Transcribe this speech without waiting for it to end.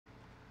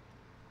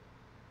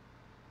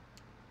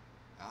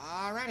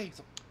Alrighty,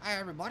 so hi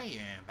everybody,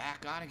 and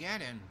back on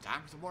again, and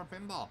time for some more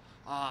pinball.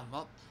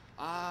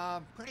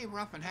 Pretty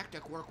rough and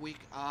hectic work week.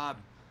 I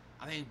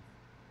think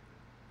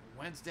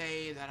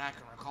Wednesday that I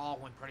can recall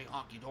went pretty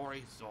honky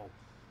dory, so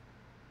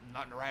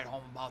nothing to write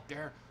home about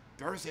there.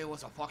 Thursday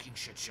was a fucking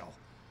shit show.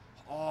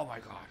 Oh my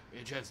god,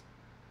 it,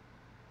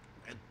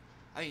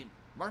 I mean,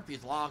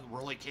 Murphy's Law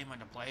really came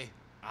into play.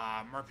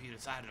 Murphy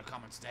decided to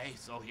come and stay,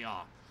 so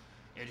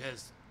it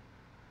just,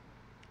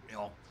 you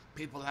know,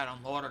 people that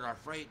unloaded our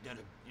freight did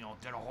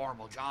a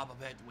horrible job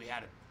of it.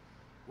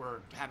 We're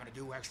having to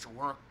do extra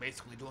work,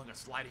 basically doing a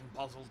sliding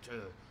puzzle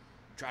to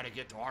try to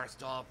get to our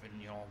stuff and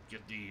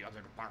get the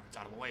other departments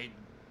out of the way.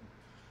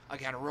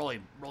 Again, a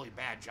really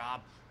bad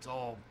job.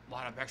 So a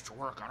lot of extra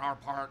work on our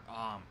part.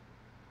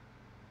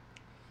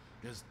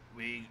 Just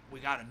we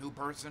got a new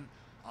person.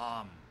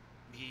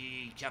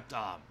 He kept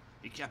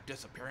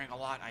disappearing a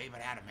lot. I even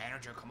had a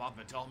manager come up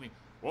and tell me,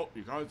 well,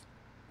 you guys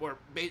were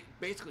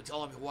basically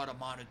telling me what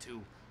amounted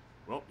to,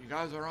 well, you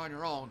guys are on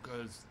your own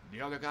because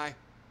the other guy,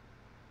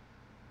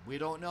 we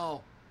don't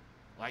know.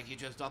 Like, he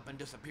just up and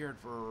disappeared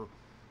for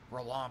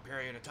a long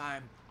period of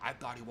time.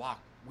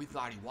 We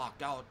thought he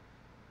walked out,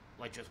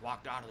 like just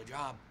walked out of the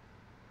job.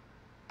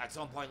 At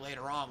some point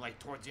later on, like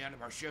towards the end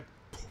of our shift,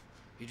 poof,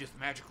 he just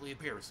magically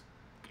appears.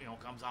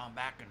 Comes on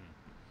back and,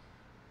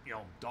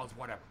 does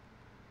whatever.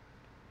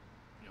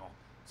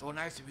 So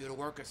nice of you to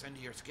work us into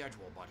your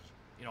schedule, buddy.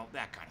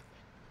 That kind of thing.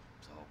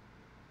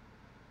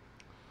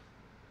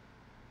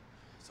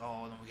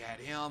 So then we got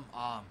him.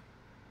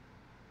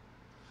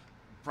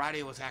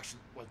 Friday was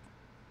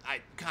I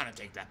kind of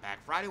take that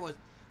back. Friday was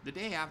the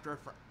day after.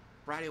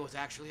 Friday was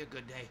actually a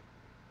good day.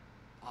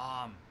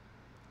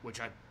 Which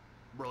I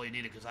really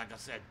needed because, like I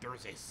said,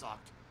 Thursday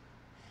sucked.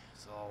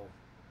 So,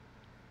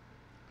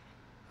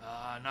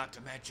 not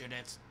to mention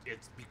it's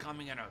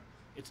becoming an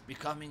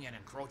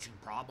encroaching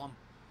problem.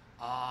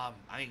 I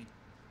think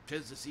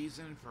 'tis the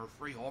season for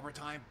free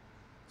overtime,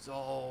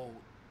 so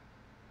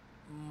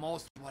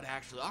most would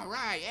actually. All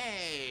right,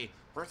 hey.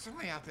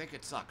 Personally, I think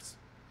it sucks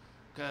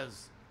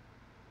because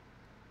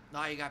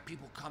now you got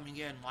people coming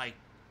in like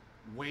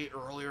way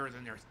earlier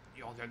than their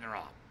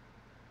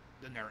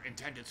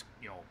intended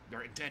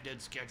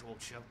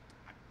scheduled shift.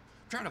 I'm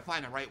trying to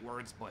find the right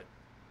words, but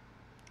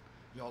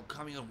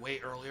coming in way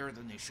earlier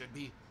than they should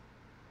be.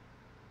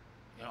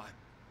 I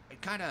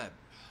kind of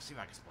see if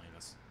I can explain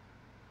this.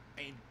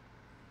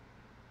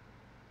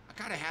 I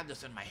kind of had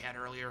this in my head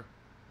earlier.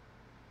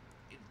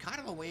 In kind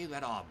of a way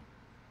that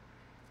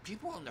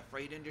people in the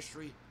freight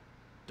industry,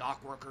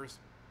 dock workers,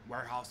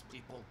 warehouse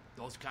people,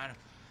 those kind of,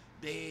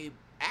 they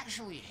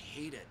actually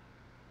hate it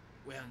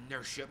when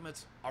their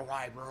shipments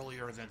arrive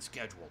earlier than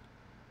scheduled,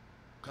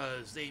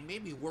 because they may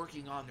be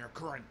working on their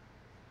current,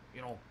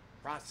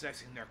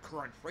 processing their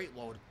current freight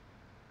load,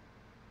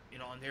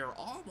 and they're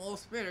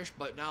almost finished,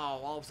 but now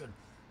all of a sudden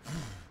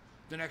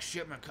the next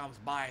shipment comes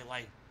by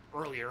like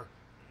earlier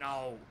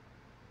now,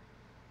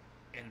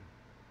 and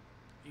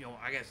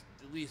I guess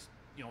at least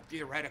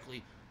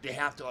theoretically they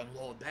have to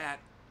unload that.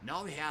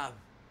 Now they have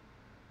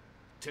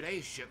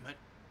today's shipment,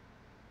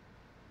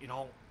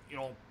 on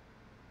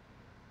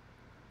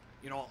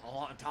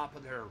top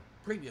of their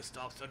previous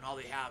stuff, so now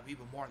they have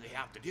even more they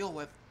have to deal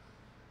with,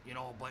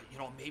 but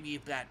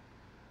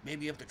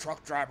maybe if the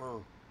truck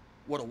driver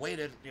would have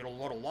waited, wait a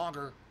little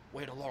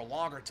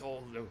longer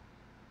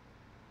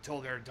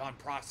till they're done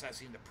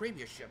processing the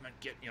previous shipment,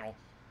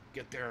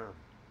 get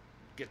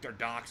their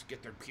docks,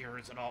 get their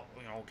piers and all,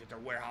 get their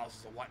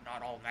warehouses and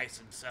whatnot all nice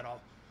and set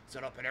up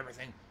and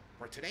everything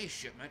for today's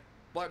shipment.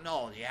 But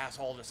no, the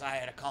asshole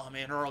decided to come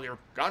in earlier.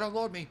 Gotta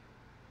unload me.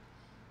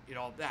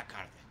 That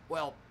kind of thing.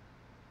 Well,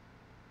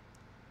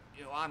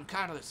 I'm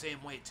kind of the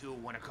same way too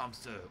when it comes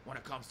to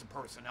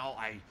personnel.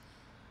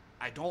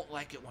 I don't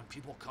like it when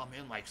people come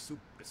in like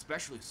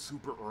especially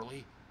super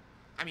early.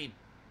 I mean,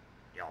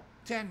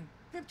 10,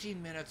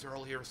 15 minutes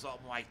early or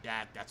something like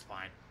that, that's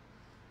fine.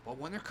 But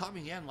when they're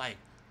coming in like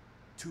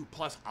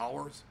 2+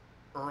 hours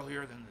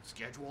earlier than the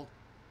scheduled,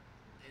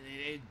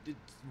 it's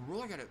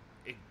really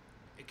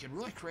it can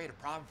really create a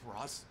problem for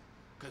us,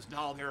 because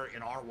now they're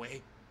in our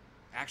way.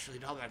 Actually,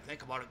 now that I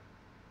think about it,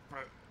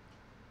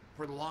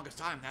 for the longest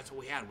time, that's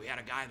what we had. We had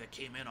a guy that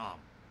came in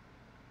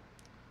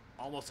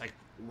almost like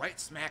right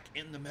smack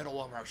in the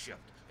middle of our shift.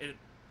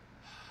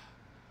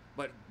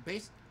 But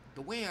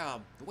the way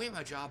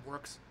my job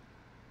works,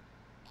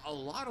 a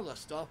lot of the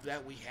stuff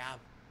that we have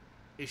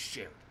is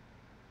shared.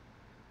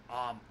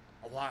 A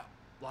lot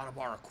of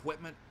our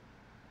equipment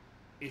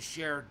is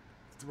shared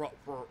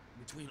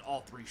between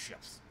all 3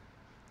 shifts.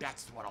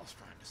 That's what I was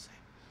trying to say.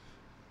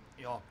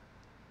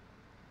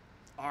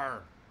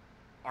 Our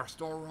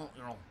storeroom,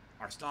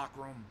 our stock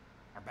room,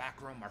 our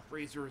back room, our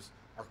freezers,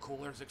 our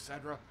coolers,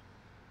 etc.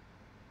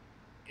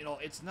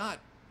 It's not,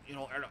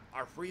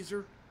 our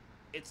freezer,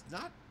 it's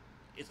not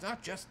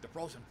just the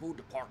frozen food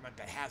department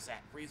that has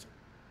that freezer.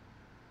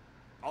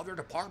 Other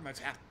departments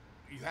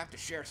you have to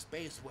share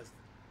space with,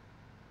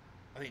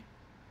 I think,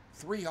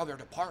 3 other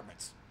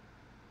departments.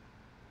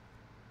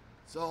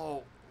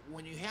 So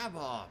when you have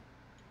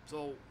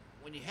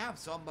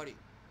somebody,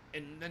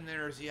 And then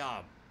there's the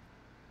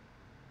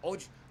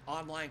OG,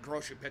 online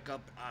grocery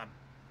pickup.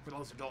 For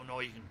those who don't know,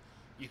 you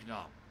can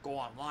go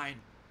online,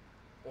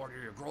 order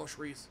your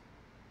groceries,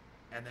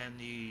 and then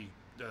the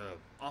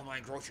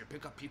online grocery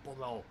pickup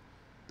people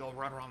they'll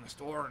run around the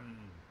store and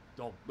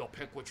they'll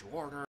pick what you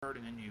ordered,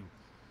 and then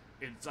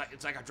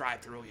it's like a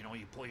drive-through. You know,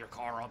 you pull your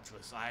car up to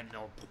the side and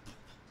they'll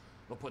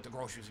put the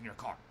groceries in your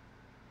car.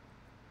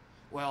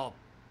 Well,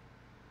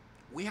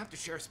 we have to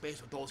share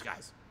space with those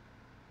guys.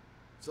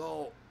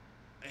 So,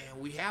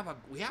 and we have a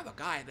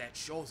guy that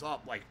shows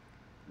up like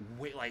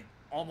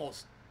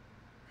almost,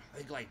 I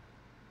think, like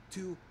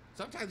 2,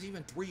 sometimes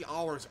even 3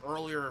 hours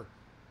earlier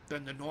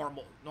than the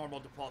normal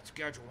default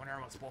schedule when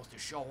everyone's supposed to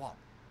show up.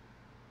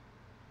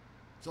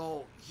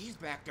 So he's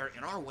back there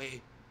in our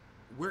way.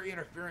 We're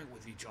interfering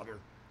with each other.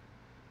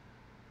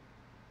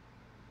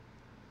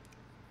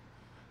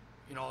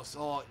 You know,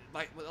 so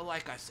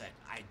like I said,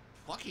 I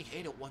fucking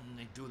hate it when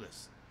they do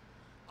this.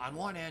 On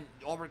one end,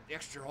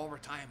 extra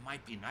overtime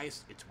might be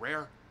nice. It's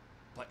rare,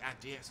 but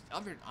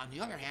on the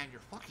other hand, you're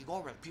fucking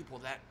over the people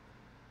that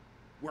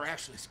were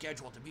actually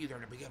scheduled to be there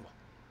to begin with.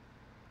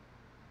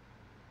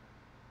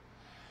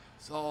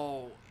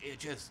 So it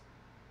just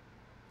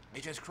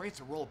creates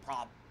a real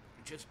problem.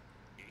 It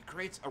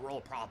creates a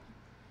real problem.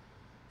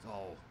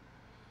 So,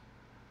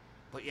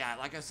 but yeah,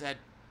 like I said,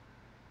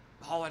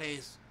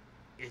 holidays,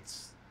 I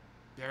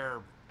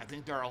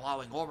think they're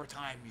allowing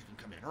overtime. You can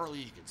come in early,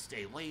 you can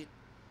stay late,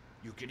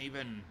 you can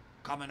even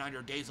come in on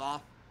your days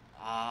off.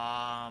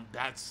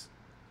 That's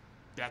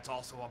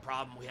also a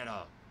problem. We had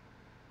a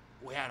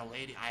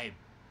lady. I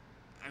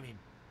mean,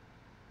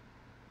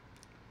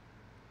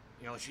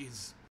 you know,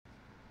 she's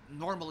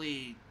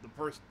normally the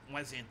first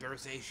Wednesday and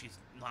Thursday. She's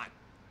not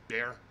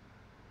there.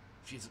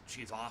 She's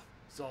off.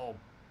 So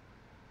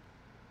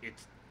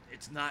it's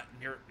not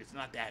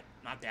that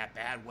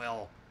bad.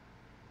 Well,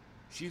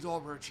 she's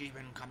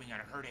overachieving, coming on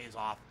her days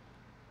off.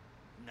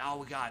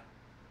 Now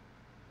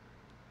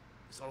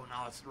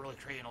it's really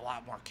creating a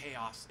lot more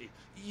chaos.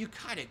 You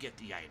kind of get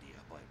the idea,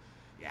 but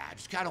yeah, I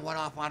just kind of went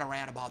off on a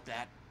rant about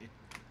that.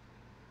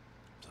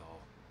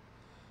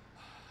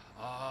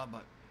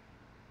 But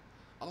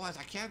otherwise,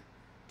 I can't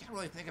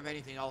really think of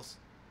anything else.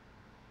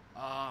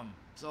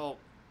 So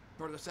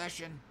for the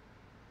session,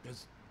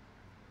 just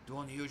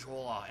doing the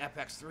usual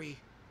FX3.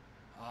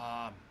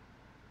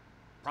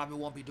 Probably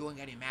won't be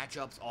doing any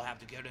matchups. I'll have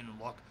to get in and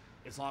look.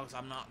 As long as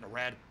I'm not in the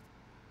red,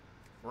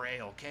 we're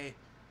A-okay.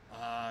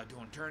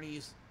 Doing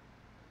tourneys,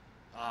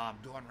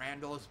 doing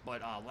randos,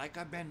 but like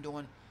I've been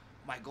doing,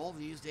 my goal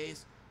these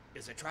days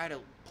is to try to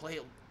play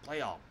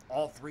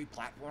all 3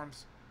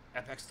 platforms,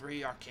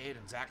 FX3, Arcade,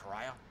 and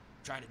Zaccaria.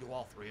 Trying to do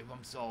all 3 of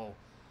them. So,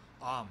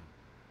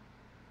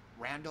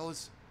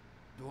 randos,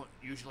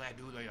 usually I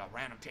do the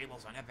random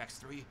tables on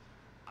FX3.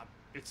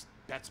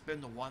 That's been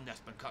the one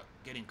that's been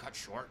getting cut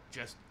short,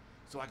 just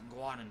so I can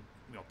go on and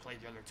play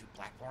the other 2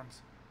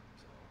 platforms.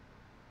 So,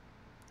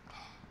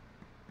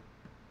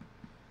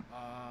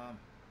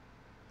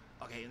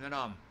 okay, and then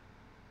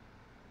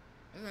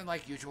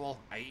like usual,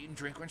 I eat and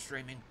drink when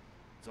streaming.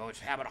 So it's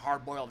having a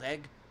hard-boiled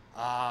egg.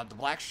 The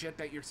black shit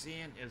that you're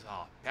seeing is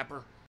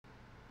pepper.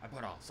 I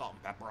put salt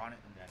and pepper on it,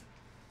 and then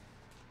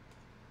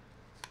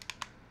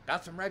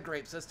got some red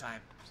grapes this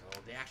time, so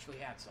they actually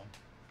had some.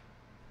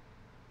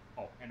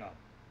 Oh, and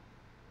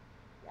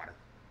water.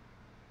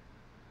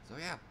 So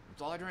yeah,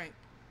 that's all I drink.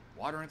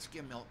 Water and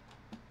skim milk.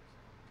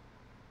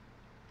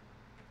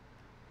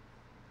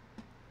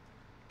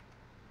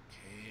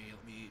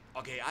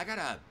 Okay, I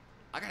gotta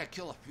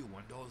kill a few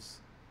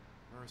windows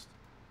first.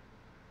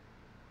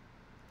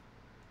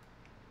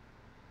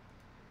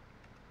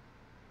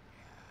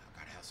 Yeah, I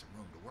gotta have some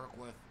room to work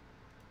with.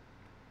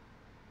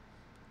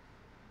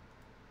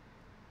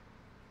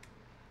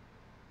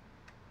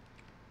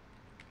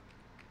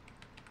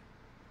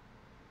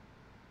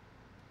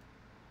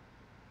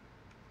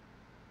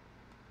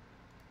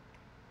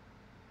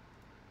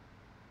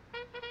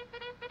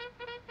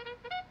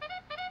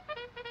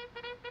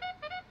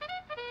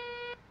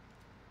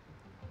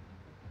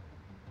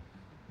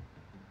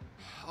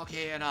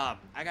 Okay, and I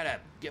gotta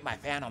get my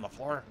fan on the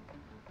floor.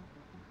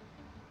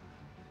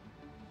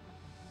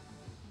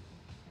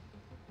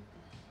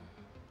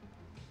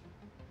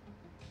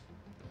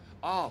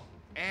 Oh,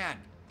 and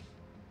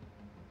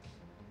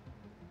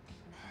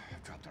I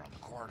dropped it on the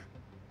cord.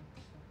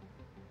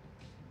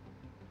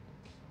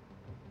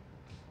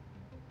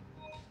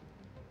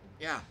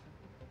 Yeah,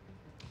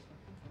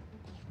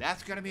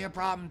 that's gonna be a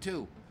problem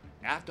too.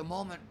 At the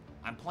moment,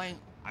 I'm playing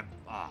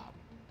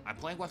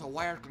with a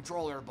wired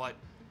controller, but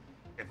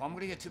if I'm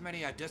gonna get too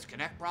many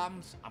disconnect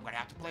problems, I'm gonna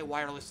have to play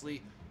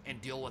wirelessly and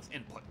deal with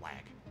input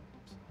lag.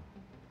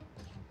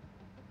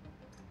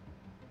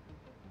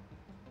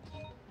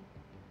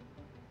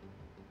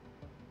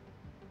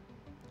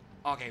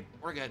 Okay,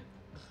 we're good.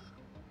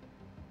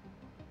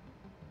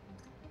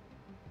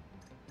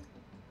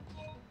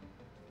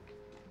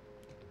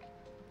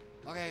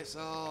 Okay,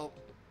 so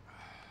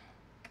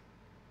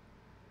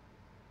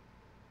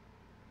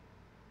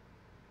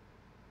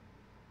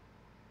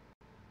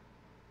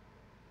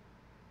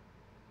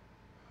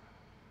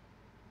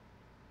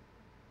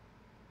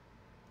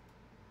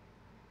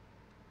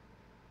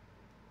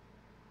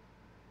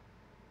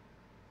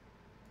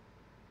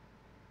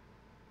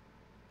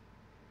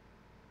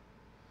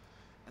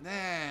And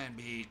then,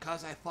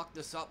 because I fucked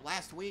this up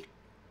last week,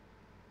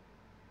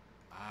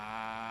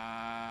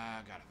 I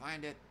gotta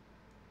find it.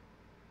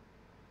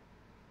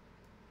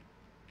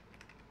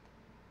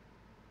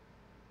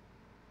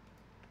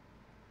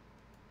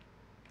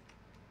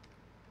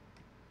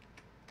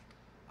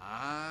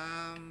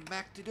 I'm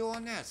back to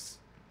doing this.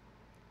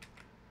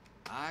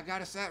 I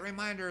gotta set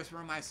reminders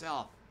for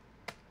myself.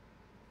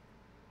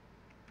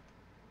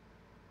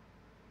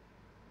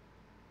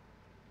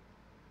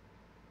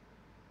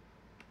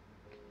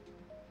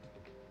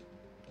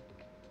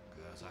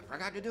 Because I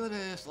forgot to do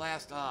this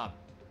last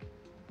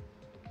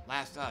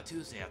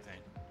Tuesday, I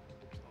think.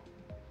 So.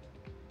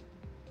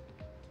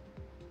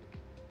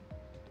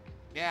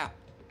 Yeah.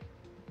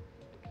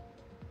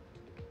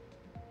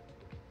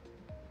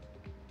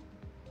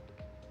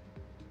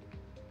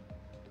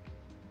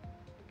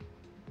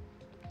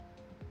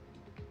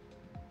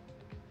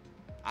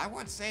 I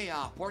would say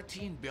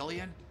 14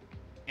 billion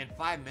in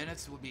 5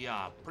 minutes would be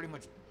pretty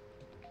much,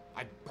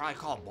 I'd probably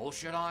call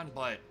bullshit on,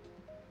 but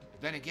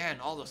then again,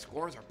 all the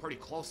scores are pretty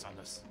close on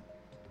this.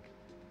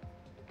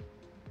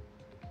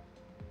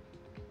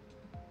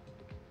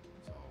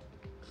 So,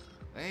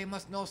 they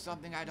must know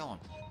something I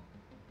don't.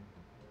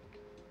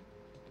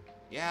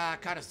 Yeah, I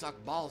kind of suck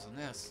balls in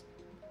this.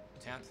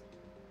 10th.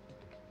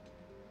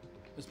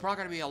 It's probably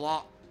going to be a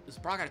lot. It's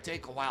probably going to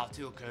take a while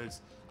too,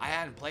 because I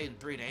hadn't played in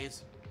 3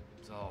 days.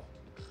 So,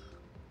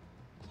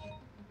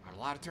 got a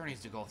lot of tourneys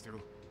to go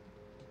through.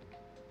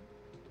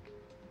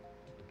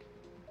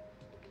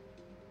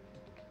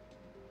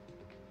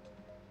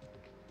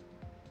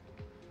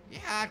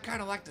 Yeah, I'd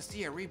kind of like to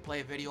see a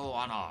replay video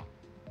on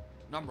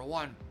number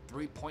one,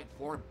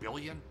 3.4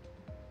 billion.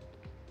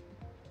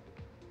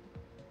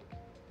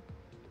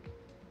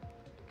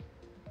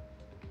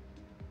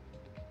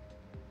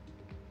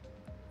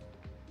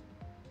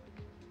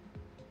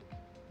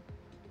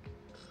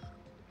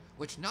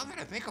 Which, now that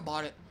I think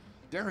about it,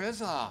 there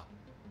is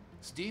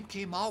Steam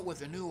came out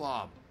with a new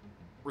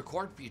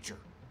record feature.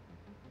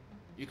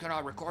 You can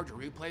record your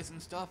replays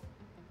and stuff.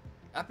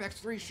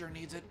 FX3 sure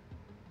needs it.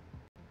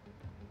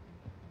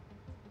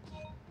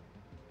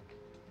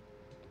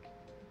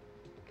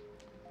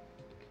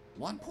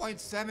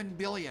 $1.7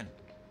 billion.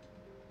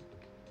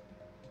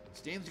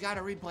 Steam's got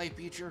a replay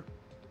feature.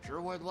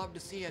 Sure would love to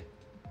see it.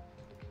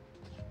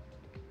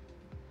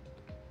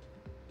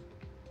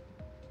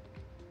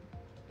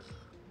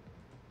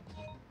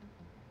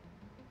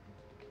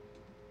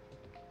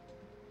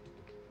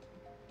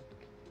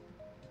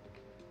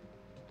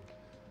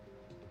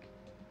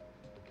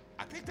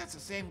 I think that's the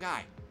same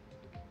guy.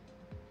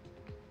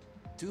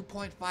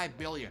 2.5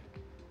 billion.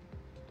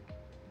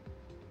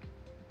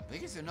 I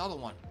think it's another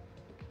one.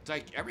 It's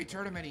like every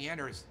tournament he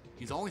enters,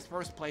 he's always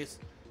first place,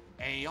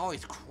 and he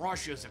always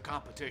crushes the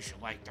competition.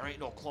 Like there ain't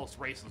no close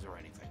races or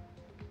anything.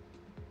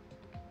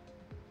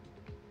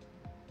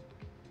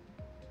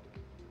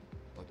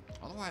 But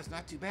otherwise,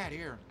 not too bad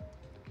here.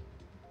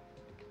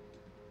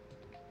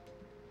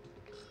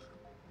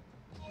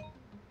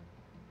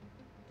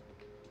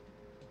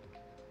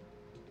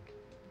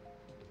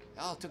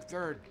 Al took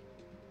third.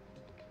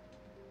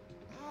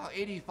 Oh,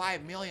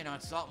 85 million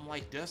on something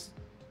like this.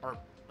 Or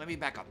let me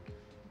back up.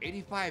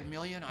 85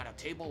 million on a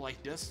table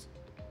like this.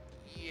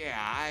 Yeah,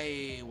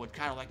 I would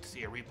kind of like to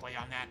see a replay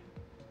on that.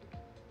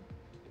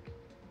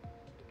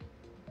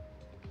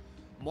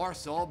 More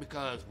so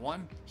because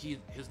one,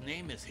 his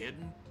name is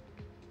hidden.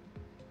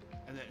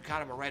 And then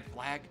kind of a red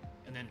flag.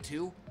 And then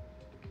two,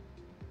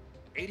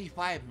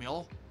 85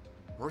 mil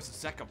versus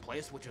second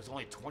place, which is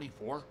only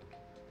 24.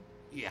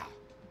 Yeah.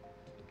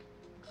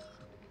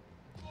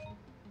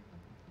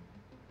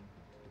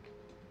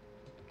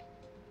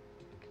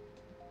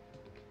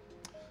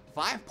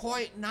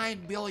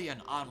 $5.9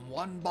 billion on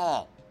one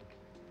ball.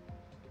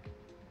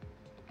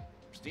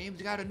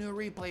 Steam's got a new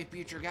replay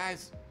feature,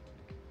 guys.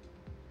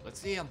 Let's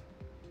see him.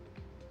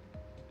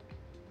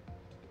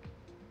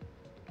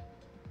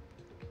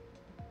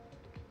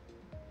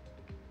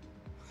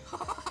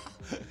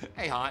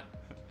 Hey, Hunt.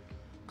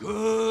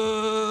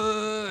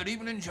 Good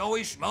evening,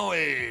 Joey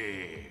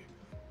Schmoey.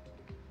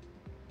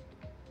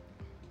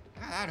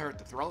 That hurt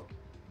the throat.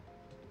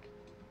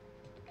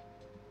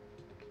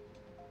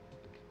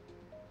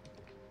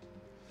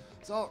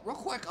 So real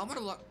quick, I'm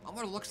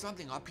gonna look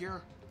something up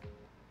here.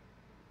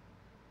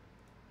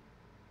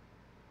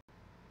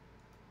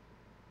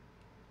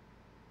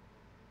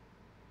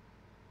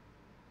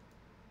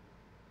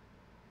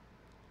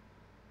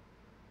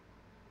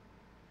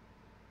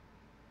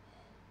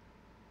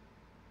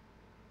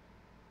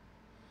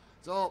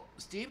 So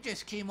Steve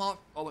just came out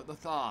with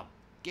the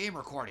game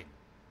recording.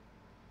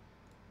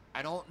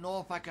 I don't know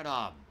if I could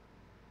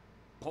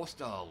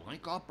post a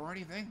link up or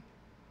anything.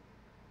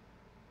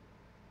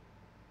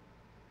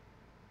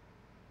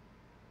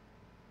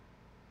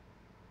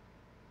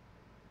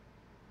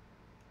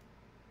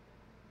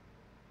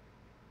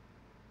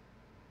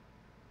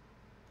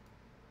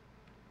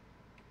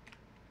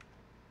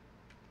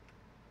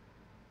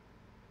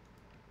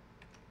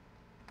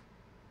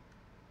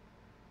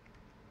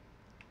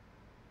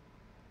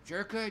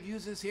 Sure could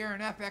use this here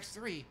in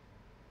FX3.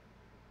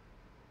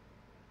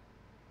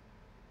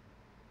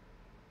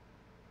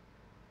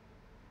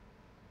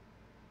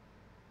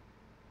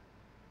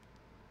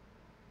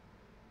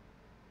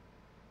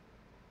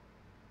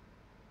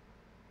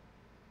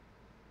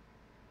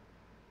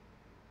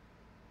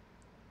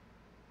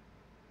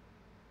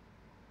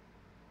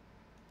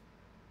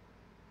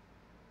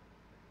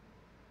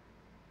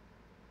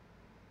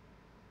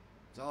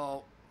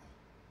 So,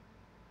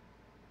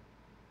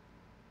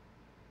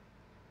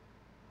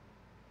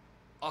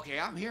 okay,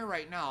 I'm here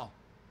right now.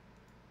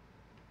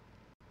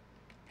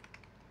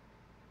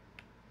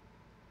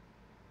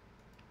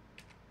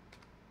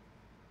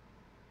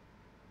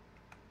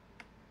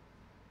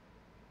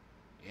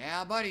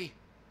 Yeah, buddy.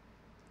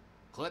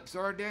 Clip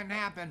sword didn't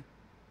happen.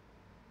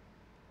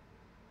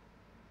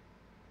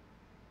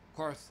 Of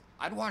course,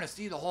 I'd want to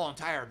see the whole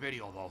entire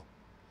video, though.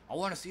 I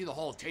want to see the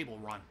whole table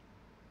run.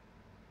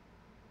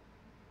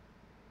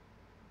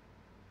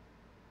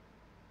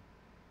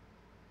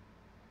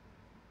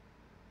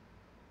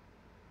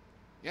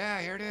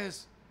 Yeah, here it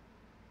is.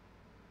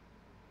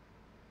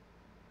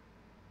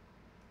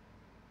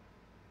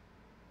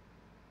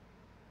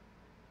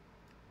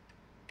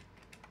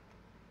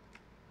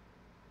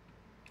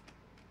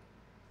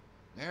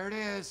 There it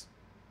is.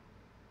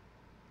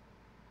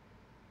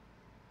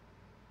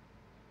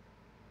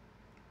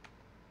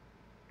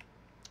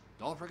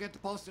 Don't forget to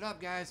post it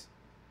up, guys.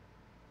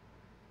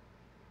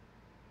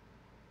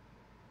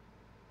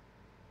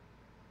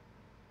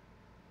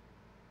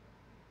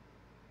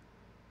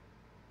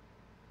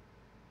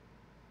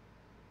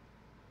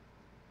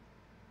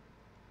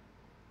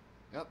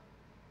 Yep.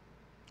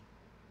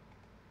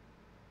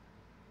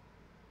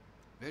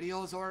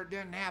 Videos or it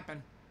didn't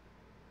happen.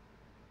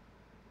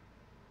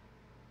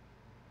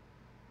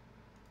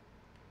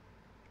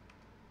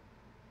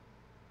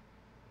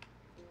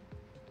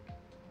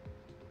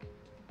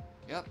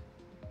 Yep.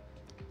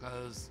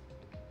 Because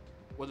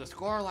with a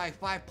score like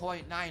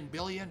 5.9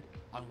 billion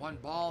on one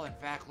ball, in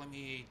fact, let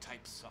me type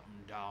something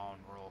down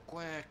real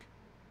quick.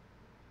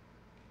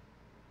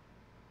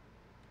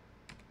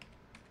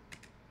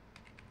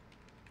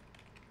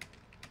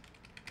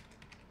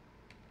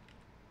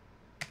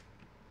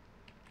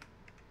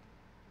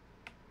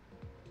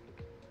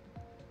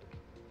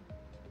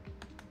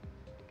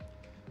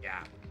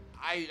 Yeah,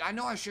 I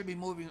know I should be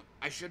moving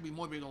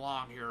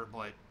along here,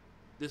 but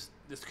this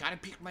kind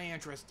of piqued my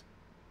interest.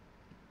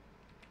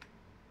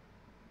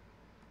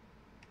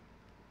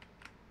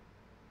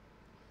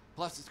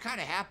 Plus, it's kind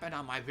of happened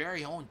on my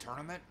very own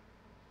tournament.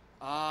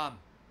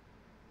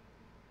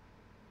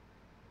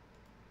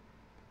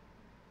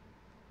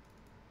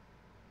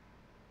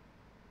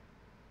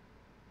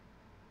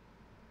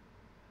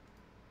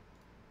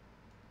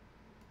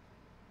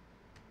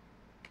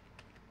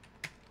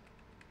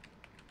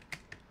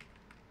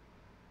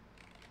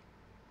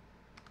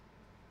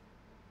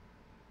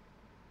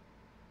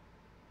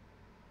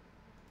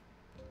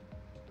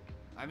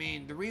 I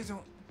mean,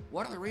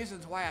 one of the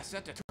reasons why I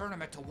set the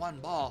tournament to one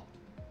ball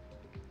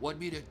would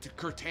be to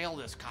curtail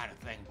this kind of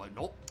thing, but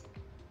nope.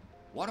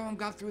 One of them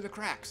got through the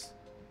cracks.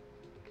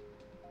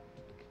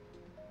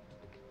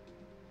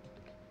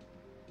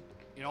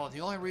 You know,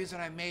 the only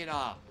reason I made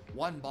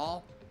one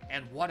ball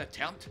and one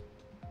attempt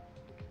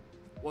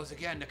was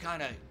again to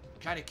kind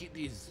of keep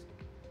these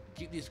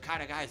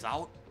kind of guys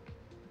out.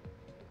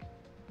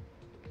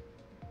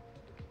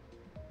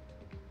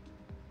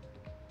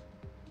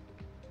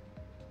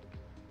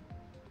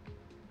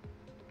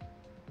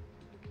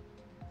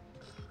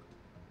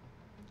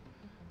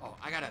 Oh,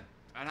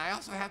 and I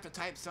also have to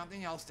type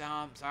something else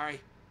down. Sorry.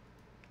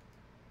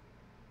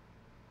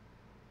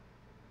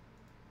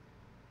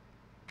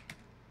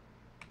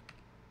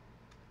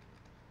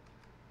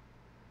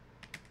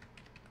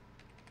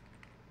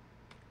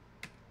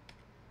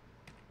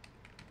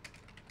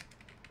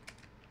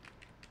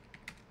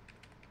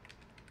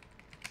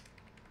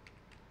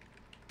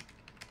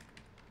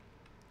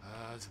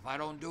 If I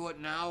don't do it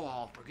now,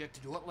 I'll forget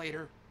to do it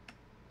later.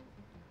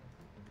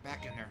 Get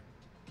back in there.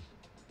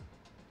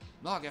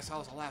 No, I guess I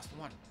was the last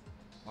one.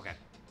 Okay.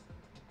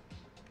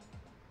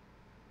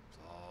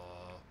 So,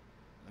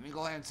 let me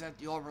go ahead and set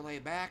the overlay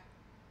back.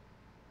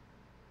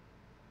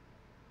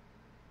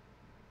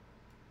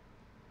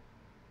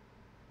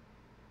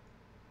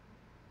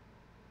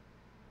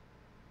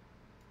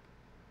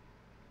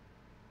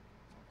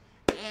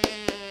 Yay,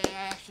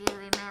 I actually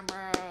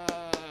remember.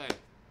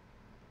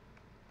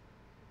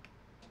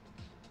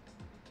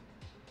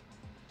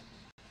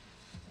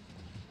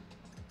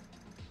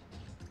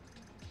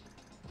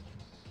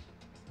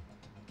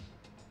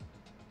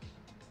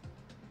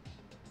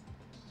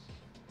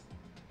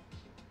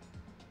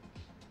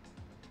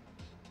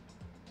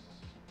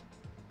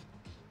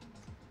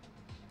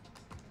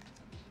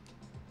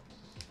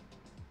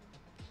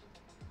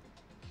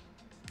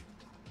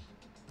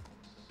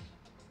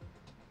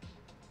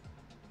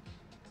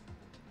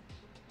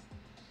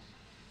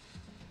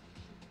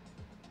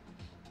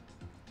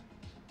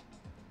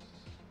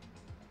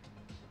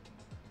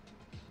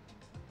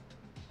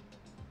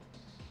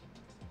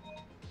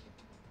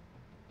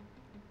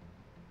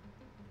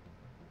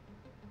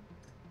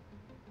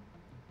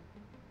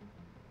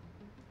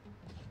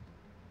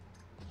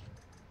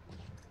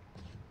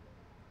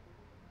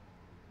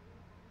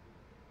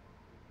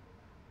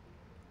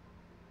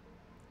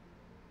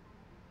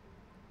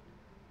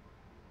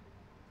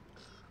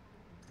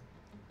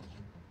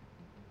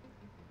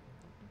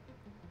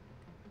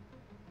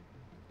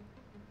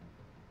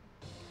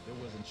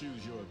 doesn't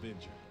choose your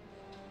avenger.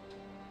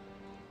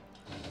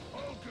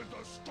 I'll get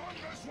the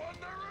strongest one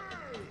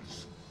there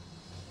is!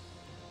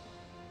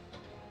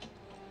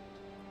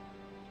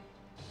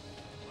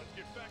 Let's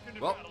get back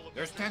into Well, battle.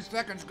 there's 10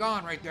 seconds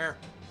gone right there.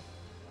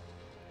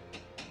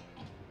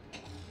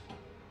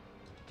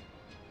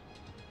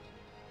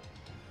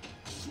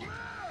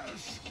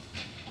 Smash!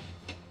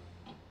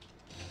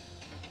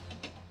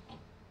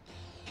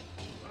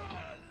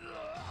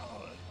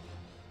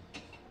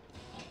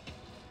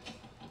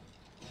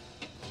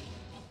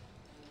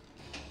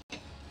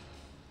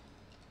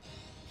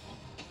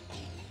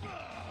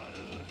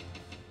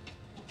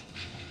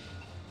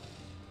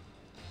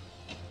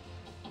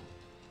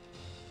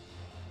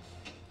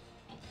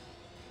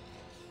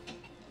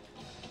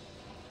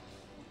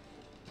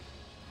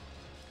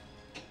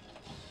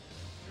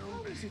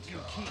 How is it you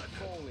keep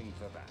falling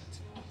for that?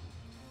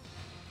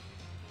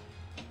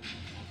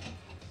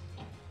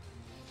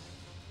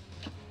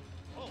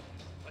 Oh,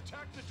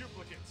 attack the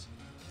duplicates.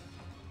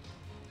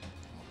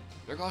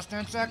 There goes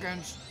 10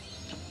 seconds.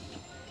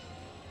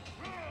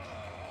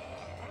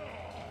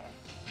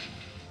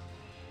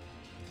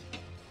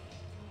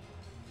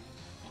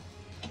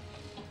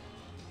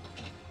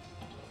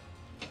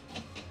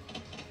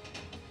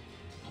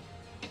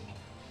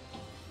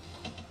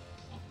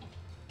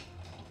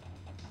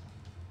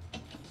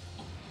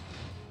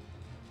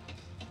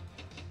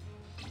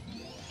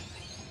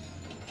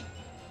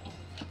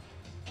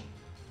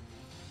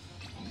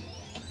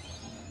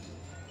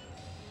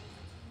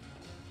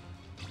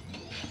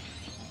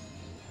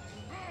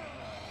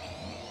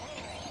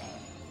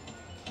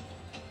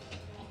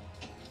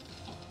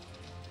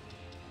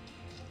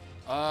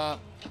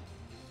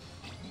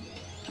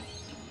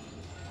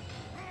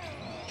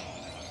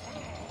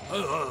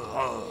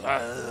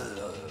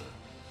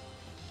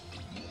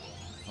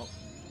 Oh,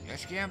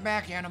 yes, you can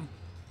backhand him.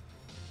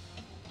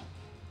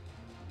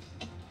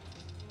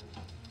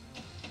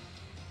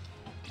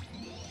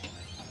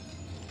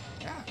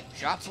 Yeah,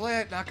 shot's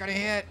lit, not gonna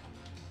hit.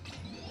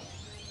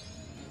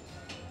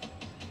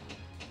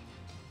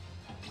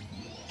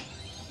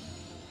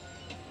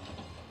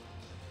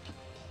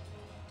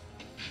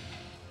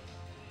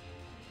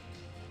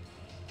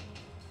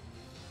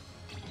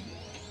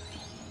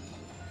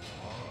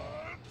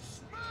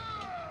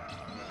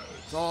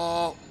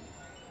 So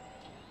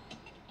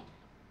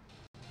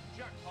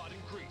Jackpot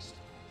increased.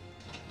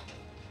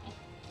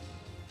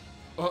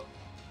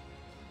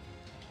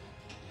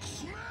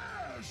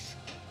 Smash!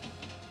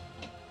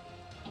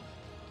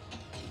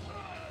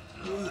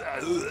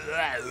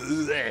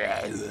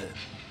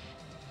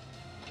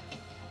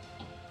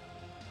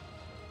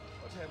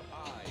 What have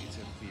I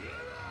to fear?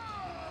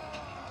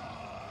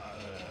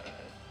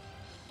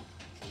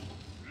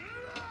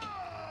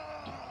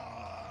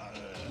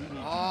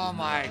 oh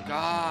my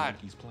God.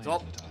 He's playing,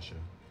 So Natasha.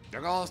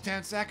 there goes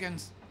 10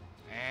 seconds,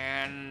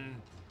 and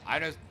I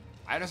just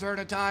heard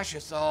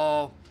Natasha,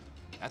 so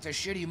that's a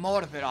shitty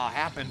mode if it all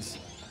happens.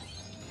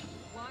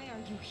 Why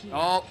are you here?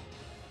 Oh,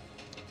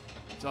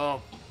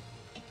 so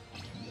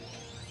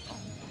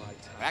My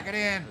time back it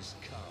in. has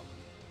come.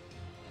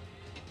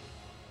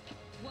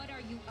 What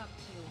are you up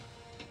to?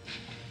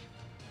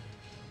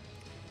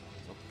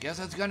 So guess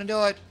that's gonna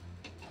do it.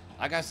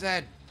 Like I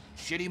said,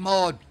 shitty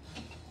mode.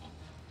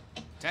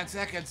 10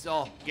 seconds,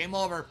 so game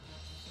over.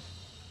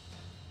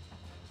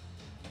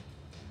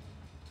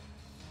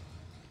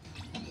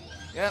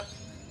 Yep.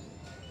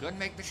 Couldn't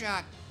make the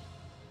shot.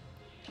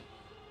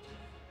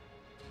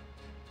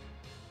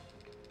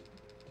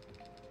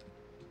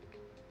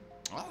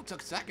 Oh, it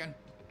took second.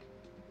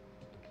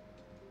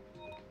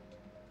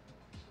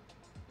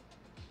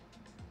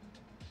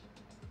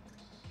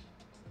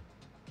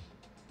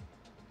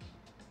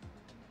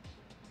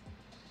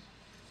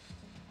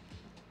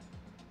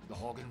 The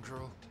Hogan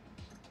crew.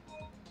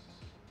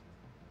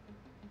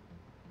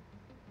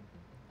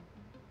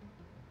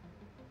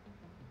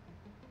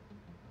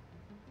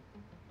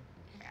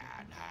 Yeah,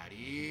 not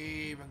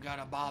even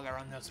gonna bother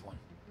on this one.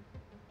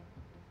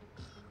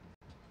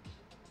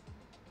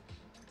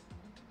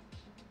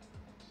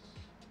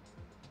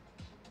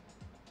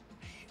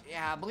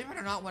 Yeah, believe it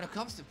or not, when it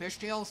comes to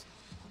fishtails,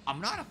 I'm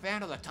not a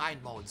fan of the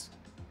timed modes.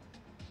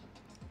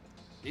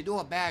 They do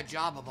a bad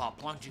job of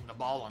plunging the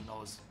ball on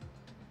those.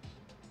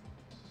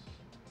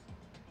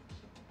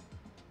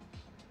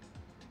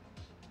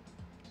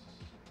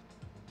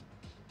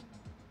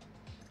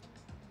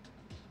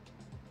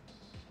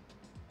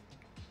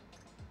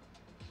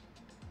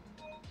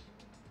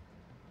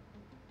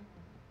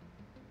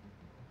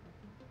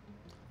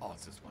 Oh,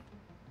 it's this one.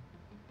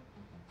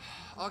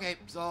 Okay,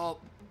 so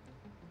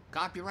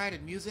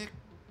copyrighted music.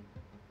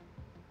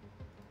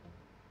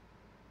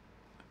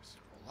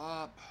 Scroll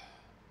up.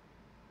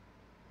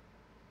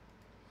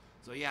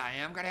 So yeah, I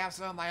am gonna have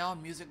some of my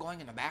own music going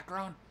in the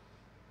background.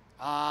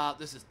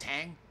 This is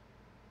Tang.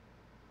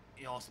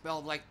 You know,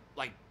 spelled like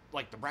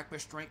the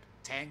breakfast drink,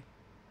 Tang,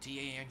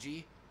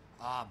 T-A-N-G.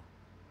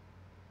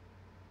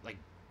 Like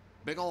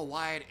big old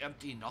wide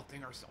empty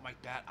nothing or something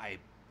like that. I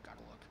gotta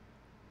look.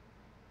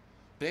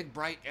 Big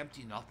bright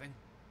empty nothing.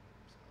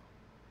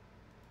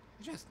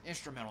 Just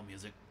instrumental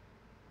music.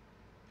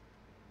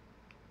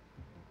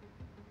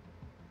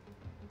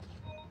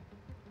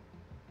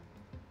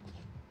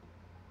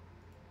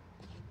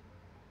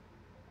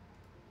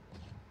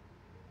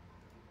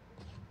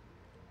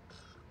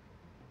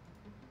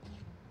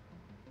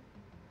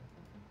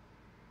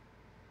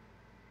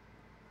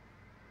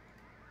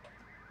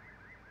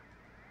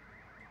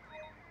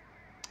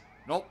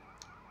 Nope.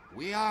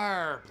 We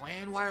are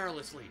playing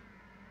wirelessly.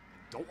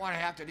 Don't want to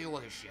have to deal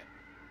with this shit.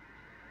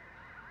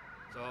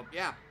 So,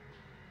 yeah.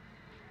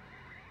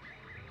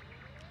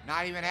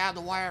 Not even had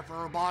the wire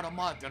for about a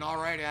month, and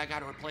already I got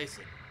to replace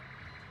it.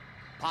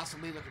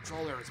 Possibly the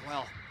controller as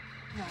well.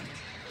 Right.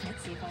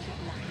 Let's see if I get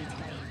lucky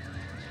today.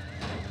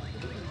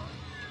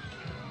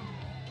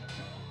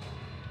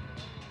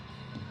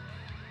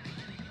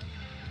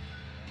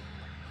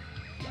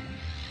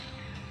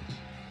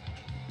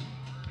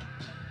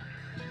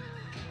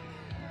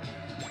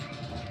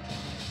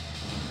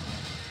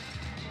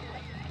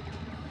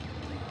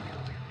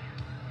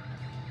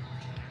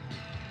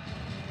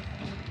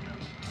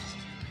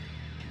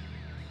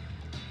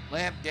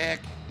 Limp dick.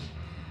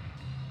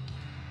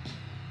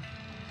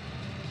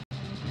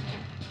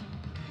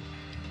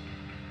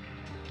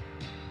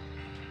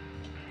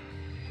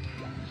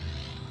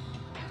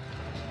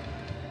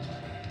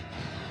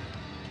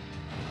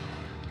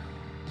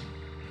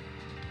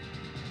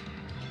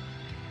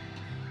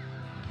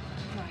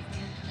 Right.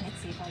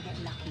 Let's see if I get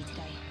lucky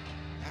today.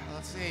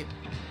 Let's see.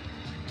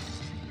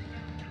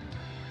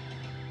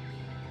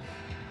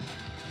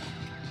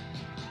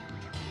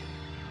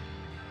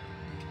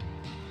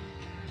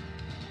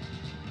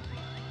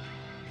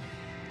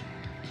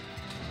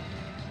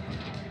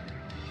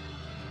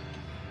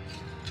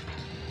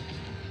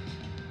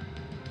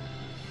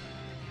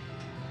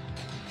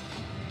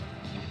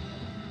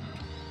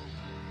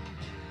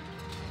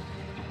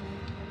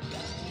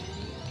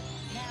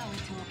 Now we're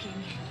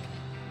talking.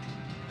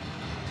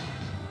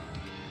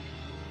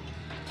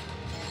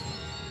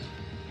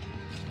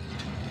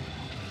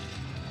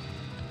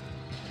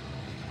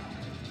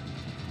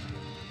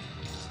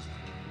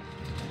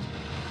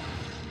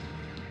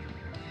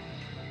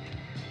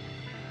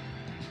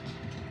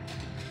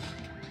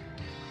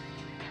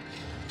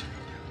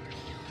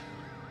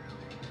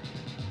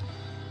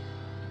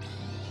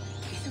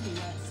 This will be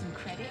worth some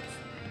credits.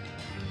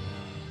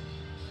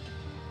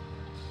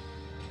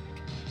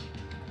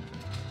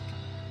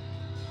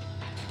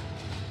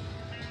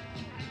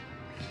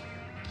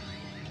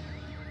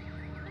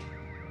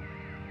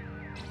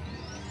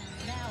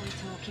 Now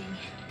we're talking.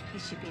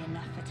 This should be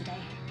enough for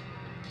today.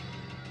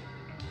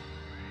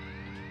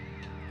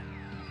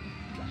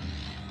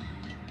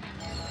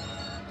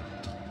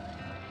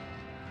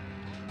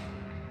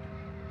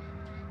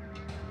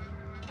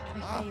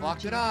 I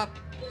fucked it up.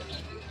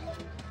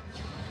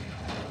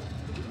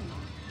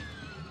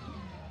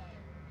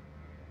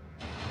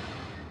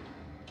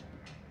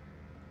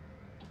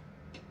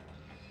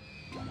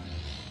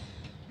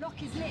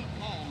 Lock is lit.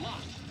 All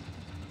locked.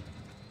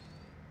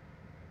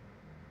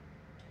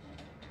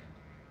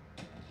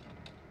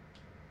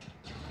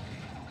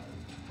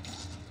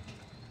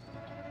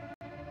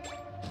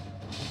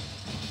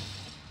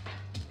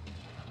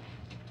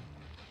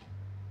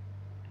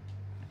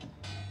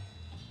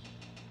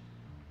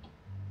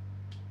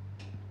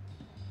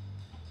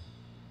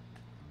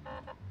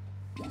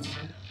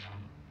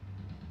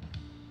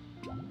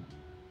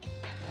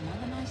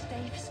 Another nice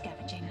day for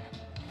scavenging.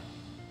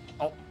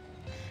 Oh.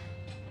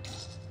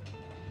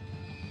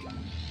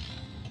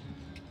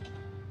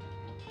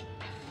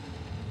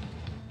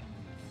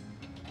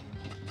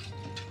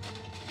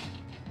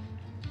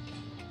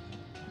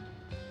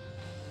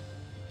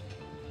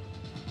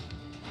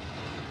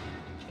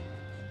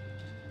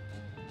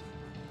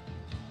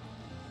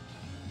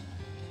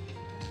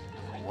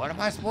 What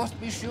am I supposed to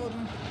be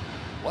shooting?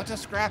 What's a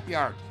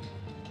scrapyard?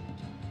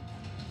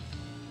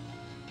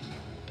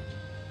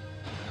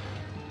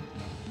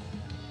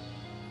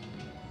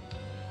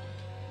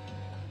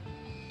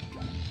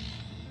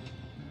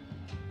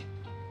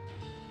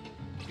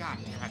 God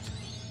damn it.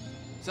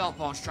 Cell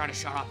phone's trying to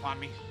shut off on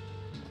me.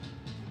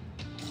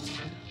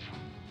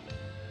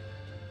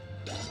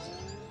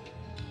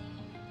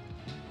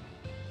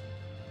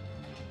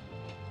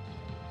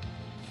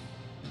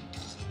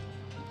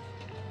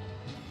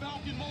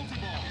 Falcon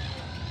multi-ball.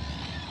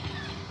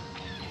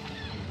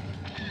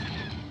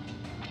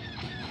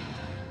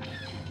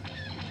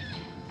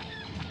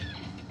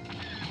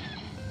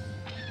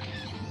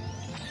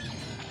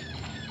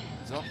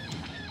 So.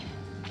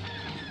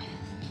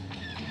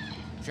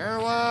 Sure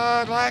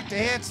would like to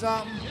hit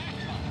something.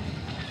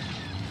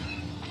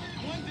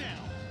 One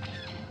down.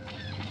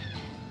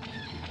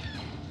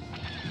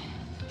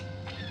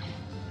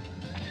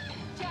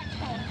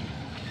 Jackpot.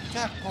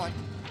 Checkpoint.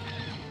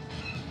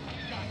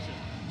 Gotcha.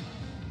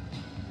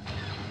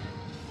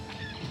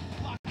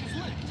 Lock is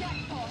lit.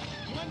 Jackpot.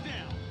 One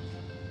down.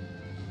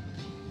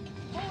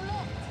 All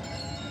locked.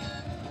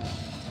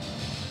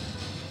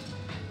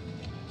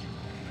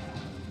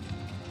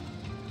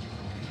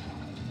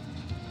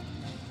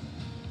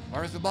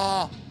 Where's the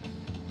ball?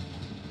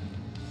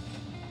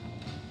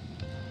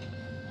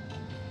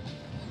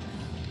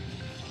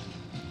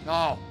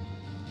 Go.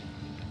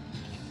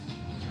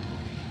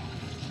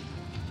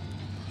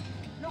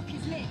 Lock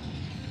is lit.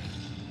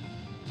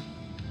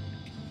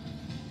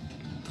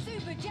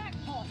 Super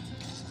jackpot.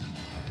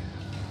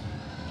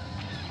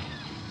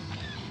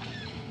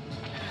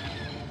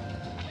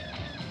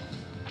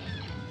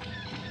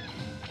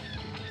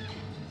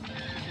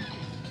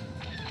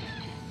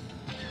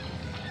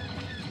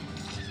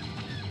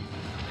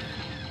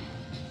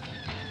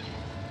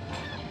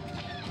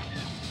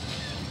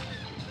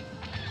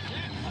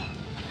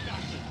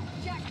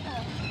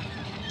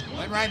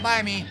 Went right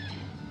by me.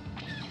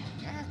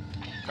 Yeah.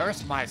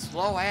 Curse my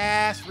slow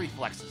ass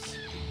reflexes.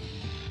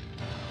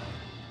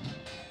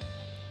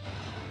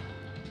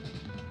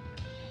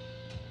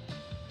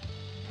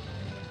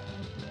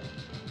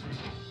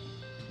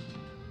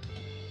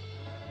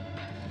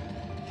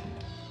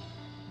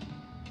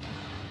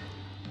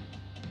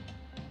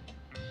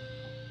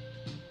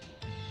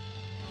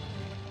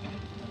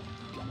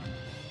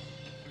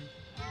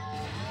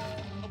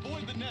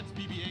 Avoid the nets,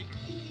 BB-8.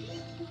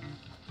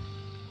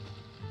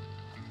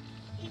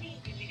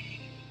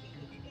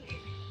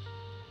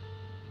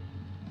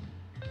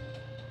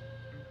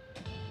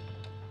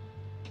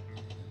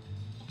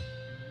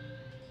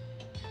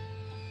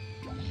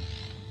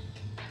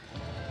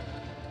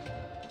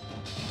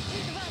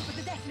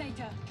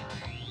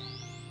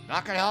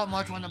 Not gonna help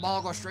much when the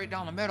ball goes straight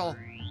down the middle.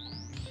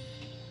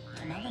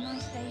 Another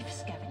nice day for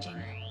scavenging.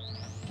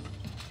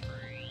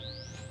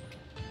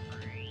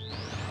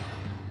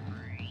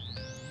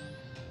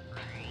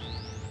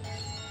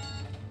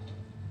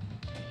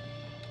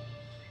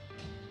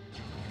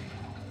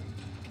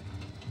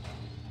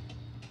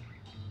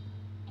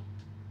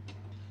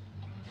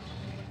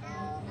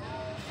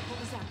 What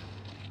was that?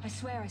 I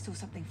swear I saw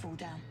something fall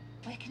down.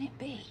 Where can it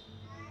be?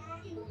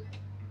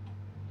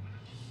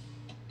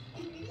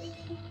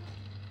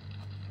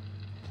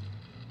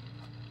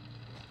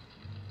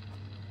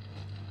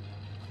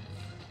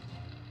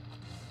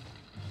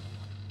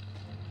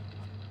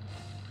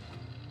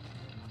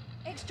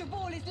 Extra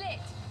ball is lit.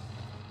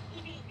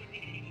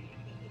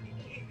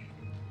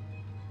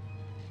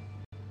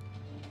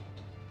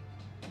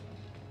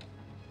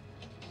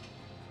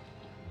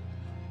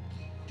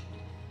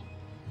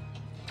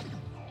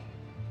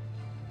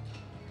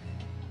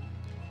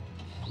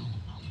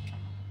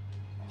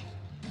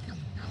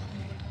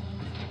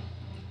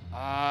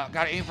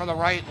 Gotta aim for the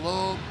right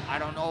loop. I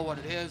don't know what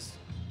it is.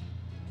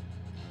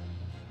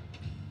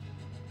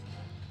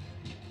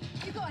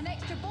 You got an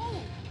extra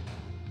ball.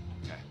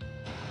 Okay.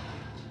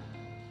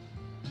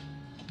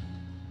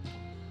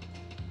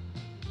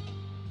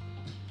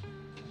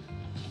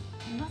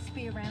 It must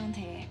be around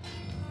here.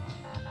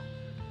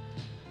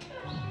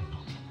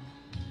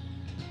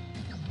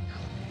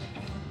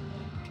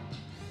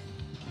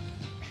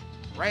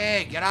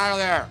 Ray, get out of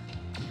there.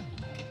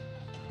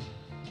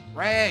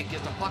 Ray,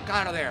 get the fuck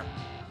out of there.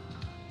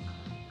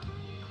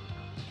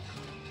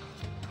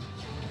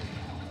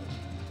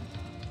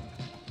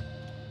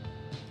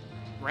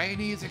 Ray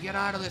needs to get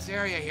out of this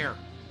area here.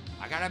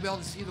 I gotta be able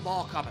to see the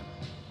ball coming.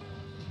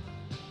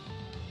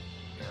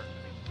 Here.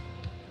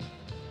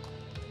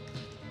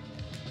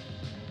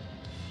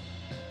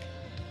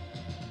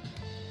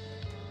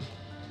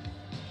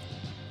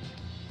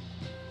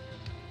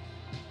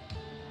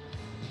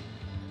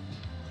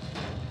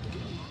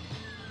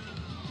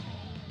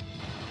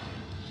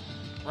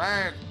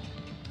 Ray.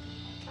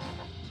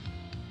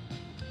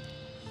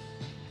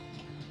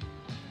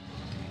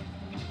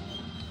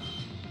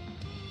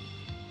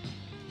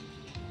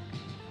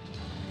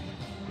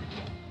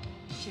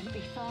 Shouldn't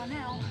be far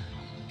now.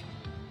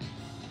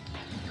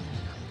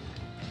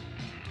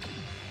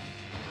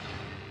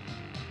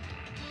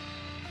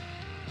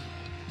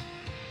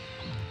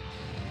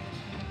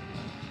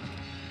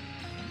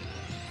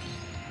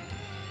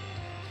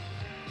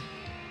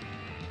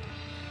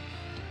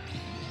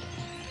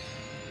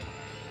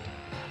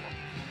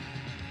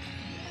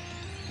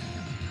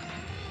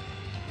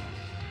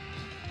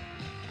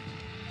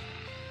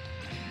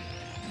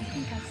 I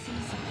think I see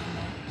something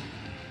there.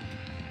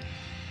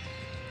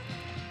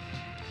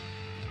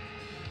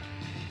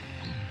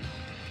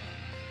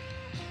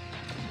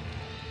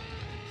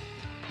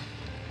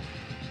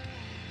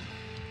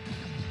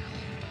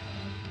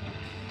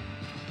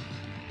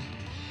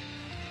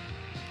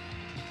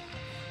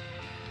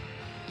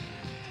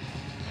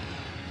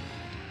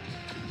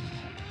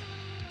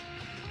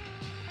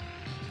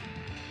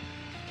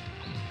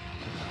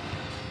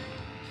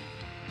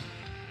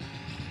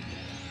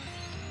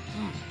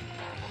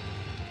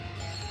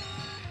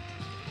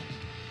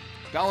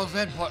 That was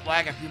input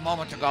lag a few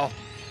moments ago.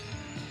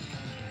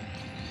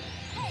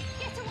 Hey,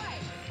 get away!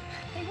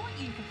 They want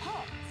you for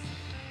pots.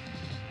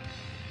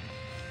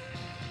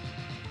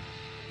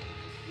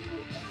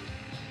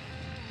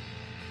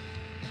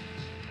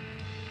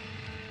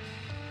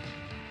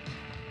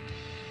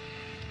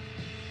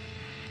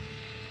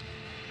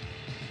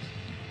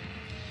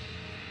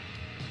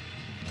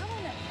 Come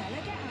on up, fella,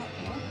 get out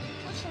here.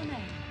 What's your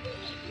name?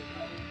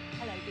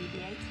 Hello,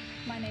 BB-8.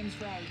 My name's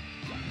Ray.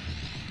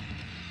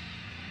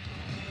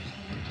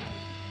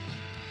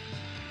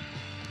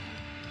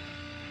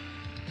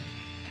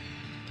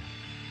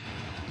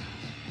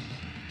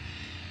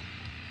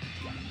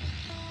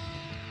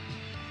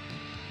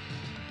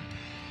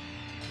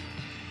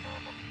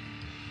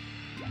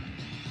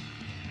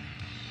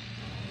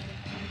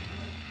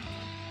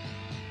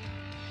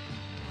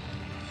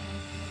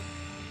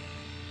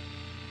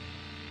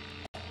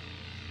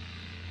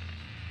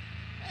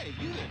 Hey,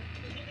 you there?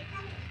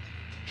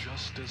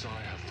 Just as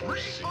I have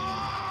foreseen.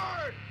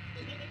 Retard!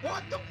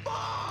 What the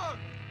fuck?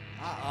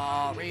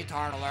 Uh-oh,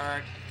 retard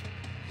alert.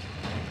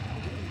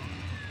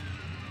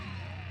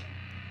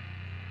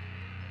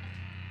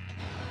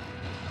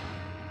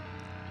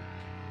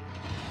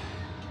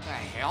 The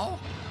hell?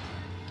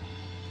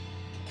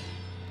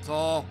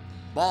 So,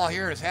 ball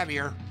here is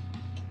heavier.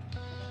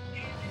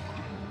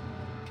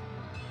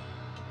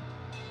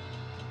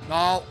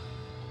 No.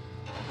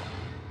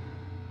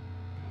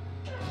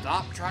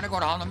 Stop trying to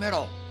go down the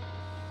middle.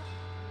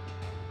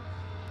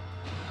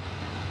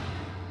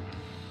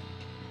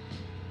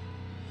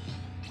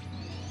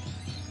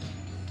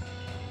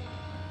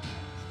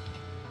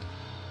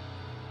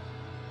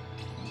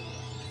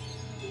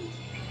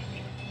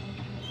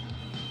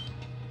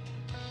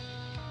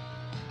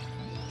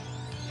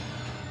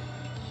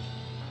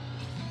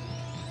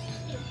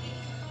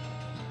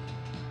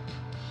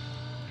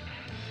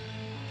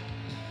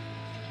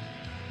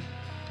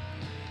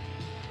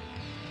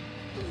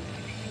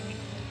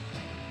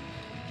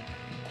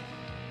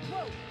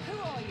 Whoa, who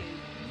are you?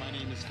 My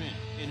name is Finn,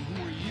 and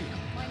who are you?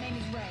 My name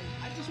is Ray.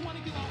 I just want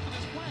to get off of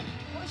this planet.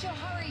 What's your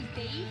hurry,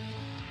 thief?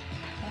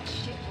 That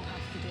shit will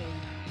have to do.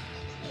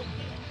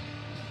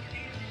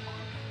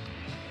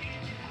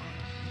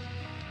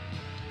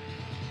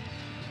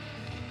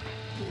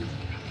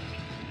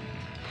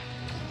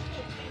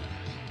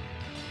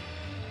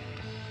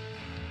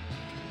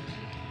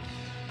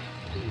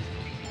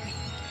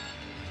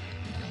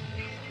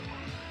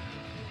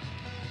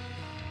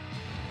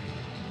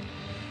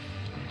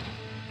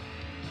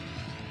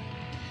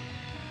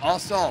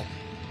 Also,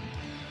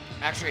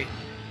 actually,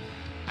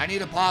 I need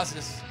to pause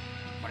this.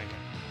 What again?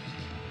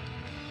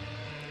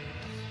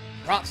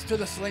 Props to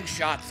the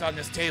slingshots on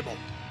this table.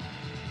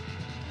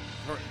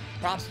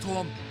 Props to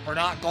them for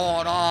not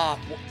going off,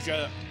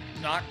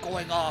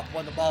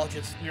 when the ball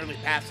just nearly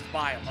passes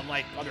by them,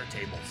 unlike other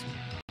tables.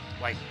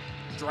 Like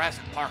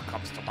Jurassic Park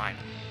comes to mind.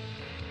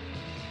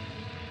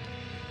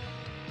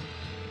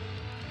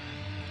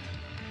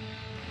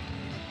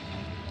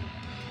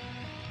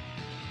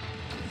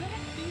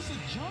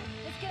 Jump?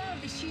 Let's get out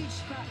of this huge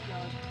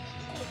scrapyard.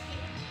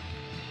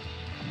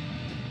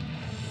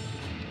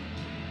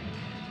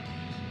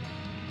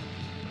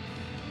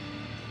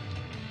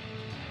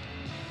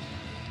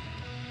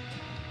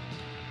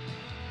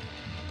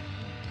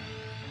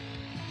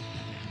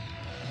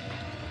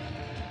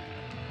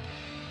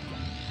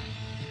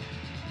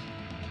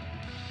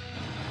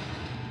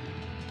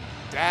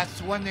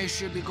 That's when they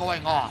should be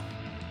going off.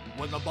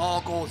 When the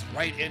ball goes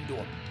right into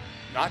them.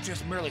 Not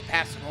just merely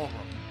passing over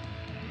them.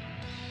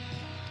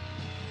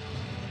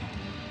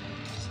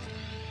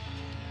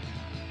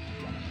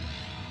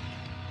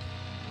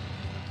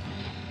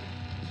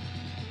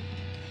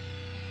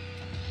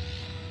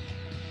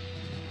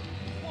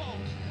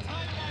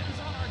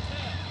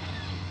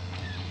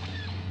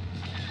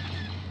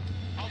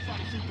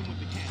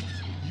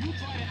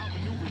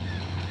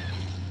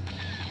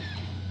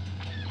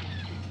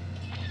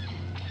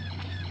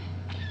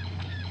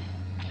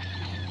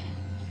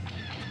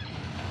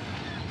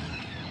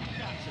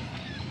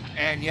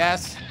 And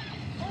yes,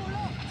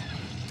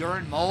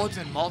 during modes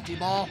and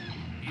multi-ball,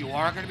 you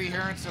are going to be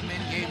hearing some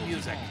in-game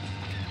music.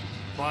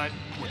 But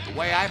with the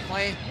way I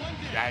play,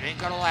 that ain't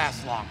going to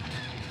last long.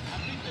 I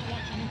think they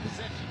want new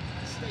possession.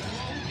 Stay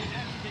low and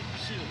activate the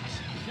shields.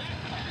 Great.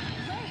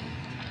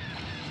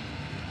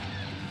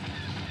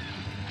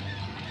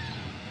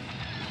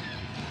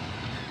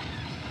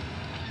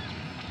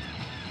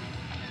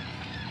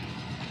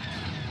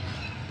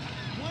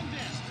 One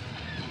down.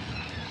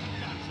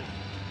 Gotcha.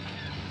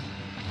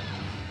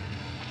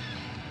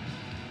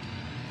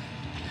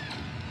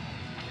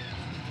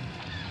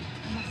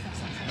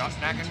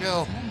 Nothing I can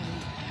do.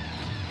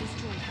 This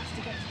droid has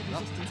to get to the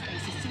resistance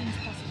base as soon as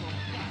possible.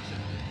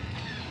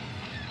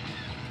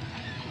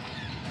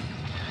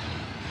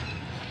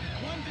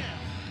 One down.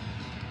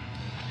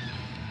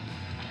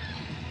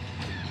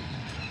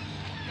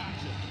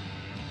 Gotcha.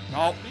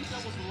 Nope. I think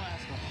that was the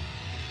last one.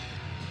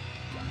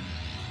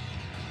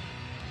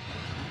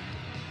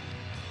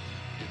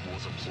 It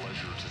was a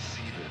pleasure to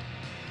see them.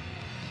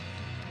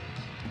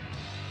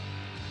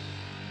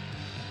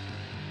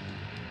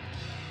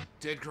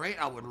 Did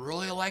great. I would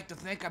really like to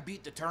think I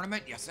beat the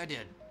tournament. Yes, I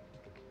did.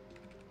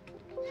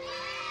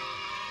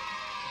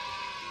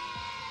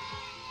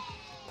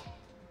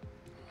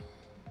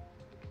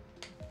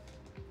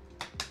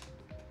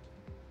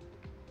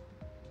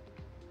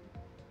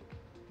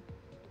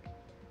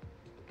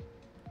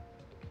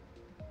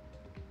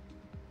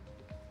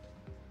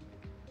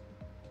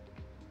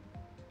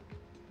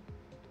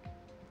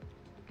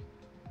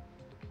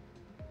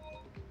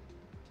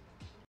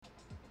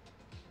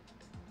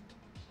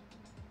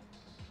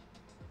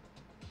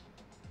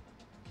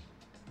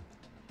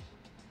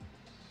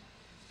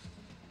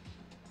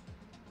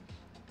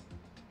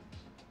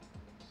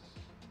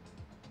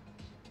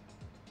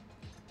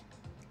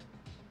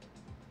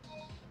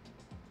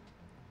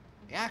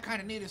 Yeah, I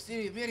kind of need to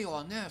see a video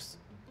on this.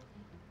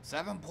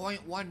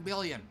 7.1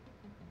 billion.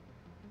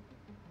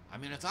 I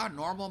mean, it's on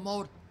normal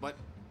mode. But,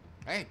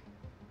 hey,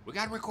 we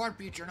got a record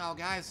feature now,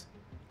 guys.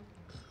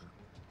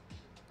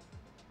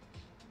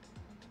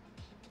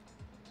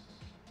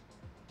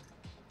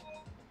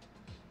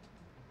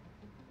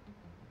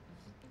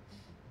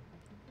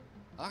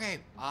 Okay,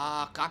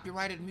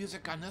 copyrighted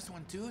music on this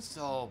one too,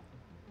 so...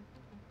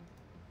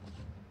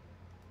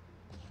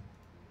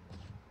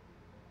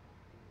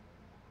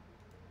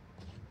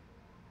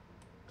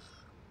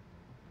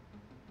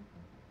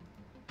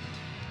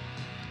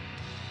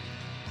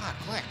 Ah,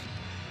 click.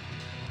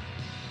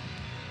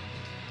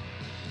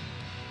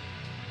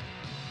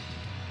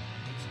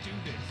 Let's do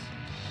this.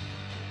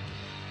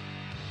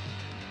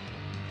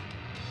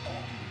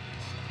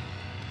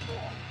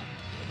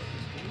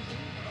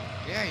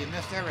 Yeah, you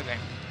missed everything.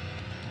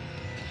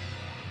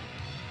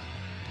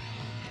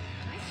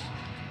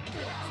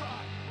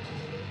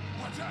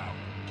 Watch out!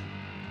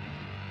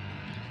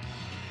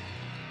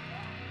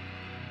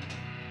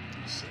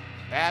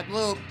 Bad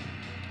loop.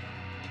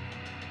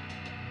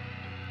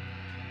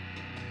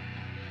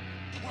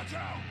 Watch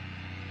out!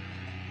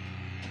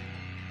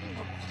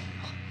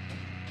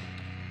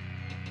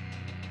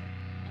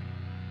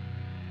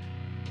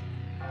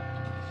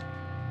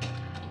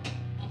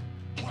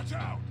 Watch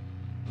out!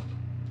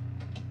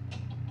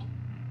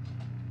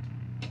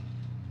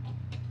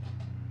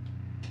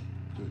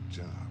 Good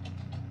job.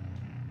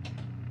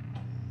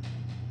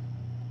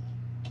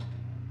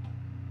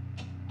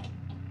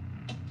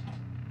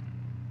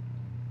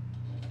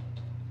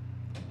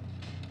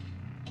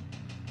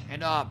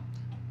 And,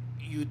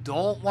 you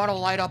don't want to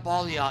light up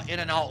all the in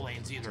and out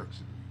lanes either.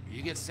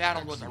 You get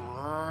saddled with a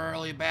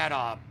really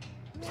bad,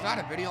 it's not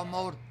a video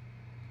mode.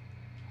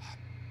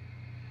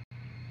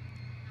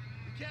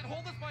 We can't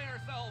hold this by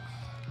ourselves.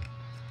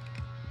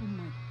 Oh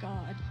my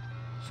god.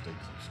 Stay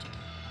close to me.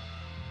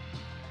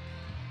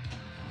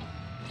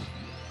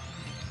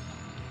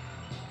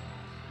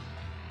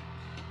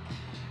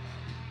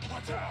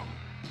 Watch out!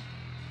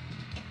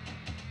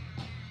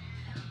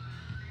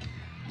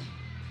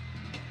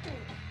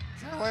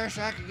 Sure wish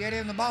I could get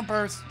in the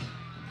bumpers.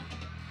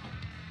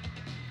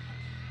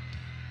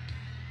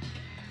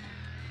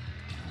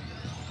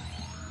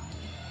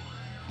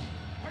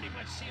 Pretty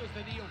much seals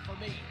the deal for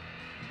me.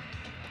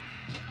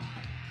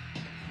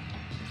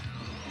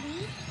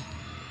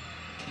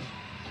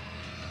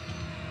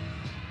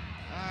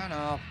 I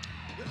know.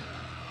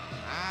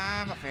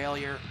 I'm a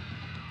failure.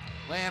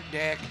 Limp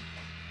dick.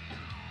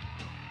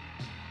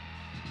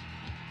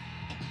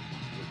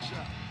 Good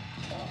job.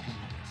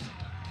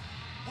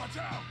 Watch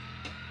out!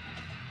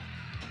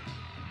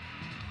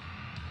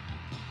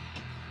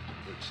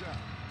 Good job.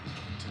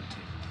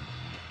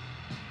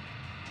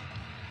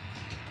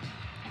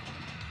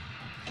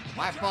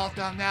 My fault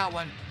on that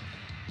one.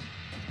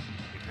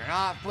 If you're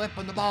not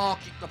flipping the ball,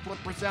 keep the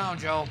flipper down,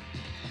 Joe.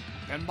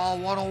 Pinball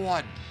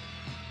 101.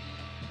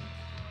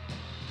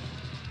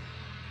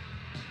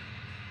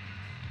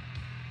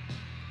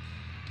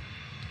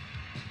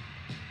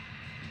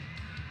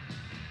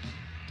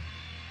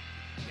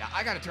 Yeah,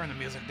 I gotta turn the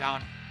music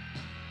down.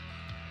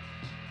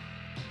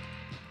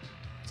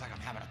 It's like I'm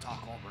having to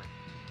talk over it.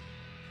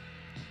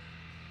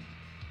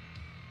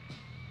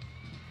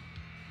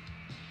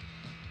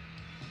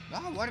 No,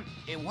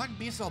 it wouldn't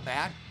be so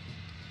bad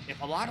if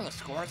a lot of the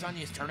scores on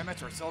these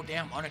tournaments are so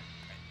damn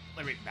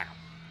let me back up.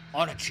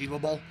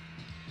 Unachievable.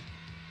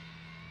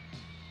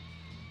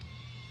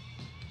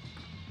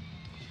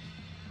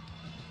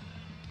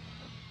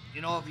 You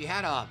know, if you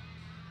had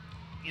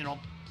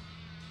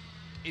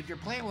if you're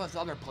playing with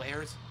other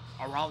players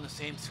around the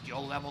same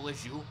skill level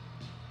as you,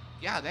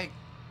 yeah, they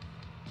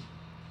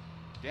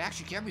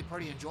actually can be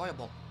pretty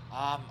enjoyable.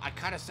 I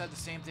kind of said the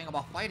same thing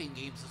about fighting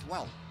games as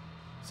well.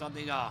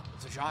 Something,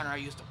 it's a genre I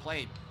used to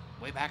play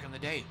way back in the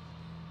day.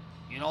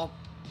 You know,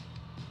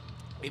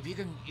 if you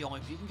can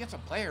get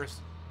some players,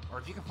 or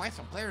if you can find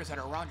some players that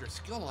are around your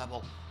skill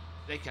level,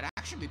 they can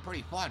actually be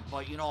pretty fun.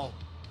 But, you know,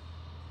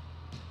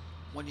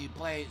 when you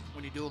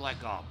do like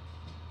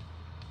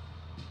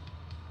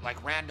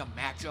random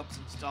matchups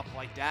and stuff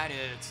like that,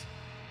 it's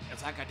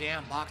like a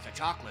damn box of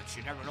chocolates.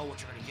 You never know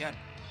what you're gonna get.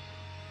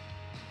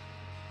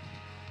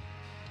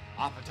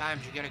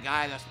 Oftentimes you get a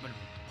guy that's been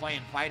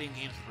playing fighting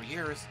games for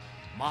years,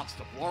 mops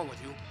the floor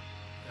with you,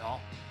 you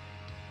know.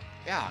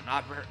 Yeah,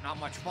 not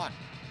much fun.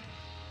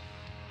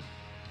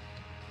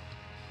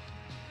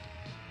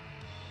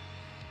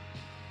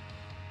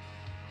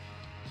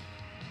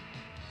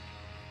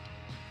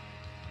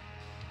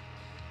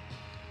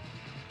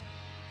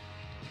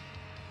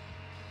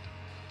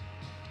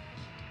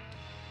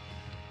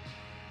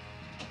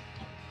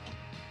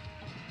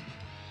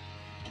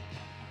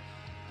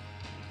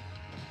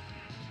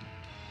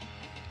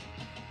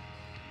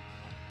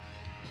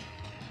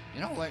 You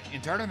know what, in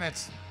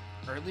tournaments,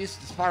 or at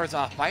least as far as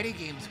fighting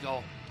games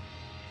go,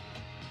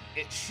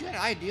 it should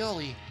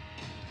ideally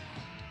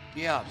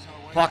be a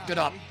fucked it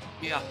up,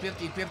 be a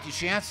 50-50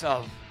 chance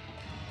of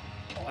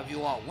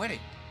you all winning.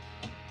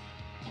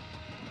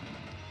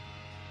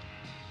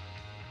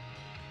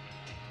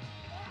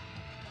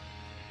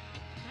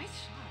 Nice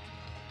shot.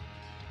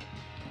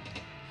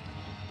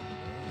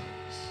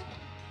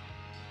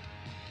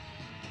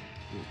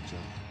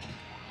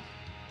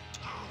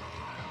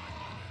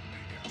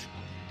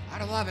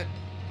 I love it.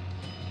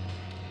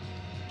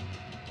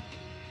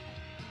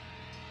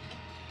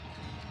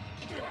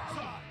 Get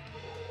inside!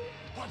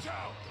 Watch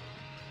out!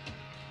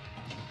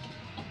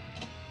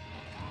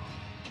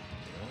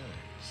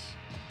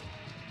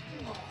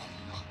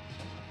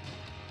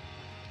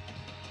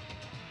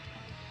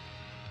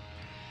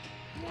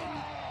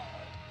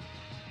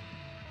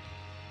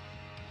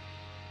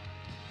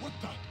 What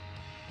the?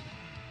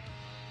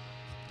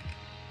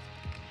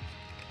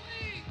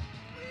 Please,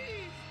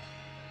 please,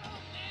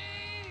 help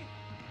me!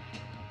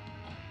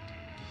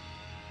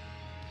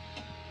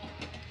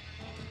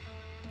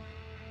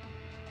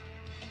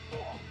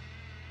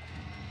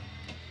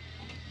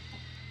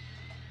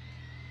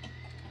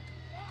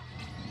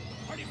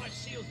 Pretty much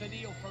seals the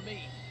deal for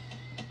me.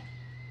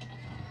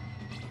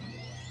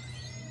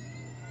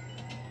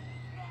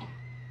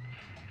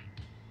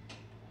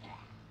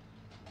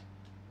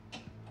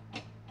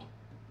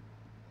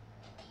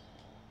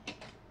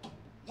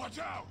 Watch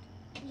out!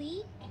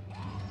 Lee?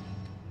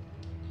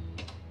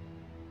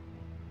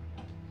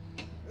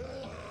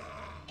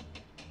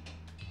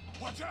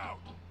 Watch out!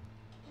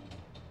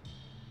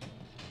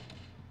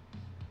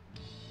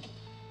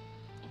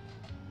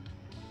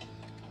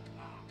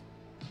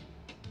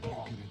 Get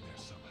in there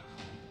somehow.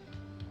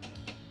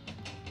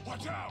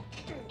 Watch out!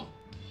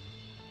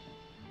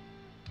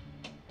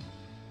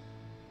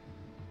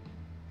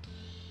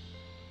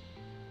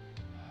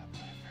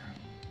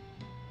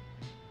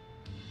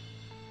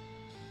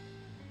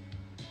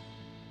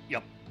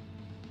 Yep.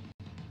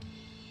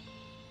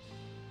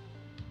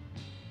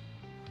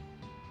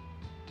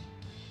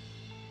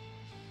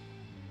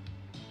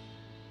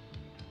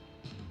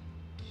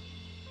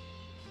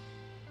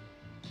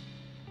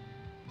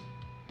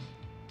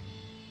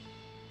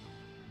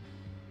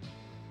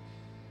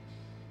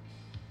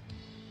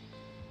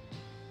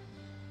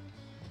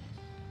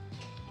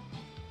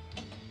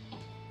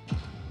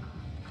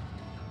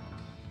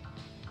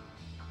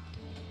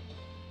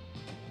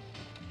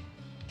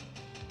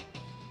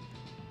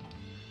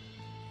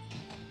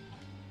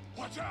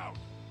 Watch out!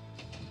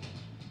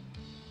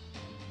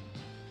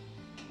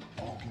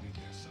 Get in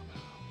there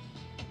somehow.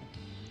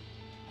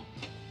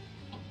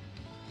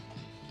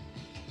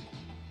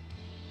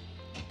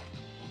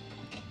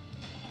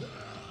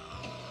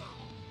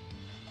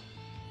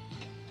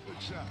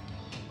 Good shot.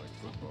 Like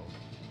football.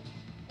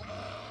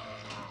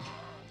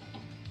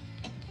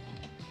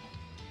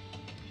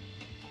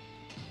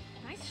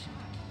 Nice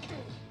shot.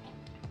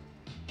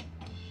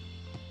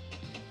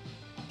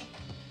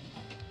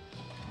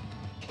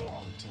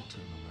 Protect her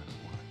no matter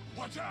what.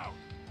 Watch out!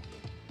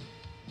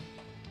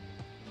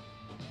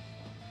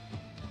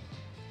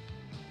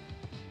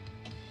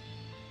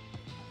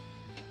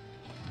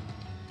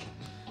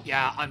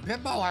 Yeah, on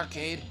Pinball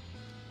Arcade,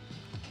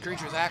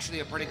 Creature's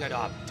actually a pretty good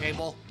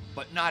table,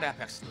 but not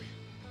FX3.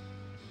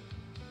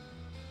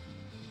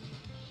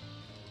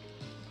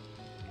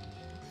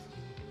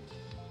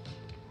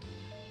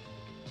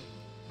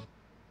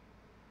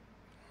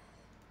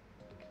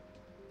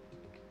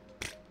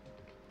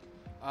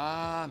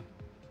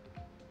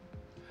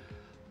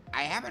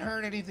 I haven't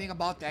heard anything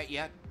about that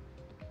yet.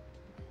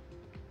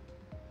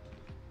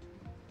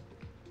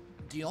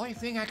 The only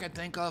thing I can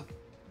think of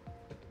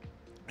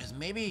is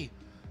maybe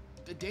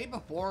the day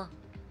before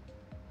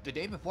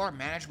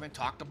management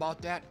talked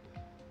about that,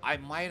 I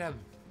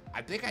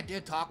think I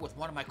did talk with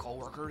one of my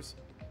coworkers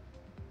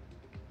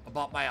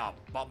about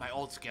my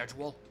old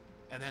schedule,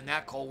 and then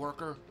that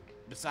coworker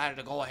decided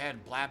to go ahead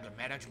and blab to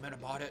management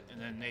about it, and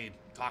then they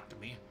talked to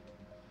me.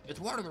 It's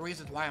one of the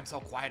reasons why I'm so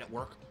quiet at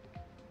work.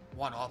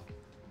 One of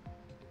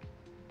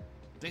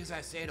things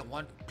I say to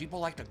people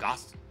like to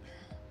gossip.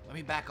 Let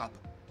me back up.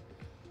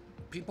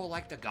 People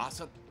like to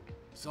gossip,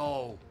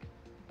 so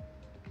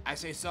I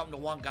say something to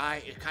one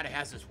guy, it kind of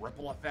has this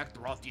ripple effect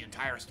throughout the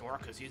entire store,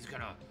 because he's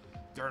gonna,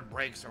 during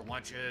breaks or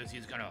lunches,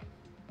 he's gonna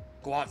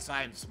go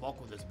outside and smoke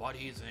with his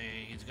buddies,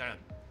 and he's gonna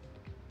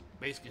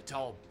basically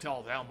tell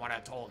them what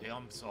I told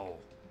him, so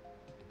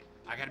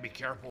I gotta be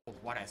careful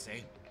with what I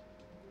say.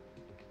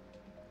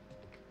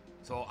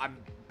 So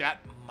that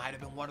might have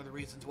been one of the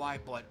reasons why,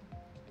 but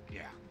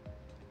yeah.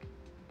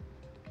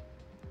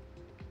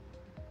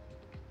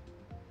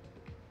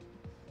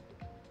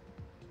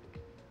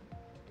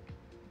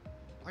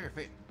 Oh, your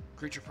favorite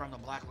creature from the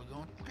Black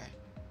Lagoon? Okay.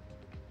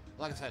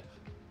 Like I said,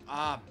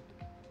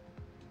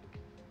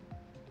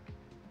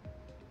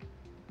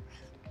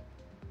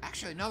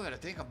 actually, now that I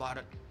think about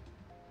it,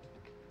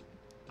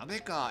 I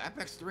think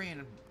FX3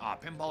 and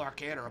Pinball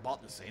Arcade are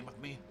about the same with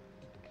me.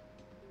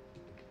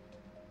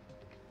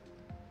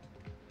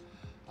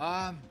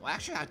 Well,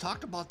 actually, I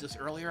talked about this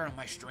earlier on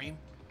my stream.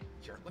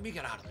 Here, let me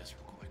get out of this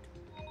real quick.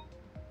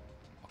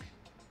 Okay.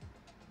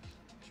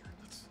 Here,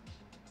 let's...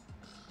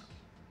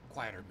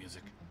 quieter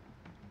music.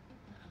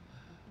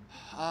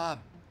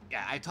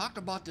 Yeah, I talked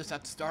about this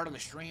at the start of the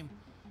stream.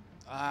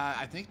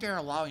 I think they're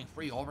allowing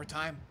free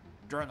overtime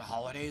during the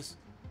holidays,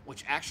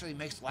 which actually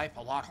makes life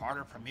a lot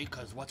harder for me,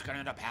 because what's going to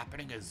end up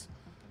happening is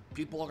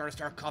people are gonna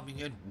start coming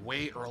in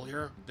way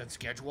earlier than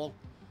scheduled,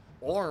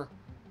 or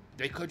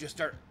they could just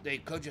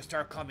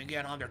start coming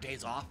in on their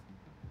days off,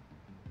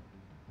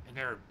 and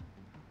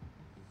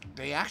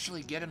they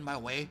actually get in my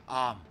way.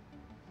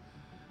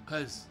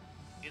 Because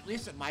at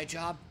least at my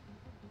job,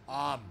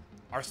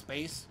 our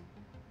space,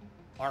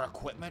 our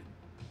equipment,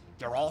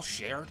 they're all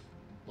shared.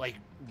 Like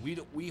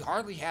we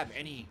hardly have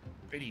any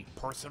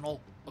personal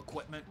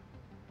equipment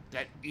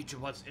that each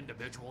of us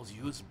individuals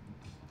use.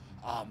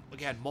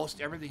 Again,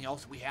 most everything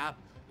else we have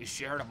is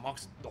shared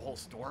amongst the whole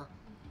store.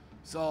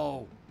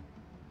 So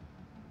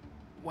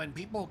when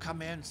people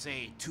come in,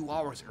 say 2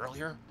 hours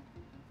earlier,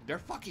 they're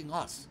fucking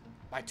us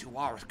by 2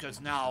 hours because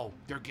now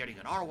they're getting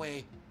in our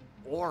way,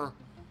 or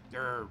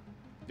they're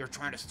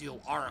trying to steal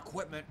our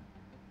equipment.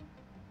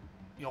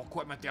 You know,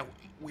 equipment that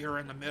we're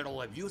in the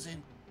middle of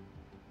using.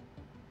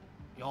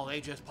 You know,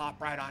 they just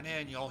pop right on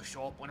in, you know,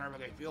 show up whenever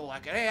they feel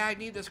like it. Hey, I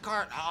need this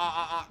cart.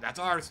 That's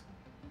ours.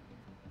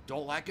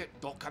 Don't like it,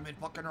 don't come in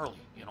fucking early,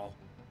 you know.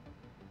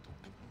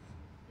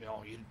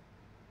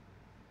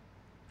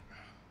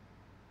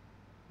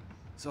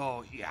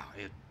 So, yeah,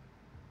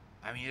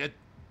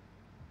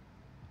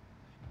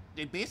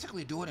 they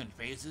basically do it in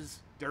phases.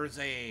 There's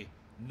a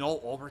no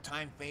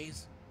overtime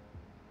phase,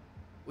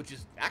 which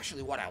is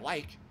actually what I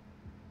like.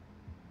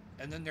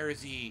 And then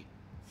there's the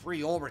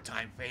free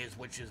overtime phase,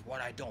 which is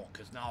what I don't,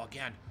 because now,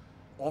 again,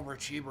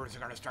 overachievers are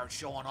going to start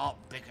showing up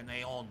thinking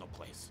they own the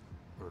place.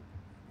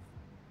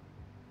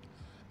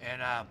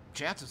 And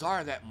chances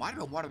are that might have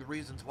been one of the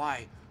reasons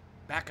why,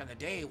 back in the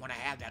day when I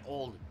had that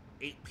old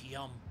 8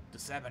 p.m. to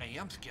 7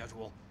 a.m.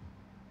 schedule,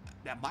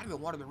 that might have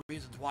been one of the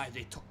reasons why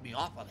they took me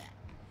off of that.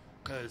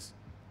 Because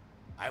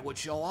I would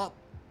show up,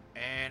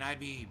 and I'd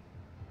be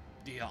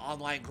the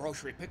online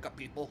grocery pickup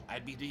people.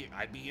 I'd be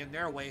in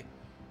their way,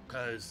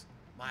 because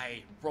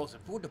my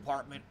frozen food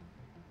department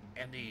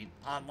and the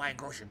online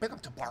grocery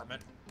pickup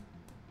department,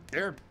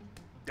 they're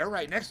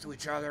right next to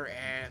each other,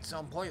 and at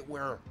some point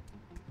we're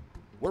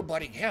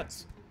butting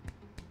heads.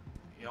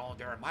 You know,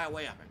 they're in my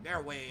way, I'm in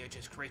their way. It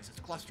just creates this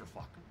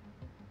clusterfuck.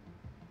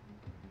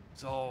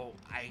 So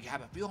I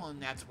have a feeling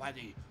that's why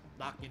they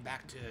knocked me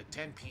back to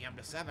 10 p.m.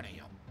 to 7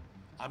 a.m.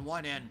 On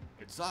one end,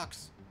 it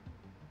sucks.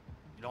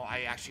 You know,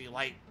 I actually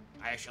like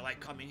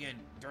coming in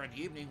during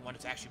the evening when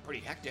it's actually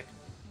pretty hectic,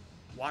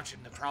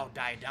 watching the crowd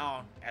die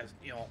down as,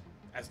 you know,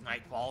 as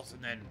night falls,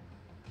 and then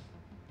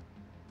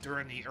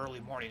during the early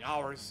morning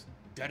hours,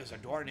 dead as a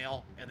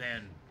doornail, and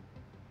then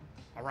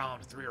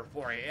around 3 or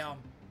 4 a.m.,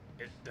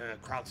 the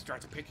crowd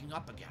starts picking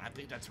up again. I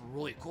think that's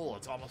really cool.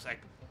 It's almost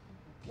like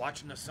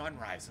watching the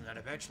sunrise and then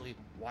eventually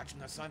watching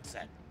the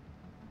sunset.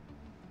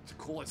 It's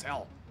cool as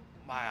hell.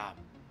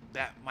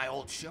 My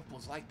old shift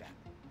was like that.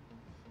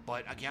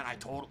 But again, I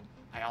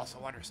also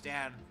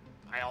understand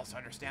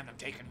them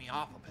taking me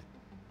off of it.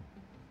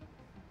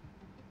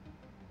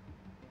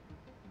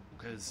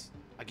 Because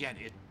again,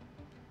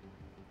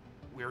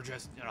 we're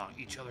just, you know,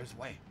 each other's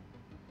way.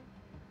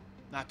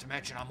 Not to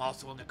mention, I'm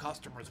also in the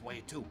customer's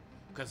way too.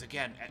 Because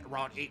again, at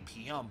around 8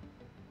 p.m.,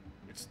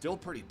 it's still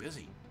pretty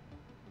busy.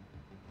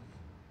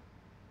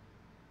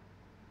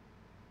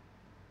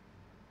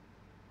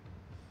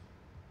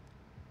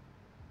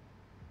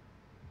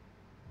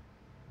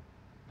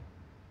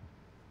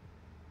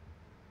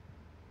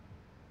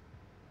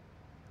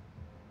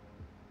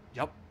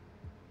 Yep.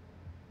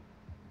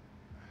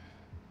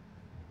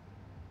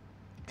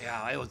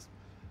 Yeah, it was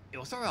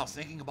something I was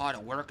thinking about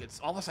at work. It's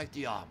almost like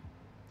the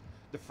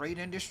freight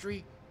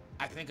industry.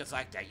 I think it's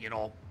like that, you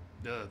know,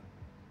 the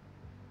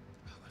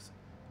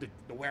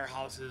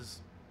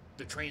warehouses,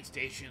 the train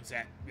stations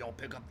that, you know,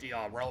 pick up the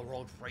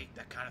railroad freight,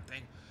 that kind of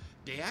thing.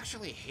 They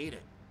actually hate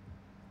it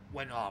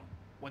when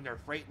their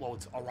freight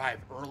loads arrive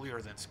earlier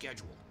than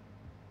scheduled.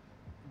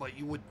 But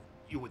you would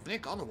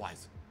think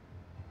otherwise.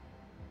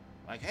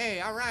 Like,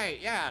 hey, all right,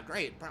 yeah,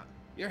 great,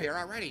 you're here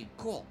already,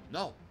 cool.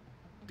 No,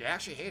 they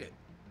actually hate it.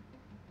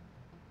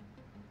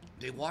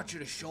 They want you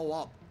to show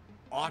up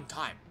on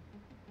time,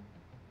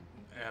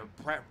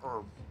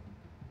 preferably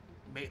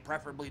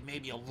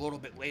maybe a little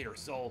bit later,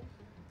 so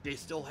they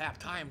still have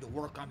time to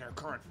work on their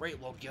current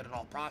freight load, get it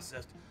all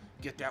processed,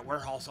 get that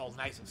warehouse all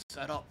nice and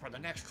set up for the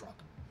next truck.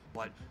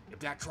 But if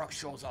that truck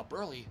shows up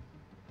early,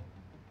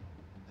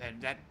 then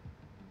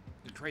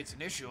it creates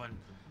an issue. And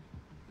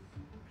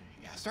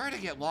yeah, sorry to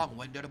get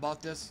long-winded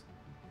about this,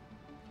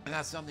 and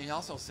that's something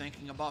else I was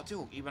thinking about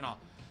too. Even I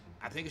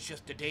think it's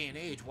just the day and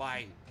age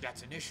why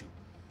that's an issue.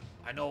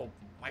 I know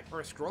my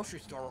first grocery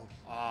store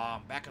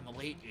back in the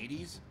late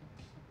 80s.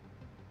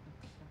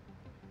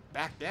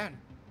 Back then,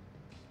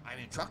 I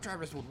mean, truck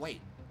drivers would wait.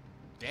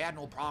 They had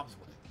no problems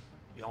with it.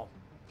 You know,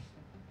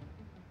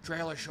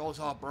 trailer shows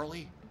up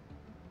early.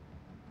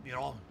 You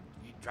know,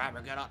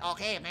 driver get out.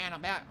 Okay, man,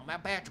 I'm at your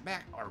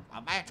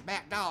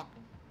back, dog.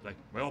 Like,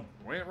 well,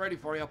 we ain't ready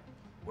for you.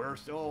 We're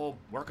still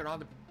working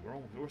on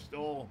we're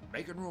still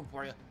making room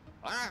for you.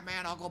 All right,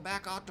 man, I'll go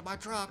back out to my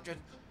truck. Just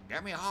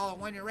give me a holler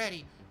when you're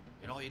ready.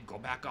 You know, he'd go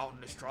back out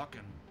in his truck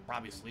and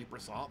probably sleep or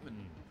something.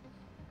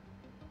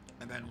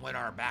 And then when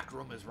our back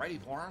room is ready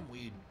for him,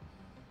 we'd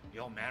You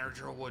know,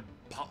 manager would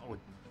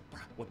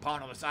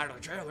pound on the side of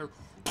the trailer.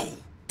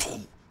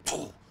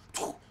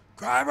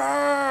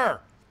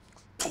 Driver!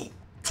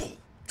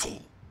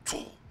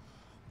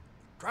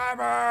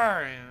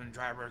 Driver! And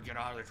driver would get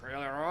out of the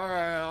trailer. All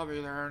right, I'll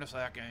be there in a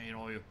second. You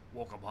know, you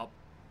woke him up.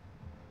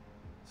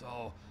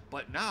 So,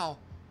 but now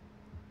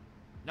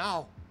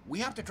we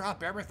have to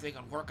drop everything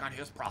and work on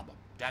his problem.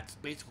 That's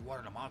basically what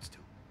it amounts to.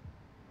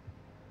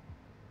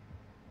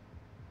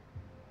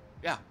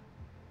 Yeah.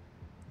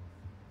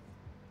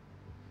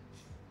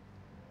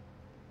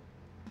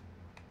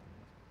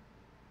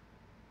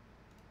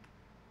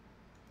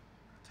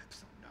 Type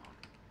something down.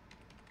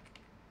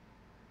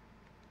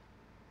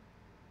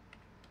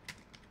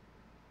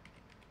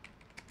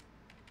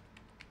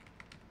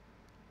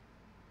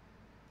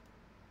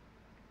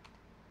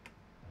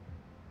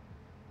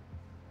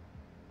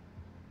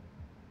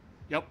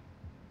 Yep.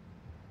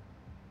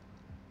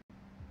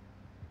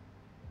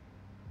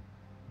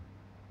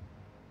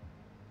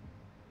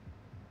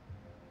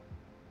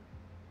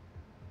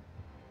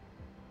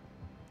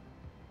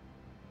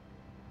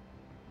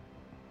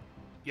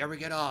 You ever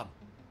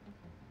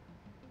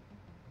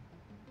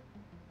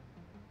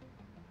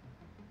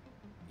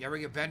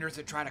get vendors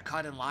that try to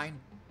cut in line?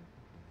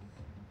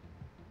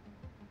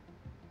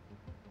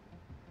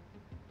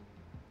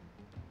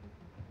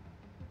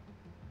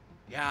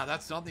 Yeah,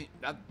 that's something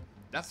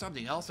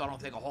else I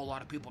don't think a whole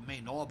lot of people may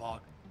know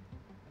about.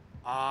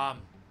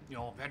 You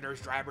know,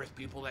 vendors, drivers,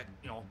 people that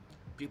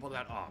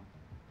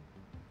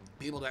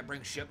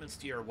bring shipments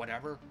to you or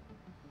whatever.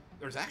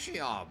 There's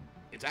actually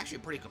it's actually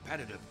pretty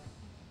competitive.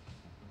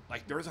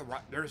 Like there's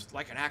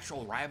like an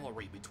actual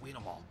rivalry between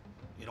them all.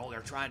 You know, they're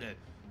trying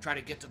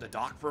to get to the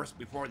dock first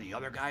before the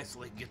other guys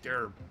so they can get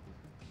their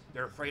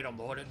freight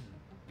unloaded and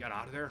get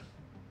out of there.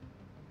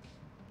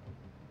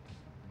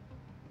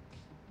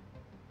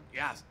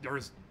 Yeah,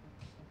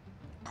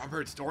 I've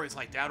heard stories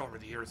like that over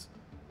the years.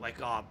 Like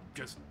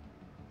just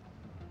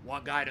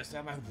one guy to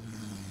semi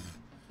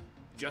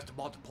just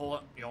about to pull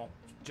it, you know,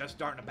 just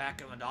starting to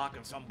back in the dock,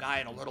 and some guy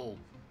in a little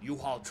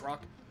U-Haul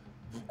truck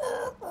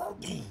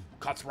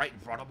cuts right in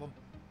front of him.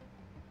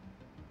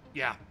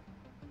 Yeah.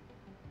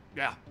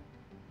 Yeah.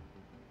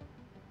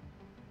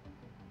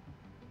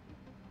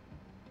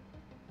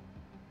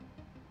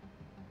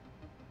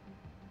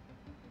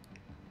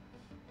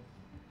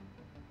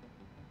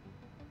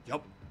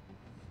 Yep.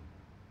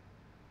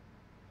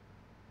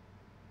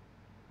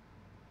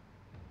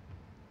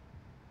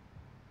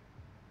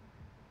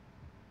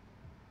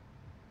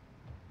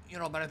 You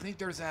know, but I think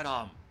there's that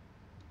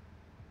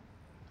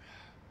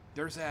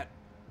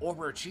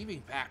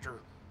overachieving factor.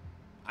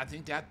 I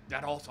think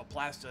that also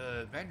applies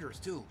to vendors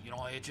too. You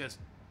know, it just,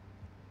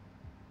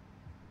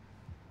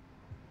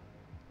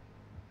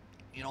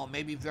 you know,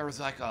 maybe if there was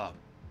like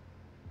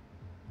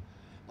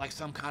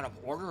some kind of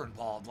order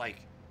involved, like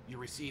you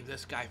receive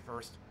this guy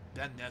first,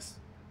 then this,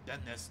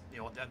 you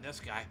know, then this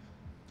guy.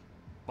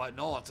 But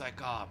no, it's like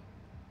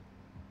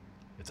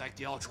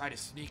they all try to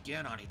sneak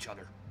in on each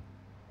other.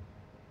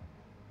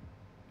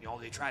 You know,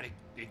 they try to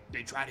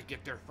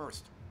get there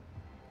first.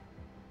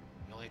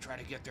 You know, they try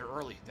to get there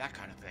early, that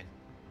kind of thing.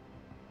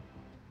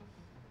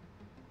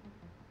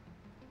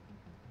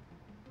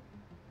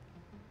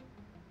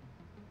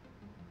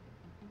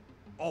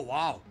 Oh,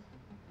 wow.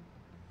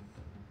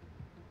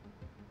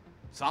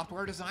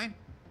 Software design?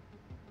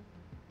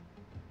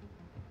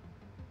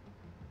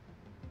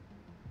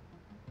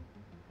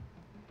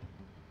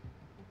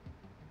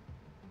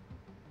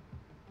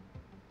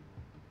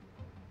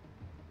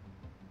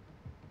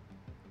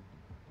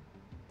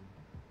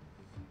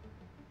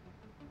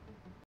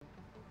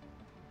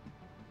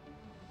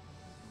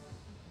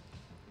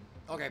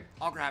 Okay,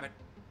 I'll grab it.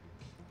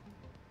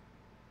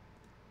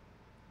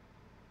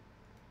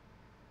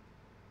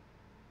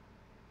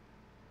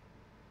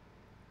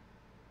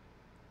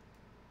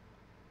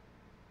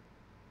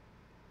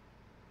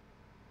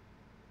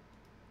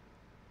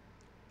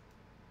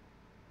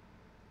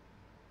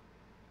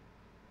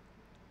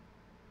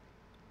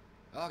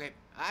 Okay,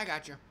 I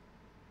got you.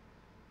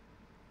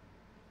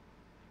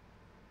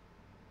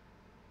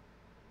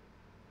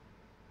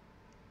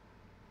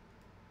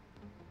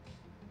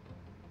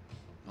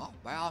 Oh,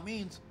 by all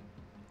means.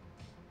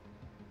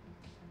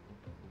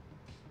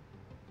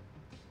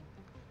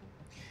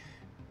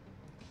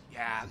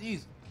 Yeah,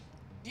 these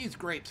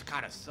grapes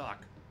kind of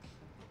suck.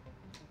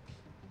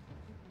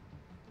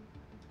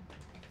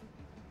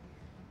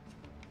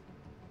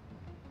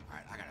 All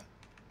right, I gotta.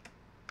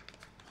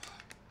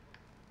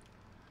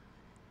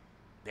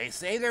 They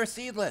say they're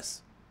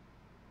seedless,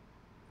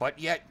 but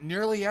yet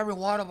nearly every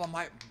one of them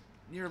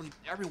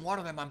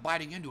I'm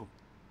biting into.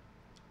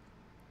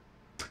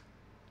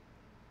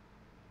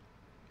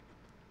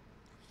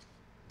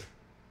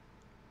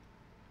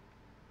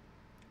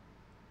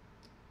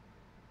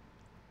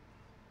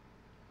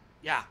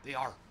 Yeah, they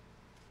are.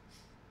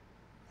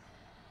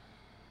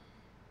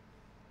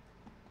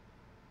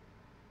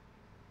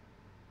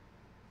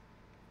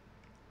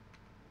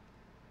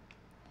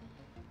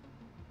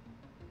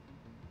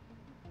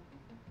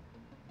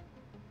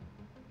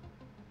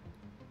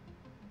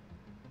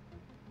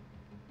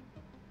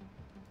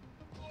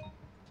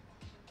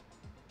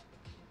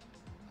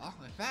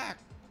 back.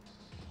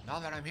 Now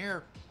that I'm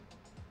here.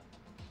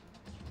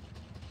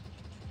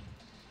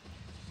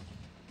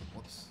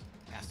 Whoops.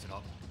 Passed it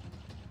up.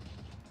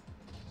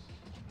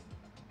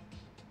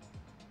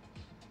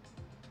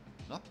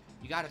 Nope.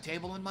 You got a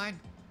table in mind?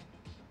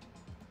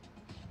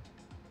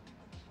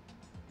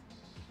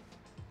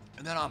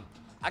 And then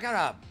I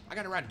gotta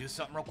run and do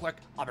something real quick.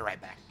 I'll be right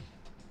back.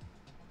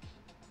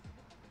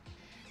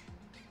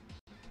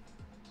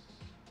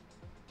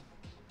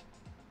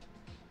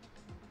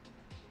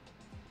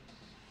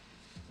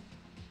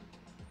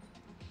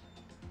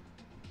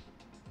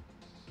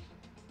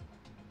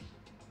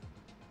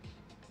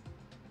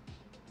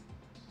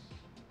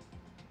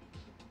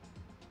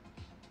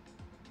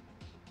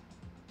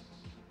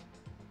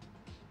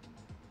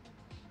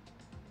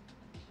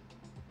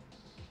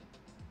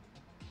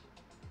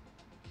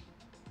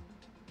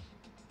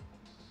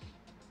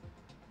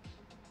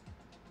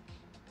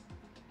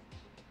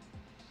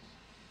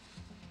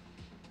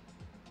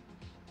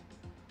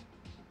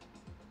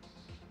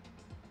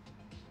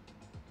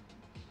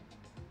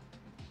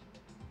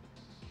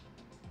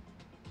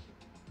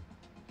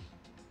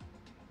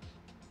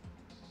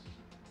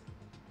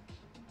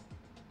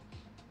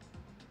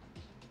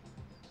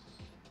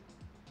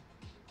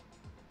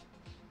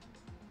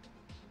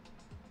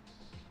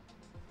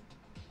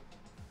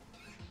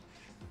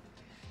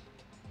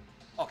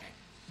 Okay.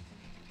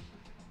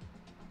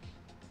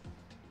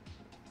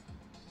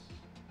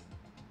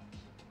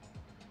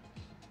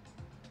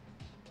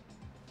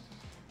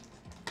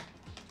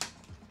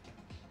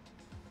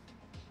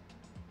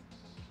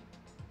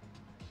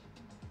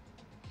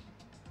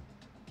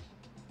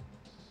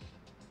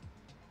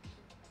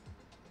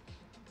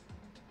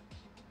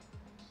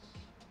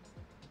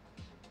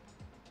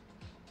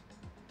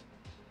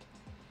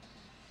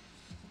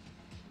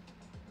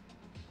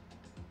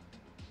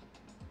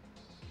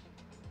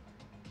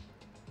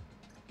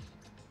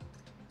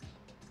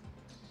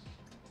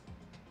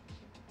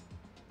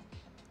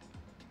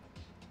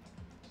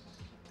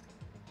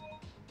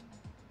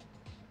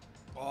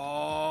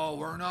 Oh,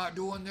 we're not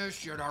doing this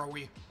shit, are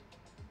we?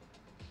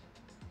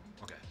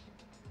 Okay.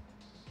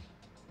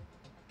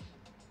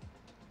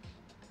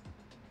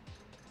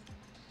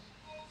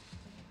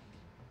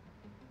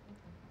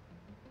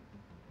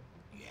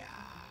 Yeah.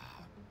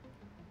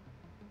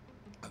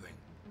 I think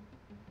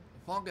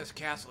Fungus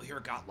Castle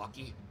here got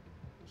lucky.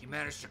 He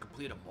managed to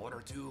complete a moat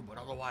or two, but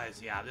otherwise,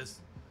 yeah,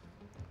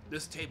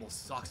 this table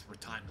sucks for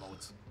time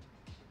loads.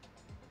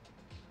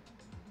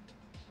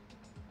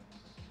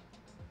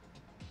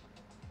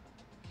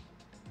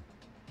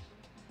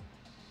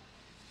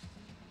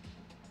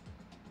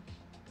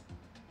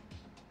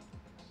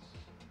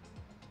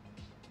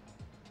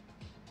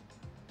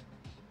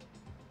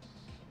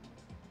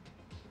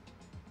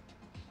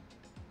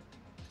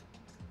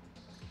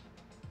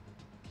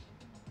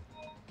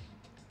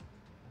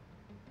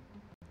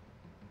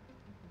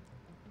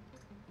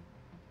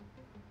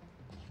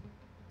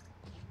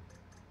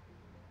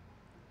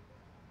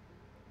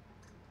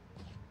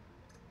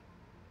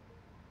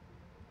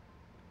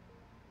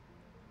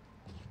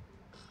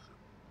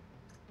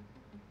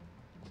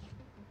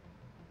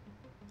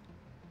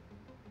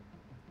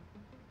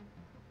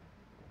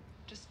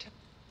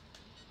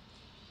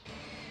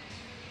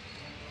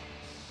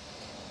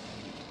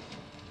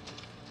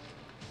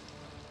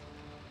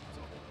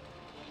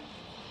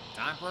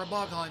 Time for a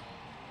bug hunt.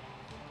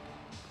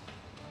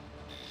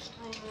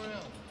 Screw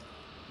around.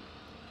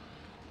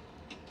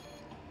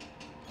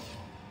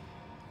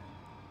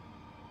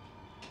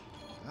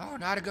 Oh,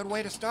 not a good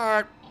way to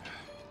start.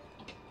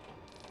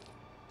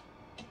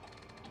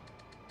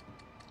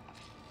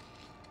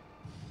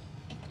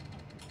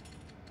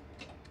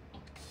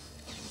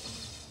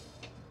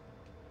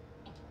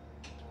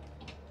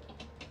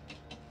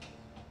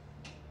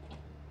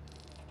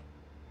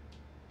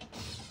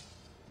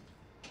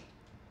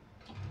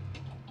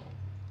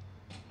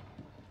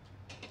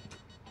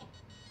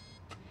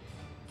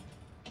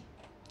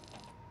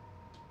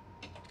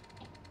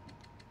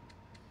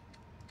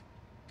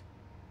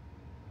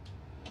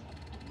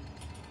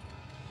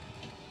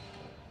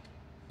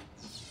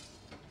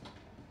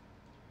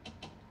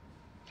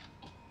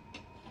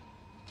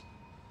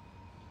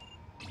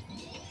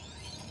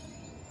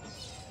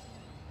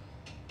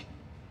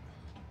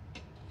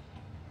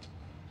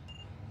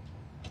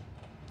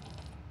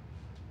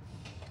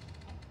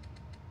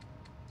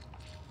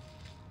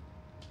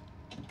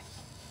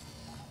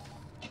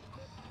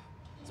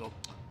 So,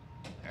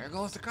 there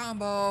goes the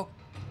combo.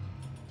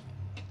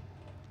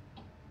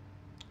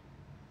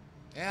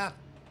 Yeah,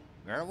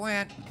 there it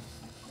went.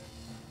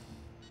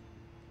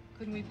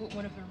 Couldn't we put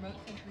one of the remote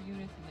sentry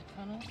units in the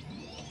tunnel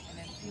and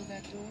then seal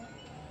that door?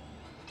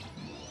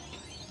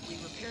 We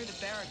repair the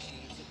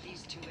barricades at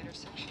these two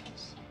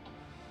intersections.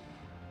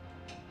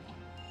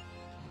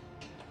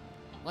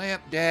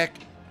 Lamp deck.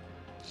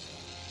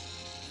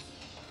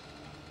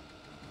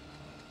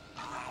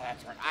 Ah,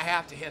 that's right. I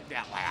have to hit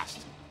that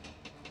last.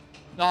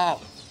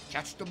 No,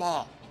 catch the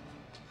ball.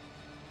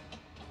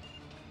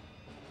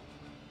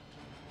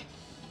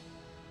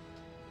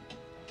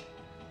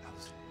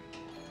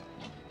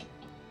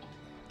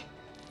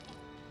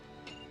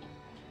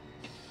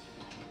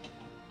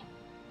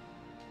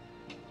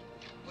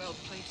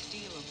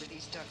 steel over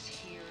these ducts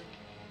here,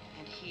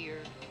 and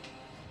here,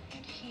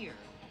 and here.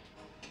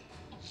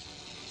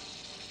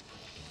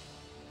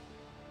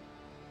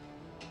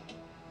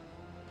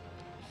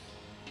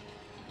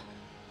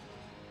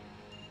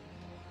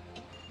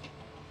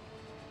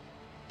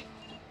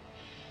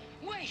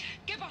 Wait!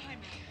 Get behind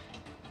me!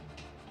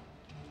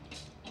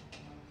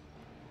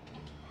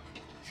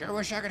 Sure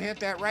wish I could hit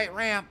that right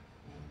ramp.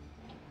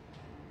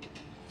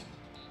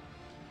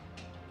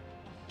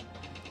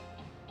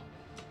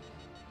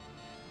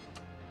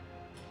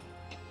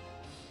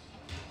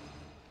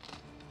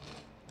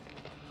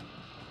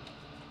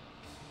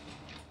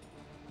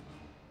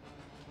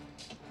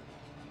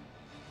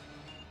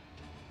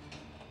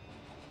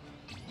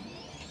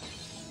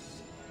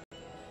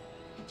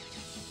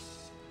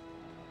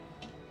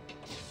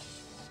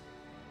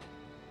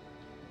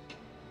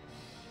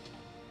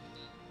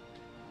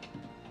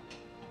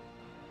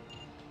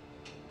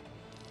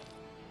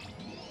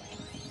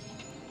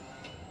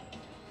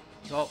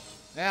 So,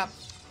 yeah,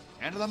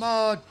 end of the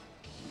mode.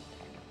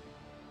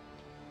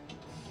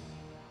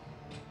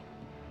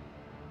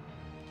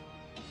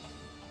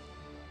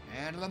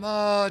 End of the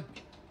mode.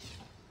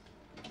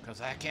 Because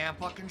I can't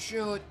fucking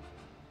shoot.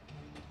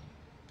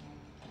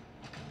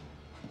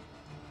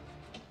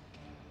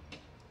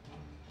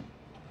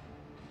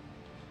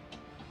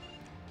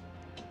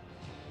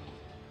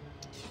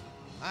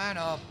 I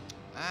know.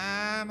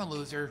 I'm a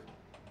loser.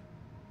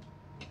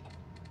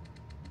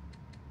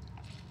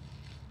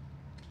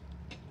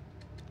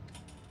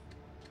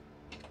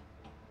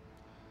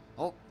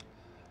 Oh,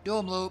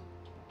 doom loop.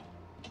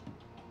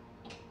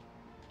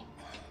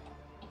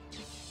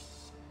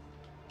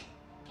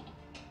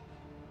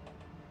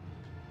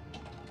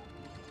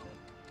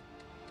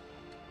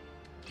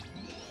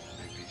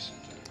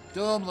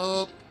 Doom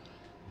loop.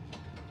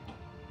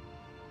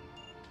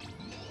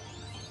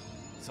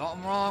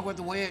 Something wrong with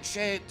the way it's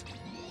shaped.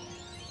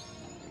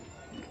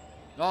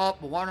 Oh,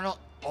 but want to know?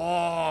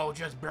 Oh,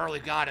 just barely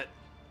got it.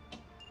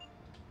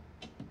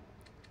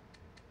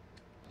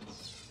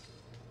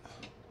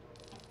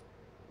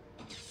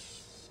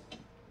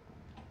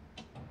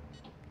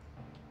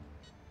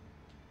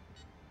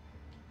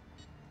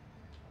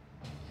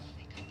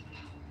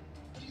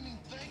 What do you mean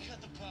they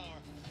cut the power?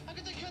 How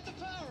could they cut the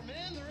power,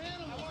 man? They're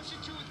animals. I watched you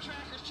two with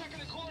trackers checking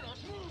the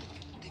corridors. Move!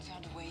 They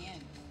found a way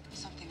in.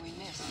 Something we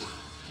missed.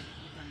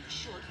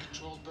 Short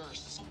controlled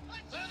bursts.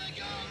 There they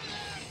go!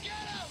 There! Get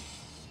them!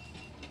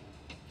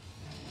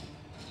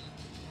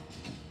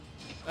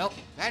 Well,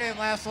 that didn't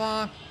last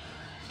long.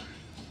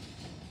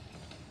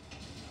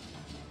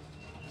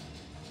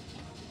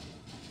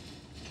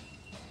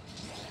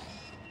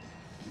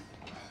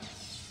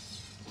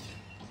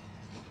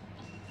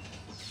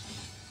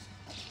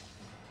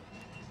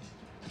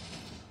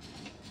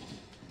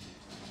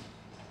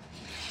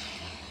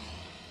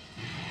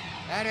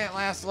 That didn't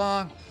last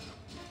long.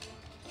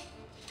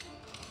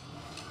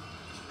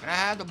 Can I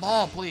have the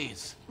ball,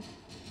 please?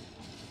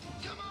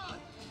 Come on!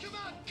 Come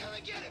on! Come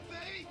and get it,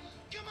 baby!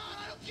 Come on!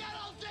 I don't get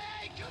all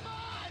day! Come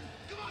on!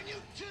 Come on, you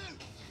two!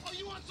 Oh,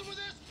 you want some of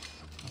this?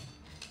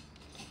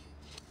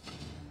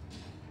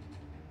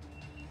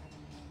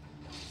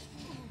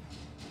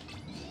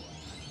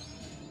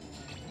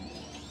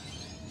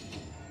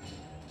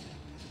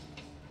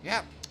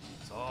 Yep.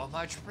 So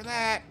much for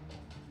that.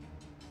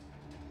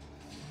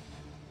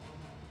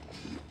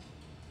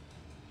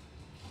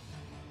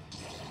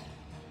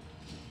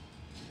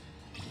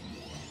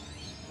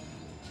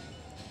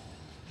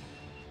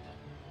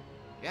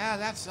 Yeah,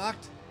 that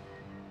sucked.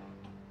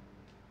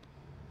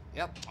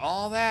 Yep,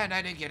 all that, and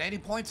I didn't get any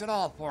points at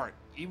all for it,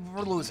 even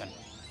for losing.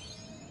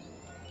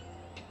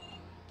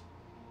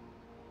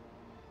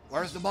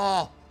 Where's the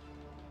ball?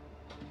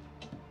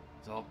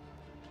 So,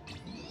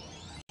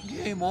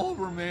 game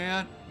over,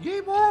 man.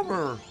 Game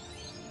over.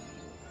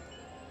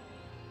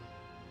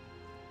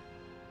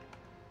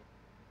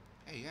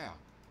 Hey, yeah.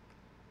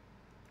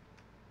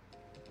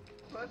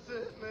 That's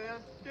it,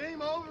 man.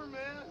 Game over,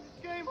 man.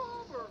 It's game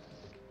over.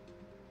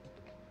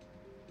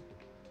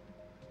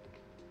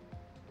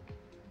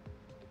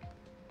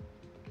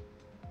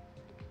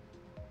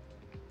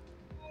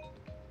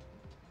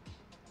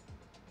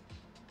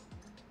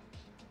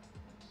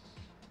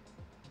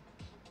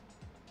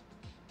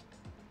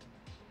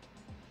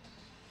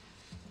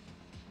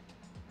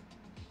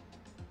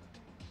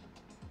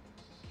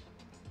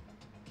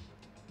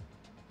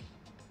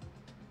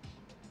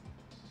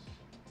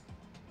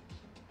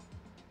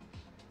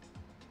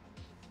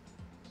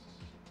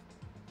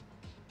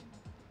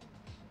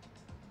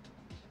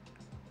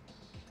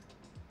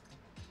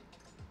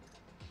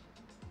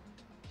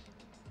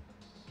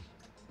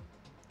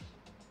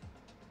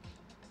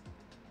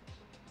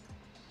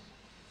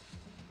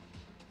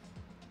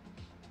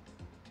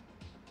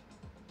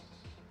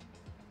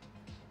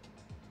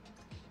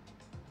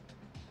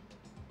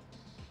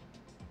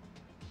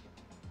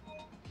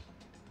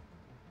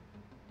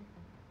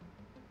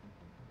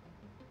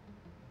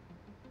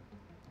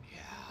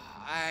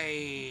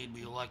 I'd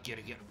be lucky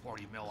to get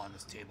 40 mil on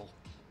this table.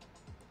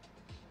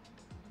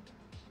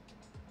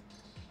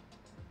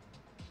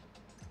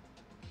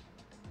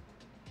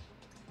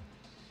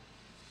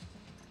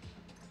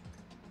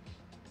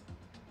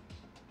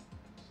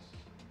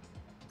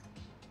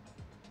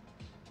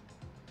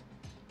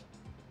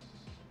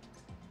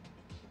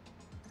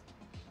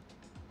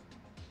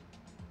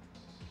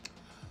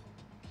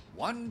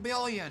 1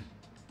 billion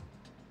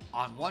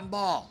on one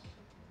ball.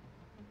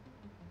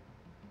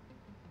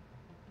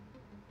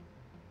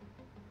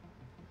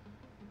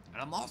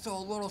 And I'm also a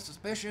little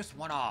suspicious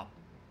when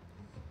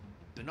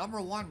the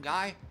 #1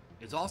 guy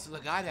is also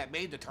the guy that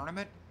made the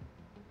tournament.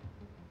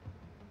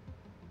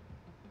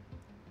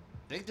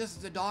 I think this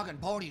is a dog and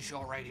pony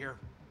show right here,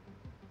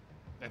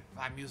 if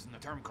I'm using the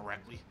term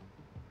correctly.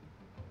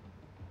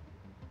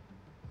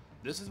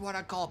 This is what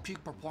I call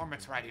peak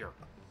performance right here.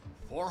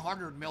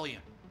 400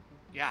 million.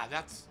 Yeah,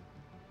 that's,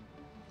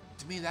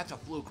 to me, that's a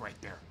fluke right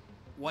there.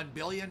 1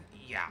 billion?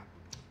 Yeah.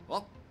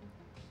 Well,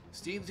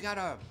 Steve's got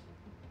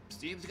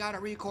a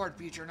record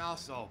feature now,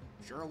 so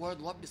sure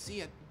would love to see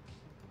it.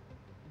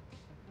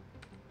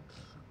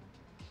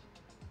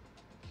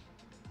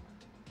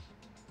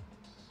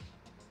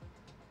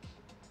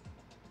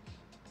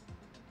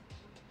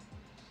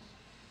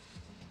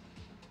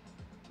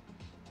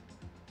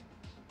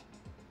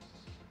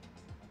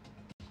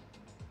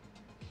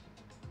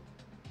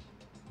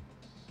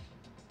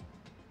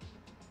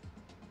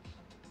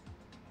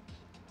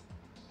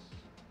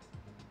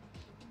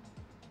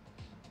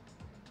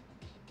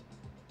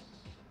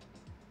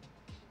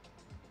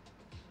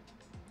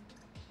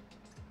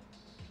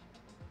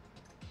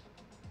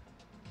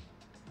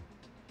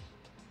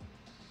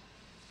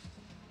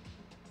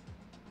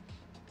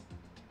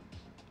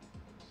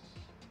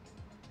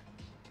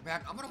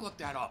 Back, I'm gonna look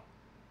that up.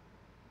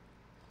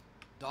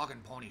 Dog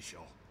and Pony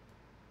Show.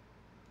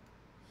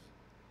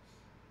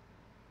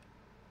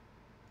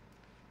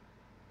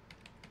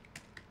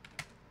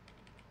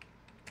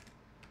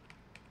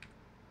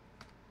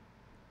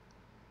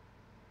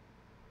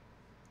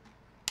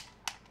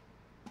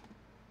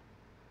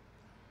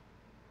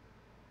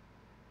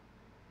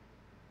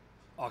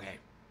 Okay.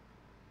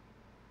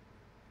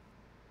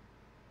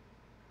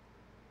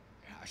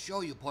 Yeah, a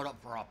show you put up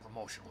for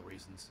promotional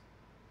reasons.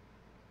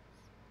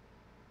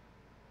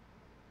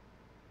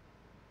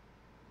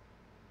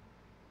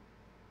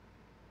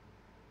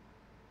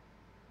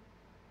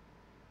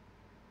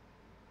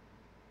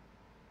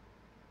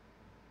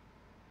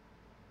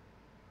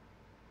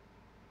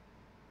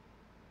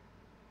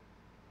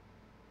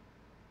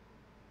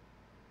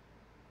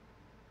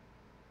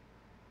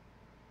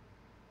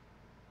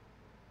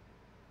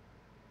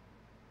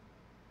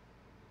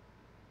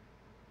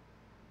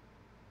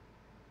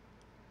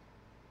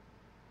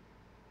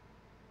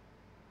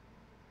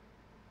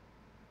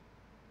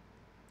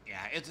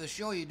 Yeah, it's a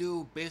show you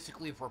do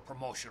basically for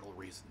promotional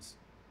reasons.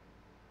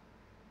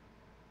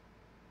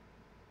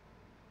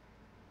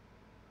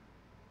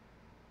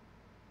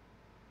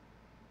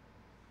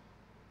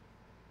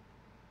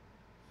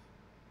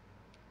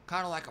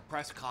 Kind of like a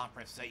press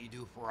conference that you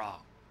do for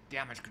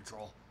damage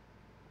control.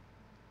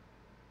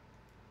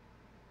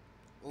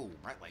 Oh,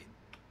 bright light.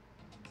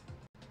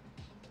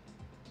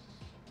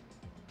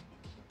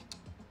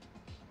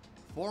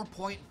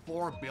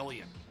 $4.4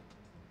 billion.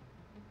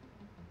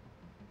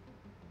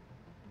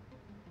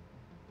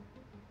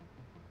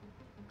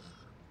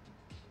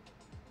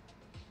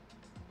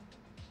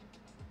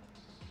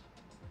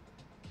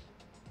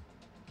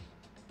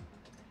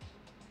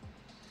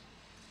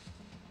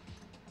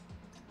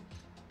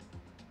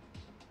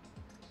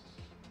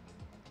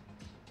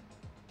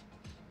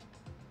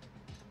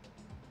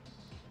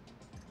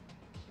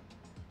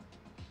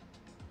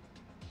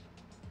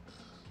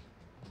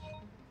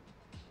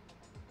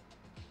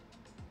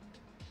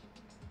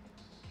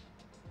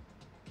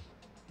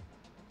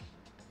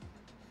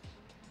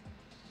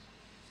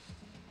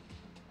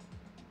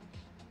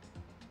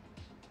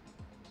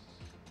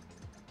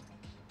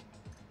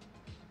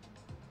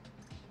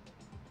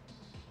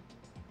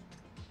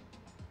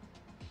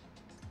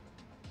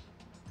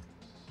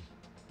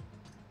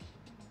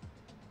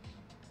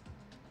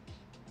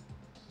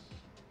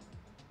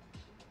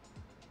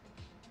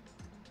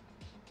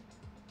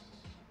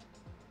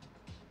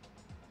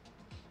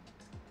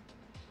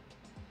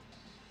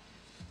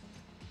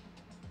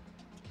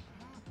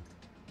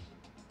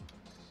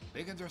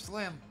 Bacons are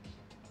slim.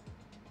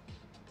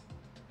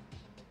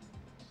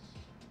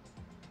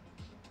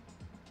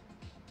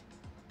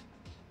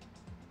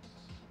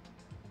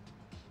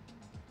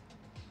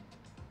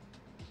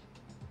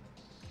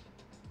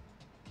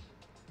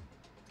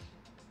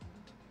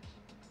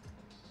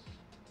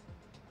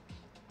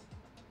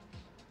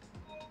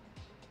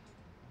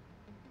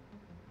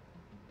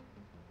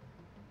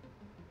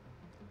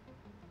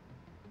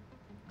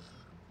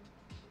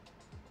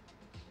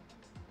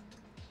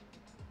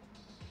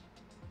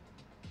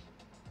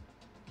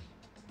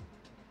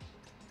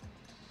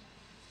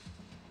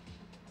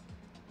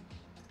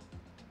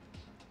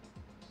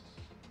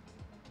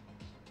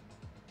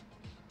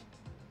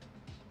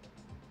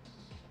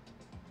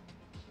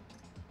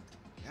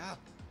 Yeah.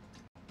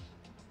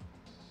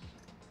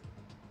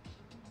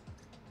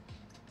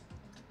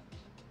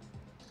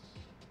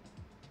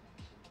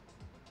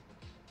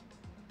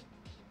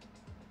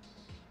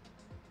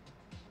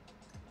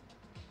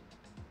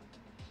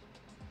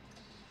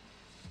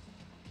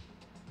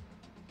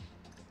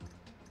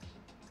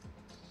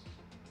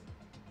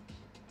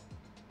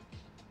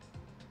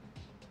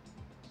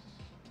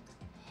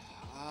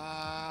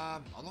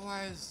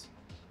 Otherwise,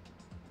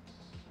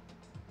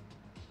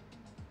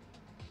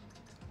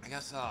 I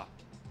guess,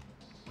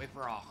 wait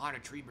for a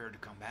haunted tree beard to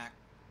come back.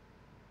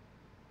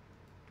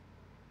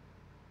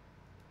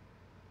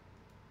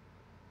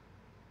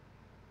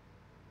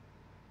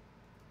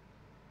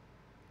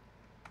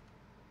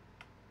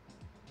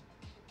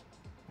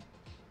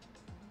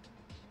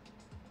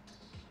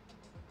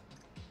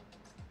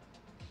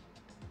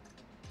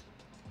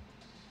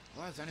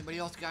 Well, has anybody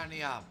else got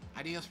any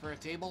ideas for a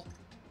table?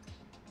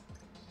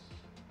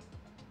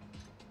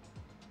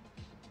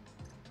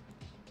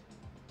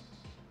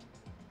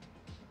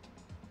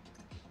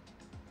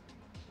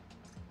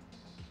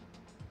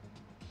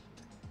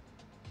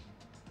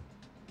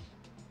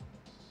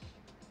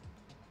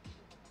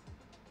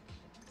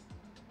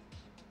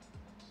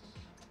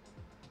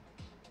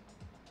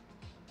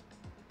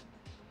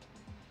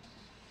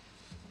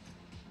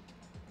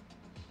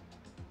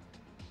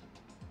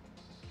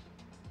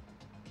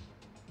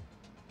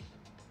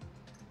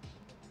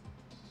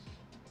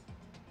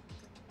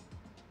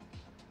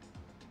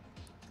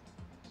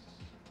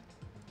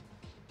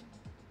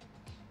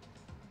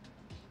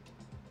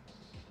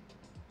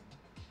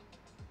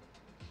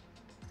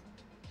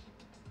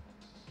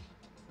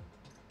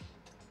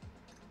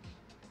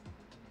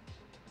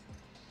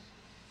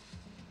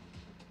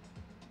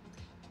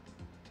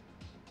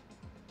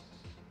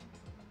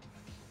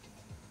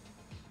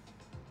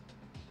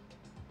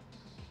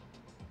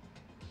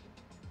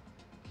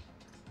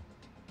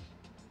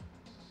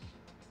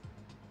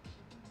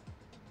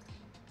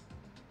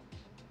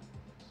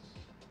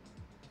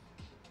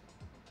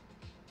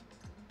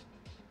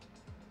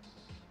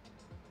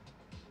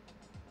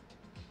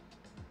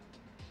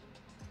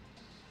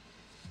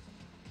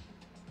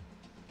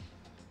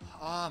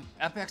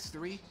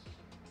 FX3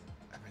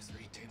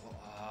 table,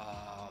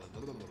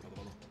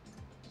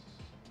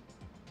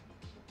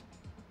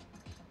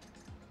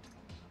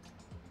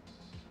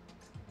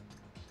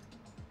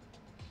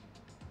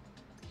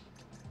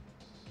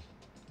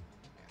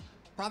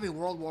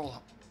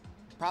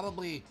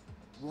 probably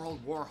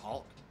World War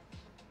Hulk.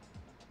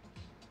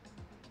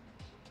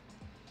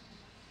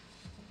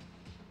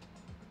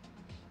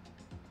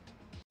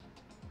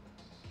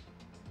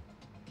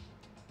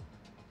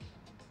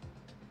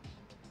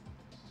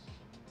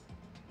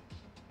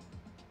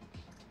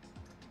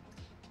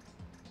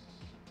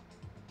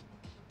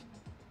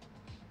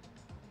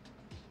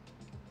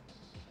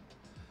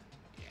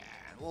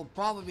 We'll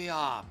probably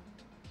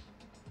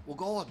we'll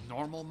go with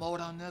normal mode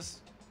on this.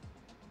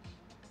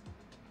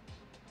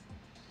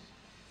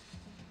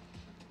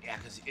 Yeah,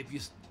 because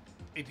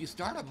if you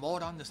start a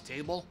mode on this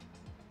table,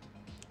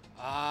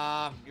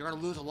 you're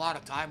gonna lose a lot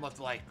of time with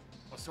like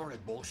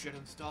assorted bullshit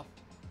and stuff.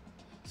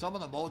 Some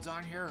of the modes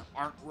on here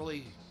aren't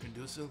really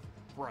conducive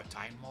for a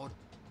time mode.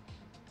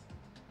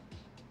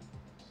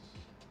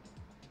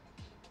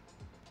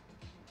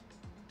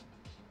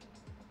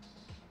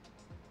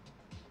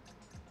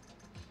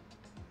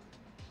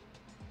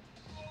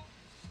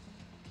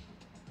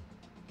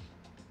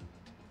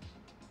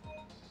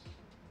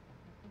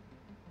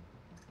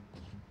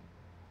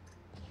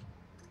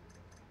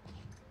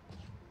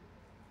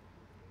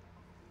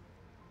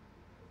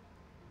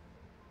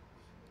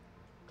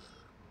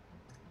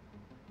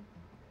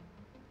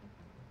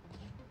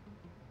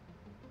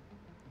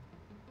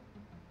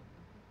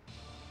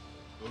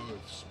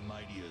 Earth's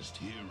mightiest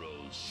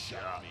heroes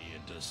shot me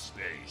into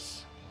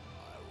space.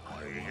 I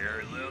want to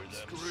hear them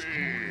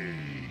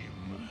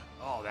scream.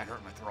 Oh, that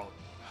hurt my throat.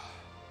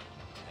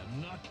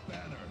 I'm not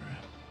Banner.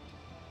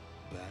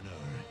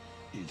 Banner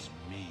is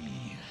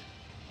me.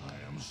 I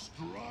am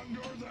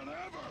stronger than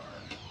ever.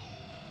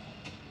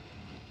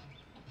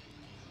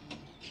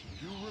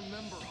 You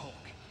remember,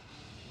 Hulk,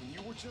 when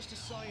you were just a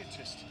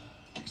scientist,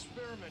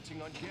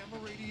 experimenting on gamma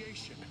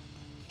radiation.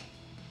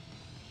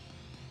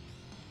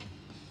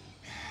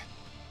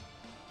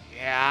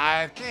 Yeah,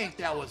 I think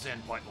that was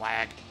input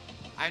lag.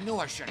 I knew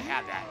I should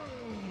have that.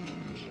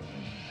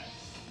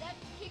 Left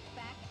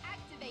kickback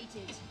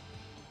activated.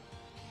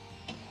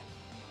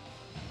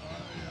 I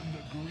am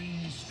the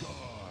Green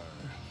Scar.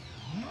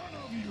 None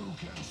of you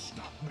can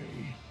stop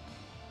me.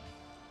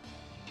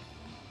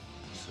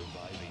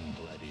 Surviving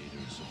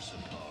gladiators of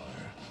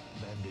Zaccaria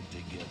banded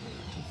together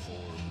to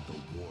form the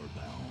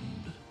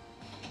Warbound.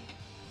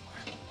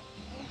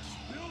 Folks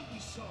building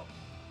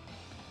something.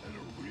 An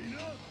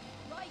arena?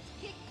 Right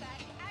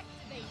kickback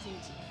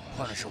activated.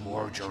 Punisher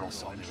War Journal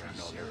something or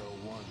another.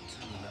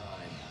 0129.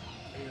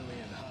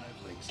 Alien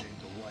hivelings aim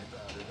to wipe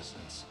out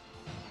innocence.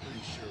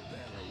 Pretty sure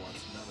Banner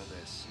wants none of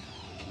this.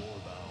 The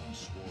Warbound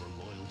swore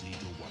loyalty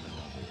to one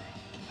another,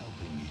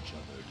 helping each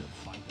other to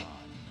fight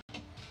on.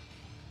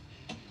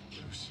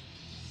 Bruce,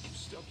 you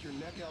stuck your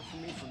neck out for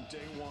me from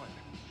day one.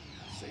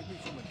 Saved me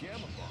from a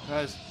gamma bomb.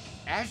 Because,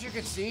 as you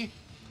can see,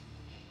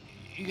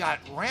 you got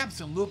ramps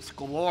and loops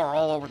galore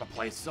all over the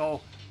place, so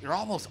you're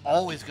almost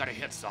always gonna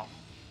hit something.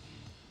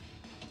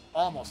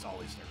 Almost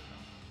always there.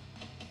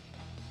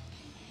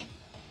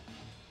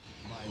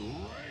 My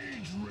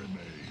rage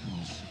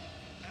remains,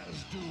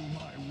 as do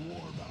my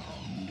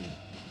Warbound.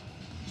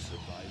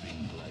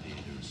 surviving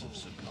gladiators of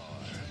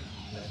Zaccaria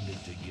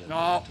banded together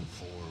No. to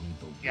form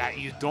the Yeah,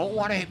 you don't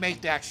want to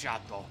make that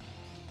shot, though.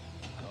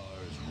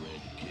 Zacca's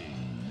Red King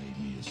made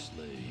me a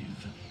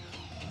slave,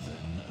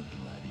 then a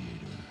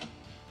gladiator.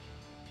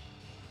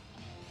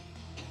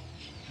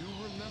 You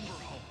remember,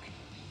 Hulk,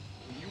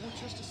 when you were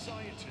just a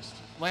scientist,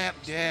 Lamp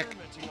dick.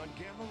 experimenting on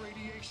gamma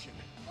radiation.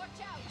 Watch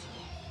out!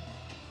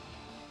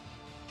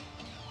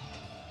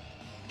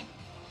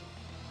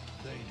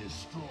 They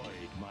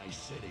destroyed my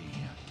city.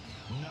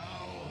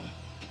 Now,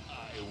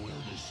 I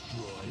will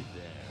destroy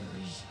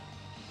theirs.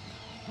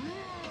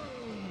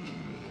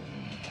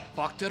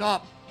 Fucked it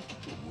up.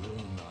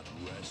 Will not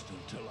rest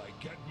until I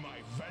get my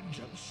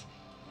vengeance.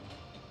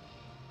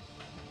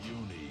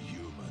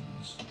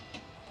 Uni-humans,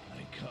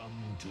 I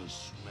come to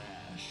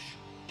smash,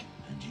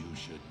 and you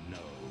should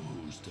know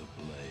who's to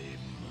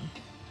blame.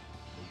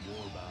 The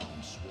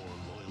Warbound swore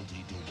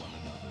loyalty to one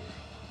another,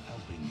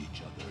 helping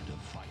each other to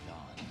fight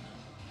on.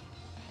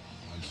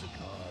 On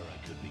Zaccaria,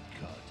 I could be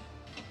cut,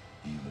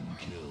 even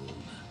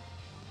killed.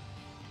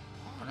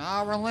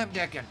 Now we're limp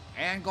dicking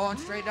and going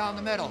straight down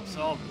the middle,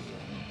 so. All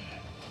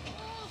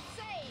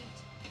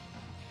saved!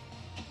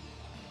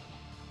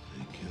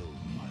 They killed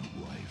my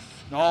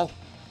wife, No.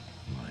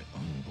 my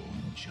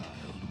unborn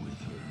child with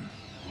her.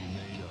 We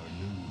made our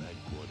new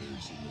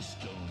headquarters in the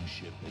stone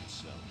ship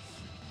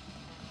itself.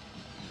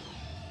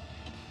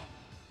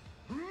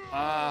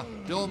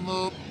 Build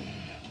loop.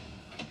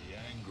 The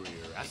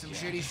angrier That's some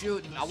shitty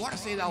shooting. I want to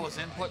say that was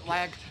input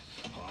lag.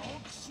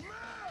 Hulk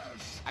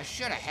smash! I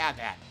should have had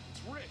that.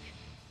 It's Rick.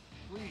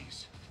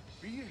 Please,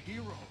 be a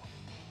hero.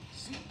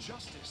 Seek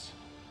justice,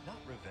 not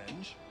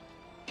revenge.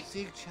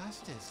 Seek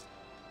justice,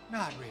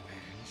 not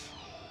revenge.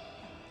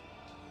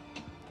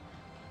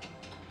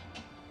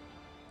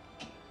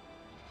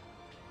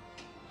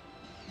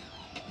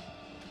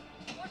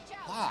 Watch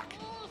out! Fuck.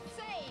 All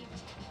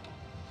saved!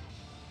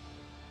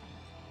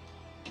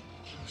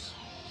 You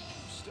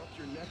stuck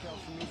your neck out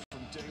for me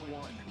from day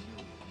one.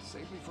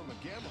 Saved me from a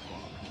gamma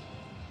bomb.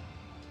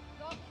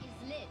 Lock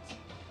is lit.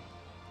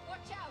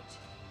 Watch out!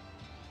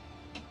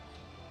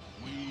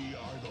 We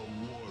are the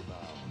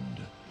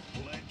Warbound,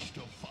 pledged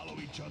to follow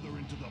each other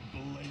into the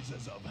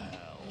blazes of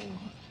hell.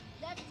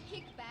 Left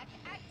kickback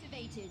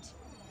activated.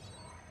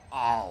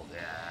 Oh,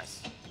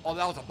 yes. Oh,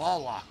 that was a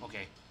ball lock.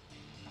 Okay.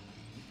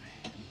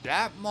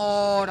 That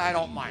mode, I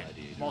don't mind.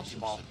 Gladiators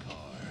Multi-ball. of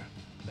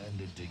Zaccaria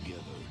banded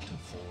together to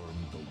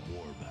form the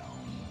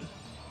Warbound.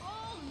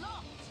 All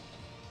locked!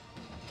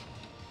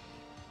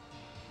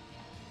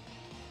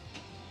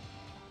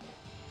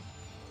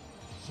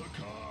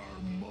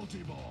 Zaccaria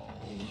multi-ball.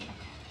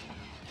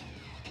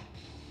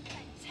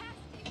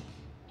 Fantastic!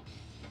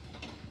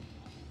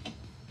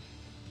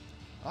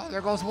 Oh,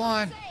 there goes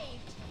one. Saved!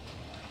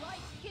 Right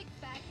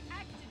kickback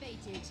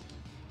activated.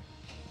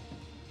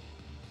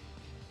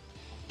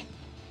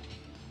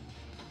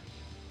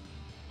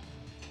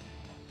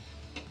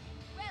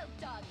 Well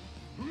done!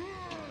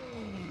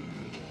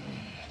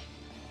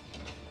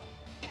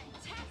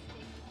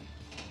 Fantastic!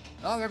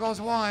 Oh, there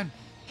goes one.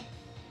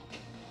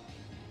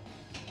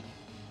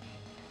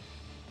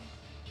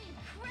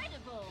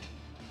 Incredible!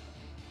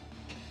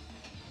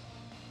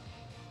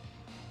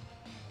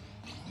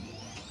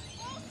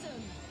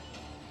 Awesome!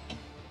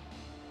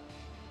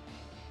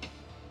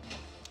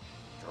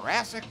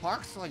 Jurassic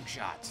Park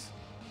slingshots.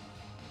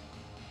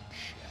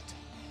 Shit.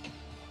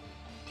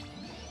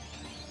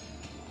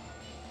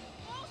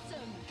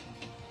 Awesome!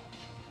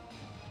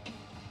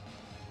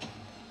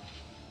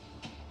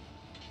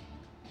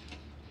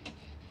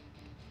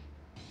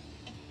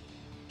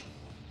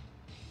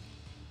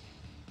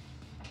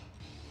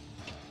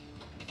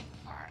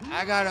 Alright,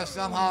 I gotta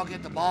somehow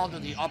get the ball to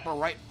the upper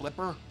right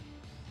flipper.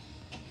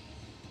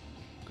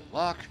 Good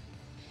luck.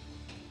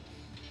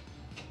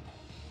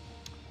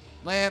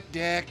 Lamp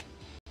dick.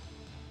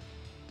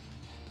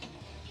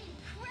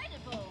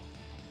 Incredible!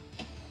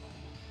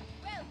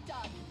 Well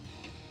done!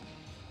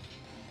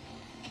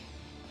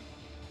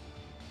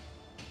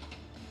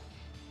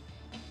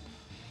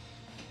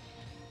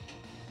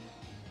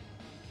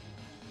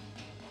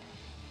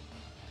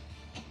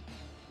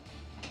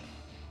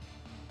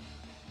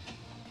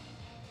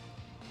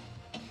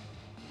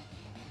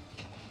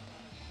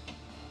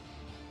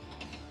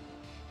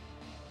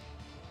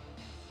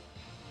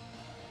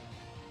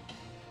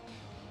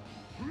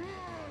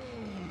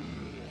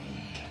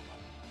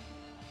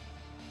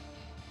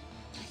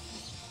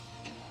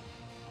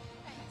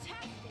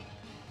 Fantastic!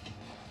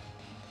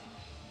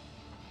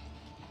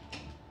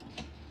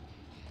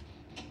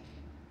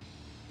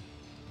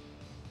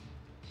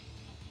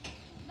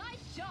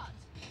 Nice shot!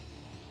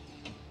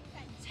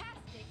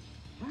 Fantastic!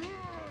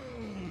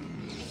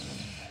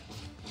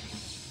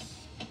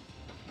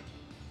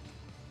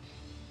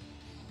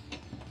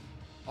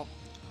 Oh,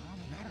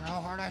 no matter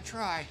how hard I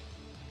try.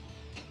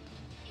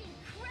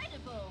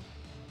 Incredible!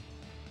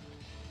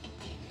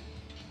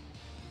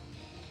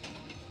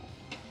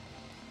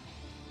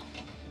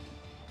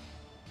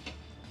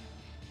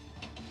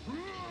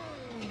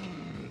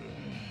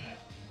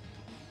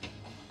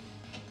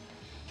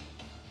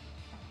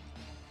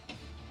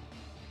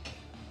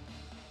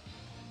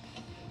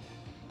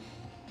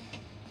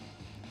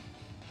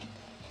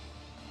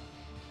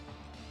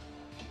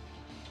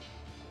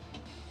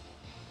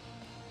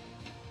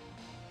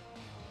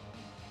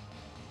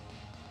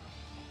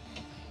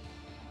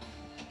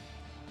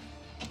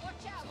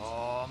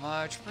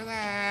 much for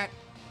that.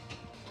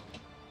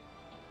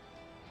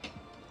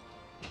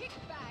 Kick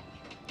back.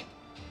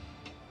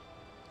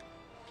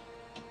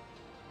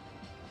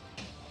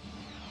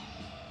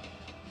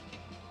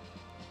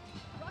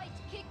 Right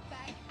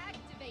kickback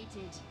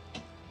activated.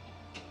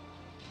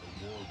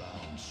 The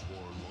warbound swore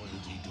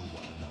loyalty to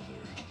one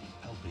another,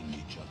 helping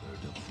each other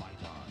to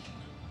fight on.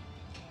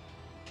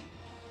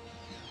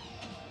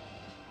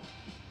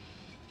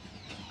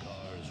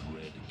 Gar's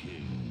Red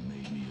King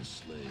made me a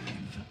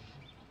slave,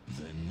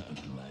 then a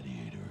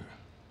gladiator.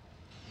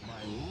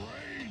 My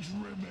rage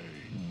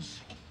remains,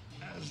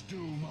 as do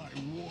my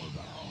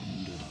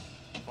warbound.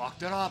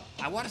 Fucked it up.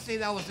 I want to say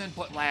that was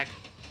input lag.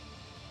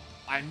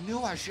 I knew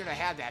I should have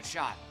had that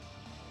shot.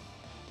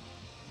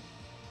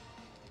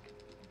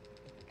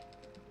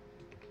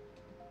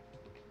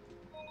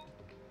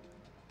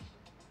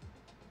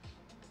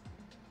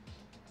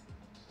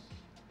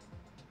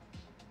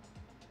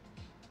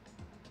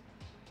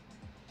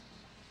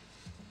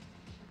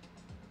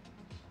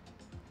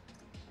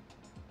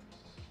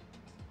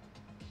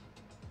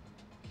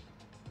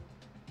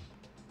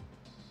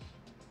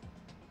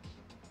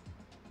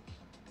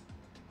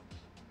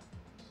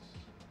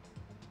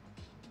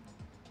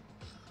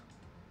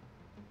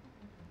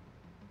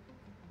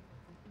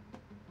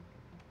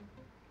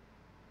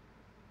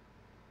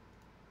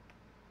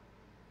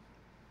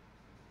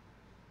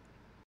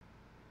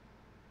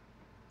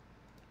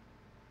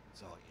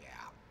 So, yeah.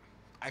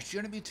 I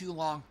shouldn't be too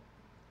long.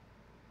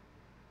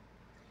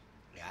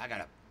 Yeah, I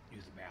gotta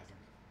use the bathroom.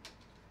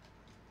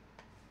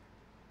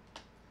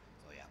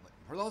 So, yeah. But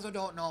for those who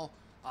don't know,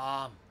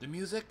 the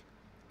music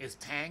is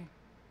Tang.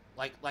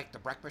 Like the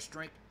breakfast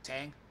drink,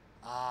 Tang.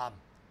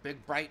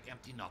 Big, bright,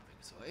 empty, nothing.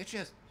 So, it's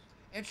just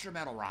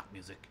instrumental rock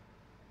music.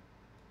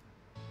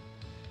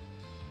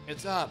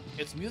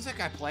 It's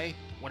music I play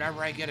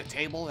whenever I get a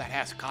table that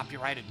has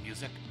copyrighted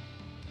music.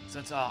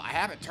 Since, I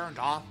have it turned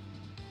off.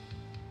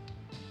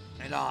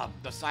 And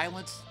the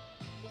silence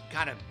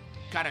kind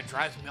of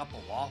drives me up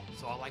a wall,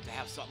 so I like to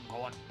have something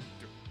going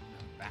through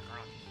the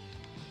background.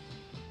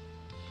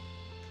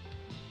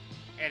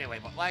 Anyway,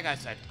 but like I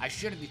said, I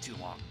shouldn't be too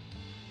long.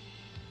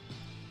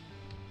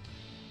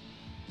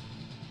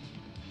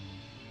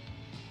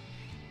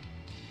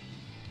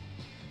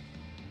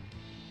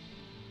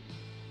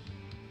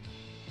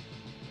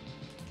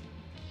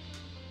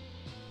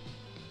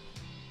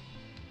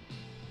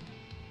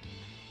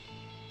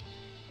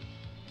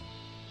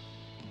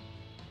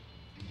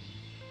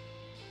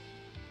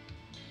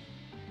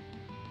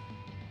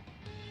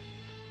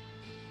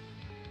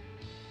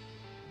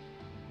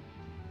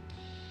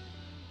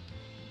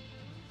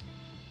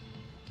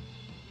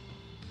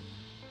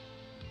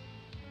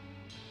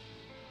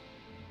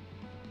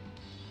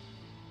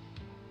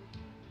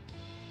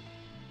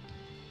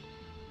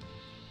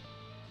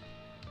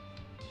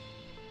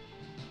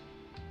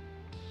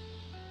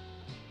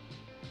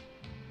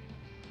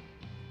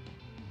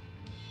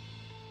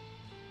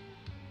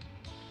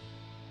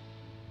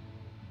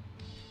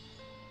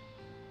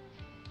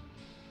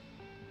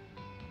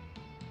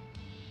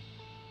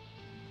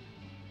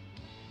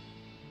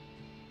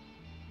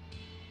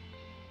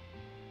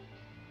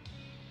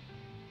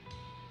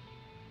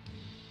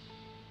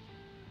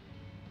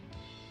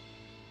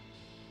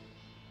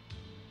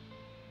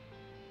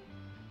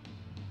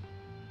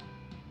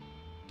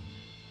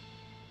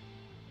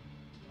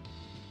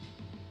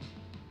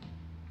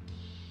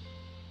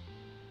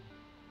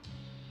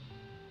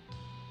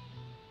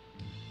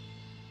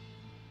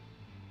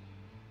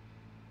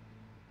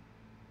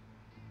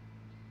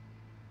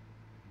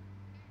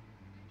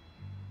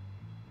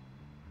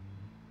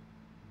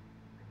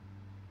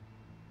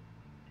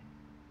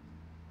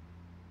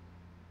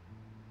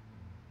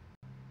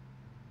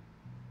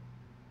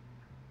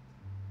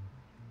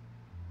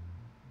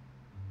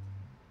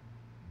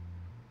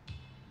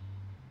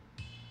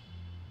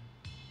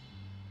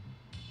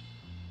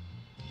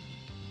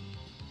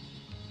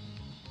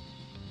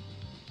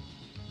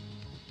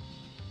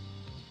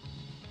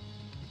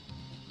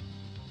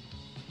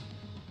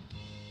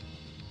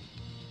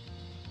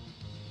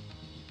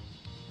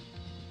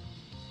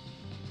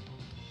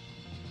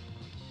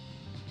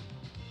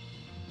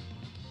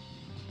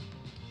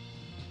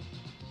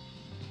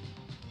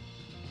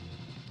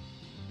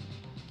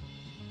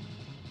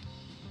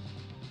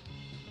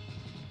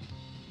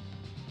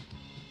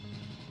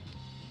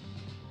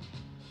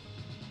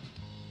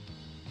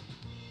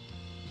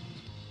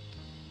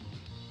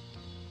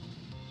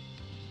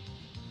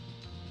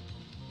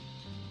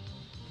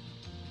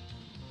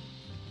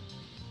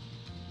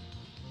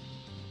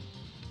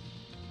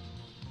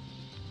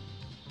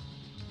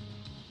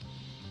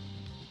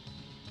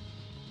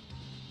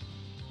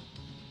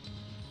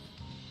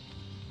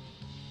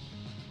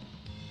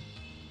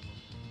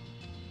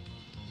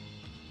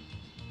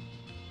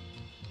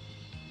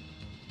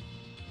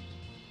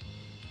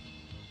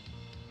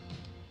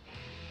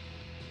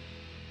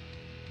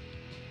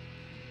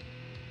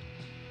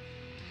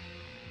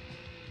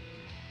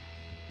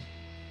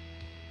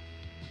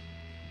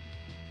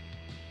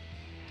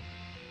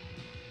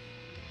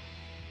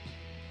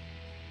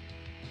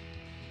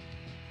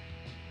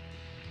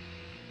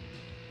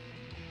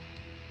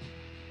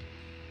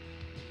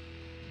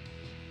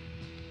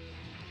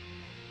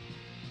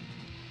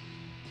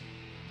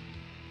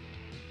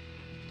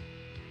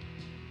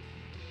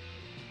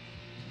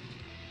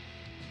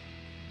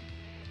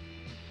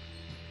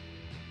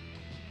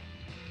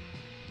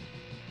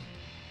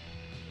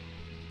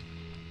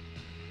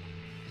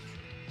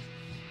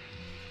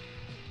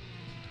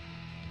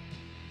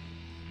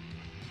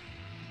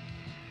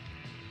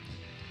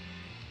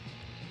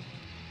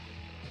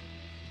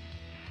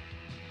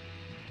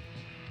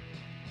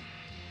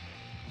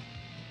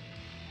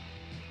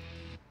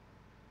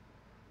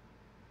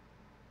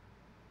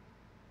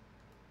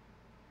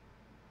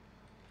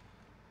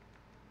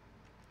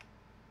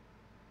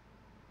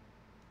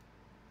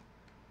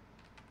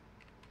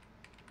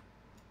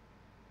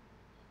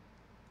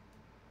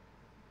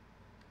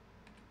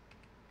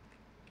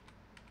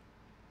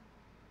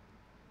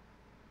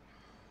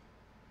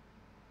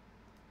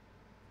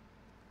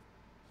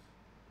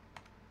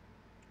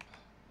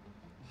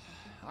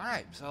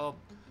 Alright, so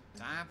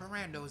time for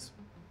randos.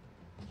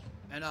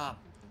 And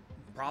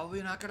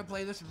probably not gonna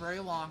play this very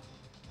long.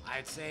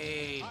 I'd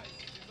say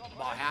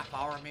about half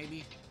hour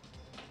maybe.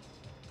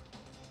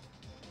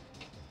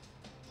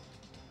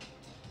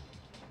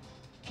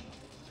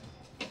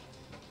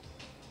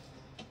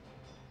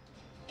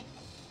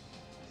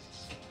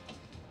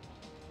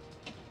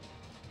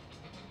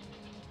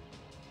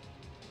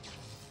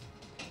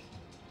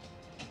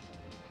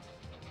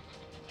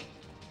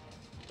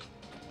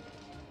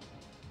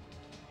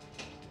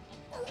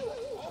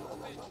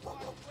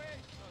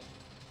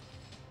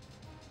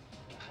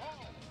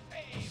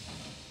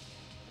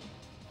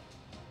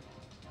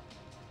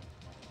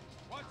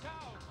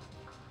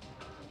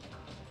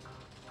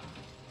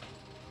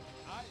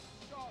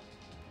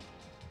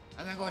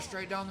 And then go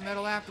straight down the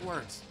middle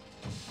afterwards.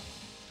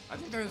 I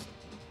think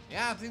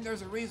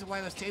there's a reason why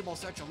this table is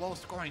such a low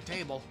scoring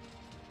table.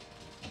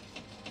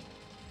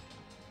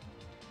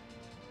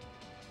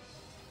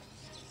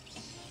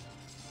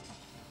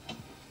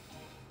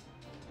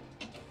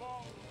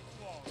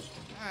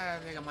 I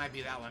think it might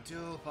be that one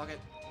too. Fuck it.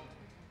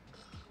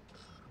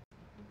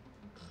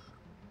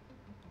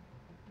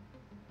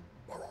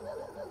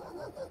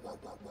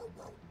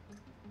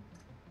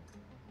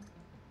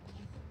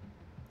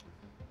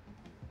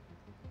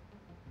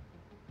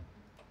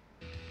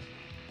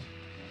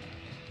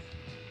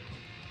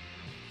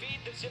 Feed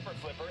the zipper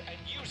flipper and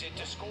use it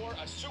to score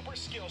a super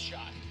skill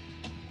shot.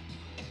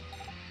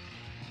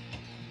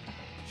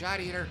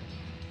 Shot eater.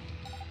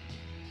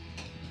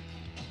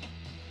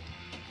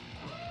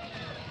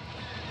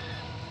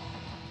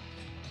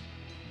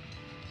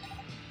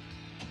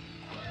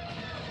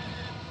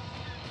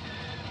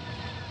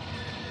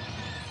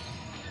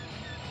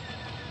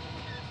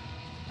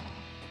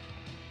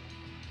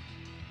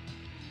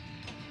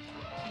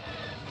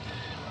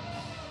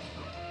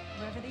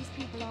 Wherever these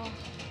people are,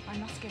 I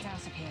must get out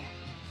of here.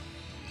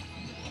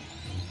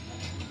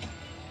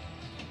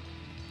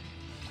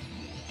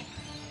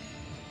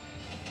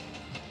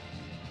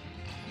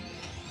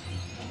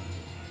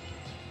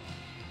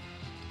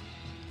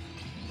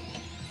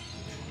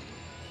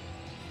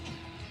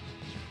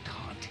 You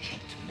can't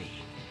hit me.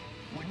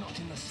 We're not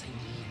in the same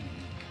league.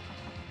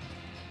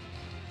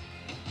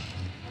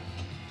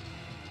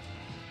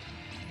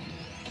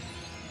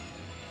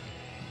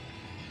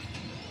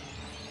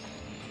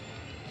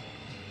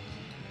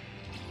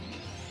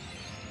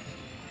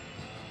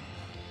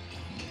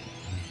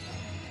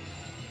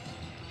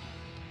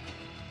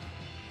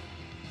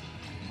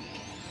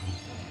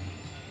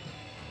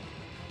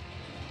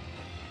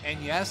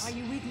 And yes, Are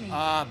you with me?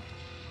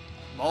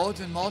 modes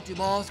and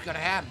multi-balls gonna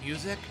have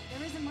music,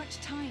 There isn't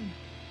much time.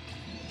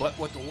 but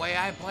with the way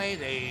I play,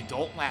 they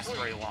don't last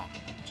very long.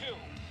 2,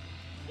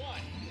 1.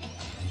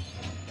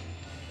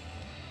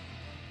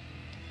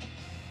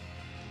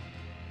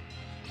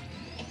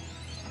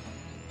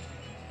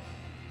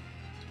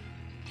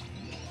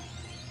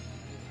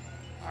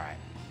 Alright.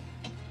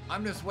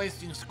 I'm just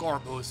wasting score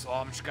boost, so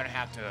I'm just gonna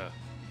have to...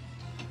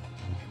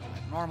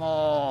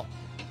 normal...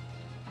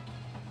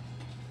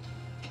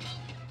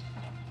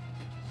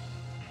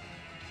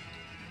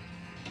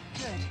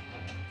 Good.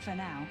 For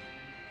now.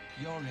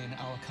 You're in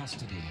our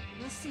custody.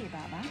 We'll see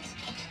about that.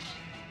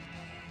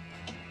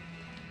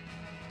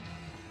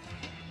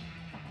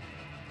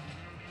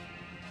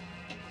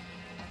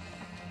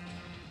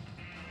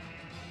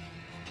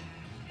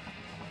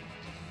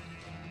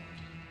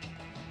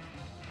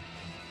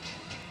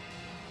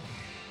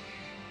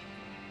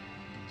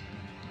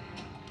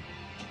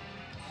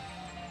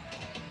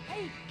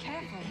 Hey,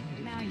 careful.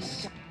 Now you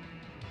stop.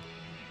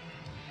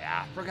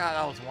 Yeah, forgot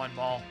that was one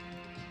ball.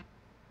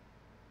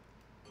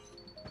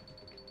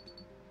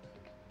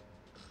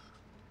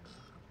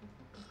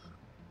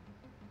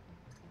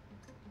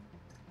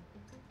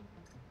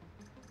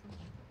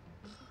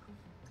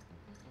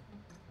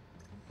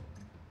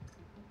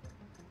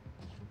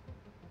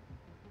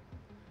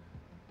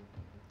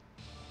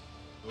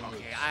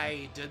 Okay,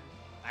 I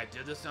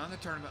did this on the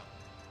tournament.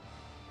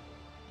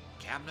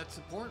 Cabinet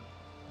support.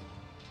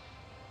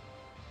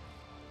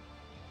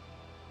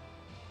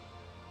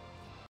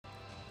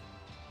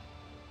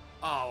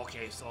 Oh,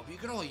 okay, so if you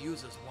can only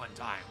use this one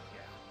time,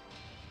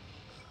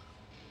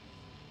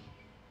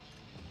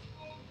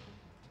 yeah.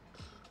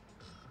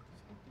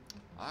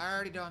 I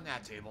already done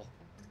that table.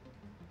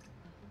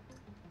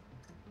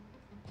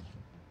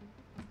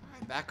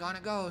 Alright, back on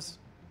it goes.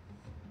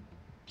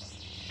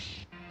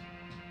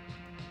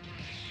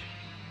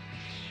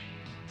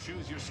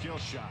 Choose your skill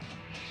shot.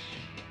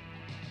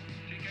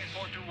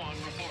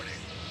 TK421 reporting.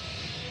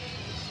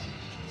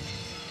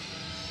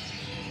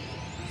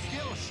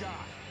 Skill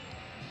shot.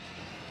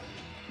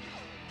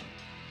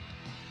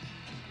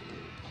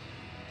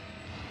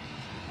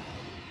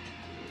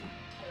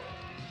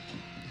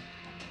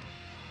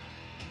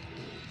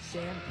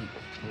 Sand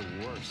people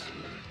are worse.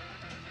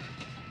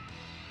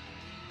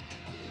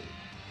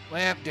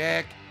 Lamp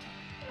dick.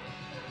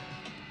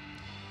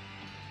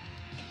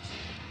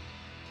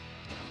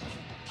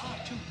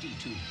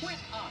 R2-D2, where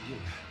are you?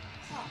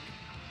 Hawk.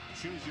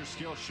 Choose your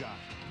skill shot.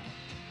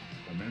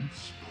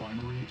 Commence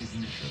primary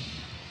ignition.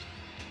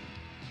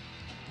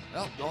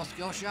 Well, no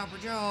skill shot for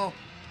Joe.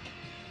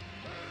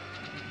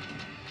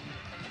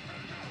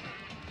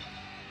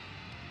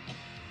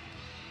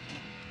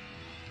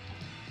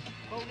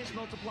 Bonus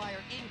multiplier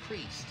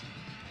increased.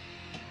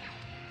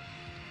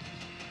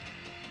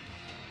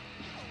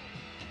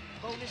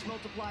 Bonus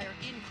multiplier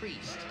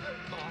increased.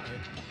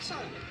 So,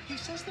 he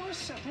says there are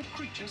several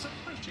creatures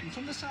approaching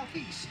from the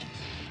southeast.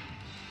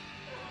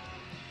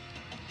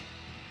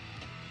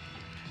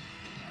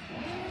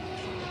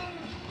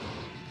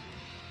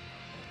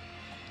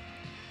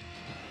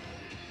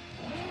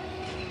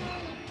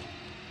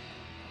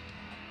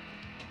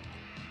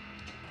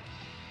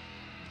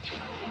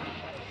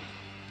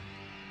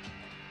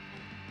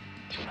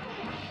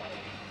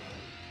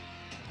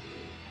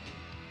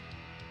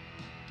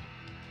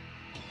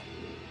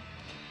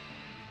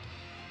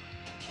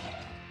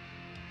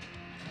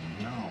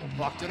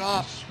 Fucked it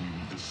up. We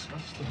will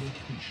discuss the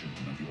location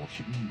of your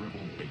hidden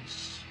rebel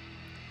base.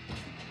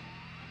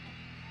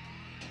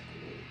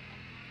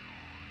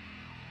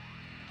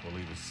 We'll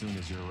leave as soon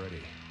as you're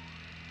ready.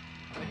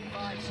 Red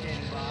 5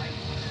 standing by.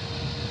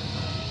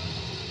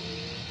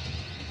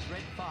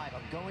 Red 5,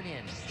 I'm going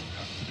in.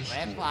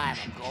 Red 5,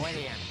 I'm going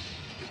in.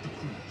 Get the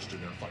crews to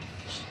their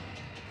fighters.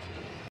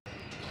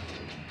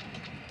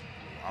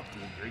 Up to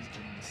the gate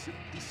and sip.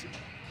 See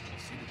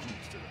the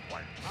crews to the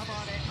fighters. I'm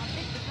on it. I'll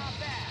take the top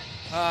bad.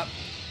 What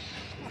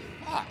the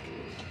fuck?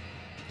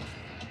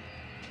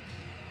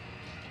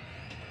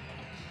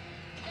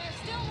 There's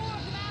still more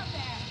of them out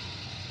there.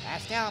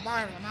 There's still more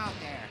of them out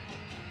there.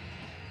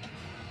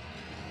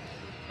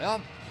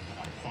 Well,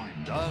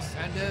 just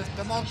send this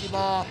to Monkey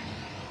Ball.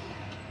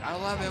 I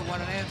love it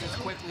when it ends as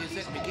quickly as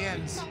it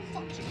begins. He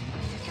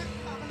kept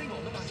babbling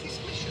on about his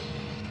mission.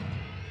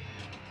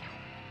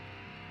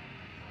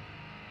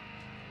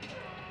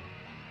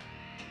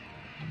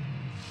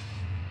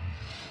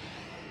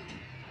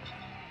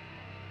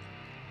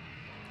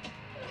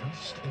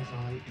 Just as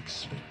I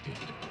expected.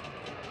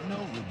 No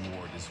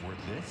reward is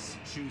worth this.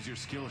 Choose your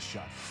skill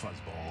shot,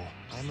 fuzzball.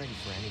 I'm ready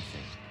for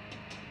anything.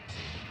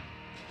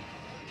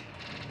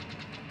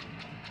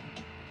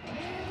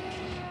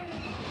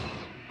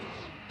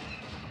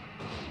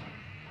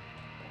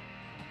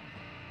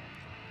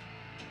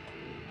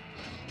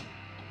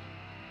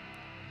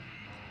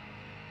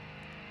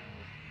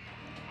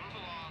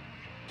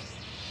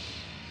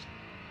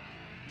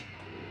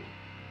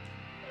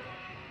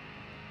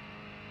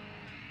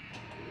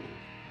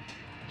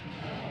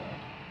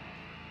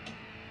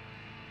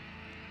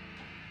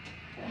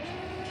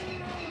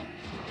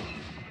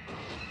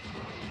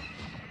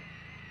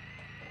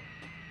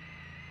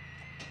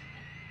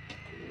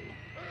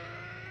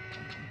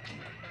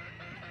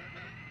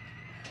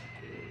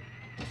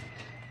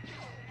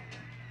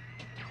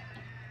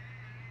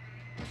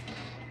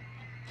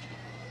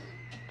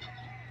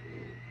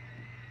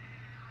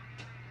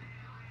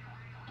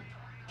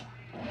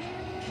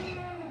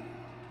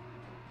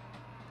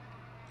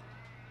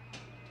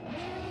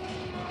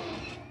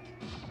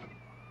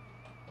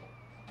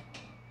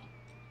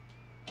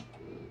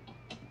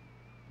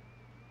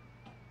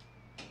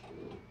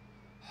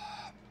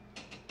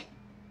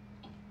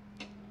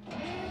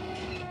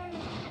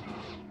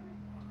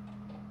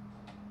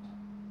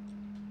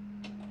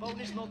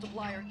 Bonus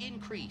multiplier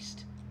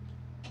increased.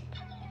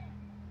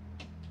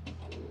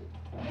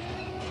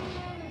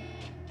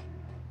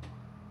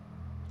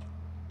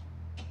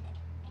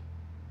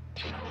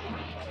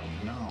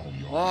 Now,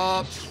 your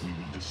Whoops. we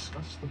will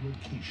discuss the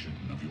location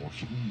of your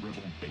hidden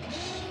rebel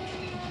base.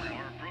 We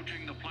are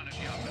approaching the planet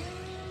Yakin.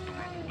 The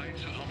rebel base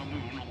is on a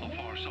moon on the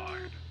far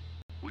side.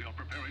 We are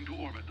preparing to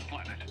orbit the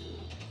planet.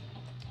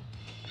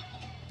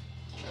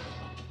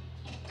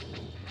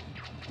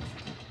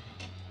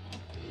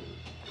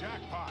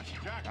 Jackpot!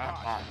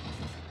 Jackpot.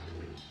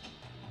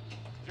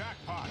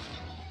 Jackpot!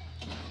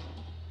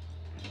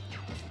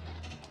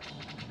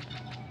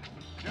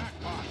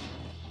 Jackpot!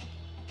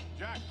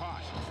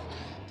 Jackpot!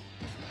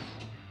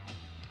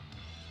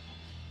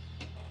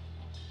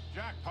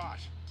 Jackpot!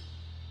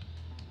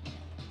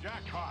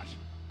 Jackpot!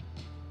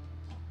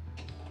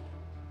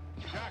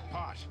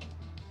 Jackpot!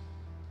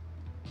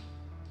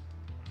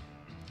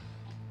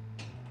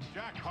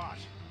 Jackpot!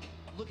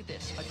 Look at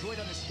this. A droid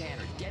on the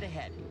scanner, dead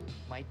ahead.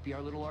 Might be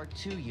our little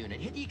R2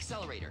 unit. Hit the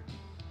accelerator.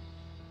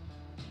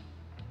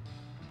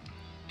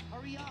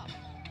 Hurry up.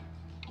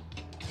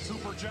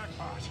 Super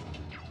jackpot!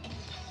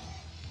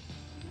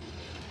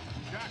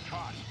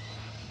 Jackpot!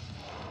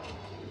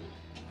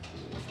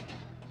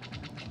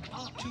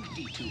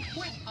 R2-D2,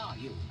 where are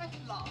you? At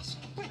last,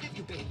 where have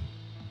you been?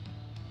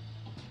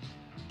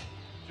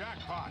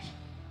 Jackpot!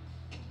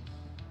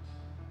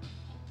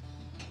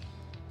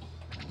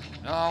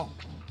 No.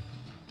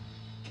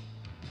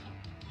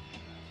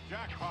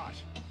 Jackpot!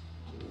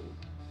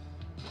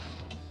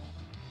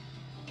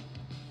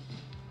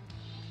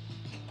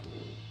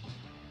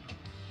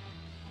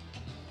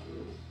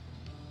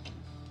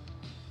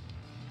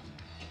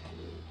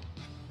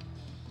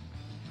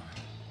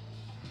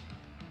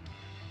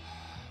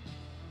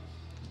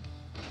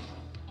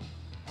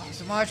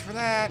 so much for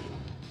that.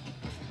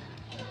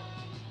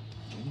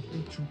 Don't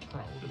be too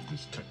proud of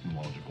this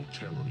technological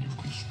terror you've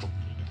constructed.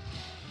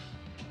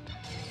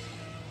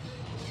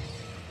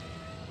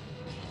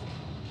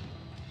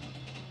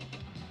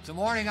 Some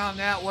warning on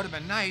that would have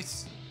been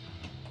nice.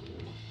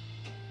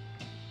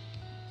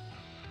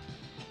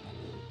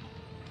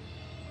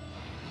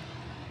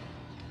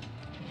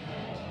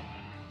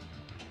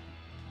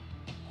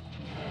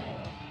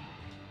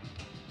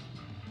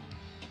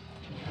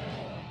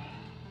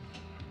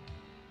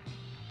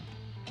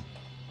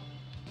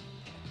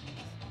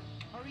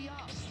 Hurry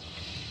up!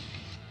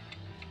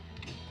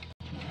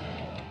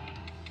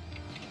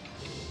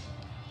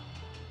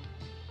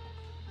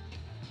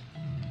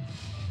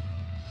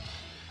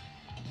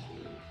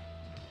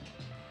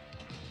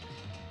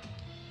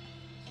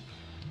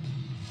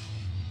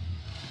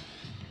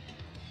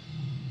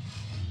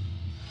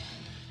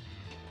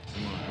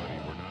 Come on, buddy.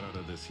 We're not out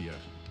of this yet.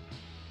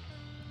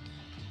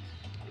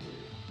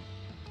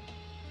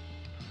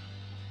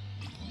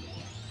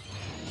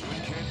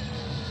 Swing, kid.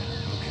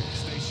 Okay,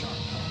 stay sharp.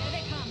 Here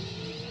they come.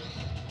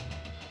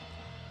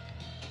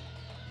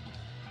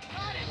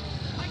 Got him!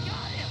 I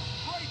got him!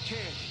 Great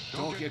kid!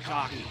 Don't get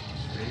cocky.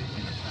 Stay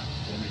in attack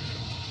formation.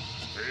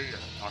 Stay in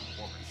attack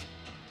formation.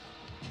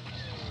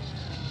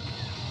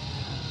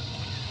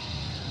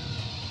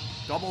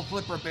 Double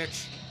flipper,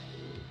 bitch.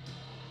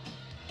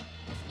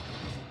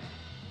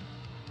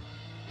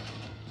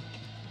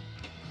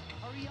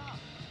 Hurry up!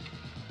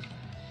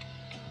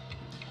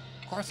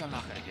 Of course I'm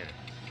not gonna get it.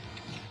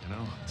 You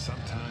know,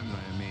 sometimes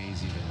I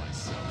amaze even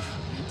myself.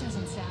 That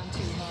doesn't sound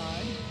too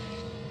hard.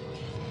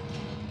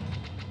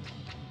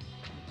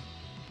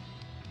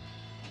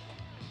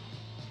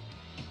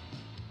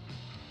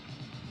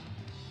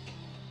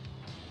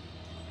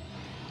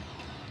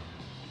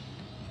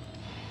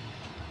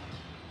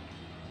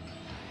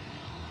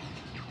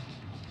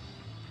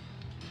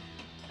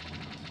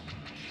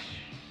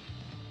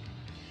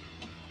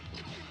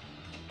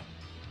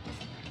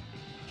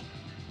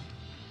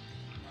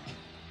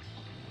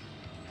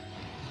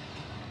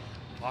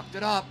 Fucked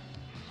it up.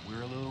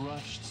 We're a little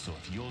rushed, so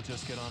if you'll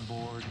just get on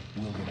board,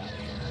 we'll get out of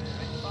here.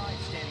 Red 5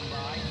 standing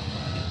by.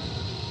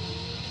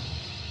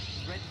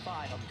 Red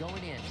 5, I'm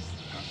going in.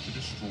 Have to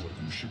destroy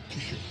them ship to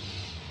ship.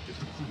 Get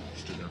the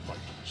crews to their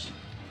fighters.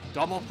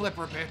 Double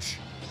flipper, bitch.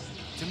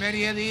 Too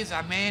many of these,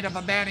 I may end up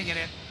abandoning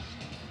it.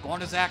 Going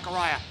to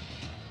Zaccaria.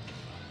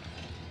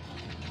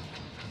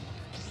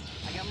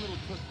 I got a little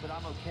cooked, but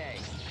I'm okay.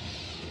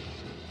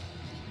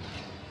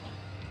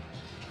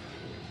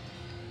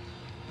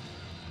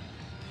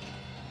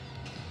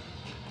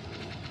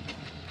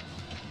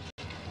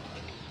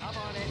 I'm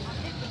on it. I'm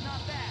hit, but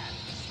not bad.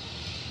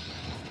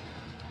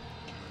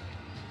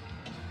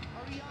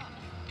 Hurry up.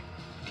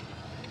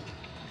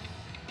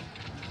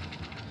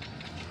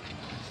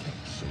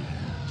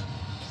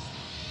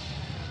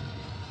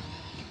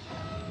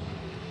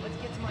 Let's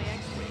get to my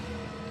X-ray.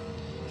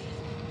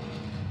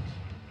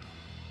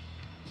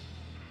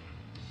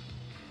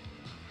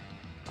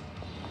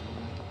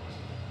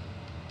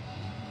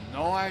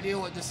 No idea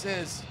what this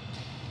is.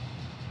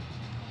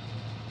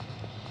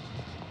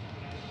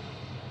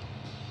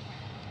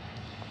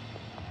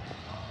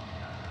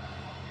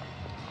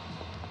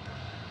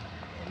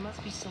 It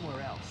must be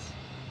somewhere else.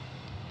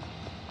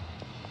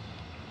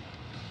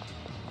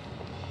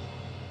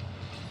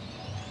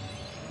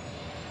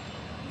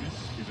 This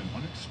is an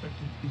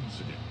unexpected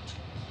incident.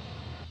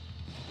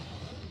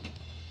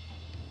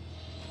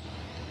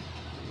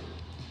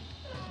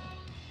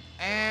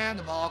 And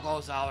the ball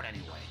goes out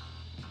anyway.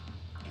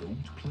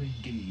 Don't play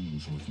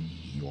games with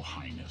me, Your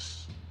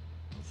Highness.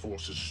 The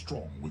force is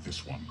strong with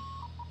this one.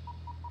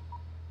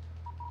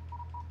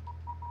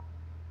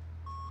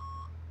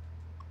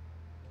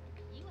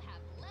 You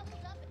have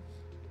leveled up.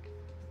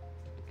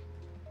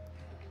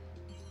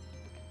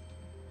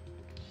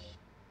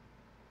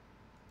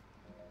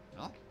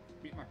 No,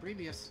 beat my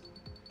previous.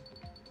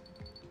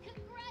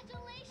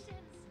 Congratulations!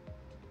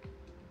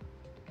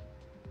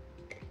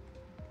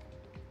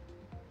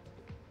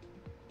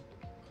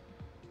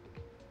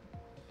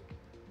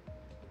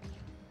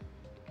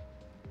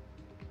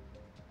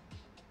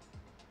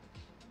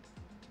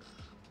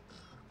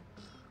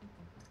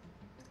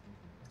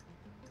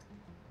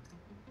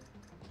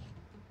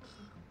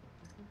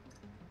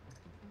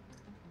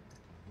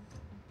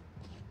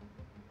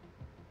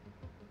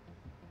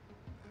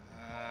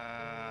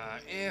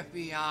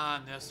 Iffy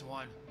on this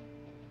one.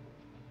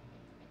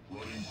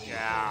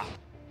 Yeah.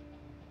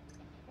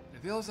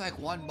 It feels like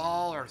one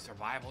ball or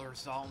survival or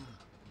something.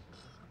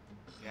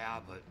 Yeah,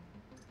 but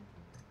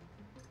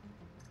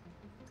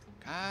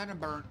kind of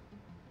burnt.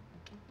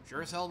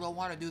 Sure as hell don't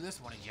want to do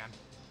this one again.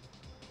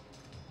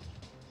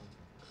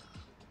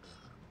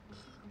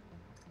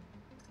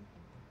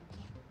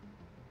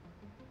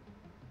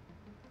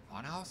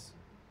 Funhouse?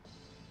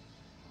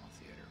 Oh,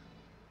 theater.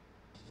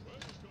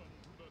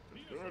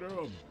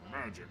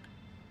 Magic.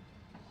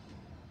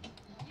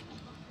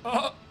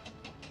 I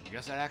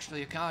guess that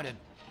actually accounted.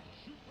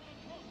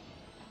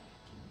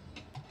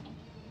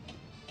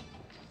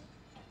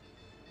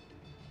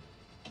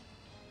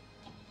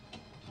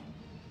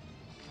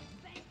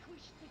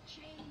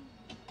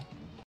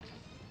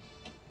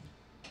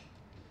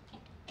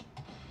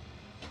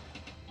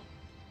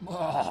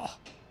 Oh,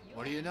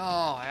 what do you know?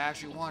 I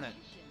actually won it.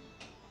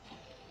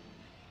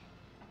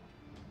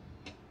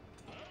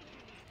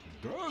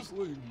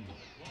 Dazzling.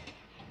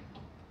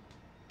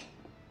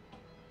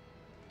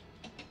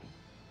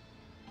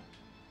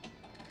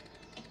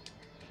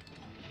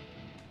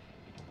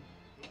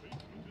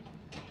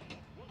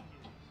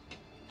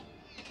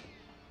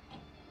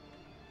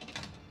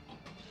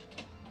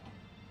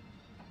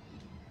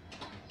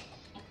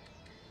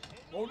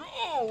 Oh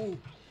no!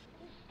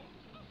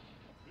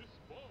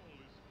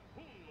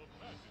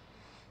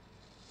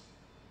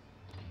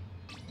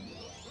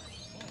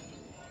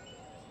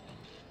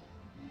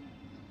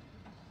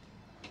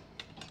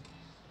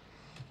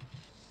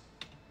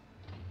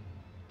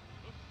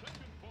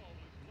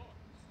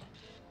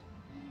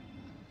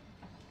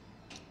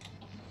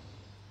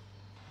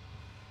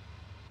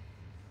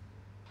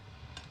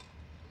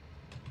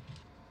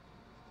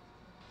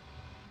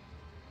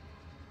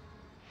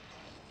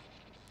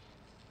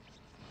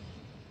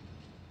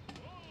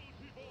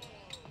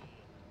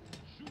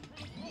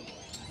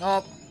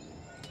 Nope.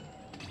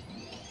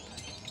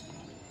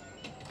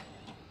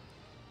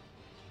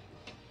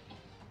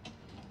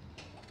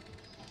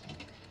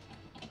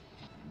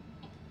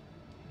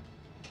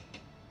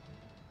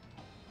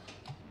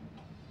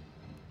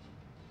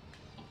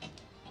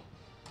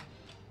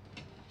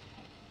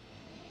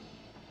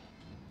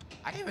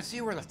 I didn't even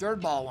see where the third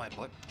ball went,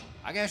 but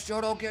I guess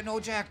Joe don't get no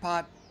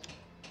jackpot.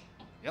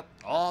 Yep,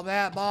 all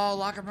that ball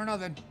locking for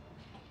nothing.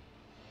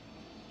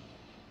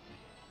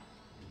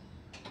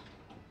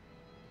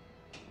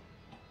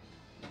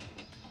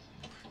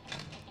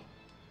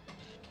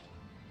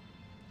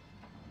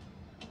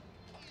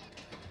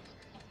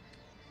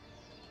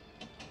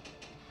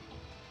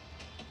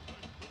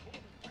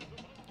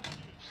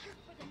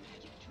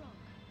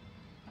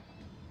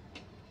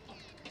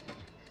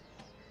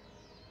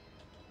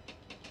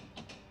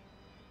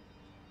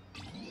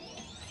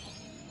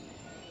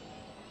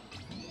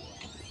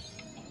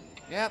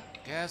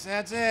 Yep, guess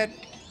that's it.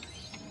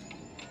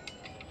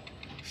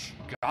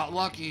 Got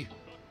lucky.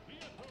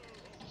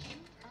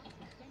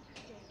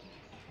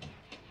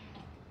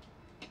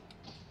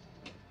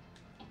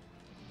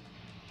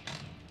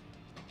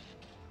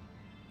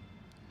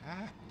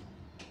 Ah,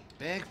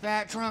 big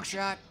fat trunk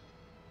shot.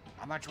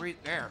 How much reach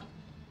there?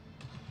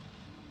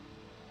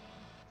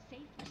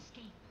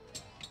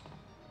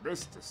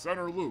 Missed the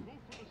center loop.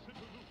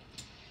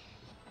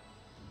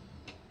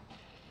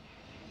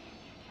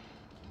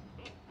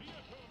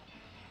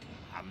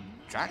 I'm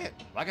trying it.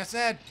 Like I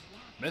said,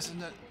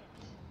 missing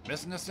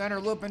the center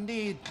loop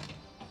indeed.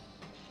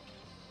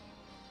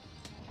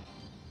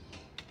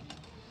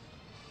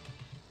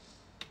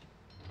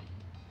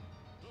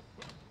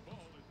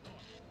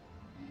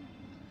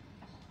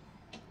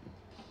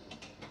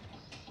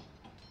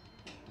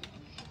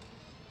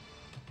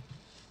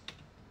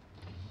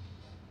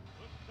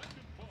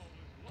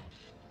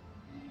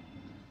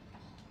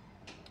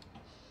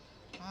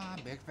 Ah,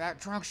 big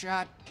fat trunk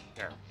shot.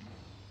 There.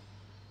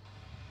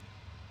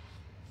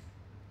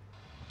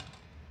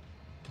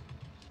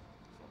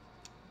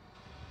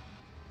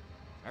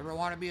 Ever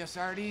want to be a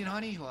sardine,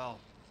 honey? Well,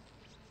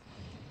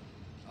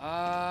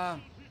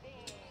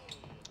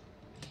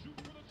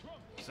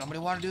 somebody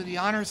want to do the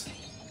honors?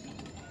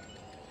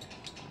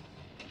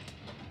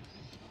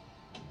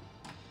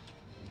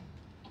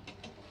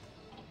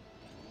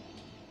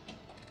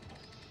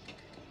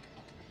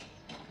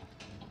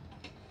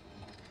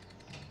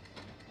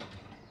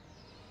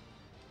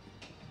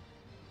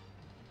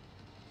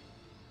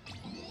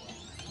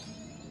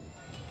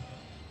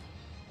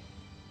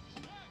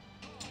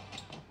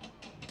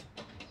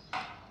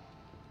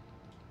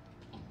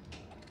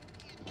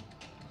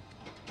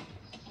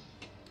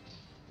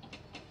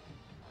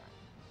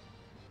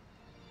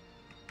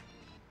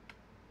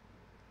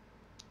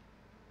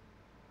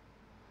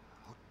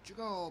 Out you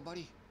go,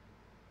 buddy.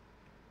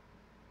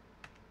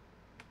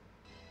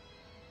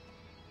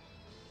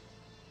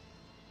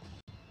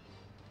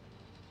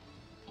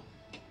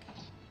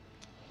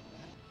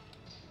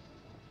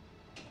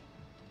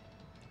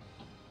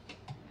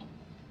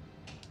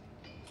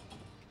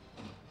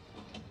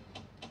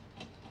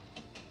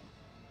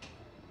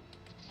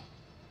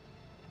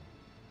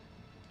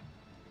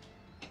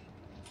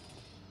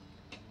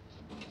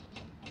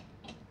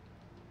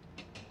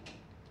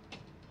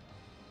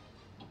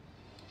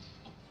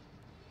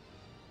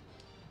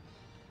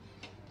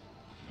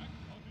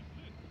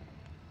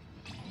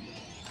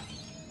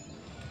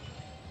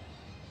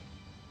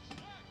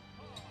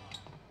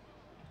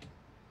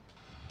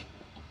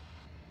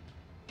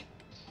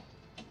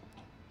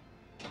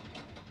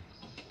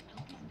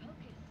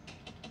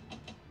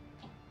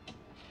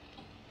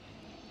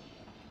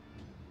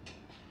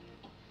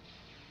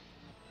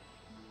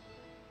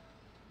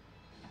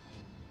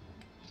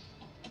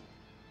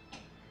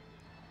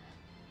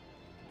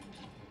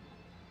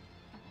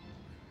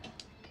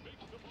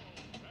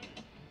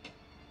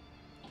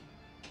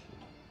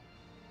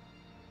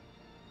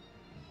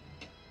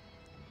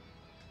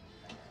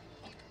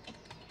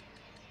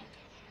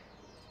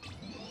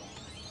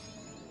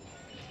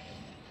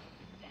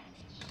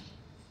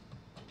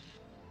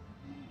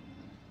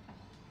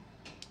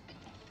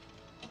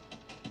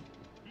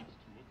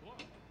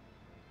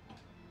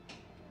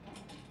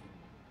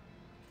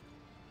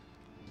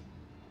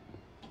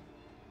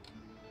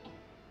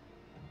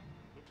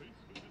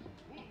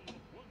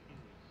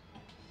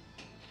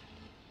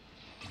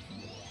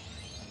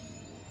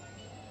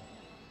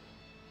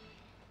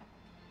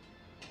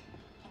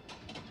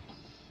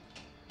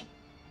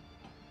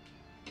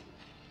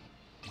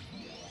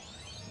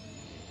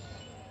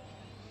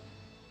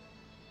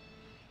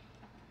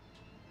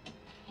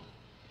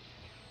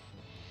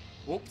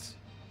 Oops.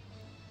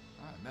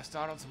 I missed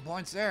out on some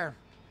points there.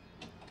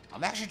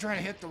 I'm actually trying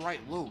to hit the right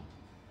loop.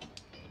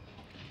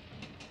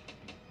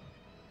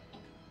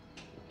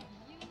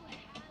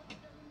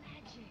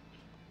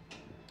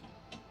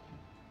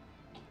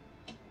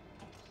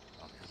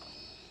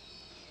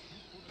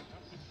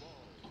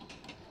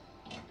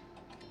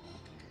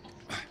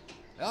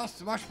 Well,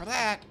 so much for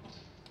that.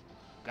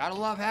 Gotta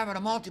love having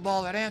a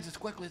multi-ball that ends as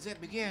quickly as it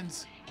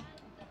begins.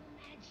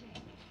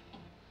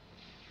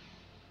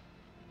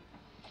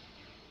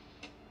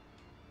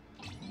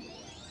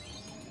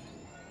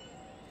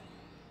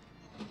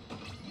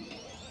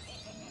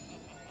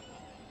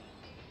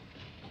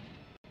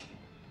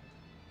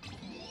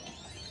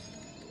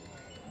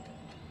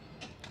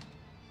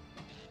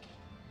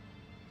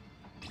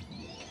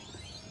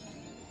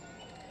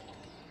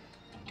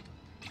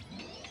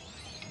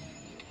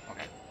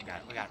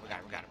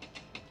 We got it.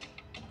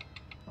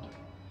 So,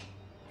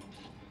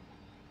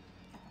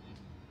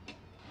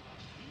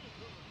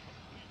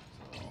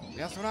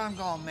 guess what I'm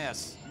gonna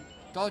miss?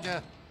 Told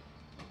ya.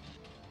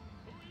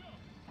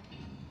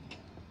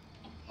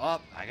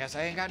 Oh, I guess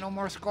I ain't got no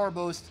more score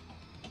boost.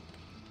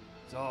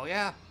 So,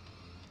 yeah.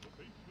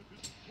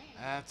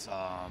 That's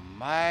a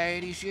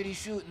mighty shitty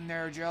shooting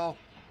there, Joe.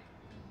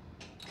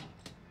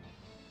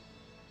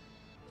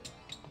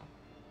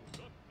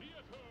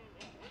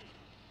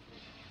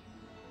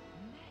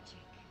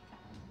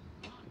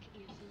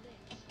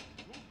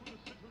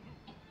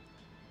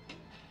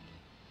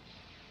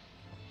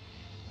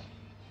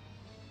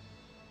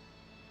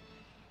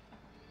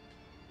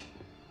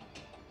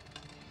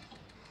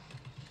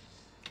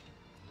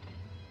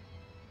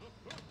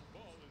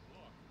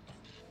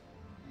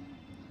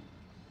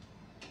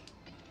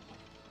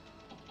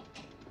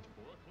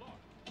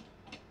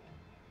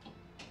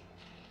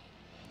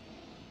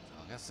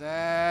 Guess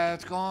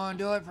that's gonna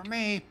do it for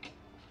me.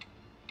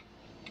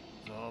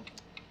 So,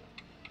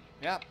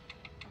 yep.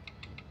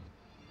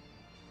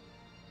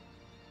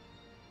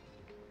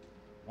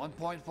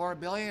 1.4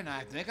 billion.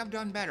 I think I've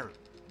done better.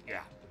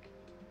 Yeah.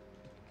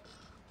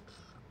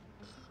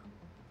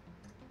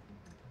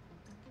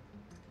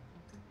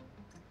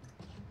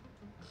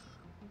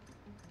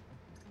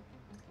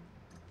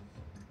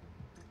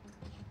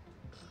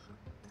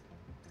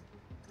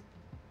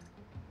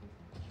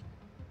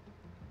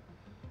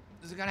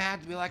 Is it gonna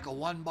have to be like a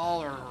one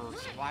ball or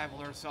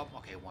survival or something?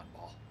 Okay, one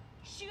ball.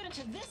 Shoot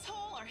into this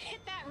hole or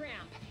hit that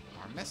ramp.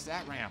 Or miss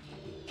that ramp.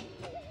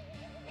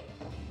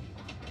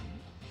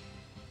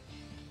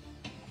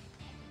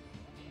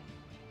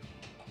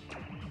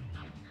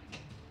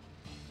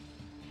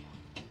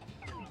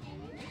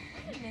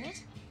 Wait a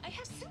minute. I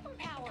have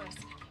superpowers.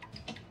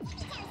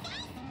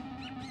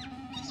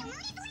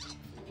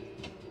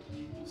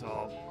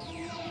 So,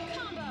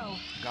 Combo.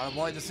 gotta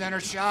avoid the center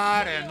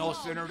shot, and no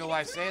sooner do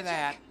I say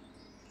that.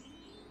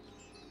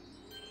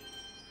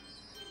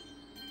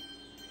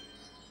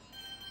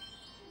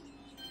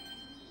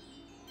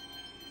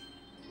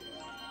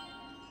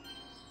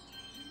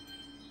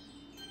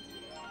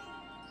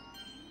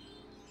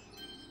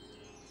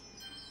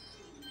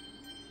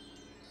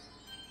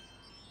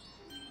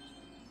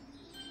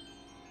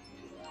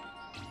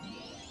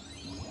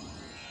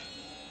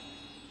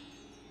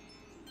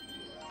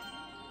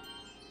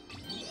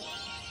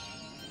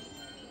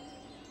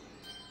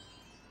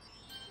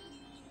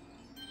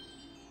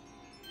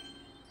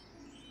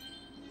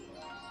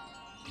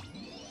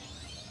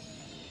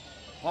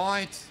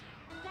 Point.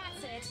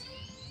 That's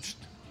it.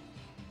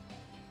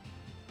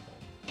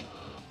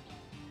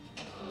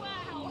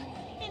 Wow,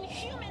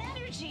 inhuman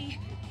energy.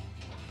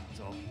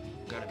 So,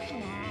 gotta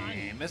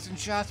be missing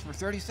shots for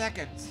 30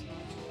 seconds.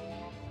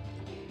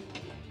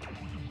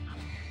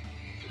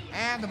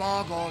 And the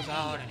ball goes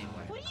out anyway.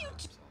 What are you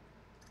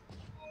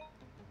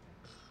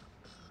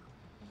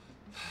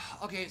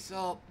Okay,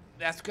 so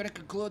that's gonna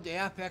conclude the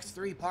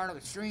FX3 part of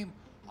the stream.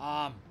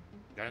 Gonna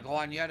go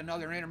on yet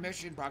another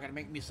intermission. Probably gonna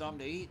make me something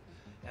to eat.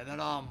 And then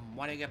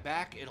when I get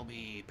back, it'll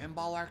be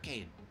Pinball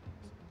Arcade.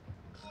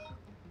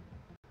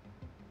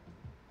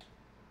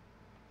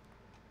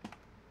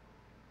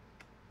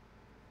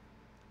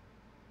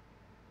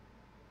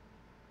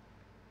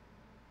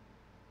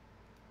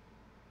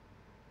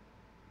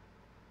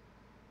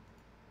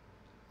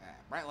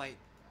 Bright light.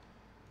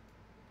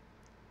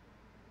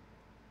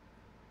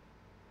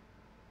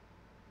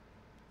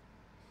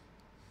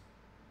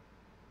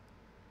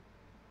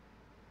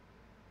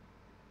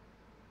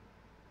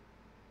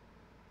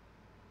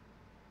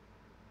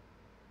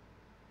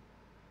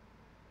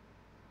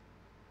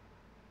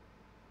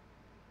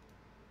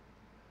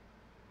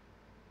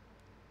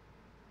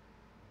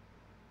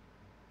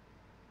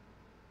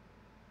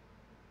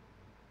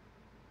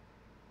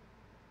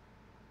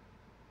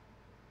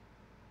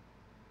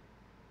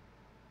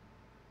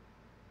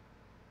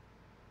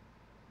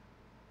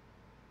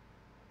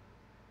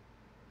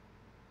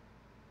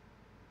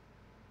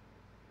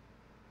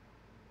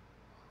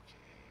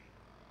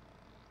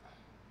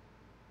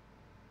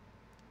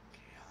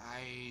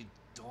 I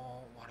don't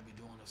want to be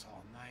doing this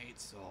all night,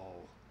 so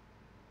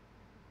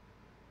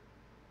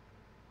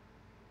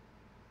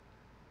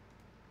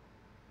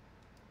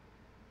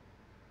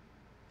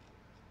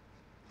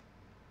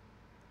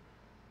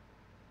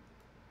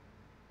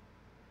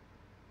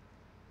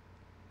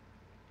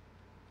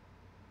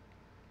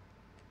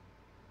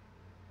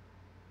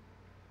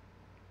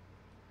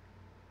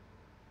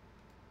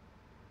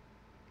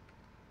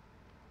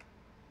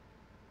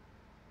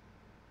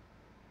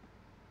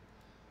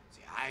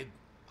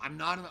I'm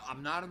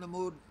not in the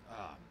mood.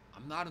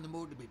 I'm not in the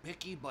mood to be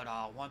picky, but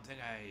one thing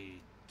I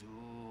do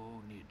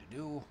need to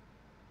do.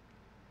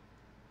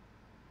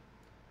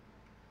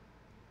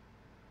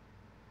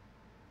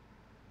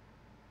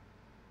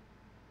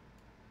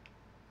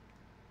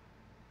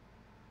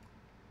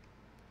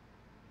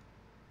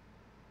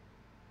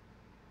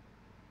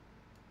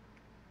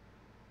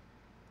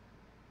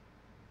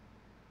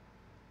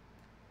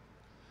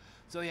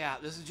 So yeah,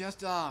 this is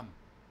just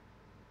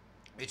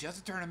it's just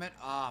a tournament.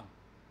 I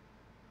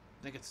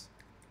think it's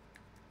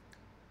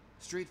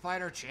Street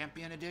Fighter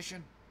Champion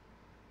Edition.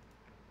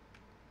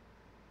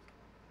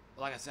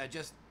 Like I said,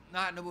 just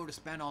not in the mood to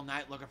spend all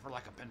night looking for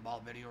like a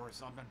pinball video or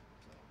something.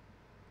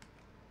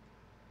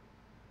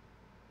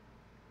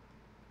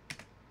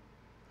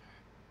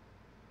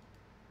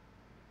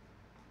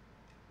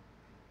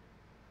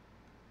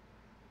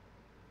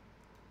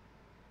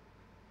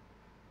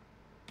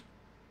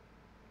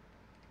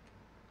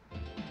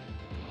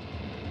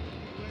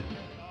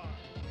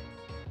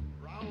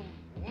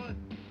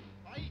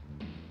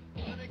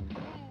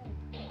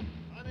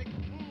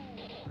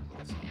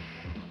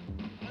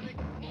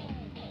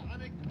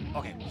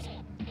 Okay,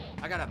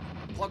 I gotta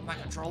plug my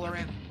controller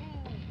in,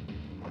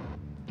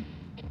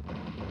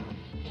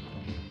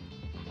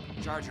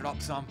 charge it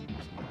up some.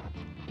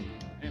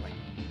 Anyway,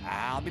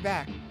 I'll be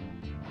back.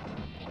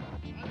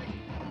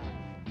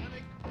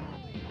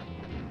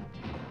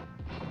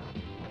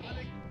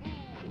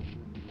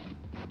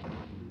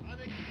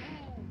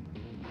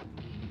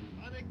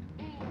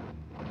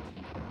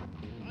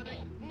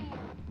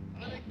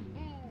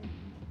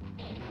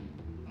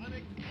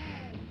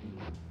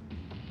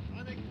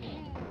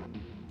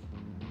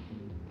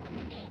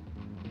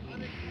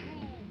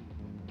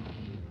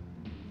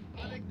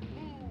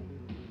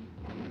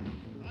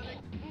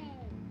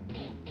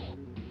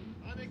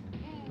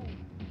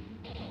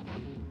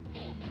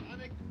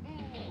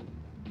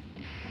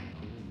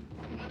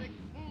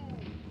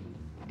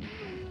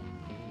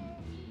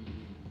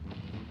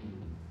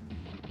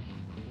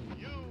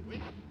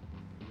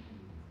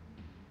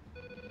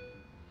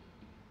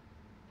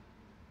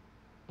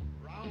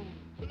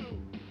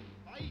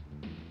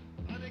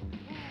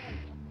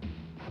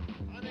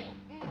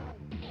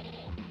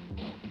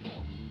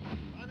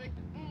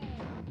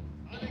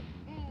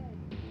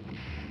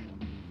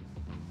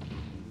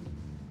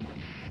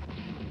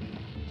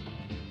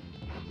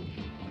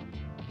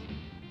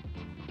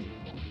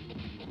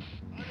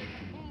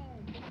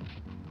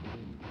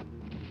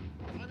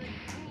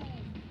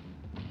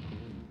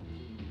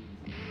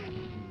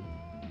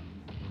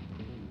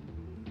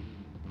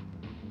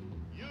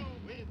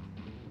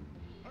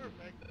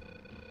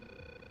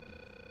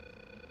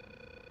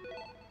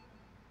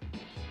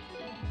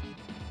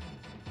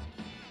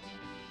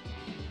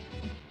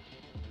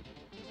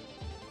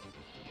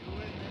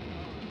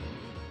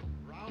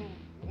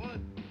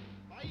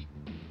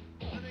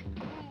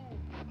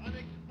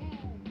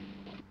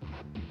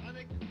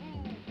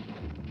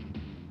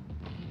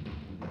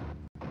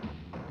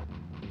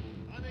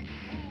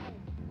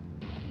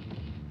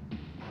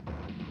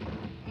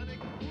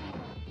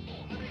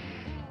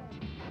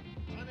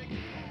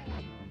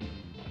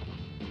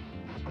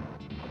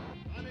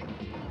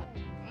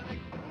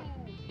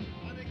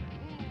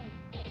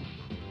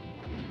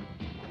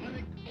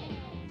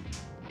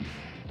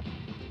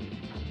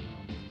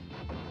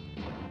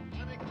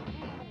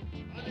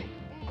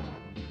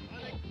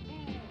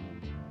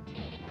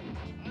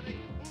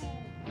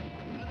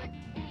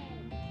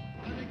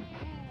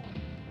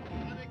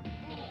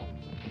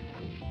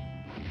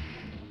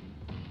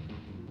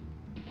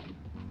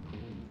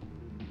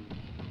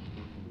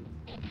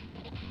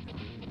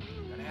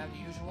 The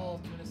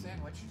usual tuna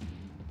sandwich.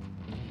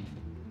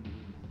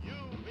 You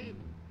win.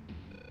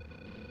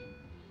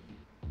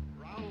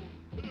 Round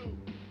 2.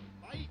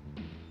 Fight.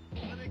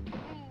 Panic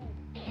boom.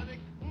 Panic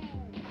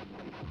boom.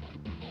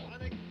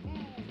 Panic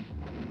boom.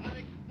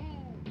 Panic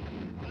boom.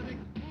 Panic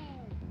boom.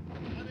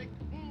 Panic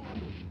boom.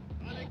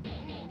 Panic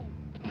boom.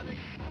 Panic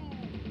boom.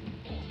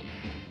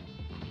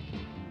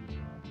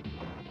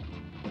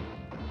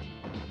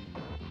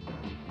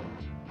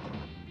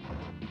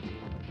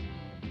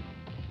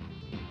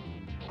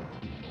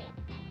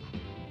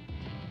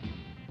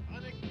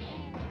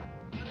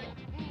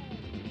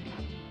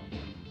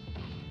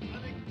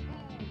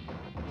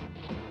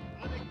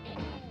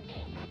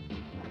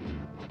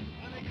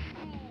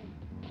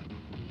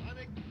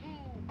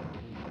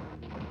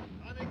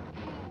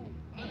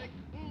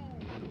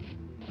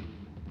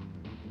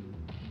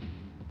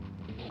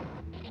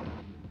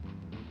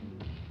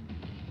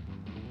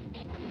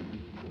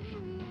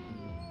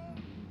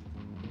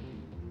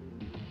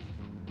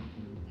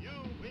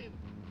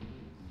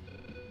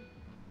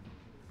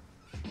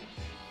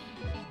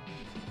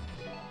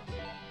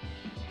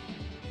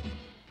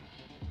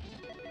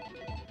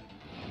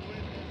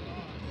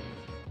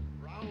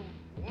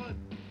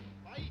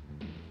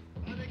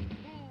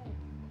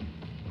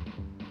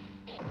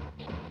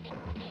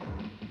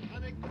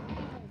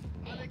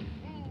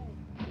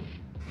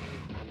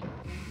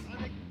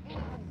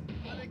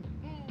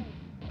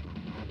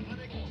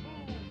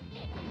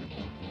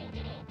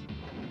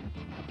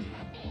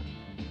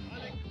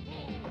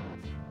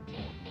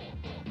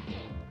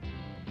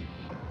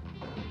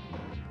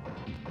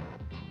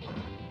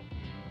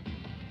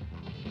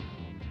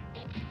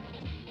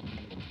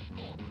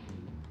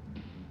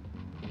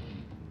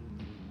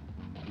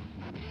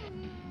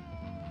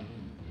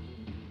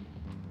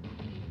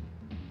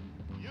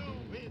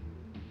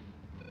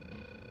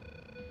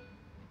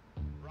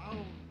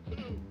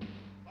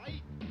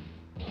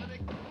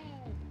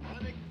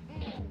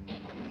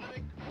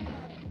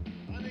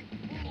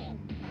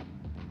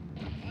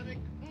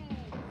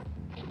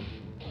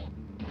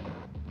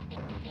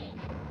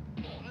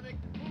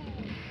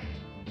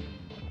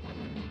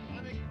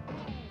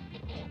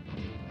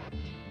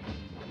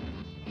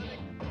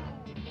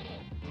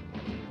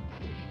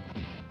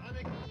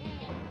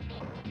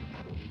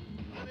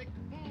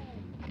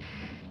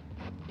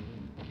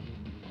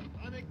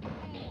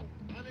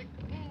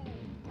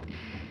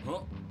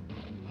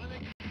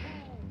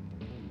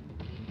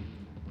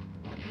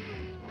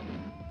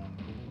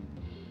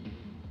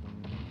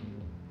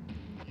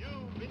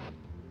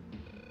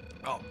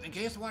 Oh, in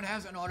case one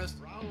hasn't noticed,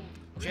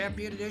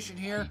 Champion Edition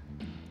here,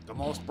 the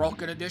most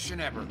broken edition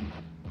ever.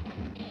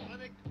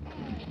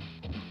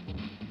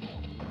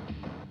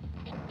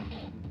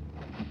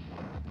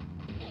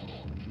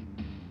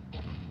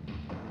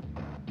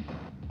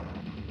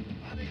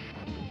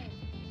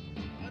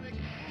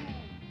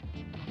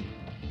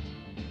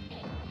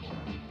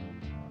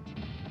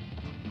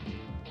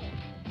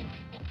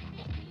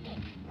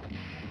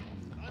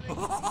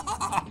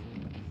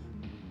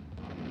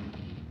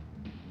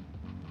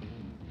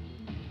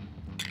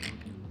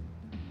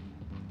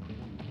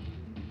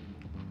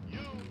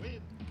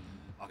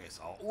 Okay,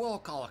 so we'll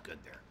call it good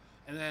there.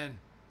 And then,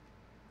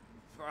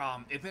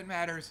 if it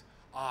matters,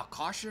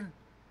 caution,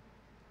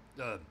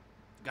 the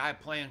guy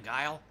playing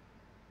Guile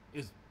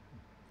is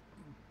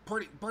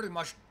pretty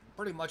much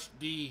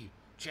the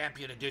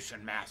Champion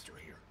Edition master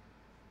here.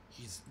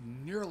 He's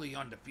nearly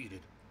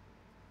undefeated.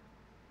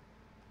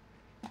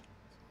 Let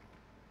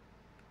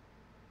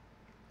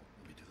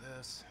me do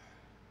this.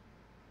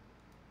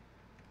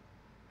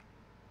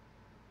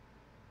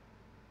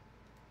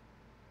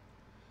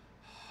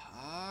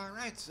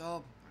 Alright,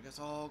 so I guess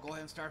I'll go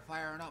ahead and start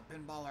firing up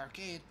Pinball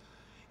Arcade.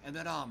 And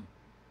then,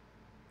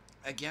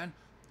 again,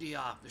 the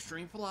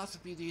stream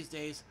philosophy these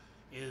days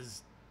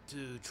is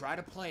to try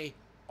to play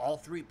all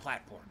three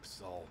platforms.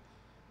 So,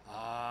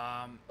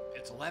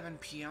 it's 11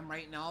 p.m.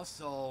 right now,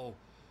 so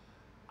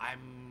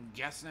I'm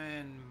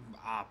guessing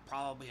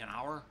probably an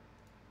hour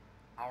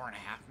and a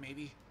half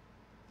maybe.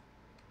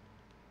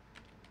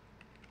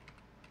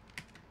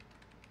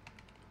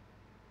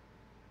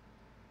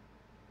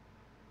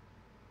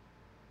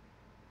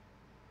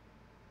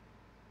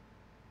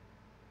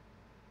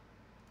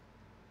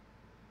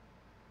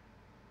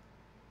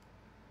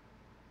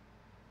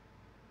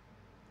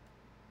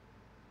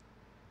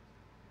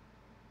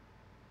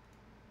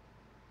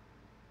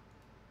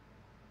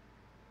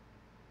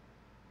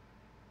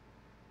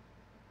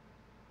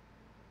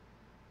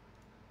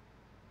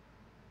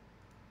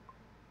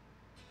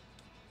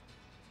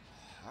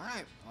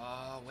 Alright,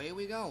 away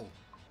we go.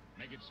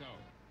 Make it so.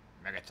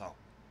 Make it so.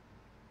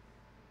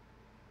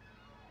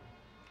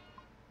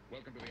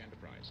 Welcome to the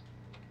Enterprise.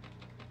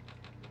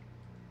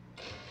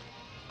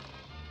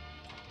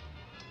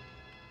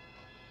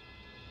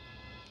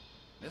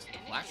 Missed the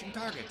flashing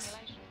targets.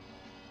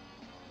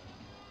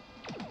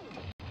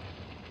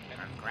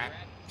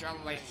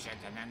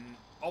 Congratulations, and then...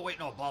 Oh wait,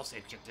 no, ball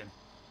save kicked in.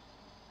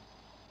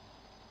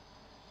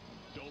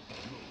 Don't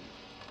move.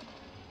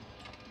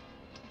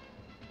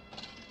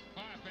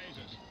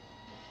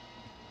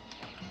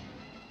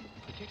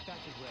 The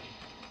kickback is ready.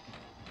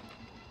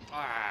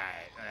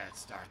 Alright, let's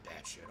start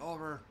that shit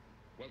over.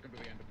 Welcome to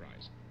the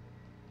Enterprise.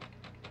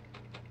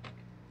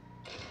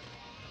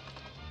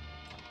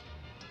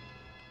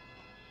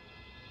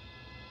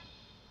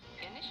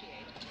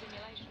 Initiate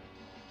simulation.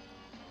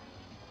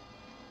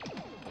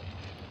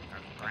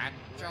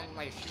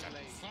 Congratulations.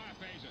 5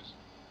 phases.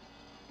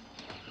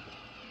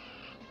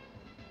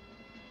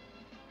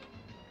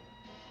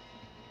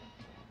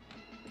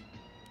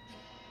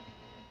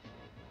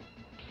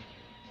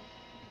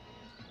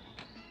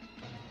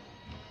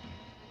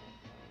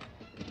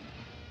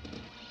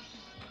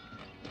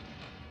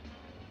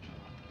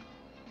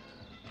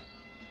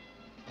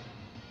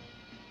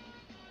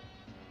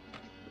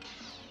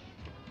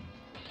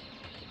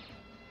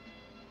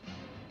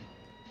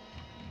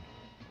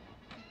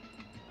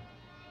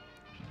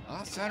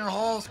 Well, center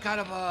hole's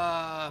kind of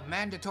a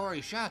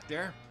mandatory shot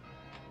there.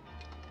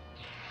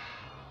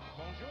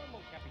 Bonjour,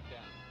 mon capitaine.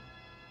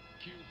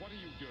 Q, what are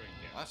you doing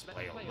here? Let's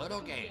play a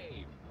little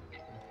game.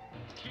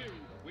 Q,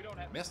 we don't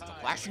have Missed the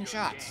time flashing for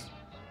your shots. game.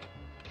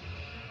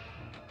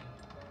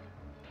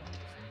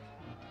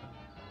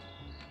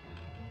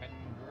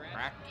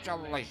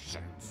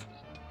 Congratulations.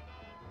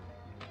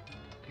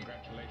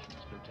 Congratulations,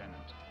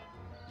 Lieutenant.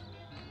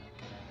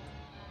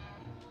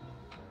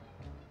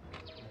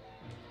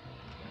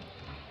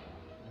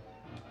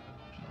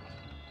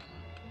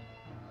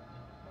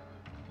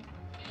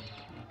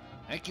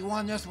 I think you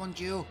won this one,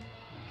 Q.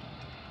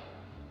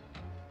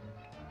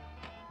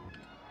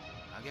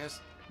 I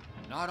guess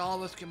not all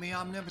of us can be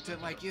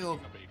omnipotent like you.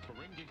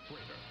 Ferengi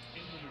freighter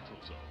in the neutral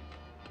zone.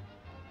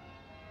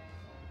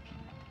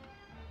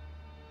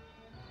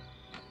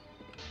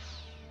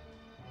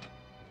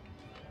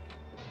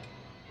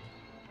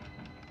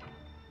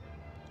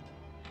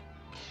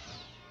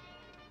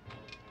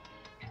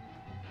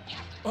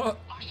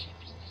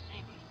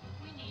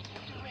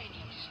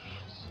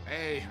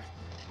 Hey,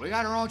 we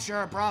got our own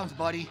share of problems,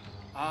 buddy.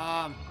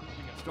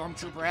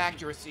 Stormtrooper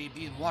accuracy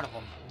being one of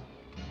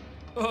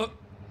them.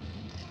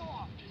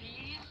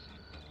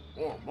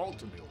 More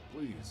multi-meal,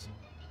 please.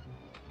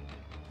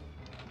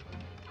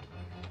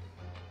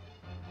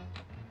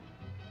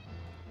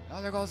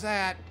 Oh, there goes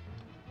that.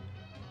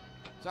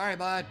 Sorry,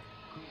 bud.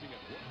 Cruising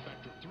at work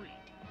factor 3.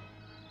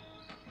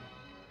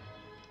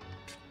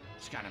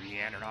 Just kind of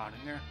meandered on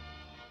in there.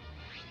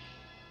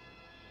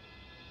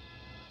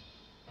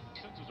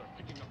 Sensors are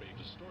picking up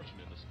a distortion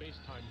in the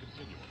space-time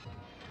continuum.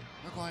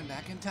 We're going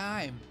back in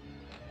time.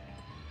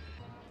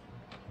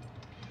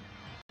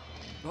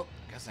 Oh,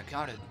 guess I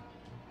counted.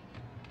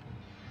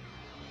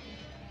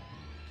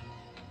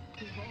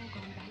 We've all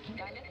gone back in.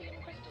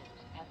 Dilithium crystals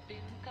have been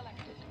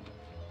collected.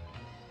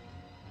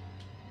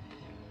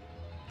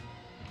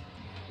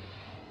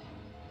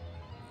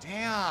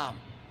 Damn.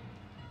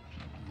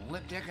 I'm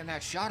lip dicking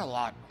that shot a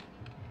lot.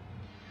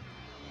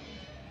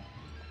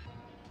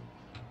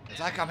 It's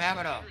like I'm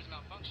having a...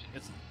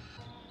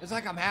 It's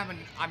like I'm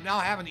now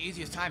having the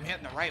easiest time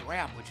hitting the right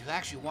ramp, which is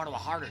actually one of the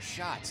hardest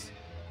shots.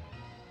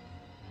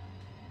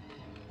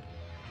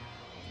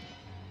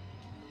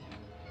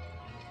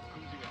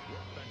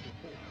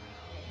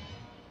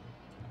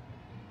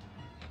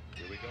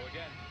 Here we go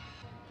again.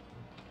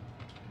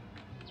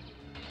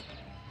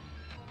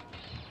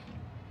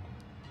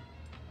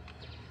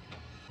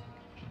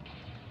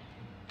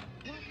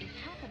 What is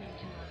happening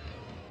to us?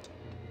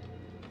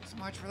 So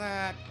much for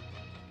that.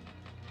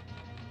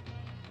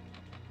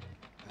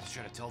 I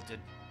should have tilted.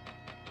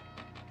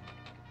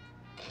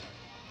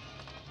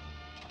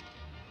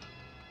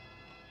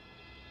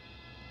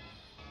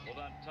 Hold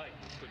on tight.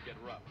 This could get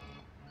rough.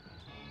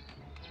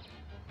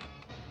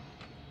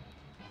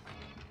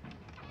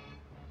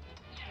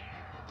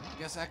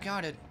 Guess I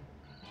counted.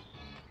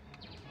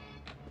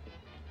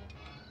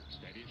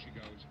 Steady as she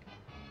goes.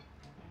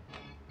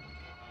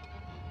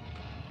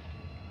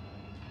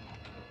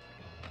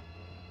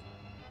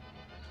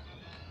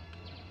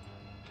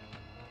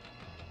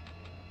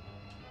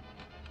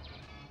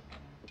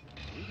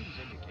 Readings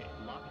indicate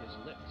lock his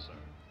lip, sir.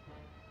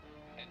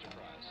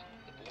 Enterprise,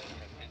 the Borg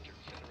have entered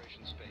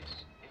Federation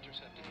space.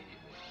 Intercept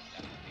immediately.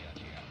 After the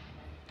IGF.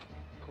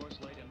 Course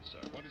laid in, sir.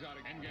 What is out?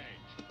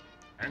 Engage.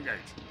 Engage.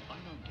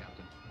 Unknown,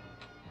 Captain.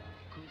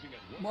 Cruising at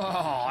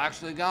Whoa,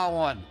 actually got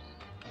one.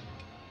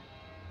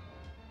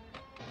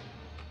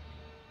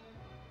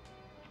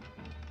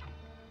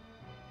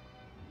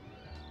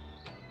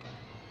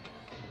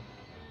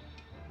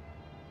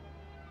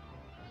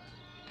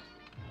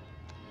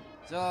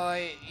 So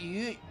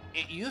it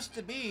used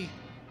to be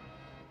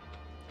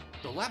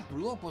the left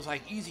loop was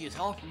like easy as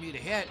hell for me to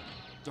hit.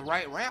 The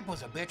right ramp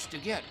was a bitch to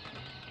get.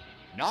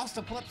 Now it's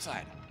the flip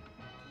side.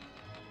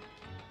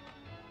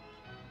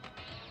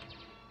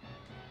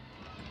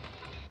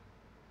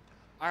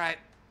 All right,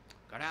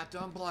 gonna have to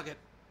unplug it.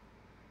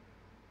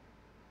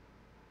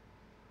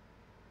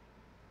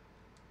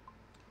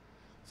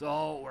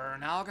 So we're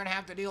now gonna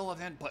have to deal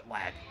with input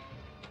lag.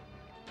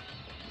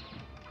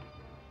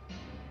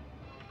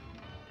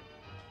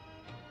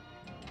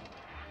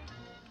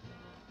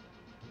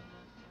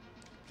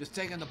 Just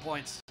taking the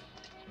points.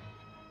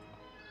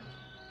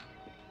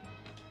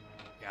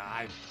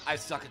 Yeah, I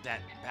suck at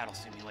that battle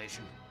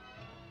simulation.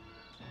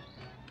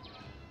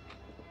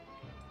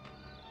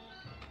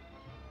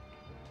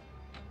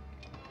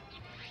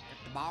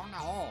 Ball in the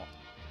hole.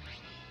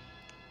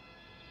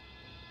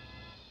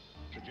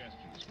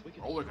 Suggestions.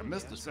 Oh, we can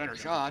miss the center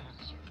shot.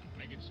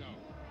 Make it so.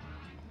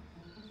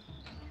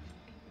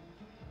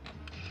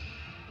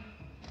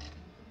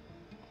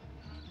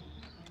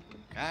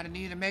 Kinda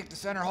need to make the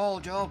center hole,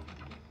 Joe.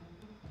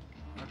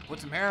 Or put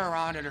some hair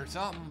around it or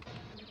something.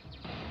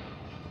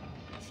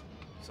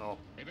 So,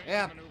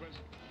 yeah,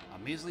 a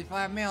measly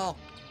 5 mil.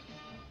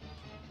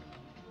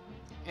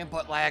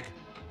 Input lag.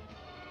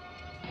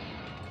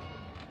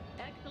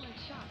 Excellent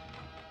shot.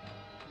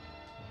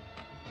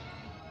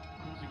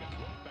 Cruising at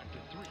roll factor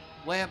 3.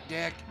 Limp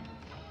dick.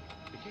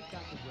 The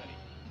kickback is ready.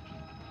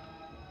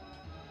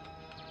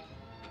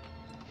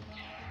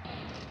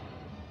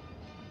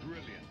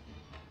 Brilliant.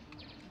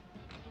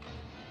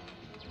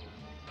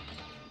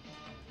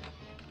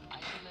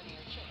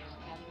 Isolinear chips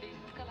have been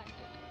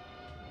collected.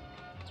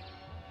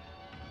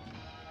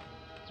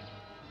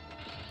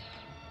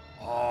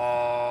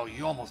 Oh,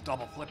 you almost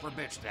double flipper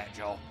bitch that,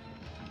 Joe.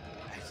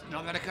 That's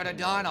nothing I could have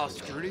done. I was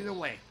screwed either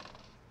way.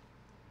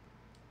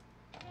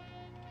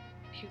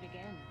 Shoot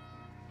again.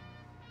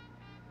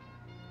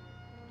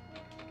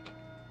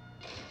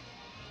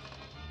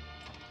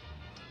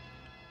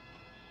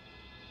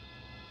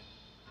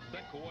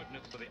 Set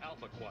coordinates for the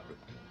Alpha Quadrant.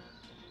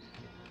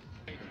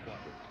 Beta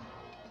Quadrant.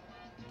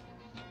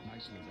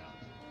 Nicely done.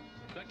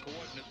 Set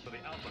coordinates for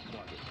the Alpha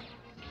Quadrant.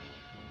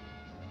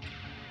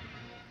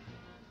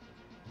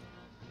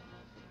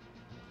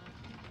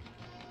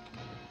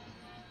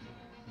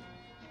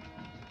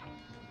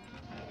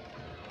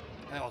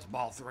 That was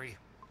ball 3.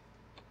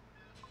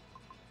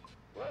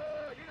 Whoa,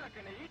 you're not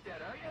gonna eat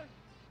that, are you?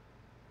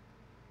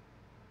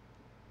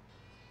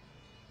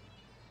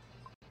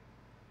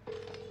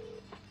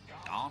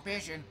 Gone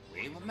fishing.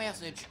 Leave a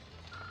message.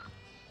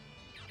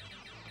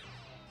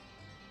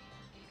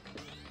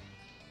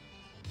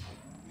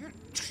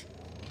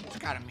 Just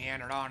got him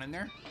meandered on in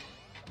there.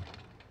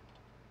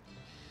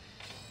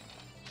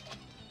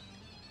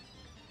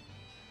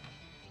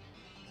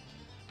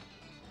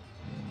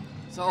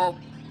 So,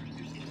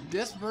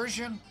 this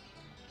version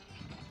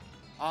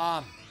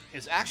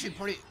is actually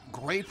pretty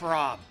great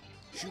for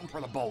shooting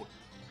for the boat.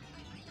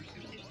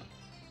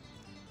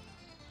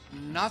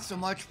 Not so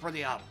much for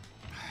the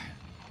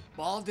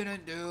ball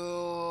didn't do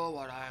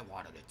what I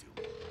wanted it to.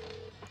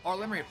 Or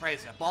let me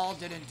rephrase that. Ball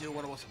didn't do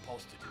what it was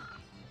supposed to do.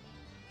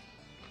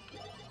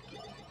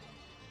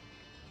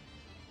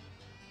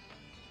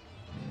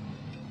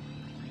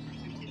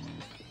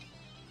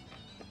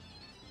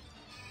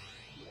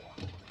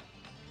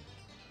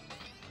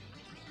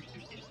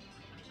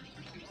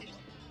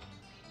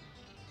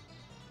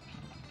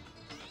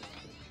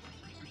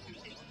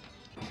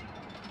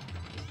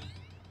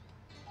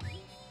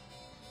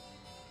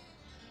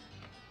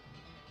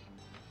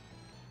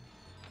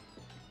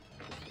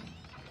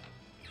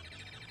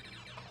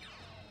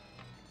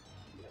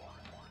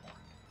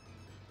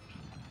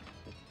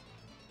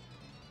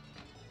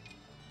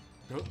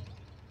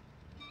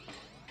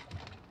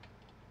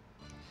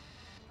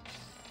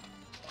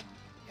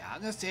 Yeah,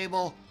 on this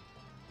table.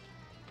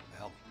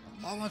 Well,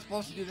 how am I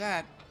supposed to do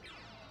that?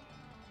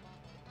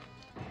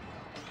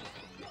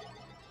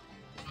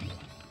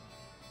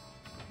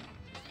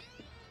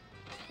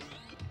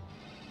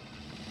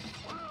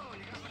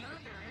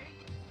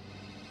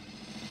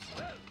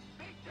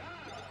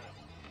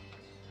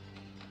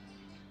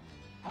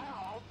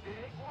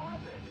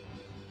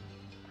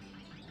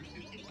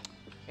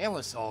 It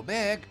was so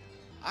big,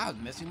 I was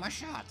missing my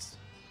shots.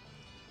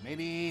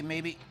 Maybe.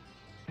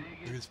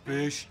 Biggest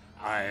fish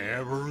I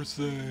ever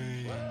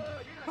seen.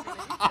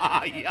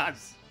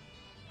 Yes.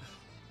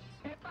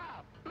 Hey,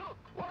 Bob, look,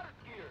 water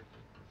skiers.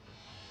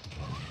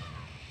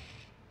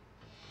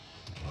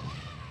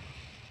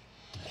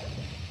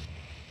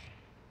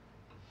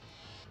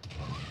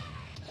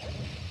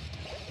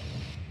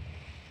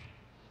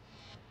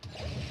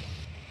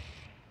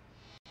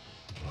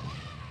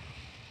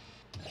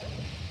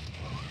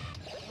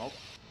 Nope.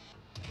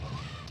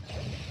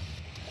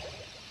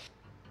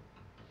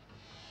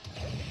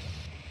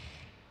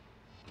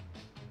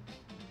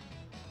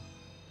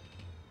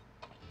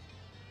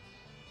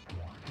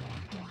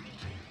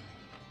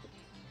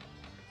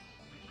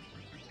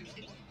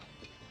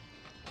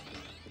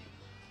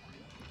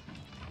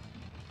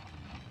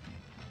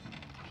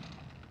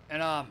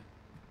 And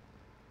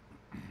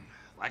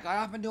like I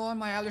often do on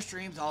my other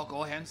streams, I'll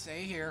go ahead and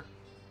say here,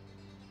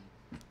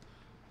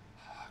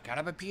 kind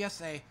of a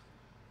PSA.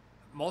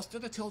 Most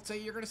of the tilts that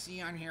you're gonna see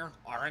on here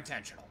are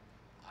intentional.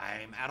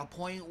 I'm at a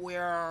point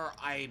where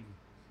I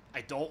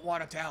don't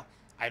want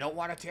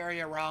to tear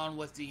you around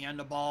with the end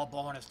of ball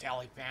bonus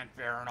tally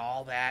fanfare and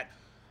all that.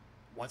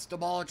 Once the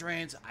ball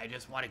drains, I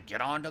just want to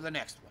get on to the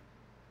next one.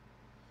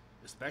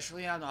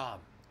 Especially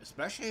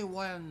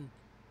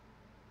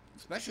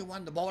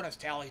when the bonus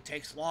tally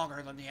takes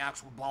longer than the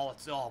actual ball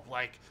itself.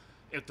 Like,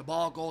 if the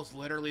ball goes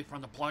literally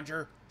from the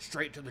plunger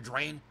straight to the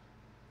drain,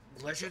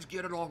 let's just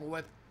get it over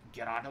with,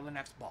 get on to the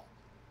next ball.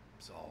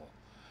 So,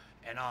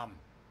 and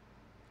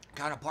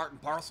kind of part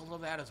and parcel to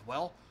that as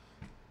well.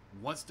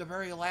 Once the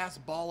very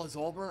last ball is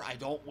over, I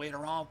don't wait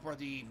around for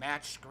the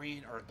match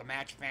screen or the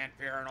match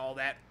fanfare and all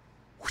that.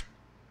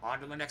 On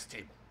to the next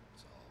table.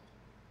 So.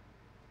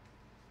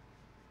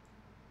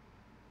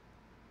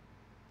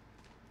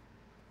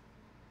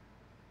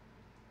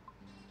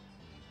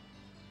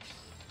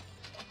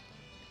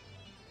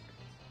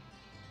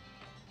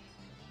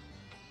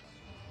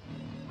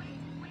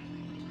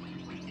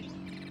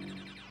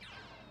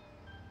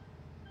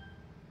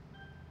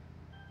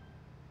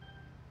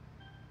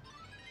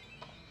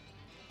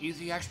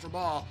 Easy extra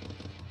ball.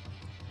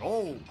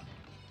 Oh.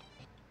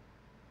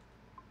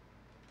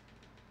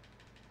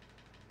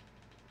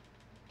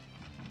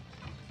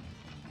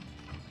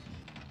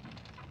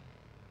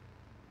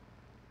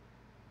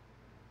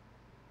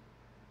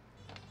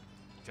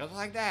 Just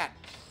like that.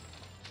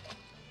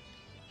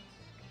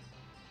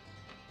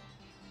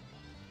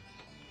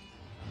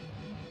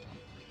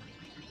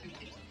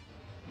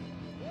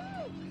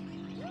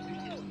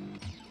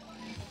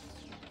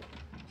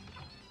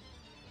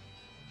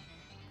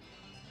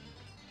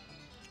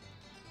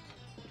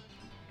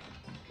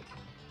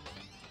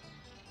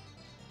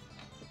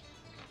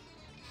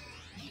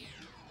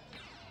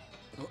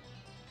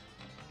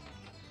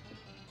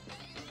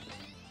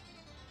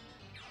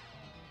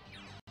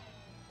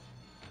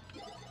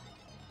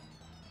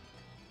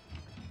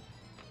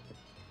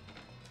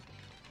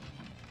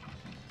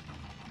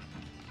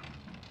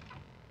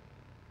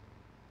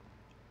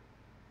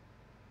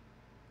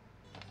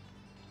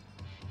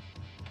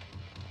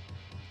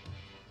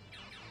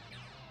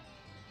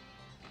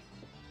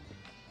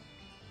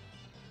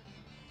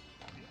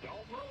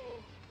 Don't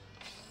move.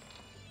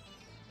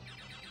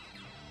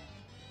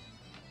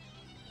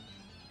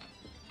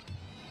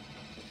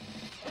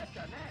 Hit the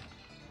net.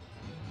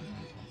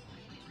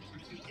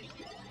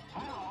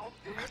 How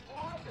big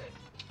was it?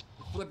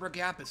 Flipper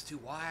gap is too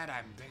wide.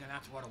 I'm thinking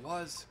that's what it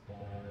was.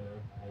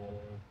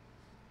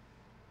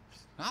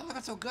 Not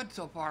looking so good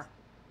so far.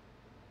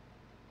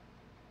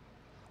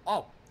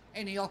 Oh,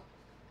 hey Neil.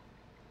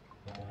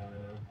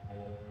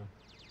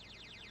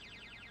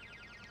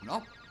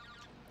 Nope.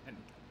 And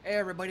hey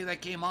everybody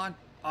that came on.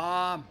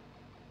 Well,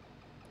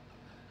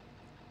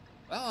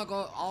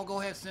 I'll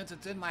go ahead since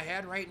it's in my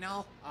head right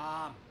now.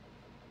 I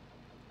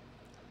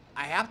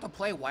have to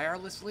play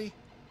wirelessly.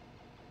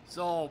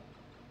 So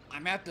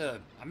I'm at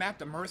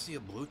the mercy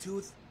of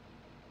Bluetooth.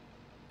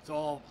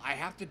 So I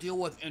have to deal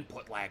with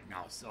input lag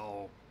now,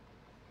 so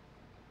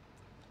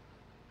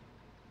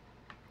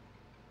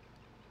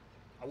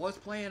I was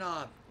playing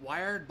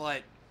wired,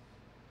 but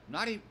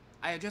not even,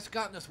 I had just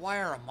gotten this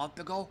wire a month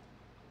ago,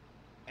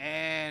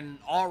 and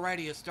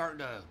already it's starting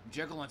to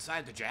jiggle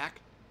inside the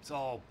jack,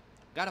 so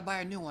gotta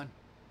buy a new one.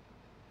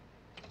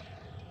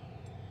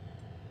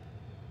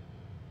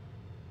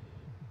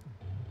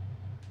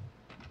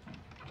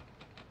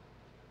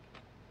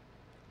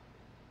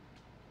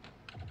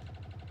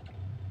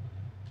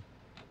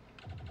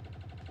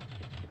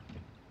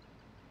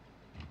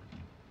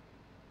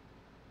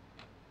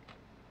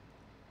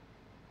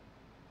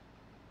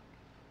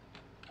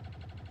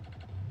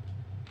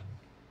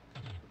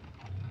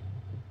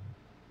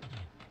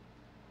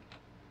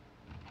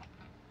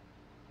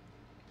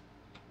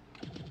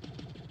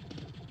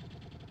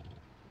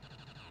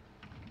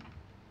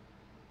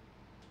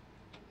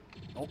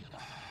 Nope.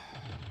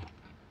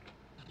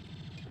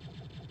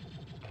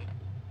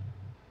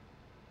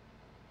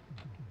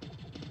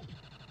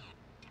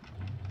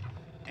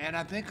 And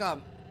I think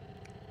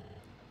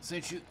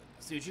since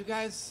you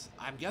guys,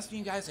 I'm guessing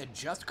you guys had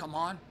just come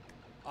on,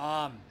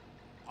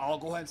 I'll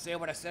go ahead and say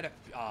what I said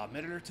a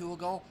minute or two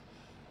ago.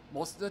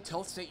 Most of the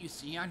tilts that you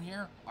see on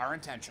here are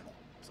intentional.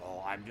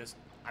 So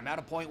I'm at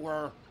a point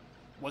where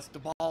once the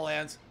ball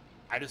ends,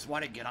 I just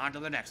want to get on to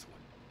the next one.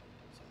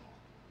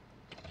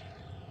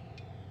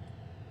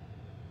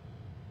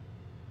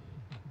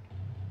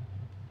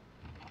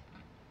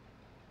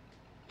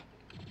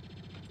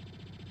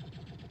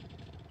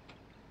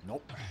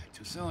 Nope,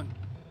 too soon.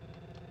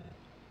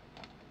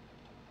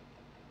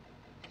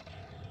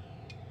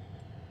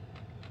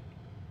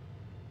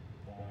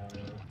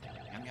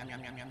 Yum, yum,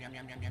 yum, yum, yum, yum,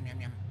 yum, yum, yum,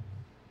 yum, yum.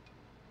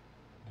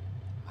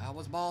 That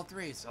was ball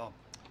 3, so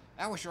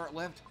that was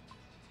short-lived.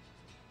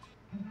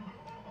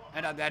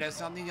 And that is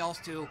something else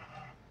too.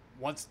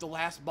 Once the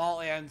last ball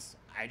ends,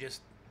 I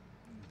just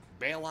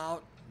bail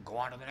out, go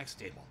on to the next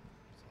table.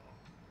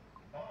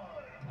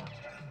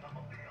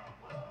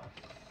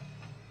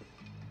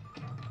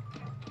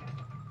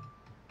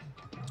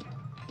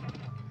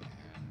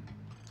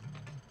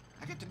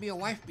 I get to be a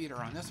wife beater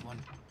on this one.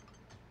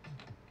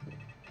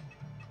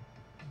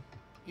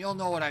 You'll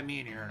know what I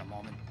mean here in a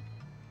moment.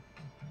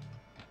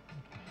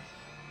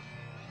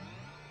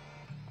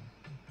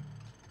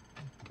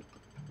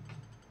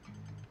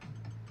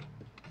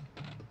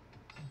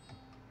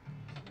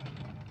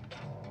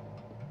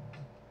 Well,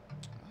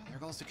 there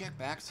goes the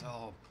kickback,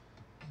 so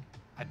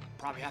I'd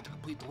probably have to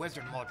complete the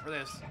wizard mode for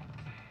this.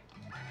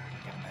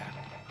 Get it back.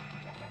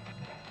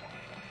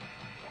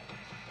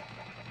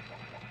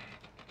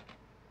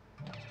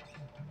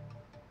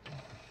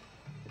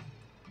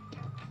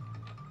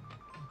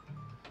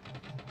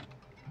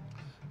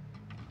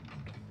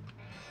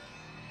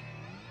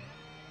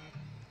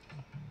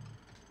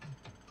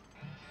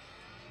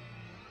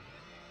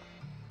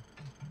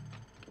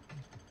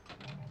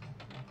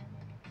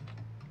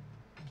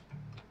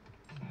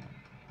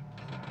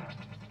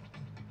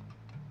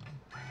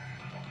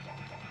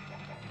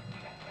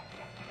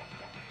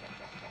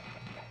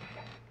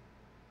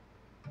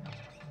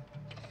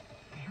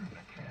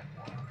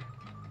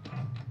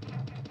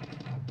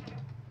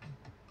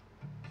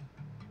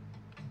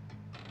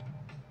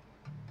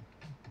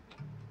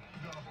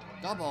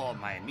 Double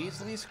my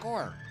measly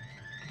score.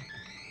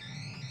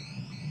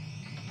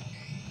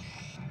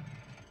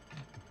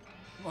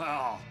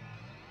 Well,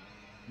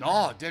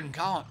 no, it didn't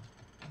count.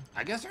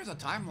 I guess there's a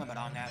time limit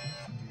on that.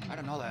 I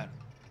don't know that.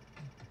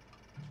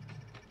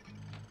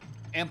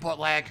 Input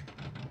lag.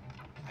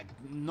 I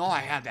know I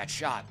had that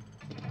shot.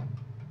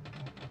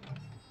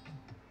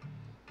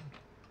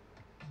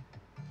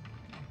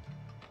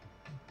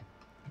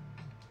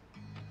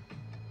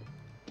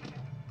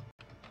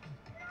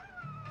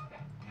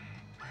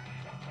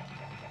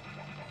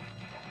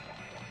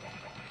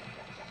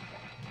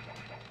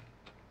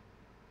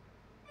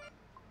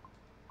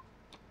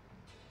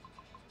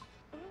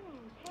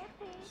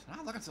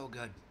 Not looking so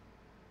good.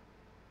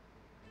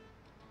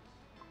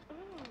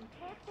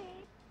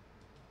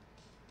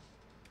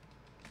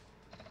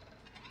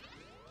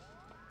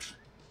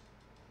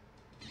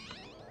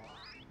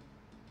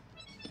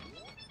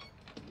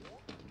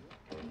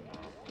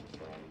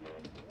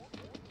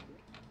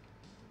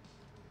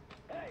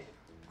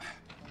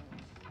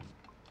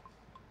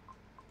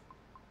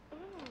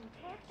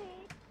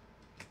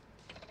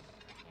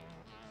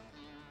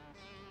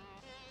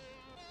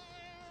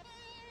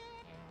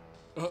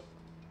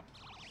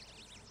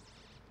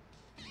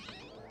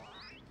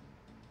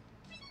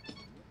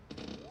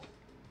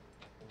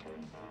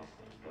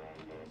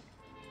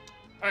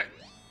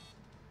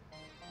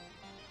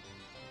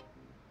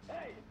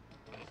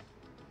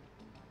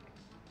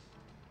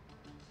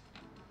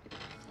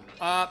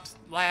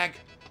 Lag.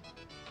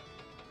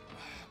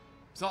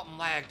 Something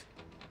lagged.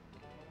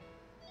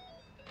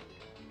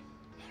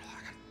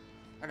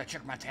 I gotta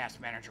check my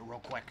task manager real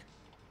quick.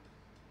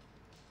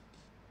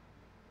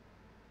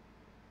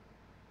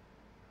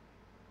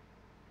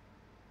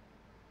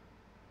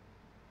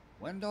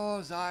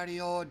 Windows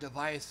audio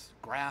device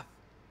graph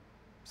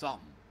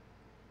something.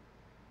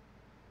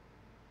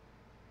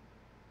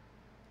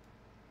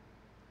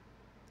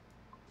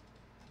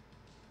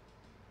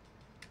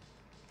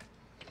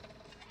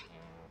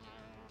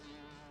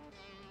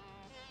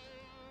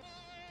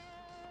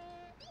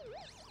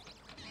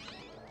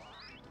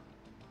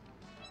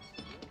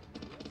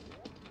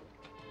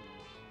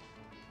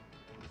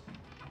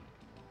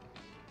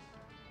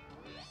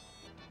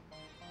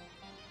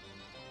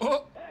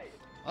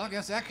 Oh, I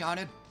guess that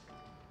counted.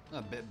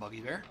 A bit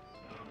buggy there.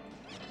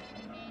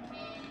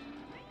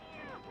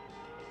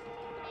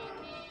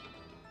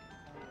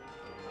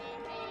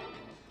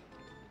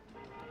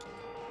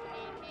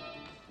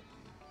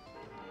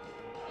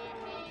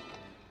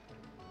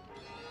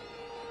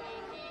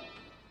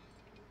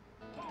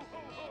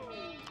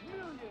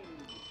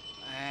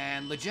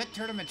 And legit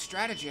tournament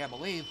strategy, I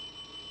believe.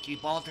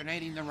 Keep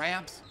alternating the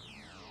ramps.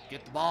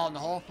 Get the ball in the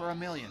hole for $1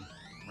 million.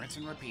 Rinse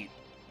and repeat.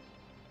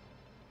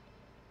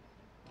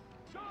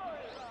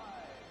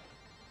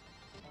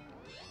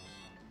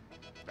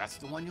 That's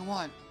the one you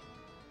want.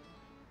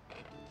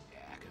 Yeah,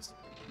 because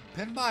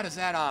Pinbot is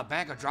at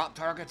bank of drop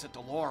targets at the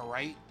lower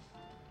right.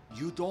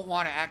 You don't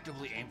want to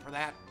actively aim for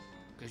that,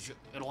 because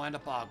it'll end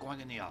up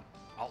going in the out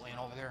lane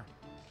over there.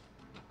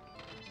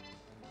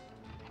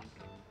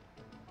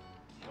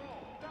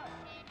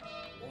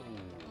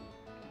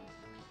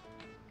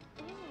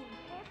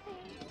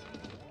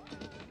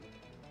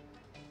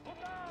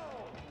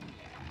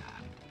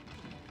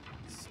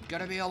 It's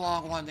gonna be a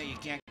long one that you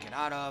can't get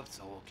out of,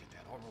 so we'll get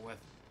that over with.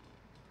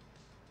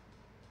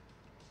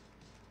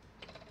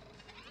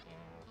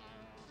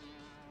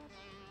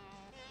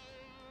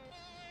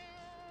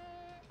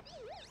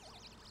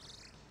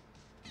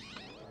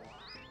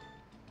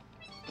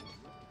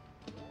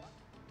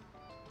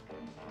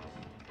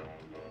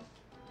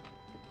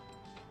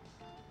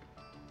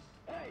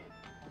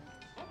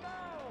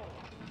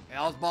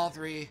 That was ball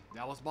 3.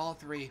 That was ball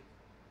 3.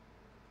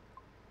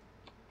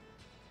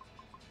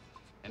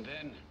 And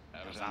then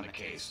I was on the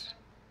case.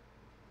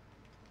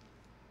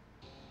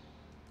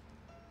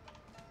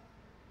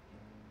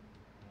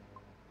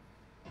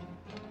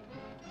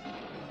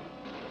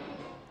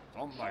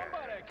 Somebody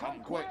come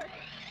quick.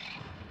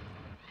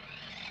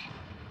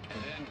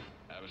 And then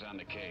I was on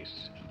the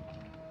case.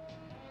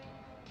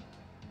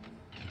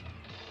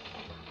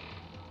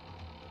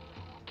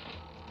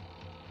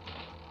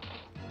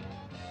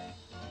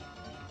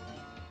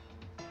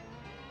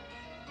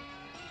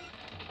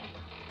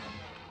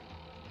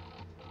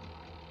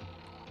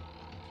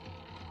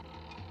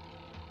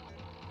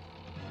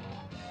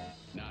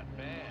 Not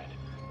bad.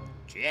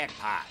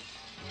 Jackpot.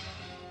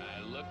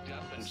 I looked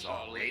up and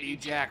Saw Lady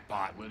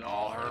Jackpot with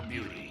all her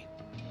beauty.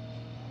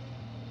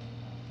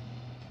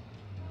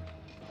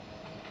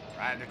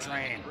 Ride the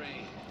train.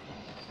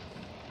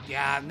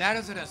 Yeah, and that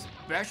is an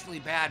especially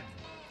bad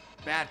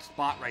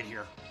spot right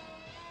here.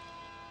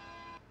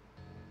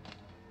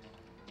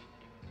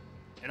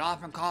 It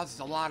often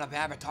causes a lot of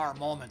avatar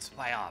moments if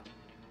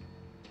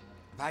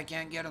I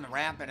can't get on the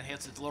ramp and it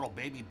hits its little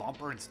baby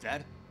bumper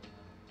instead.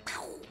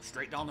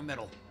 Straight down the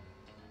middle.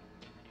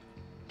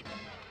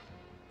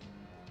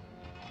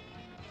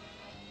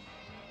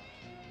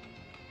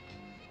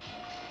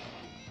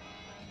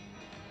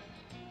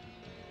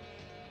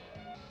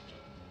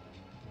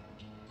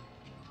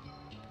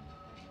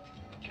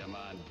 Come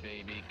on,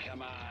 baby,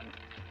 come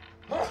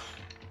on.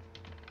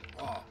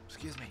 Oh,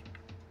 excuse me.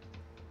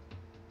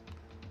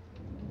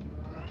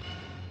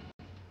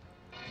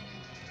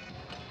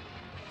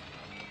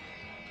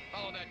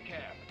 Follow that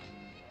cab.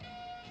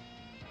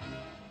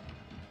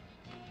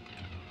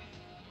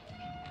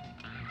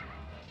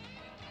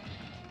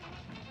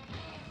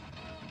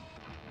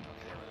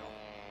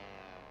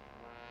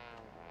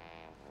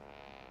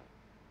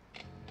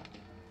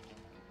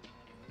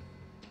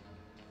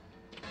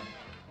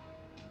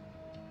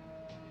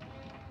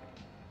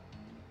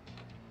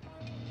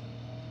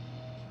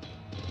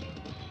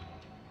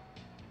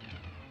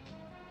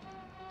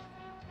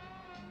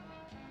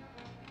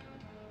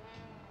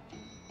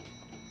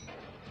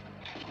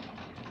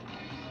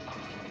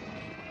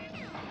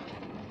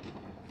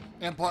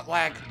 Input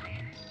lag.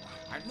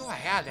 I knew I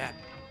had that.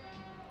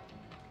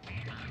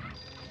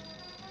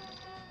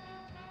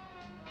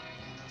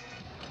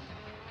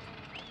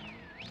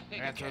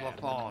 Answer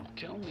the phone.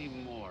 Tell me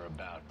more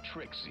about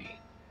Trixie.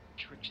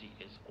 Trixie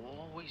is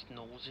always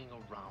nosing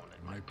around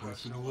at My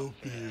personal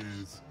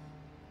affairs.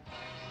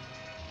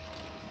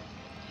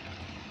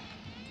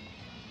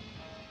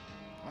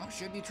 Well,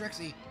 should be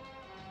Trixie.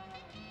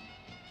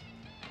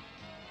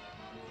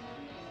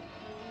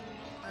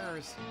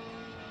 Hers.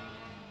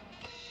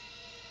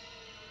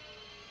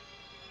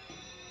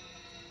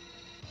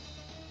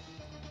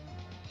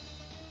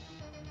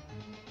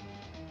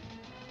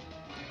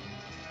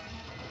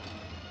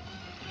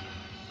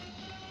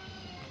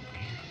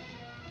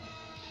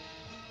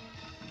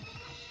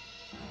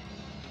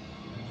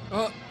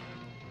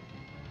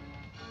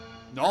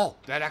 No,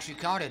 that actually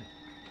counted.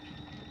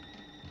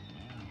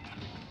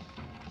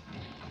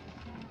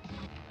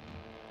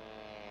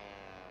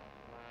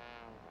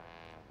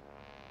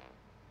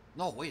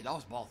 No, wait, that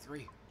was ball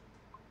 3.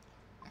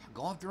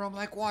 Going through them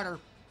like water.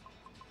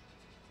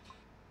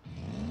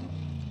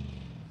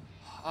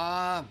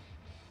 Okay,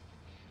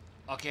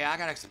 I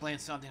gotta explain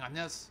something on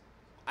this.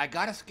 I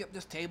gotta skip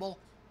this table.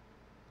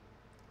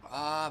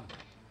 The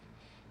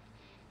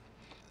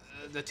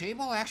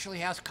table actually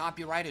has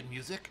copyrighted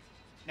music.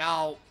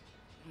 Now,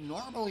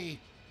 normally,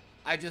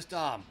 I just,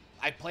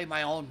 I'd play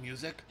my own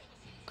music,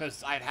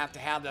 because I'd have to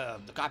have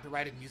the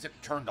copyrighted music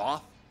turned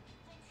off,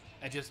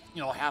 and just,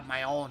 you know, have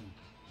my own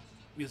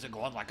music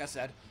going, like I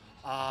said.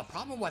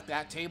 Problem with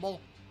that table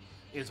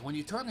is when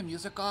you turn the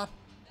music off,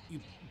 you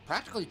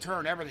practically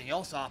turn everything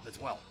else off as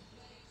well.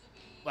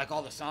 Like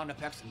all the sound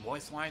effects and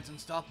voice lines and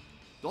stuff,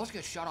 those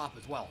get shut off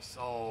as well,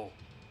 so,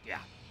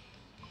 yeah.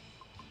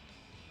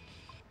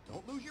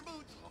 Don't lose your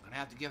boots. I'm gonna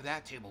have to give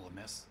that table a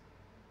miss.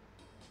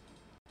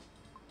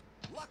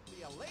 Luck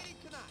be a lady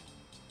tonight.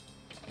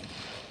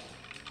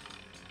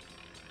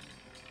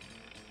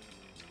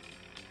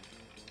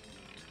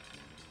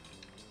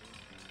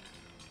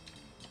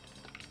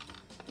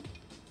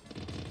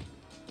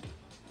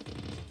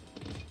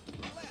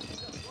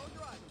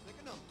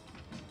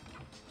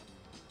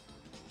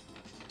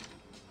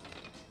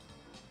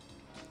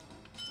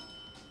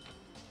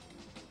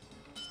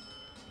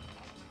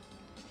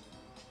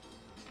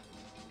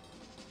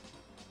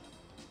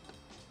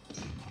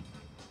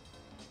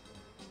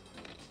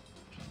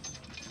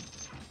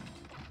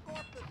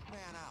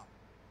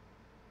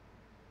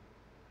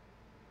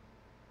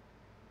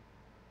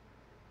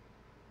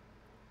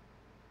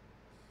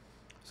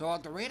 So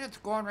at the rate it's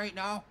going right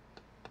now,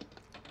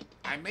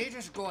 I may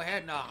just go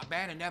ahead and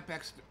abandon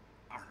FX3.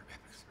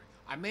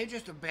 I may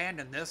just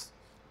abandon this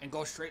and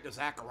go straight to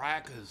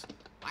Zaccaria, because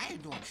I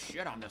ain't doing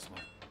shit on this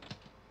one.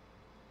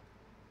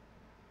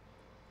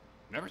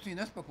 Never seen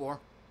this before.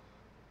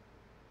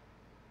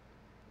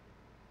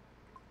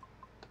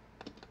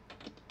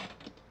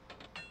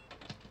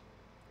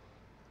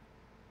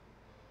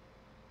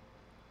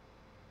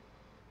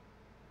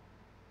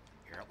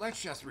 Here,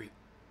 let's just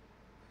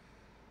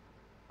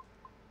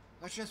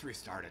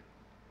restart it.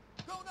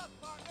 Go nuts,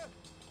 partner.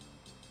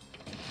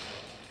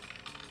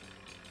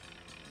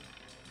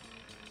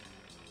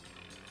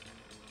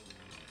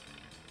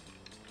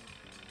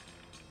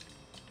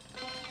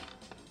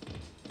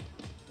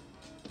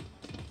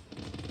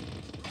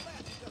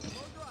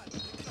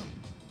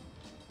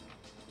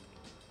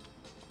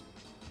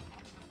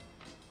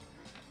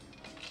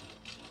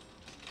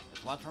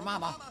 One for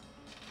Mama.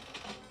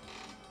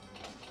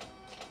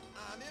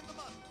 I'm in the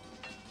mud.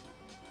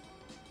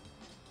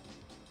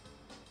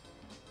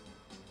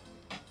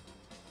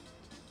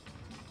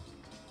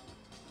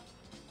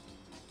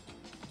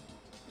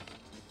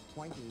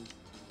 Pointy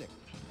 6.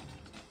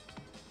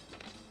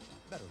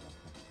 Better luck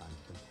next time,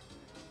 sir.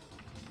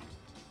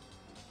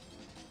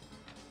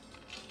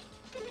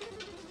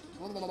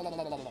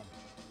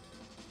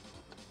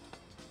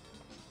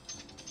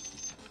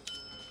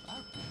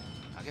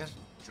 I guess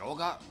Joe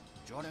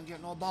didn't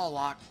get no ball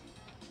lock.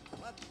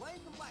 Let's play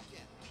some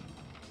blackjack.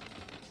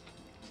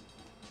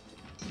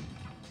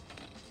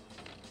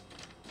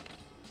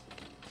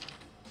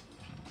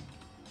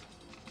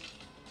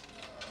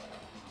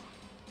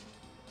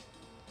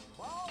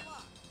 Ball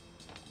lock.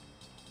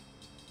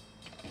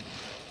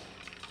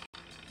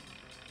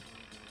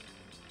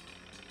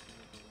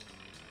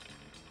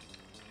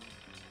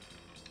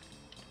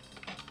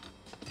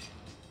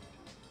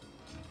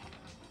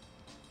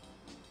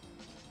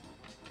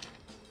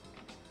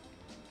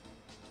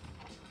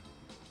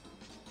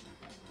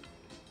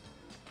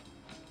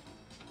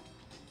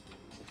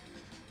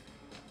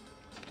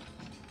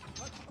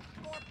 Let's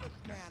escort this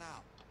man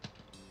out.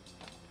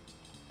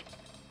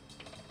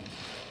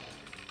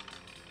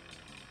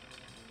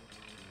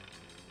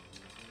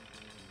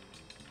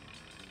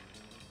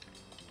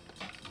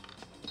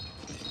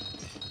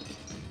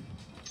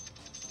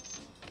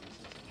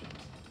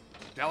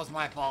 That was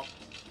my fault.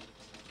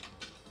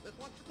 This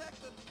one's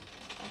protected.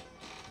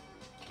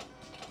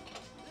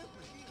 This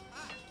machine is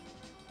hot.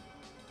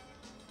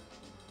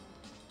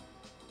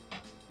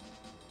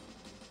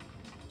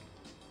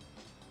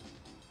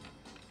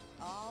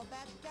 All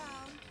that's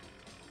down.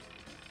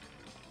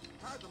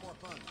 Cards are more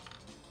fun.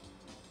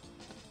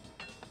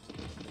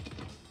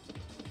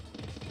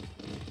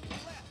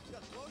 Left,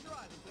 just close your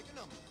eyes and pick a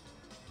number.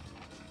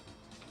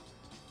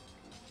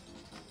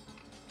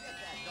 Get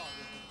that dog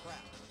into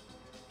crap.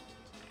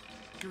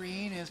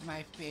 Green is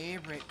my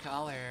favorite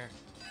color.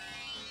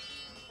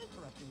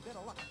 Interesting bit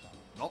of luck, sir.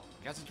 Nope,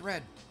 guess it's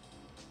red.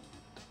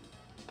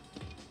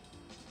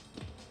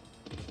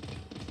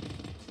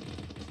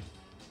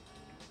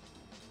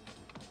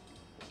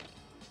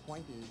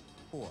 Pointy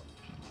 4.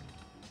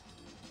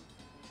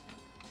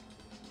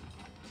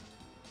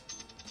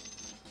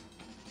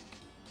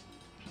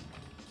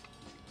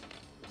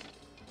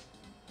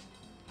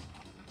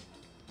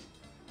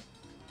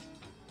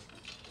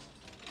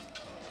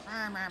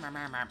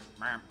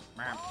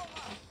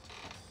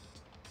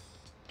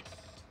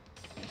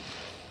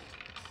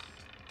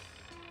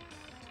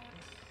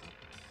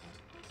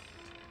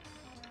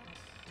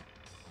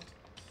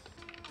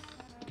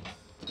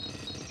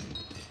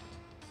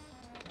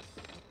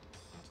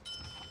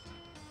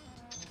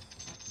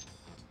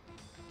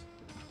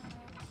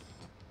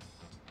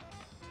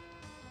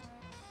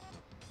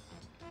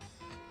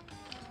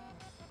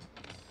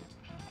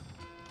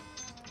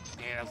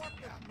 yeah, all two.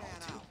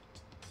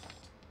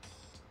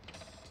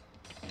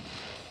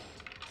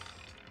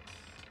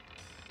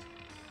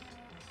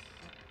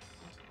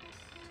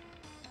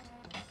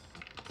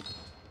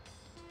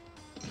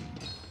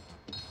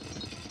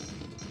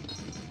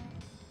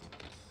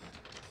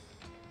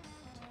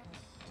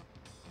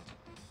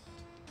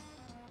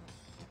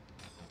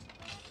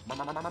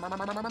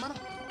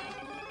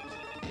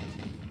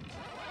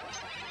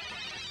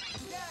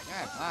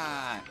 Yeah,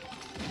 fine.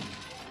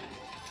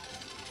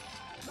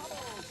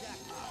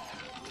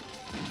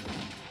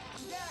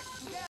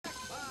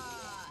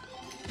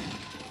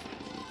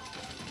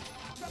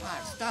 Come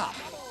on, stop.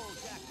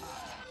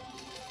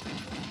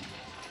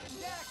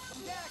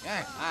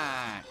 Yeah,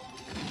 fine.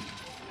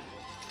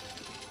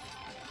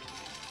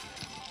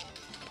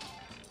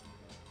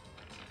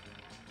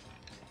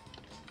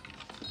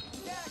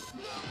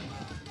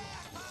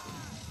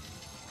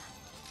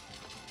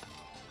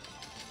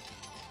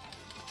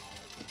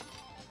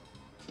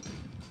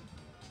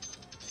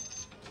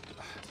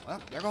 Well,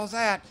 there goes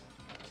that.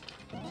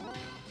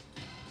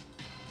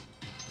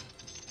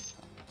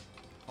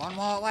 Fun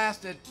while it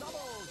lasted.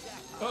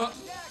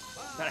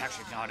 That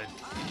actually counted.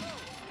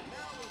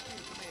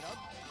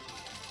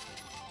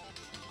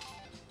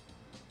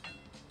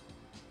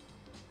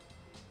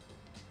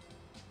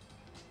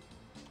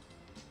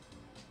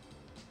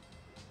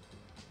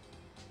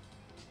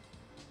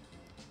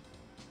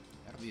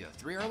 That'll be a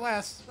 3 or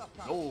less.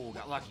 Oh,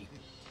 got lucky.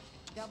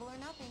 Double or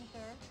nothing, sir.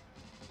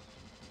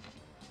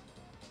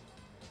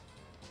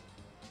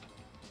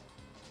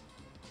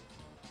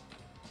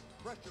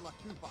 Brush your luck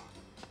too far.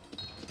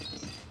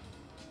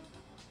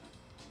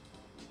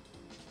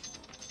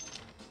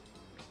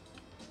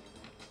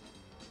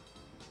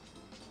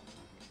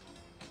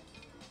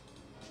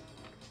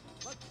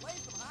 Let's play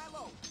some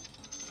high-low.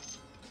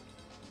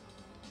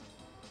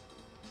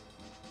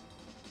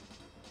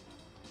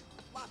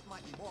 Slots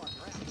might be more on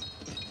your ass.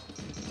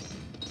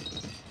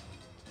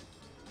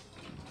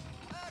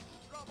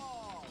 Extra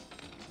ball.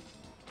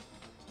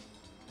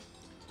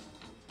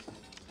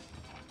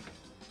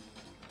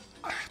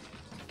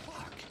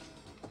 Fuck.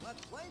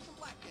 Let's play some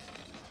blackjack.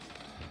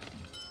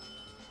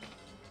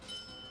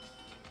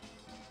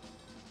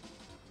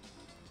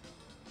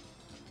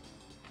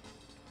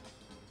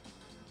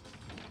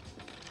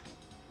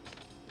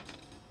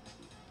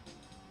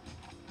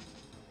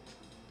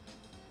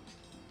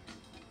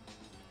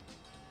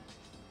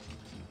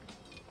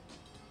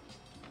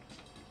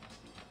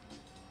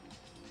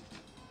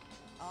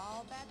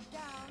 All bets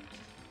down.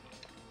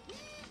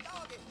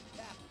 Doggy,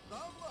 that's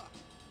some luck.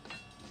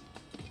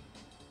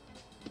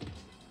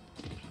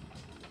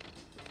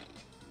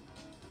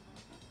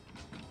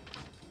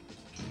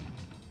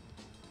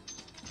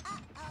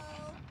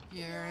 Uh-oh.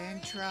 You're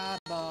in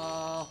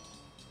trouble.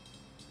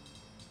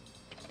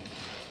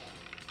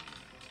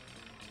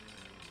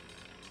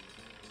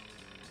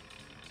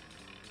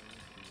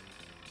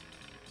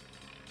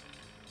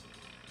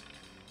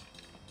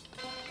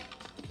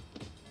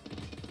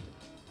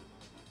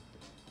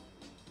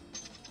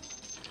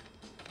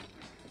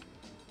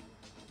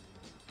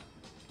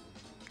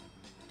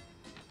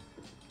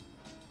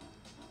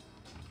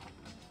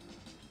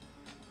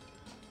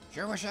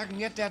 Sure wish I can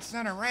get that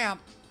center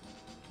ramp.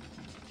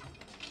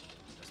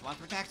 Just one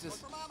for Texas.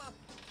 For Mama.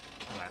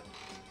 Come on.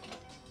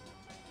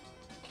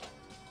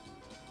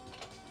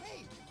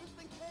 Hey, this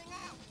thing's paying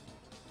out.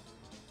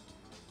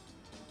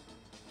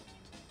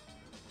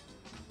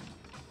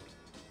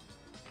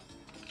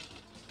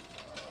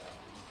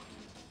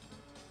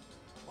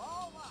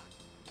 Ball lock.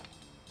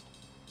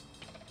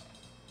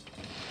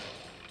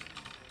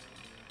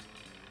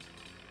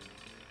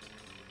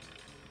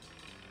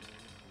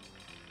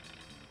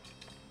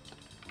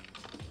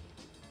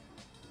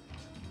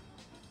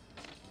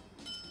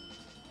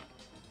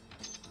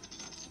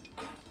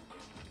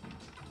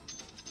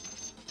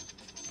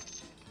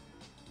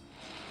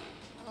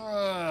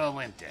 Oh,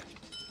 limp dick.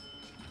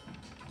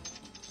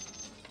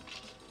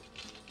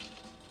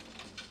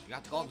 You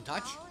got the golden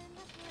touch? All in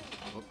the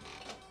green. Oop.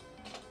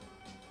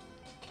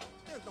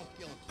 There's no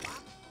skill in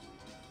flop.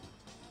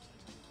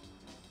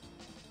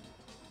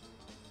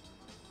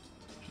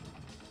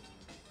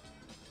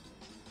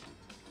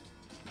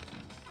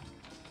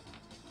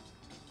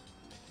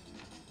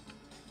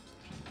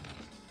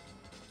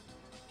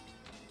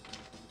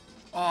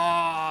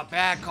 Oh,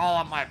 bad call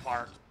on my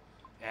part.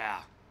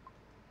 Yeah.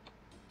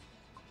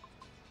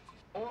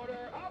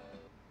 Order up.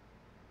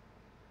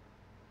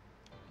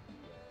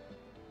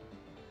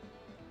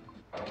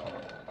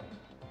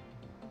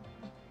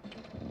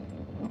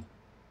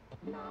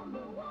 Number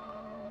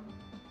one.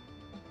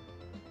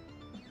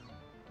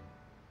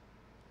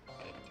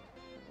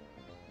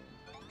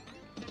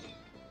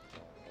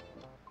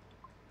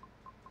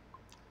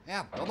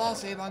 Yeah, no ball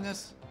save on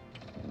this.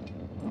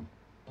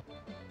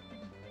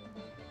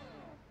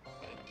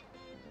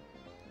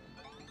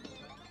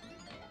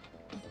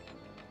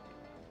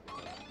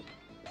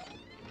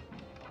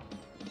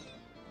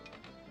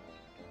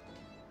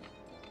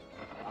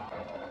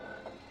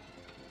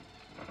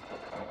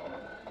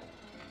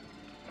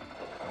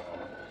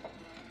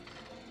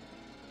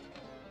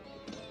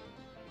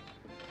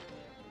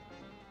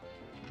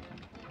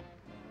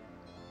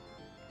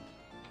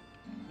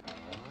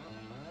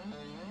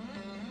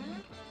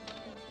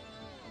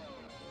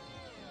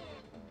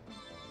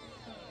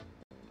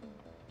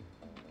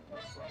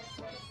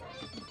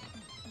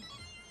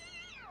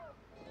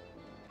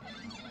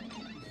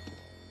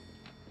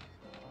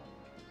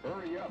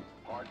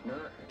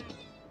 partner.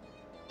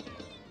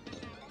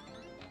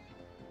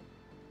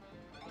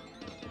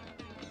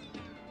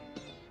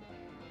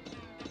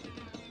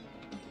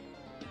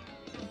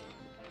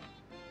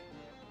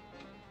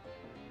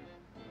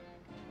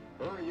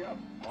 Hurry up,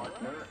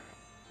 partner.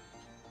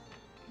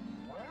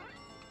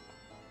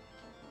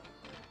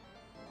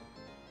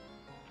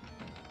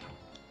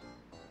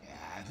 Yeah,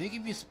 I think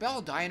if you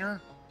spell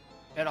diner,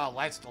 it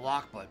lights the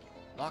lock, but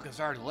lock is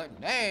already lit.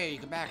 Hey, you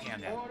can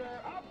backhand that. Order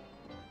up.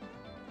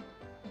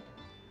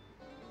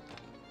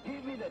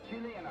 Give me the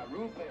chili and a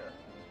root beer.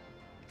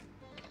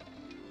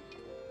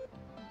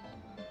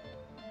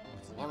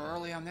 It's a little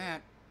early on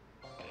that.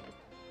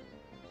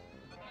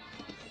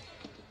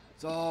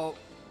 So,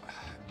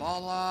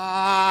 ball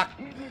lock.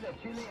 Give me the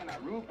chili and a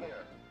root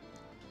beer.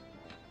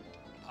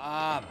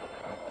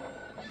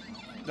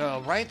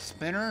 The right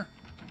spinner,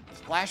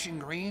 flashing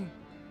green,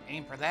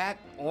 aim for that,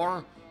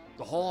 or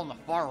the hole in the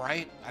far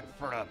right. I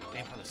prefer to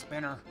aim for the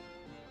spinner.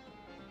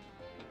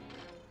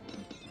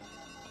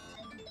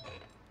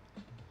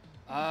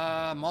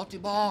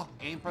 Multi-ball,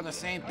 aim for the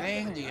same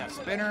thing, the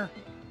spinner,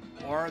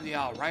 or the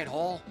right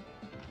hole.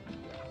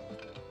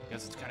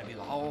 Guess it's gonna be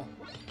the hole.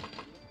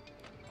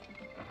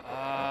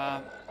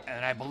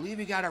 And I believe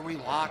you gotta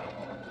relock.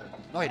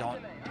 No, you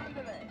don't.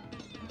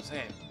 Say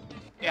it.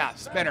 Yeah,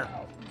 spinner.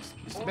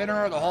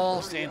 Spinner or the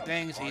hole, same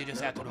thing, so you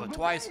just have to do it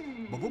twice.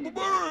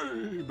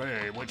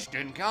 Which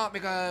didn't count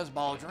because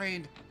ball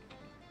drained.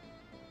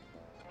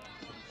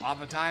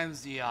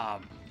 Oftentimes the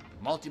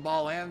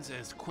multi-ball ends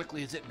as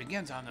quickly as it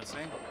begins on this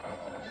thing.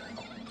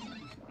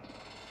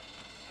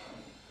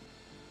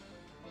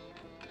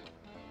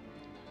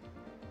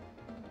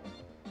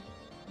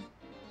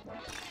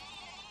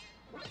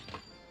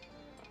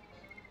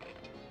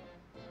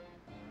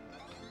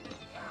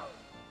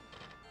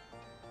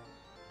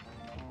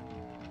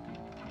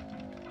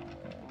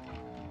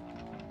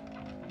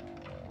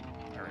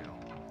 There we go.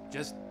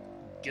 Just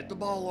get the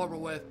ball over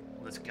with.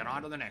 Let's get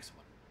on to the next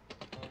one.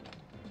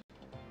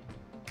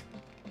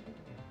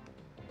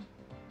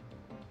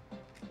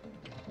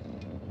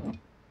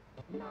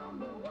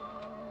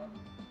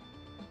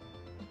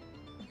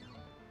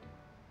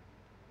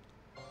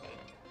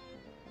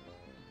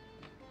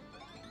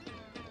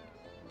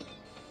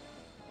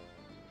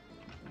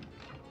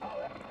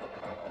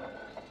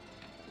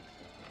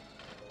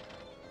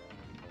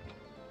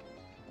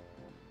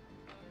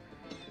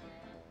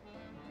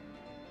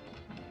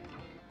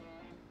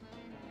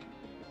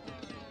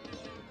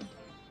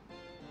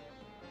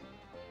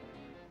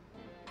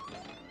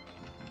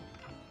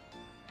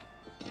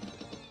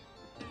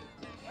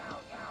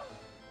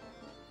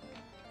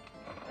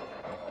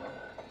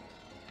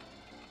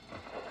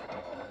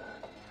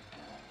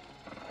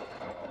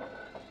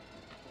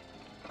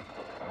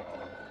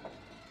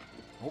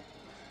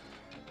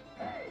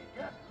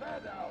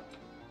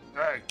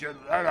 Get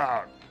that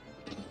out.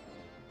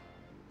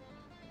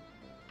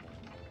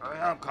 Hurry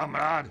up,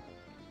 comrade.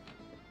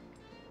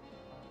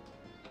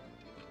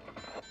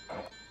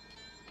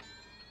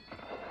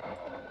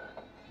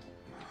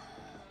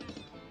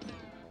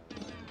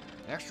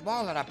 Extra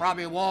ball that I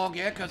probably won't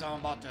get because I'm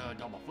about to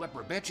double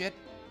flipper bitch it.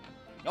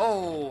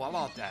 No, how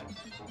about that?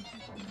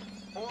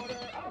 Order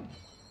up.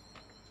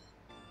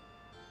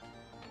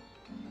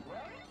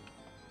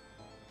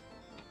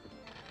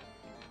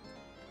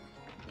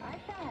 I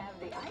shall have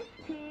the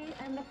iced tea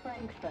and the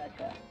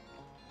Frankfurter.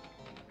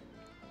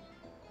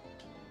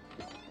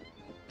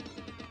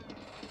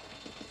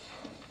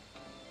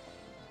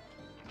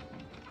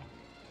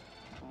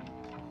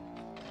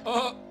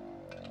 Oh,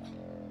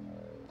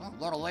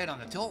 a little late on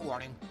the tilt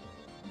warning.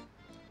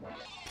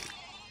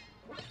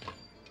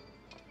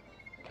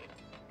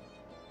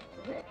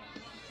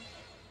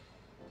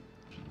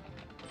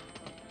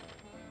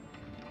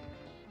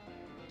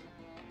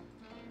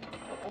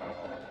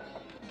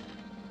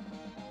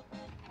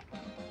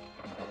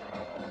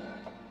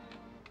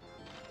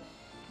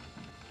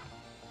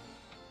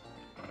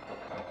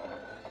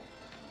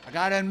 I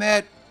gotta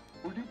admit,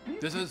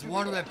 this is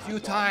one of the few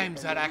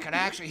times that I can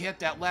actually hit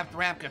that left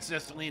ramp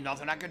consistently.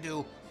 Nothing I can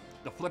do.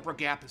 The flipper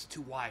gap is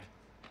too wide.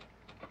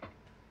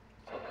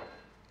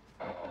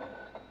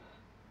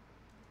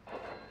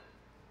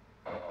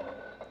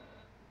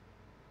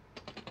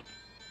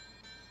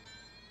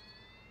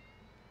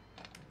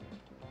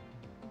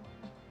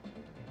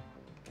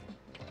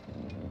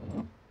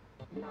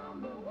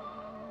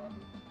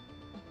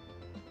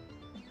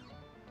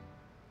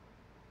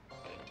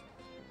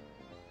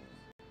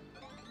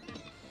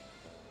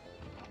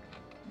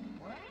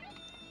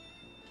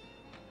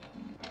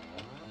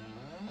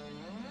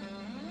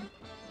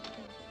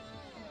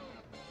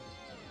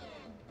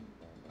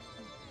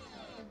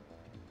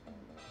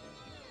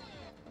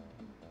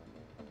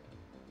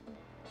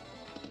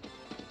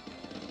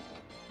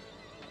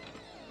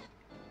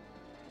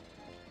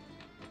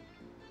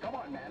 Come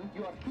on, man.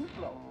 You are too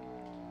slow.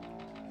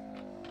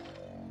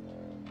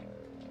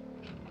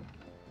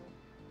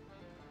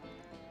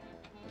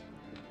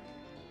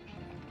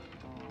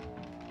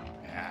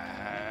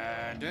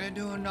 And they're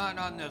doing nothing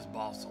on this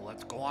ball, so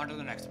let's go on to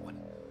the next one.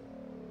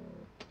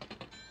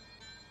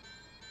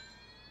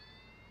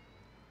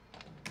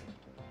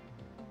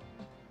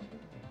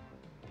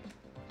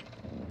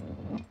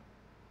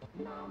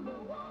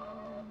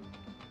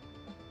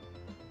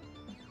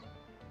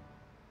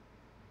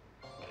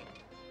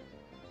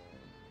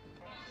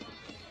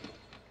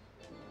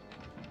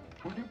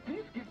 Would you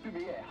please give to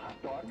me a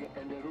hot dog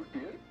and a root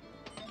beer?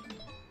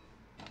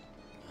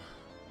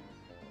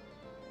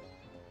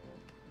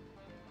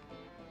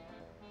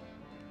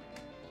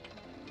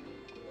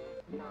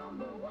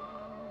 Number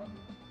one.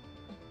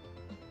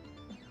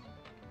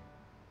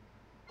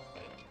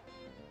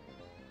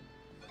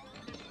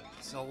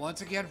 So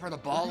once again for the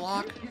ball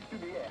lock, Give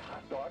to me a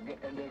hot dog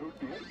and a root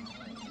beer?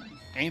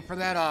 aim for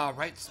that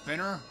right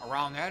spinner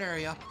around that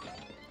area,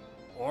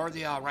 or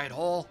the right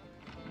hole.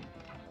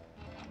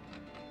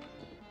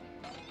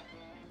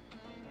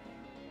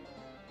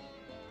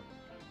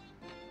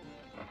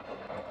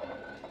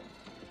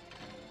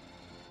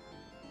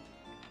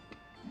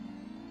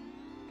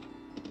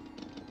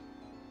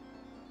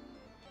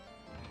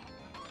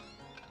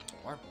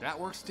 Or that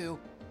works too.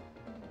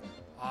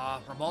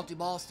 For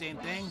multi-ball, same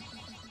thing.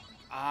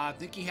 I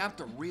think you have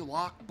to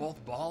relock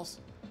both balls.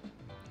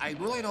 I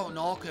really don't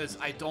know because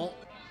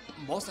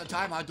most of the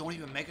time I don't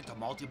even make it to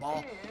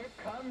multi-ball.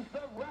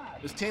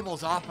 This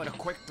table's off at a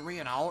quick 3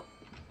 and out.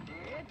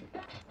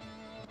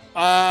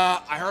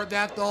 I heard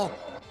that though.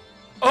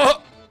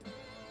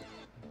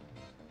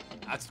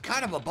 That's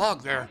kind of a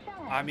bug there.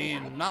 I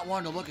mean, not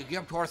one to look a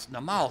gift horse in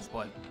the mouth,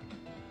 but...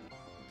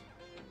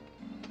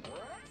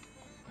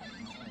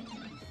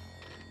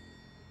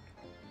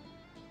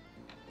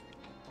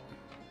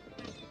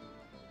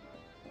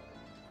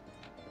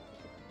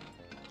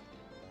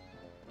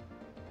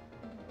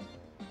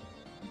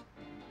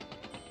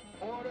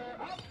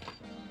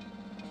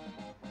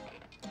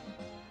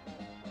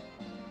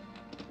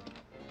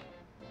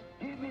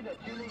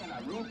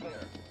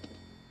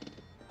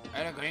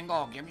 Hey,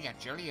 gringo, give me a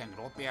chili and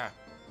root beer.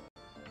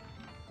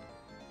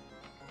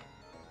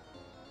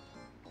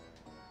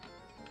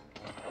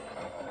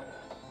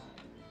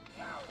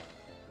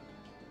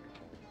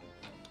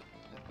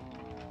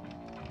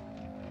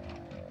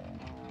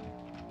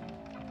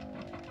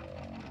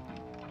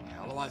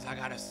 Otherwise, I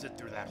gotta sit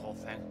through that whole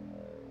thing.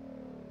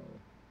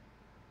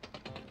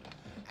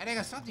 I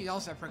think something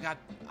else I forgot.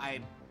 I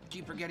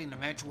keep forgetting to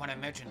mention when I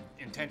mention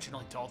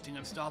intentionally tilting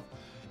and stuff.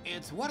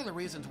 It's one of the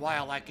reasons why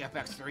I like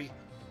FX3.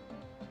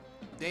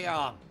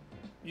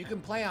 You can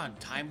play on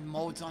time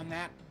modes on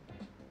that,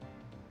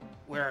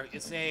 where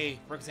it's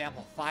for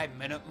example,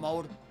 5-minute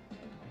mode.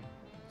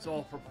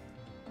 So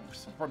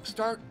from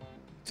start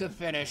to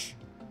finish,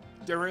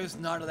 there is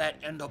none of that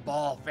end of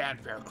ball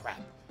fanfare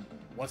crap.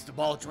 Once the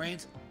ball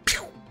drains,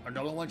 pew,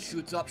 another one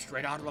shoots up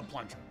straight out of the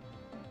plunger.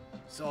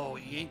 So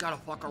you ain't gotta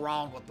fuck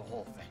around with the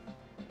whole thing.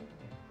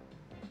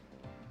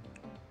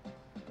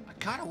 I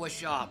kinda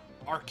wish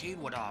Arcade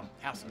would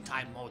have some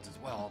time modes as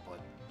well, but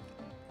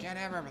can't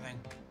have everything.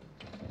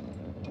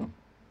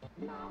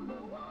 Number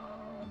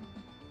one.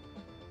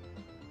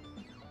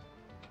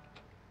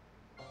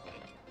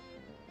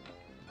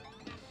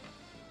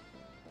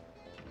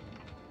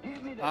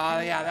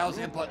 Yeah, that was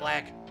input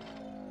lag.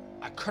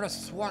 I could have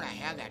sworn I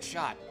had that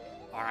shot.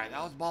 Alright,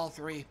 that was ball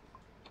 3.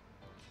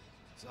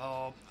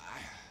 So,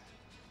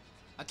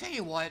 I'll tell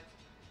you what.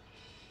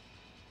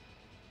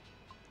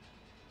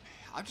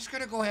 I'm just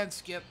gonna go ahead and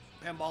skip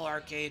Pinball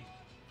Arcade.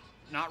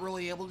 Not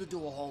really able to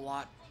do a whole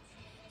lot.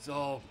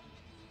 So,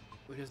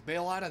 we just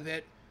bail out of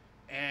it.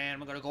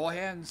 And we're gonna go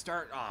ahead and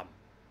start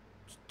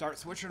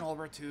switching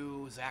over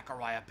to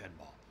Zaccaria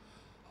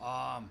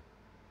Pinball.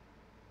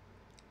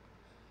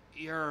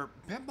 Your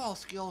pinball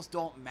skills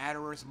don't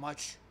matter as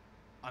much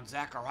on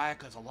Zaccaria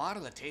because a lot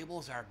of the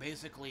tables are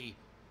basically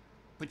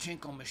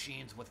pachinko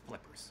machines with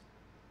flippers.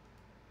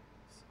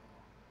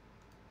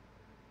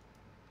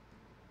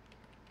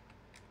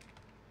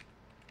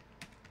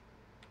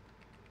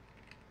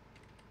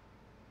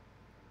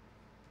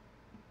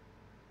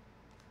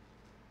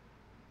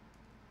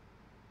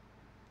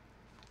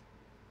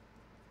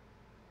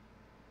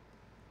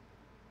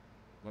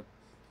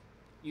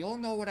 You'll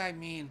know what I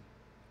mean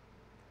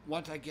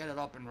once I get it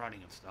up and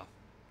running and stuff.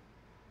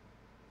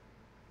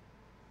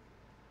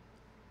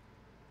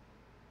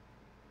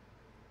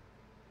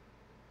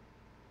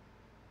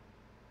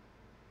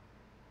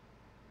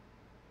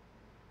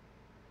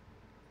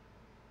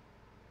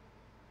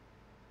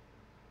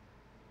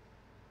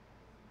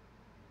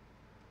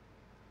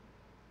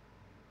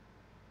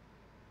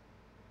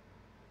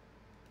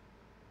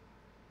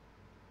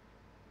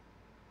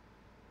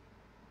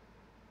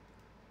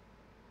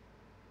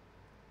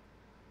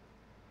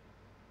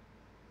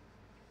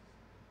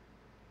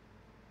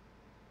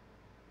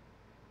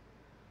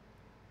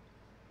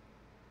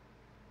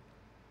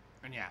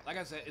 And yeah, like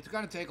I said, it's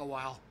gonna take a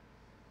while.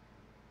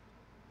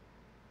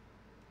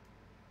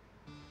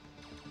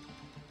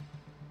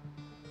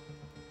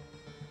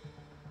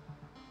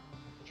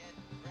 Get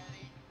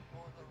ready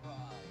for the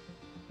ride.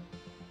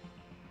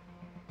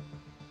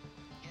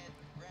 Get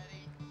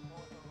ready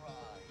for the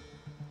ride.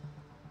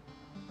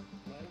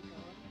 Welcome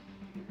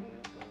to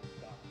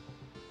Workweek.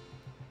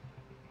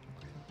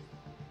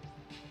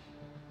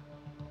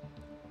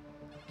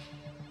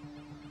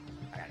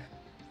 I gotta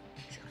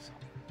check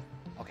something.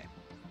 Okay.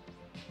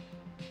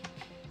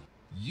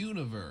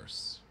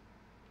 universe.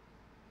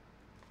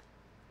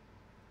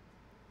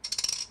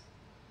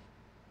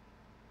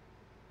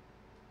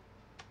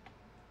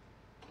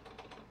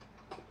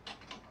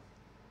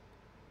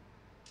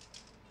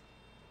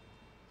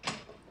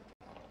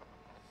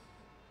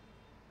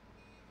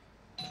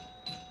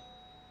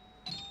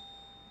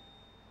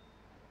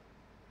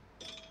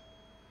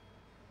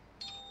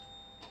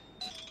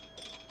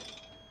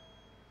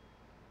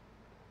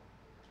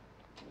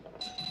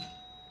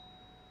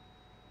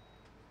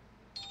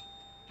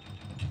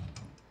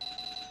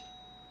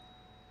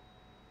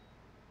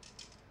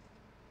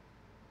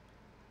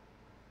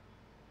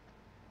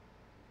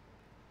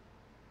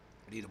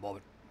 Need a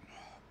moment.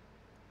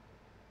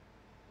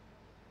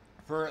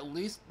 For at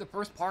least the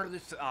first part of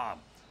this,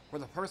 for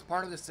the first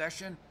part of this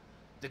session,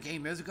 the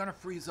game is gonna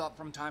freeze up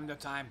from time to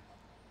time.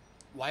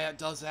 Why it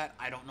does that,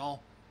 I don't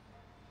know.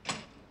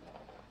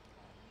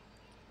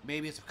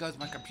 Maybe it's because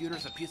my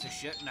computer's a piece of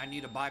shit and I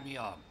need to buy me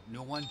a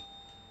new one.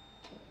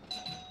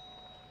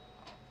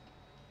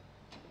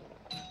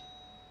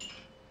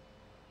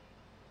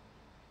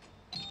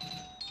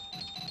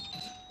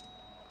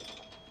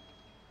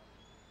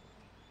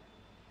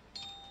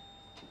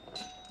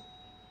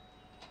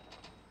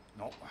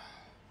 Nope.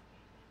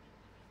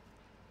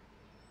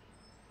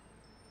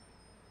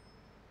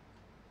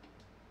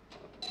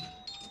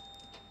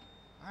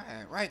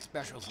 Alright, right,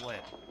 special's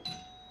lit.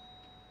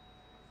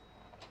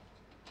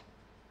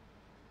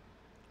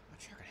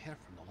 Bet you can hit it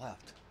from the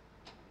left.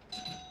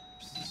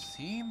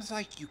 Seems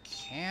like you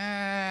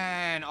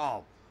can.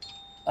 Oh.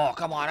 Oh,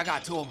 come on, I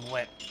got two of them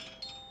lit.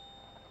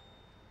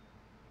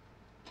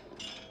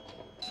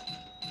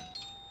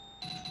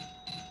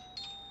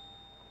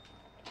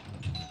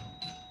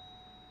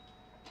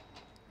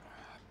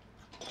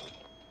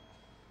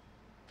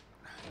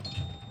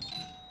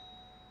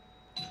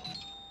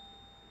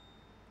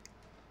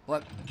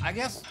 But I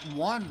guess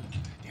one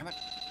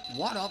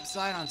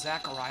upside on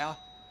Zaccaria,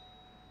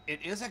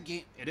 it is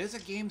a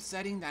game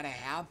setting that I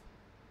have.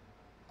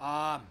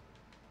 I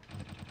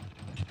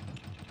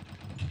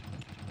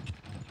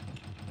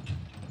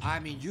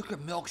mean, you can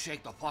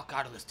milkshake the fuck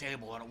out of this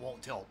table and it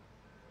won't tilt.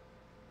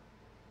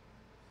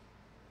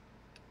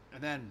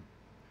 And then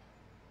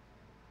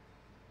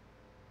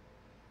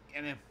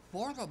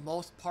for the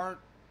most part,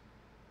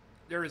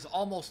 there is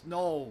almost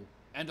no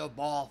end of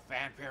ball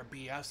fanfare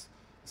BS.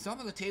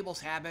 Some of the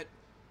tables have it.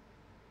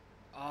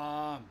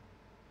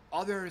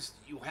 Others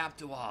you have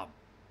to,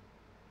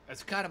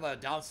 it's kind of a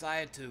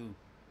downside to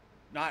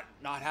not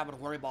having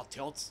to worry about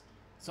tilts.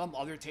 Some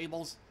other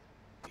tables,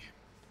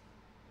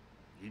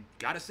 you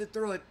gotta sit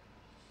through it.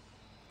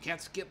 Can't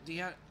skip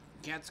the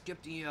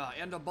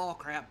end of ball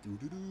crap.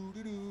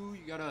 You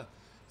gotta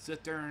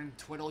sit there and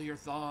twiddle your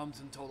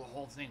thumbs until the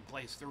whole thing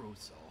plays through.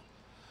 So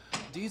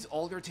these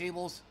older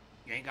tables,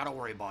 you ain't gotta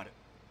worry about it.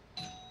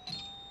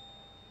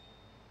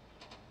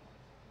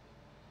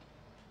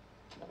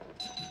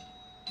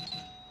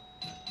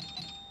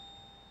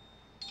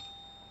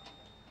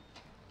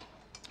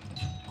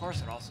 Of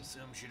course, it also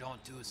assumes you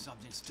don't do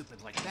something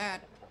stupid like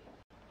that.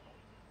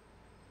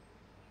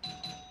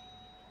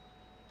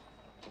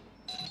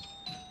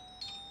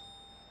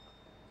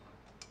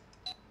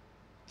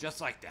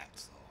 Just like that,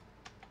 so.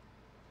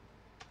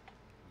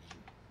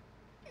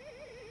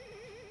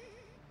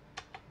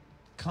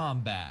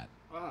 Combat.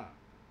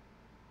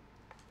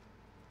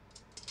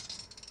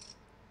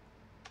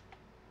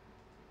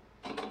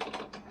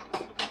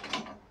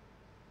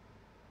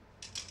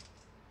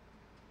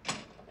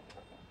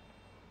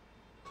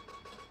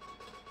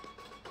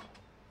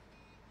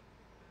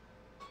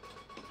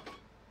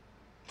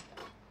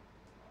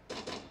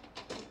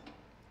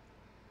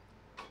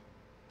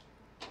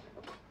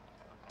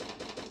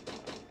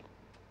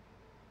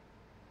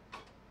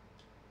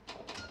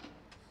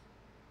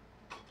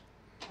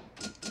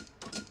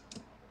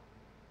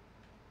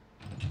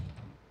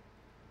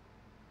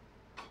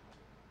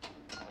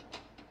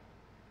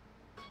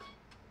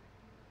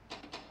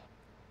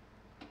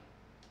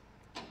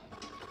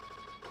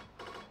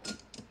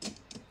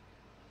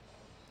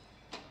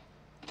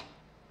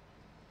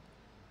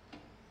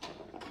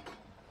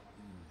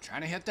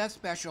 Trying to hit that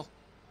special.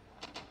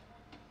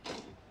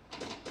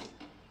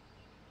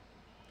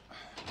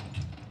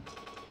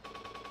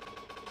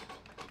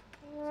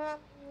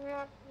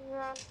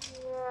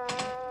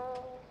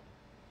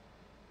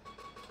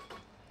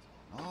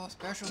 Oh,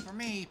 special for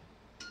me.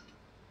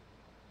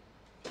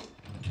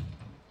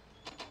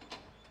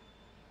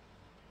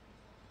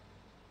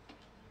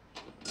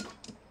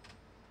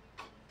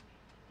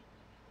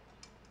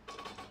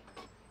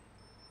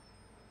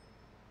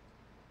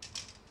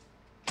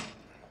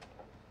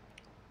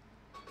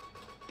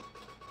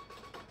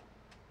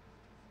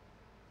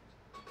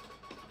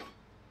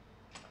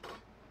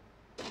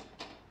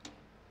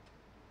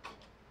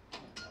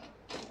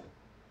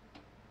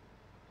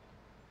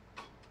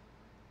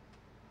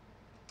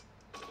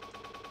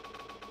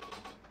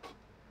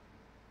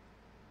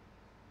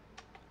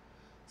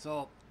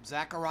 So,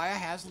 Zaccaria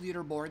has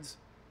leaderboards.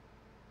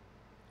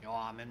 You know,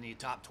 I'm in the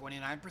top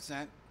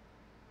 29%.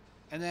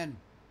 And then,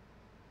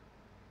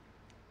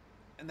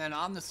 And then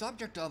on the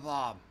subject of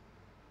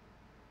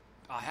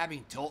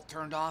having tilt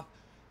turned off,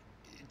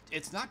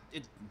 it's not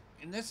in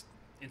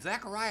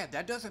Zaccaria.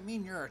 That doesn't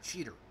mean you're a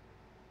cheater.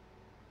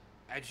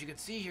 As you can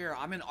see here,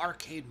 I'm in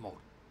arcade mode.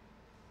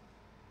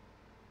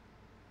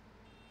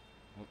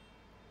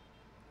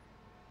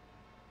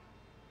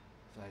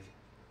 So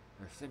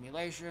there's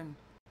simulation.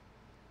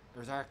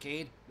 There's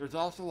arcade. There's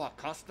also a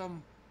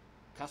custom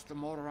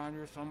mode around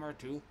here somewhere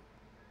too.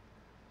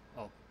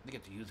 Oh, look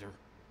at the user.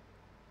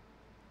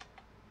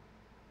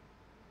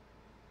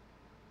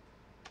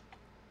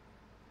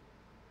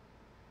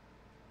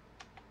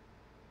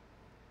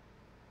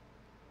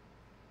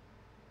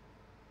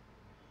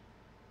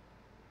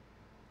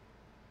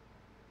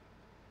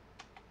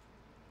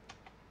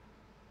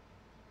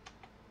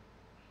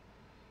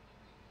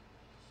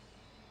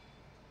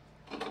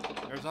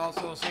 There's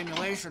also a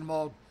simulation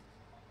mode.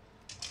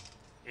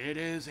 It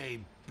is a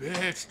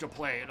bitch to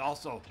play. And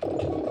also,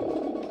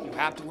 you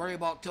have to worry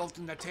about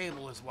tilting the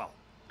table as well.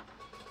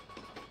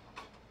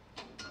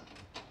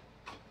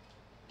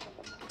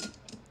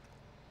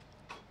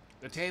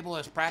 The table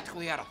is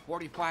practically at a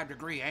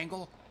 45-degree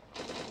angle.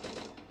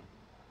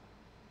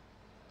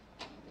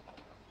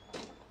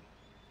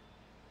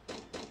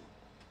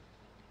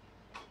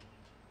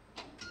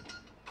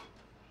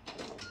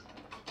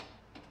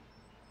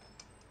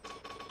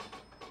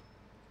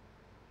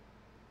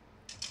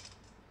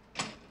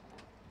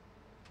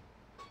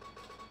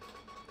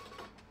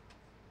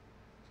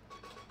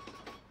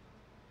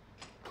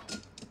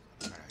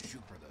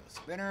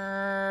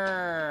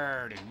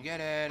 Spinner! Didn't get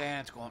it,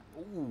 and it's going.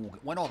 Ooh,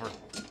 went over.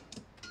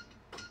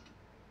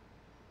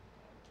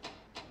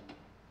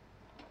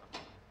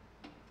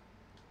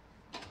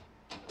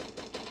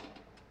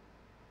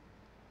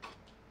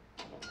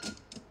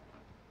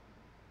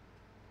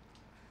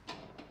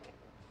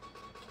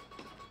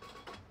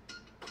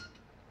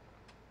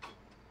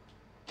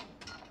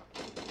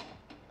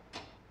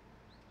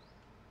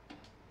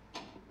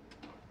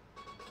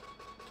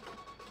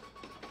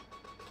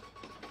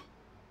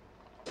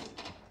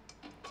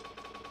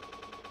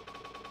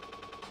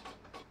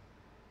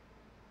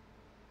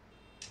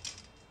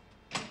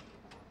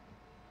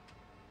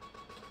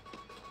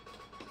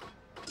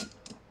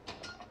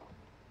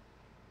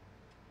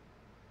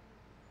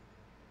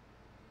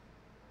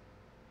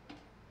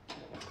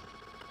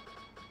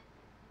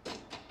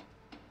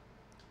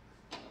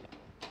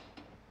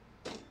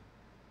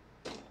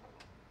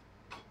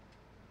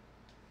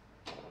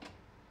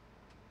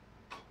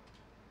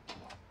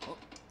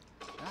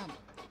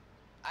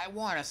 I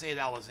want to say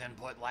that was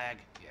input lag.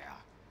 Yeah.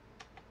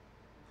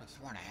 I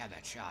sworn I had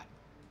that shot.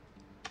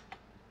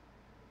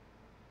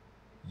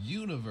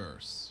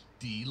 Universe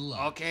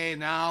Deluxe. Okay,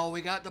 now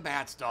we got the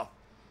bad stuff.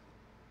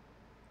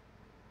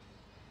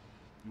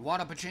 You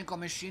want a pachinko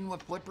machine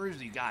with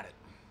flippers? You got it.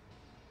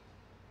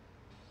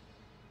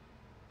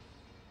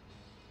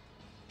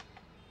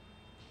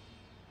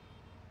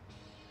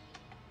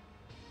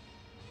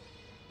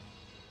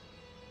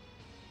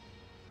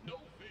 No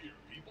fear,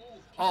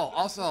 people. Oh,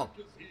 also,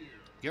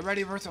 get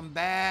ready for some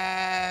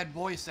bad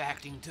voice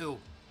acting, too.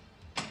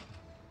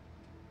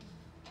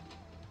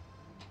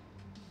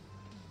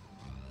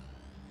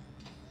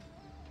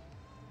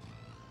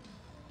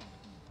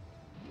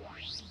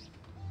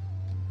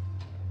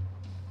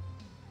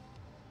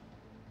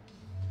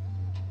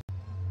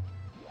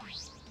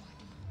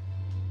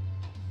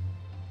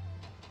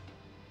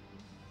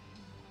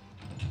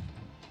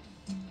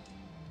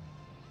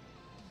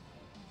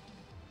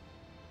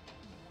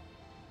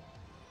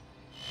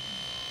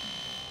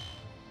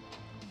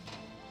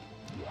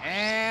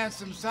 And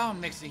some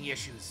sound mixing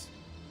issues.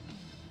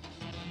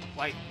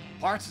 Like,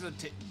 parts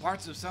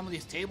of some of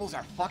these tables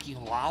are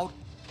fucking loud,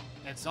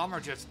 and some are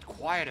just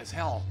quiet as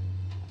hell.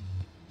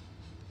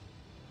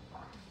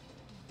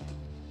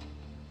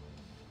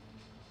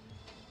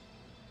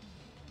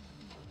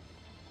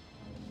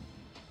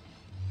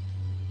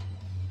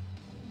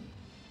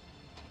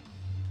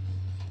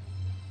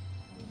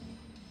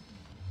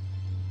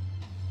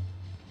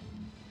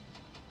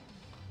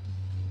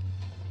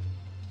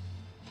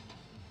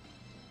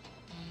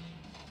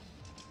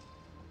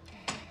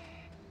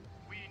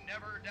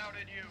 Never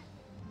doubted you.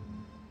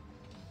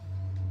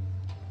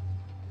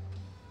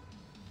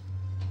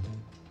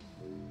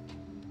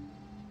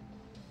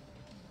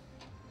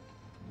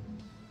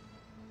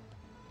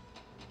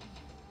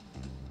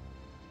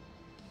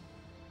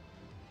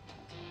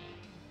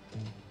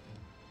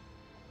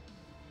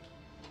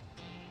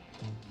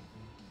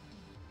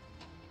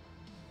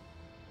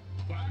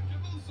 Back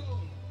in the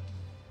zone.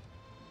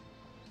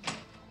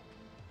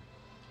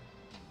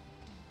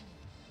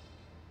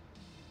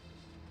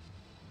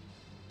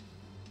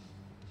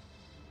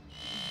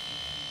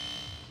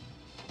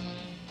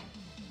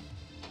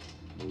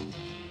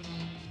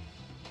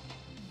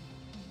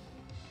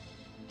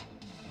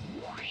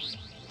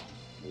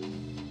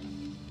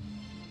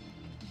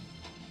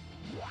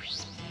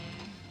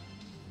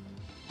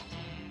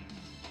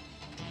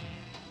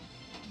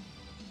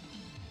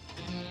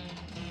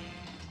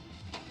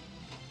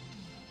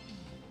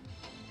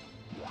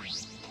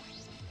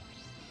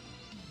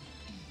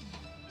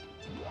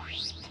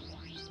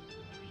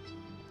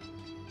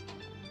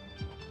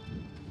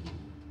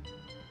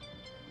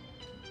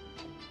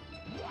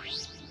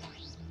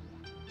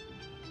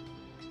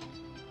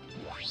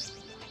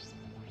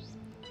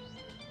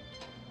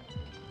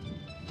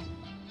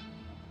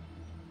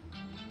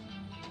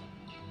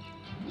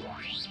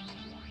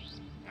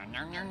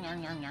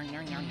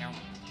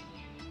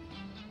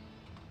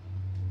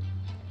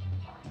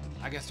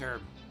 I guess they're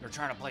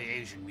trying to play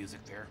Asian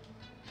music there.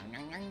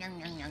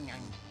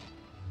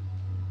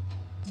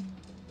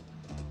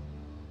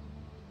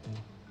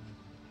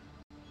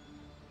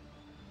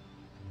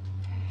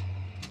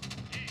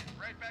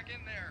 Right back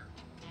in there.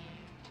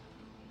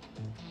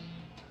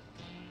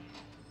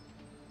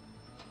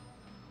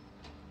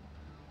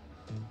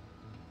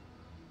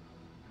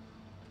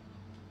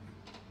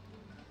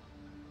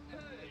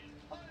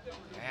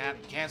 Yeah,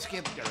 can't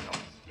skip. There we go.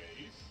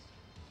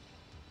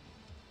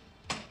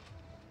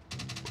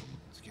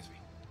 Excuse me.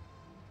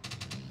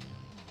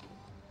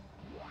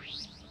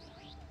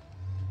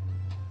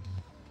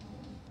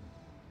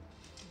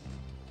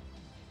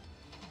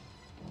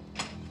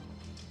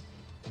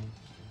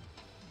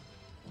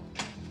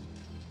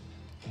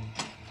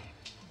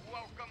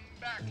 Welcome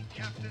back,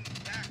 Captain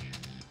Zack.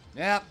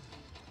 Yep.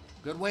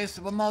 Good waste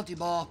of a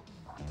multi-ball.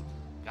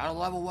 Gotta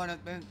level when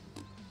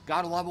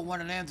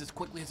it ends as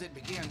quickly as it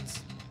begins.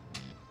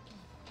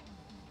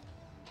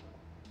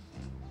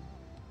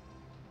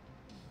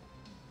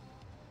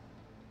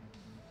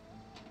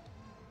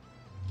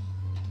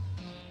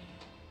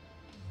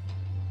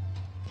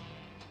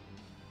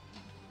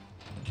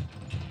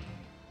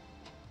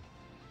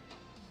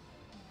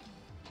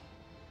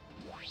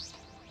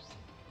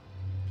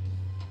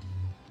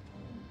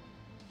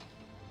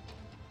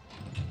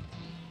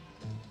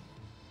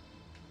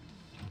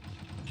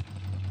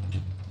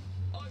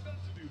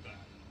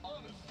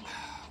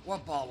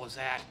 What ball was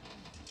that?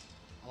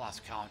 I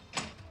lost count.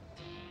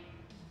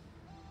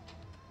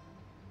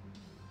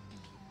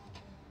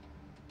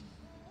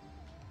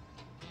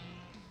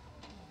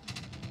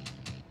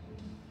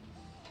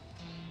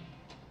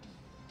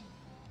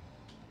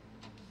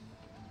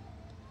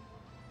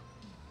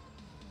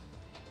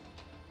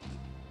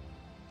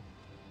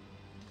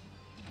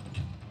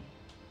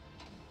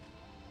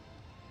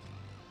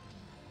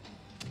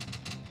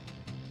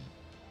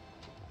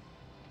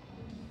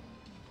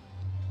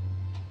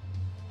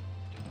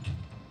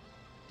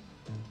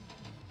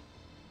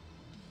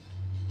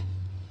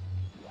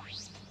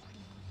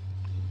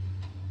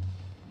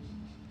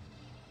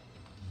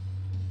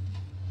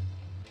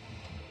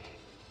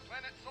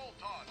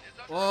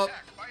 Oh,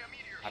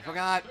 I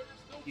forgot.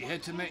 You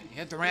hit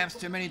the ramps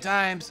too many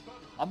times.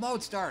 A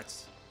mode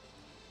starts.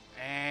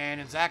 And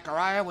in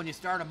Zaccaria, when you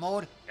start a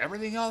mode,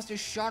 everything else is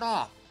shut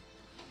off.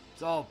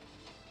 So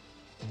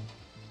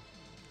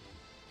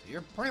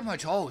you're pretty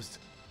much hosed.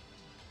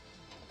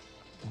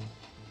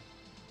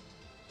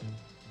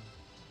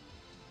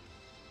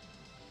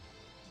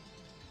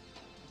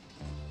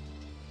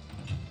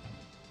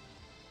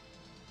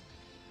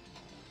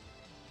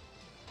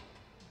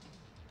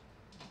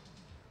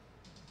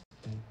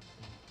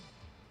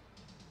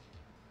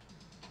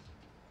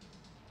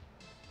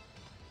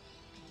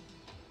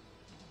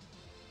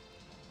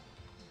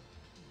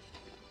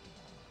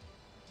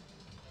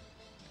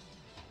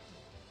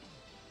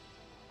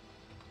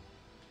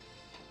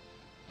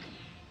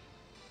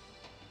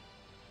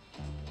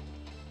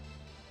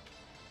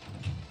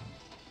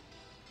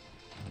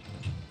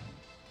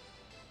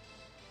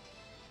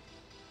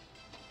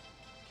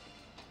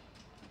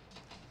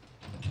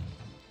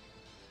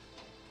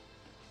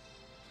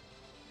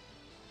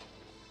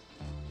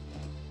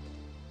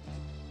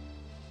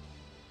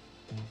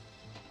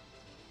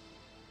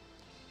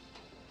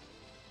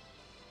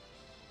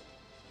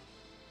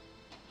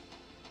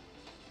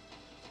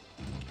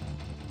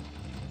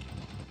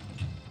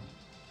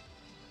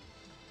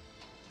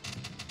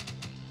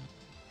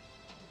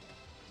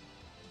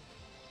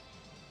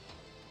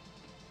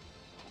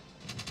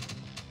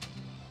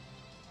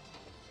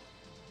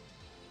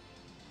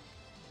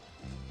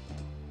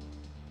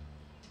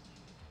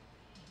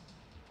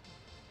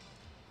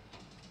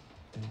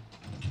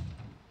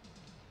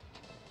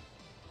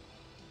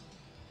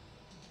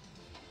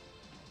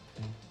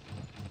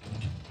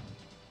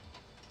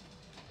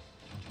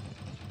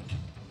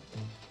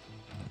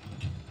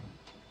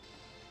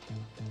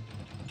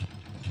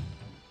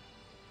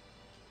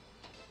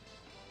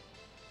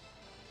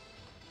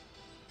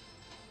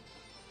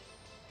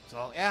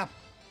 So, yeah.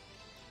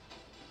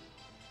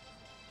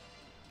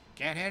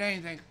 Can't hit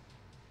anything.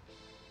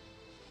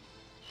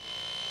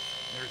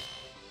 There's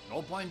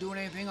no point in doing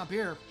anything up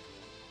here.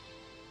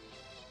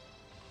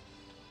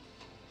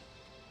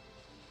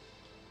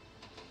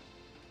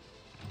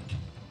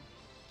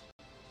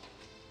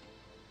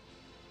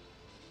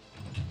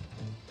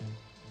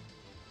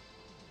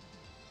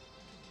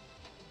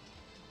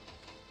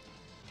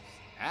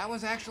 That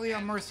was actually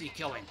a mercy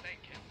killing.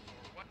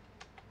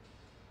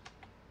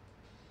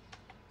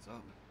 So,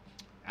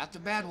 that's a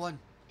bad one.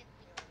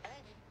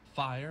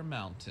 Fire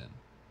Mountain.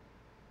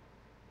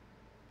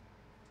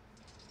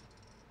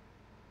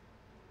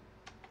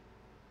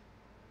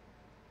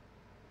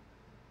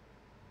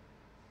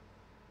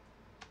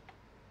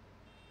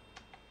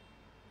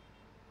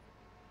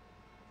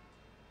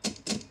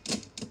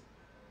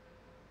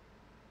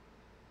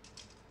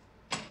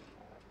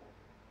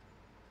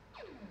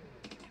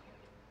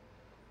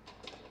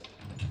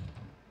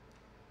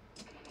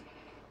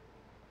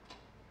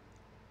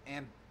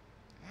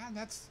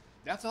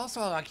 that's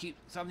also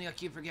something I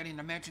keep forgetting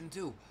to mention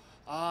too.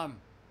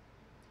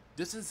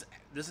 This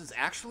is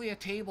actually a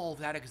table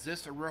that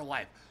exists in real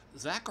life.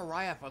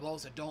 Zaccaria, for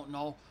those that don't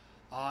know,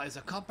 is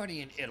a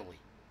company in Italy.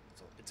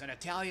 So it's an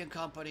Italian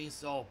company,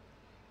 so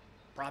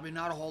probably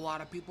not a whole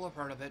lot of people have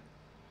heard of it.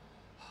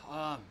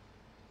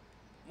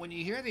 When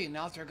you hear the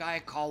announcer guy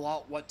call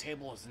out what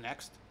table is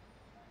next,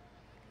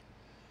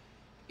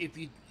 if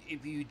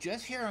you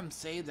just hear him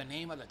say the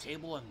name of the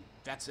table and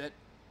that's it,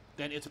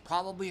 then it's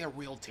probably a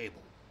real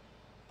table.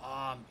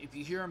 If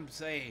you hear him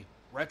say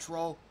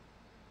retro,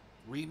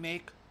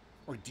 remake,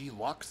 or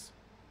deluxe,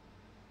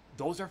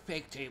 those are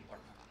fake tables.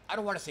 I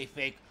don't want to say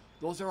fake.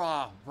 Those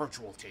are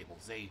virtual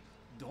tables. They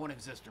don't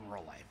exist in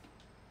real life.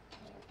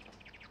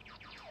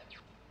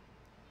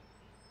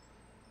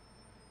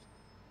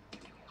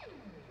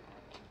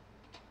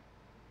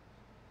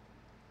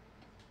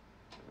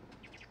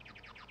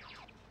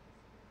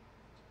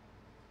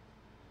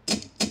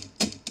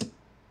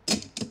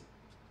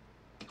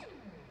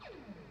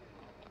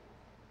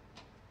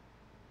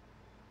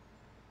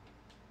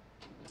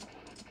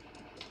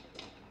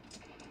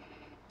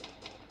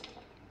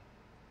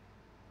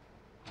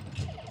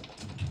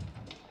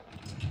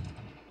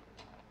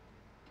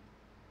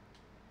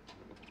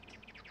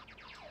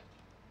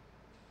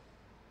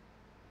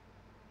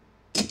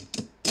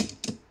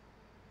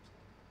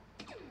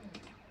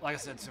 Like I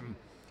said, some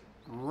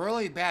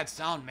really bad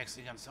sound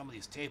mixing on some of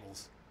these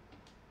tables.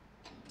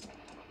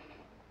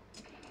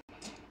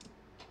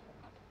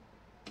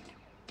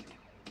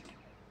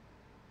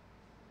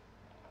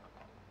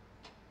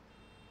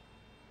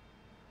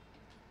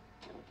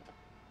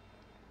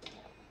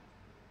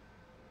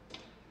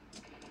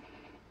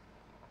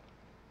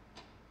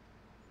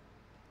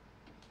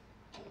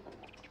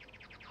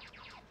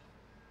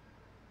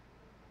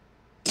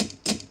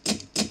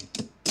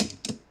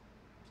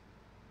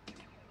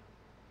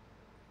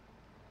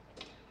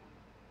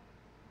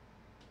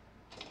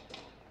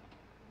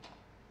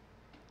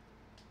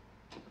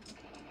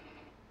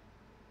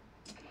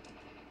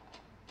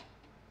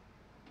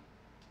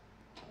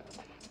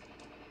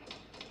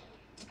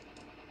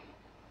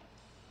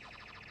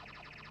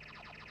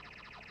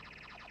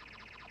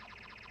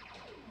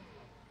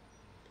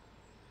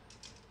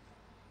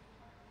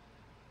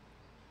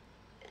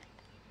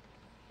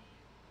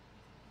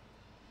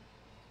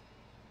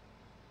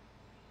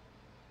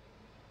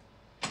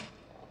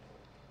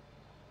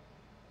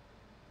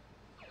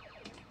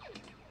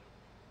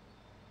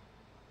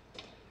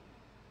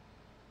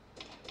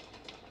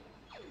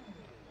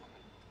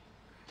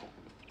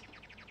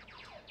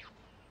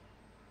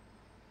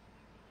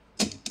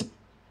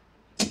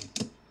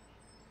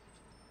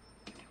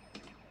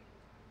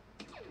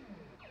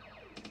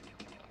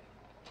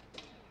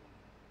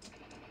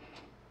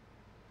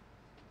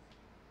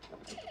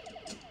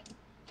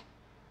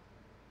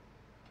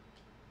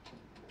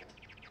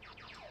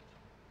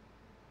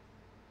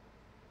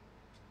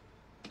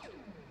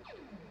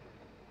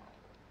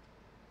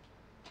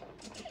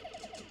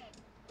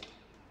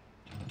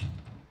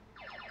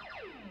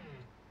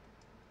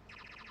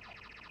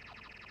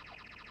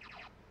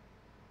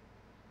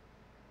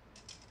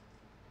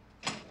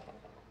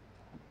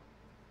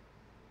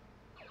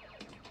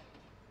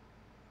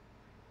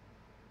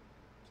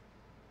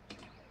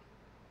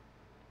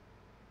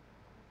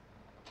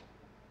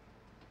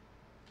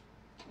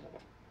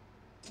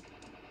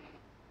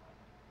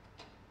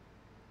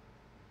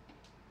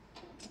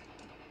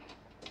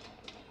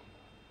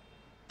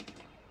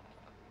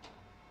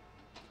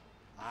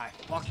 I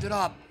fucked it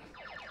up.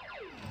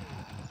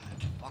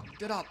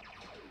 Fucked it up.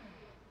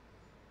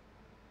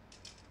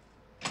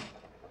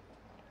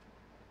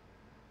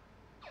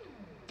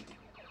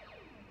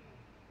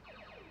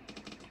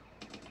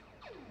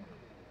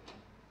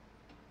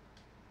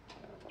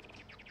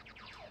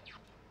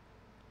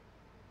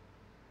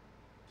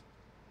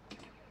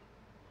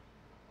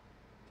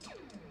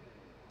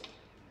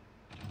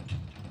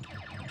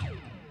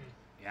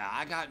 Yeah,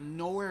 I got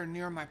nowhere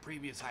near my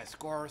previous high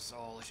score, so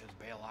let's just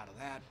bail out of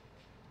that.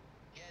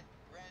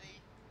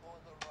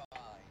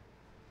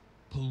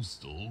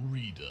 Postal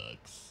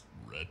Redux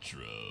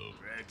Retro.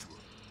 Retro.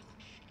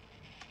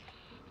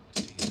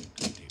 Today's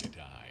a good day to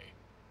die.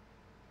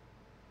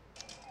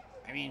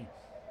 I mean,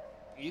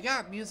 you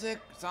got music,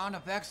 sound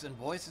effects, and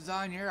voices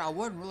on here. I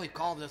wouldn't really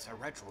call this a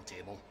retro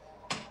table.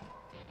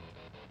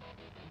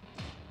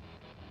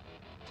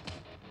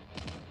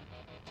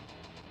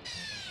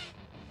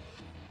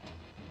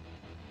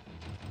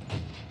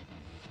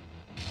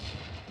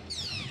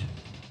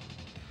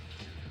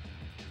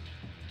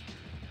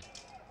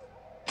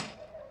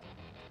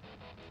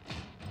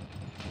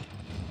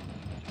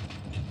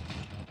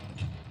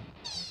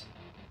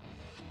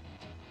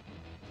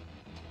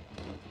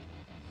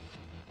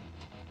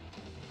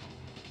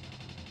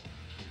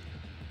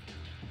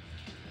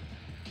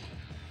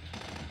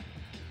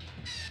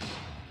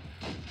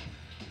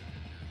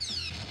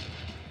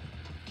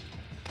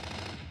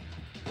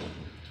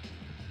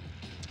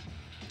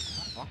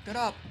 Fucked it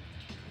up.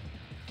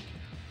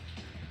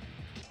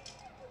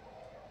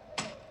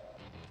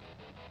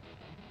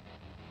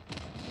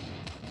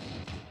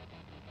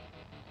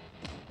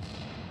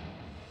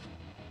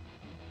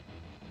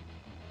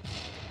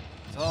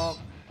 So,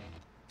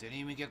 didn't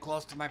even get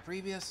close to my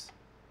previous.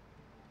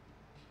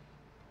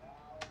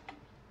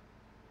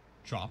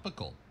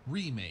 Tropical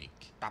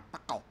remake.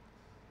 Tropical.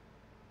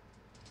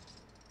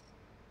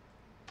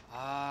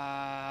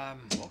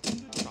 Welcome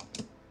to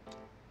Tropical.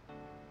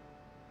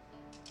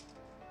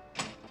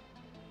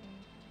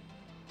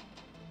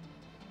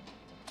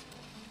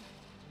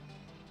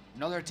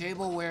 Another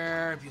table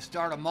where if you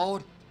start a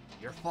mode,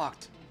 you're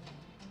fucked.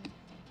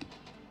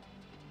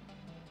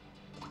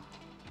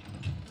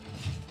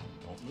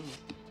 Don't move.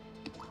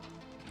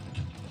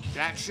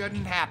 That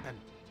shouldn't happen.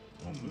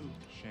 Don't move.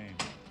 Shame.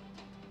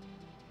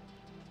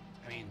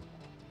 I mean,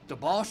 the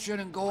ball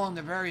shouldn't go on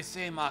the very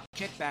same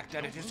kickback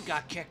that it just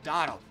got kicked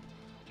out of.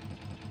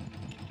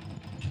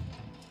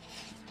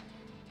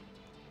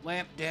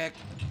 Lamp dick.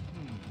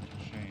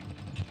 Shame.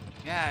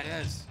 Yeah, it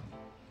is.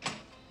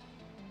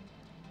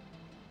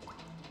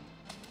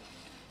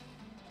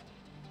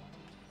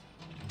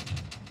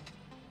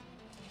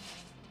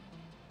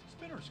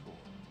 Spinner score.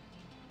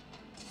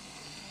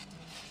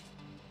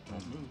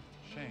 Don't move.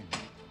 Shame.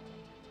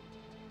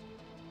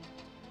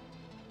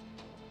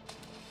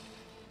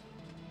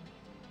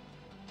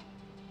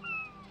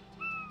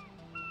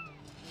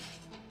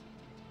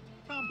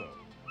 Combo.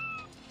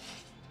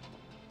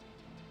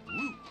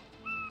 Woo.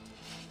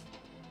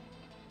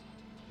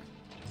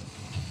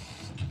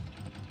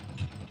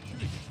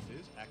 Shooting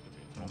is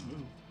activated. Don't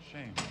move.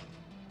 Shame.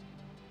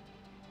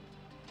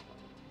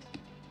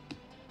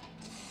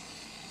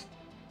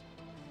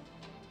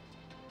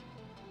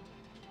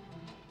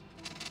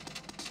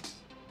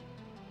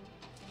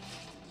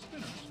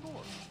 Spinner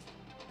score.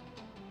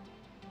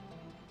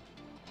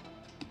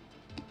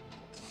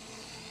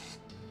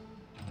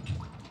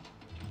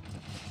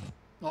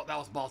 Oh, that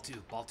was ball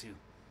two. Ball two.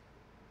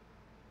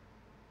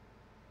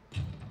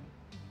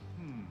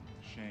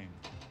 Shame.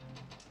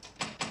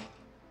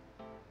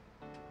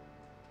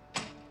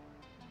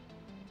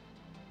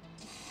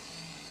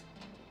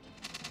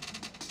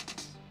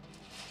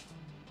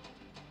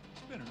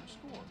 Spinner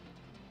score.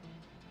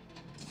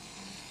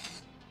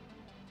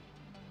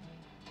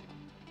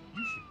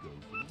 You should go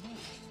for the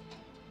move.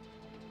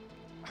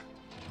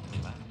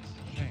 Relax.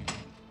 Shame.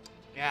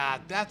 Yeah,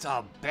 that's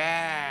a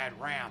bad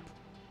ramp.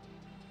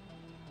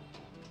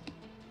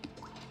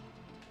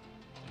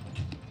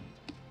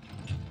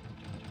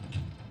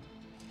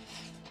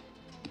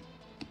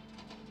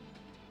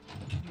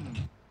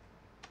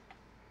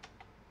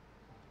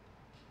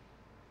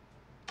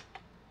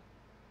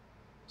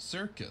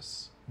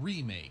 Circus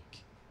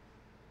remake.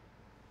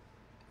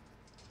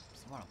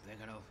 That's what I'm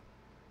thinking of.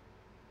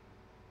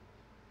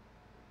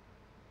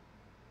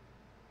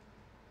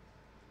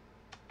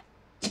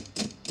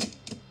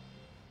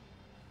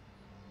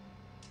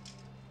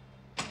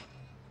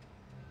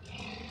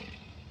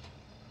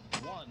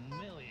 $1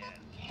 million.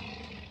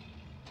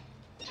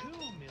 $2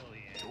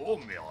 million. 2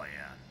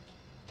 million.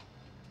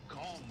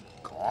 Combo.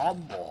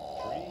 Combo.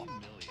 3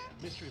 million.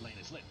 Mystery lane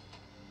is lit.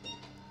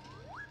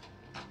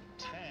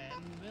 10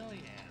 million.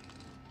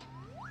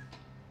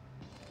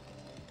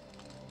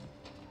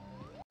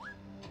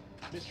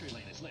 Mystery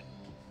lane is lit.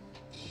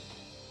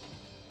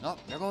 Nope,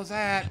 there goes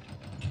that.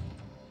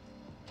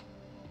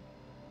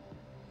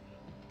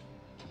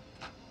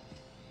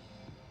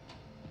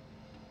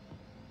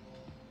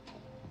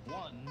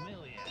 $1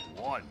 million.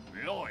 1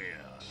 million.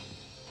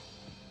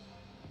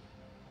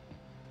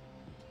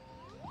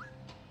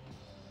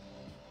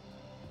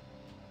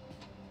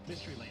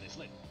 Mystery lane is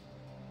lit.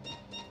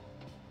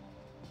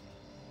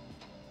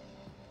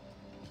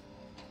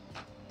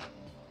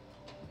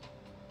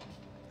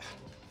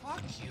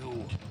 Fuck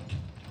you.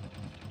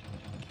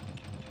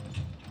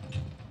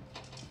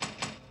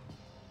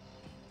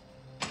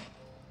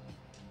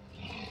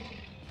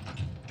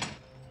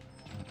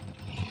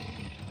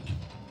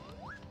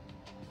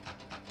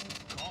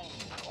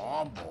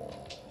 Combo.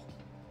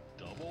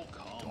 Double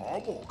combo.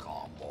 Double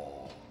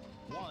combo.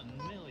 1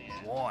 million.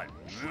 1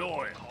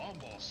 million.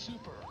 Combo.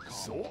 Super combo.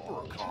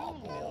 Super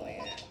combo. 2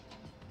 million.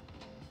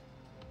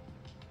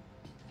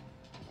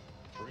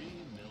 3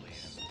 million.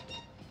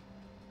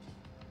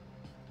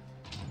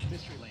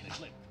 Mystery lane is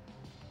lit.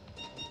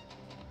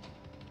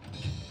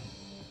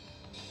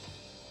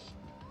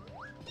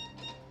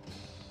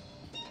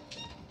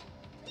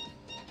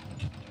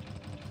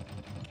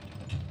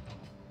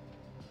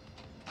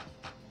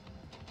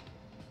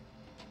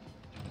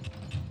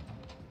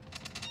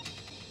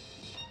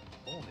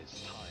 Bonus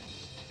times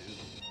 2.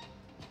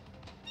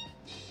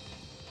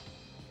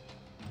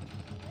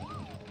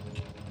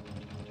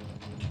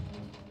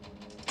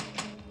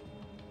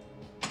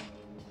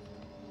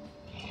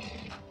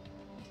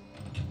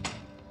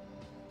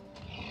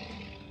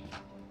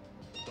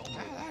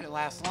 That didn't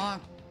last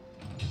long.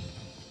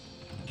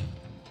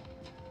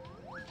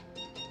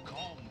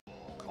 Combo.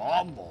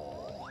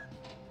 Combo.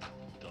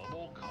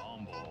 Double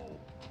combo.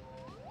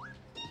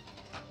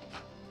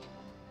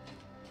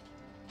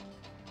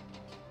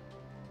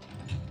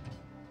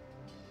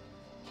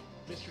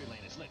 Mystery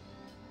lane is lit.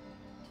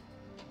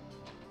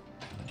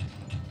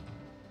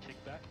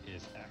 Kickback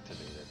is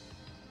activated.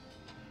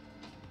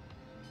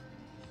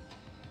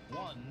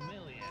 1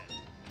 million.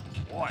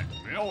 1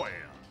 million.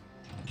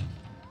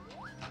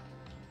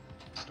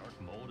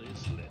 Start mode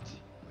is lit.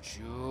 Which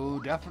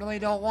you definitely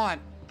don't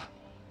want.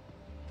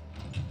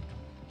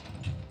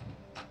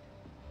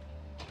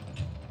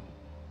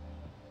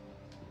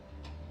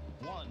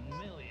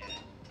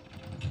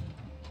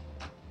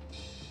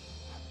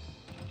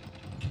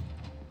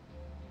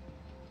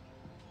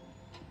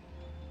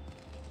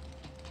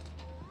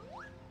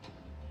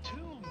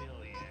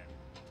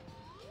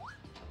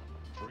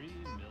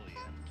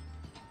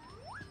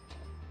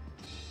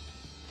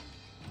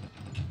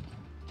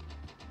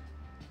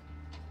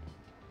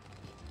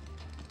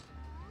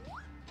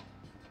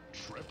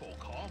 Triple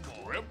combo.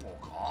 Triple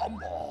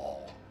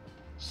combo.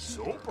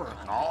 Super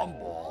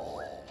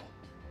combo.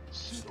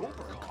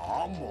 Super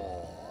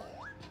combo.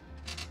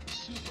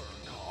 Super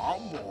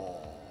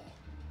combo.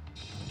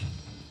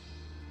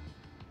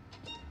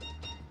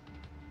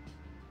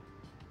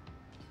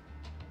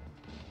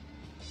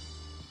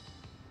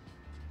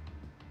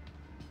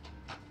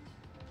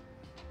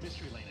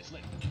 Mystery lane is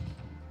lit.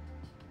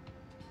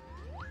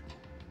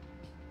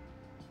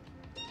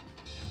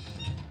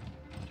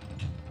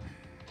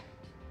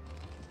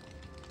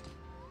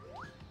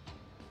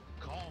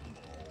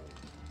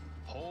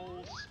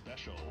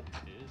 Special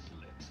is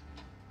lit.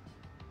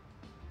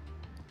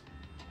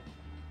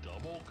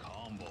 Double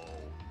combo.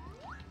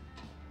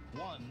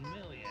 1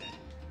 million.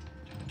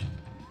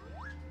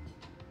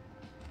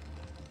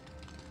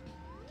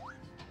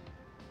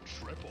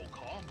 Triple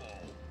combo.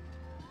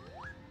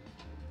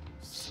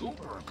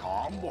 Super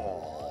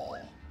combo.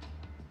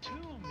 2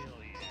 million.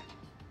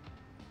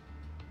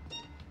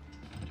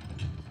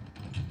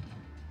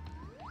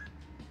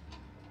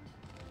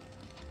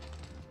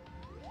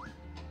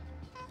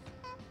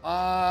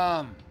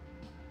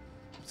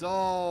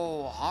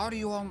 So how do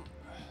you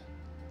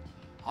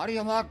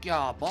unlock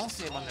your ball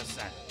save on this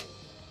set?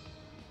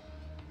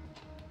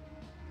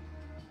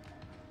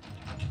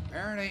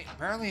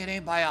 Apparently it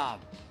ain't by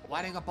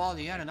lighting up all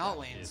the in and out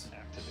lanes.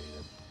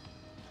 Activated.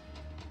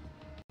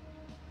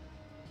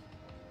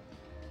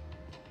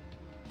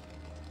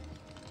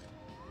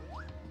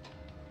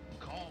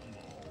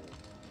 Combo.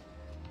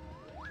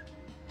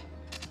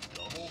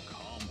 Double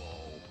combo.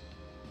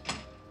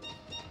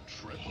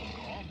 Triple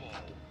combo.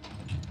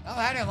 Oh,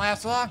 that didn't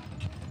last long.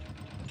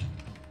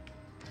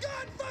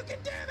 God fucking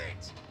damn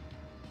it!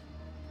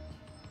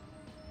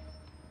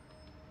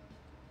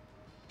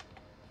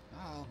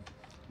 Oh,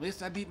 at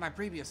least I beat my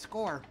previous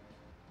score.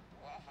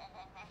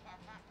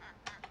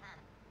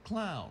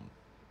 Clown.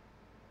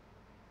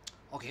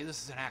 Okay,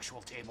 this is an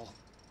actual table.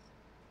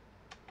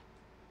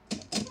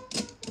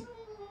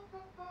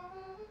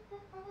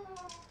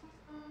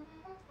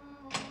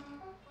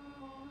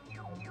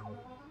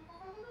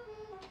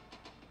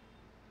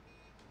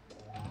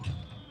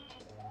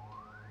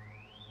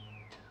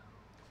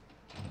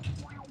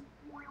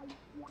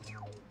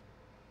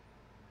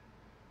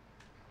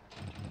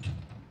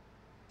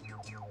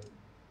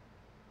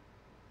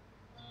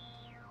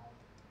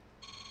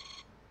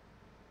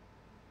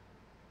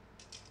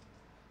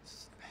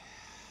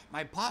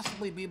 Might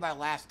possibly be my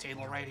last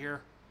table right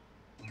here.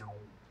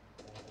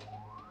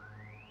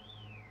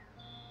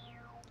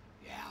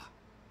 Yeah.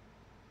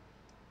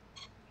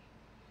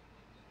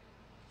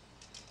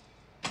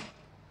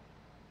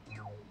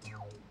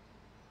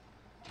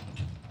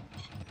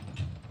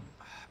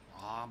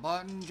 Wrong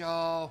button,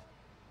 Joe.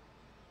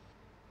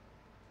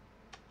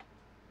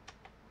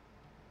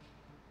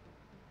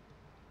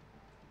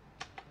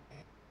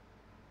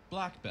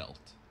 Black Belt.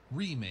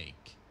 Remake.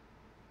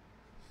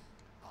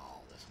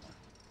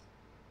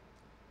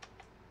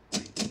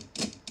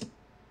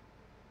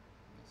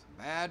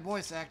 Bad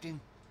voice acting.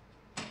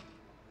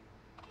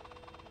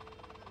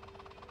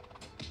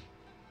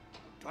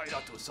 Try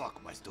not to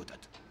suck, my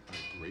student.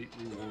 A great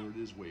reward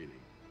is waiting.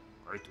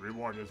 Great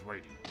reward is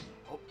waiting.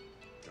 Oh.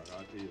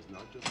 Karate is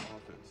not just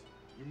offense.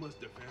 You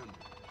must defend.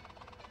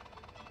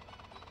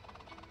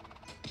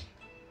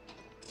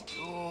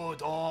 You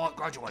don't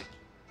graduate.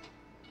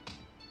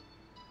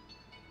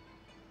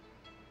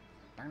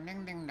 Ding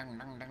ding ding ding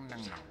ding ding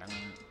ding ding.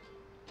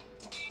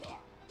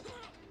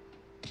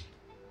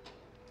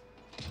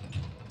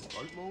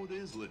 Start mode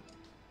is lit.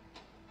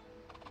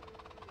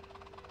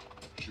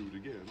 Shoot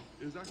again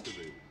is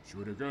activated.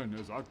 Shoot again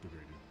is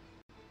activated.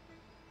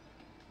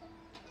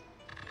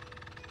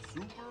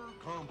 Super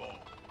combo.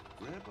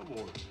 Ramp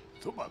aboard.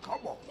 Super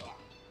combo.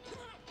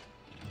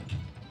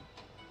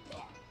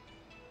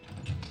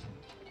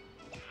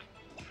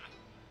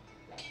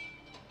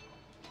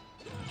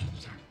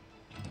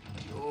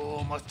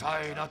 You must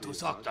try not to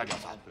suck,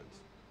 Daniel-san.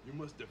 You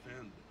must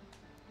defend.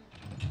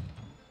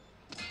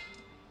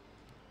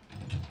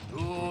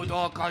 You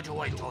don't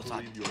graduate,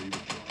 Joe-san. You're even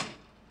trying.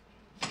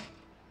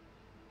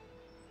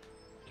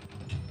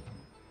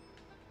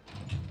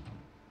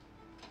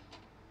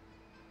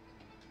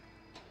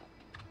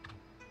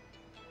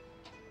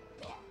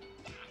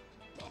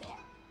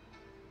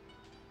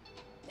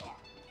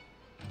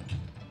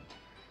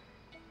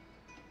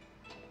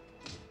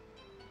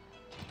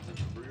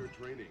 For your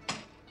training.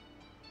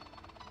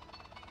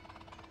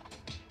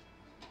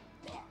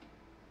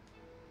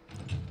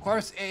 Of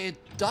course, it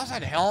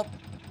doesn't help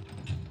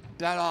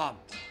that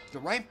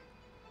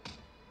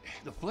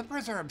the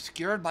flippers are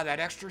obscured by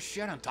that extra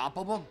shit on top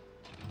of them.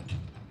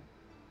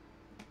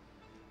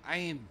 I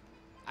mean,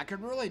 I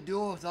could really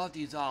do it without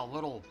these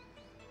little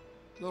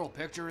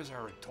pictures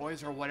or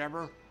toys or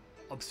whatever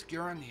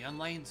obscuring the end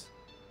lanes.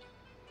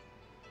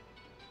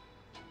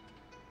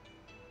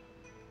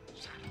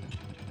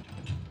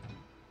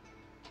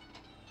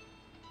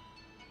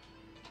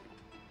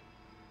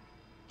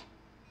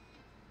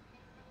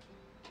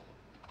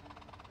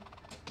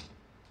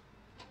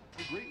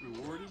 A great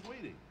reward is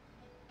waiting.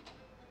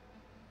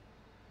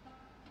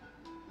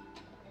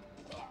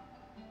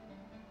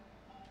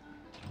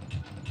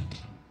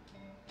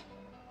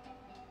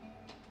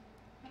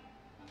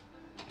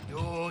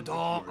 You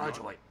don't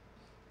graduate.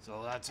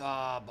 So that's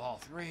ball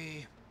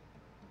 3.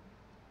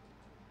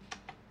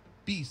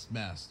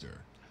 Beastmaster.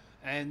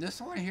 And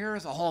this one here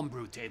is a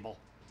homebrew table.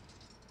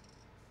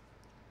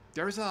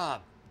 There's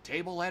a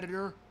table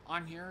editor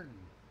on here. And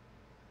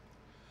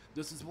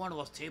this is one of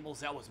those tables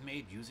that was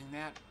made using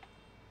that.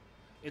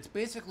 It's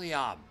basically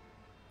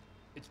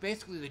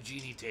the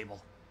genie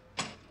table.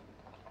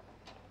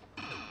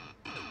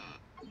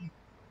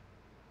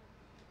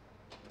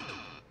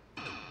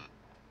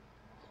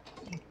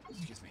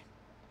 Excuse me.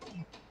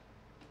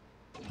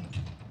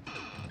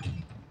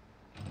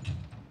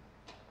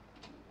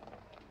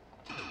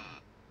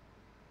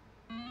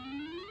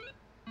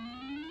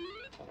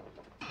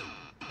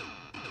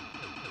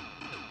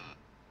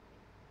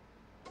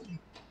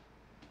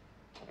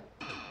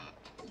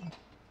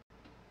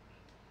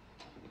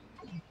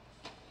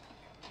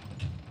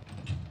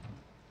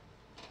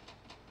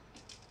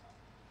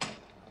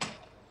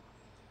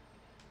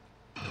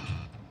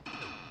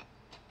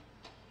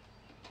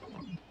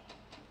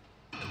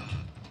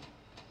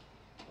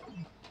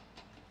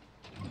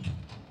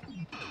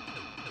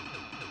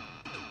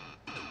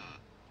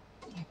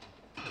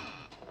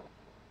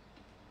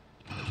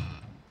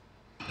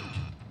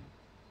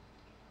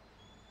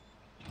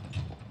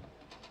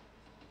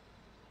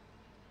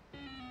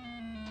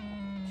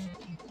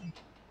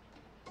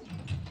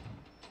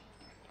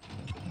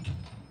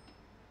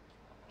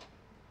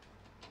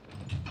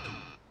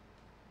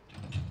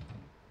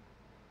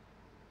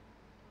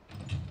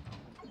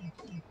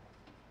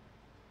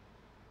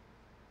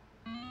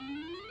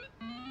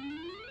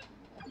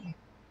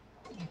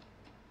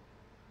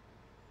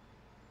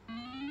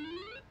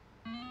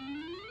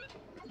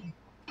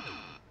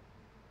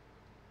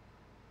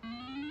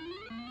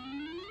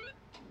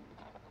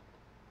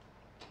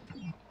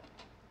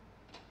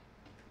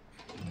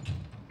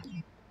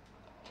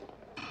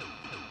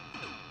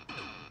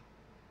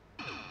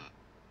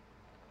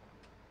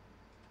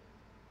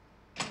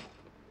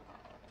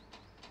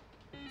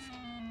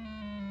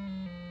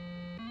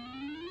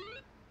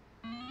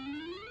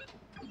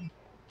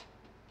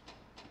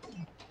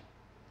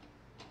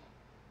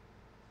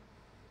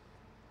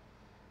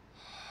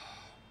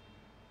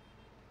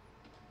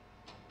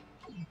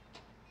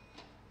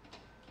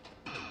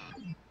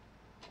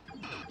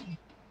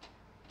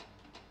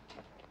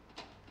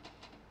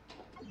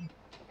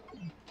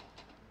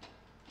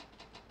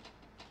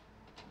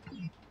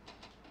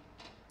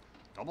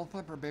 Double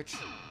flipper, bitch.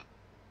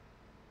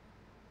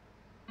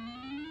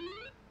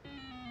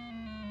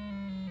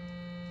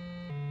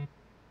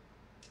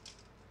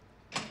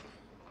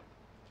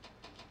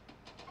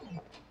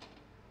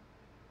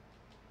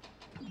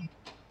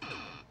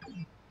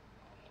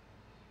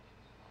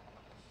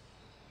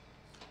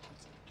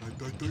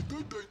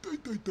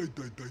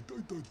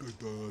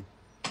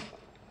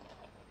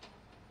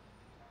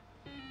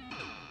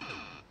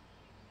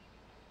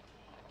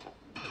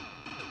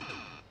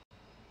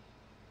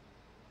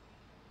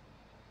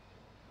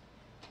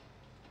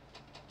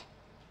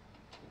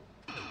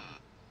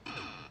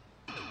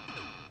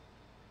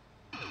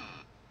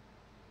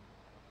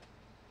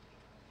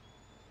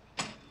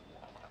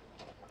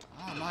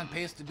 I'm on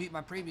pace to beat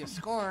my previous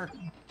score.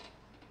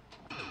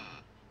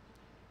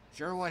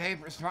 Sure would hate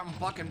for something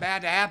fucking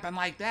bad to happen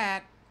like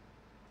that.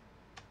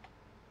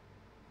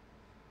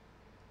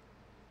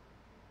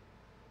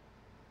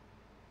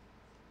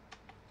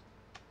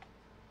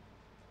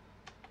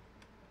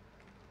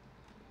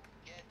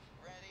 Get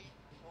ready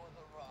for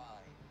the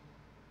ride.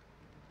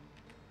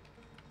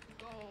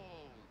 Go!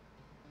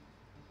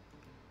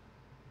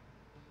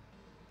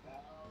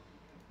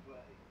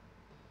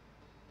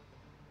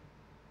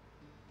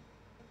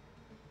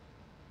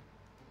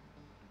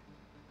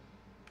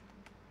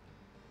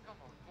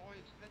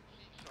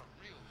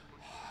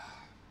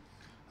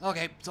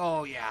 Okay,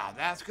 so yeah,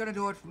 that's gonna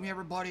do it for me,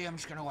 everybody. I'm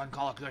just gonna go ahead and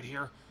call it good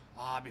here.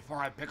 Before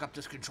I pick up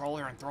this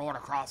controller and throw it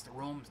across the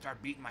room and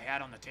start beating my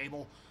head on the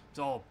table.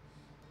 So,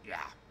 yeah.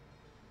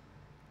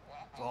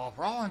 So,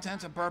 for all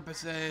intents and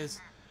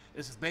purposes,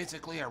 this is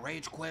basically a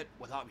rage quit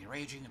without me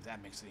raging, if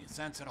that makes any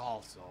sense at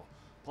all. So,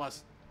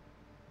 plus,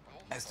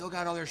 I still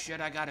got other shit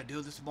I gotta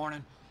do this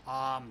morning.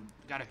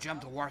 Got a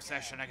jump to war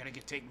session I gotta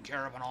get taken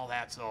care of and all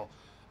that. So,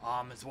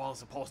 as well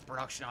as the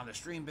post-production on the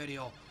stream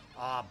video.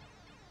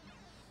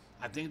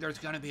 I think there's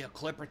gonna be a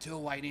clip or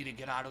two I need to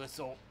get out of this.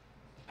 So,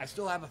 I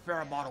still have a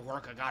fair amount of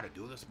work I got to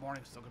do this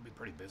morning. Still gonna be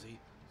pretty busy.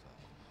 So,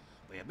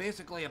 but yeah,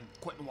 basically I'm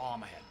quitting while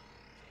I'm ahead.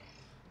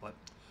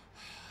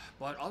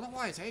 But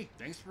otherwise, hey,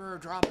 thanks for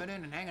dropping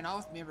in and hanging out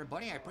with me,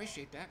 everybody. I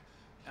appreciate that.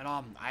 And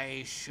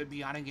I should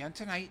be on again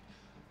tonight.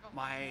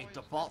 My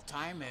default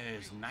time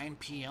is 9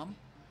 p.m.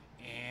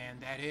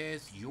 and that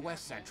is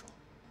U.S. Central.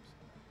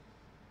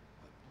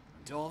 But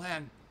until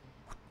then,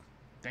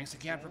 thanks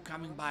again for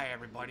coming by,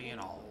 everybody,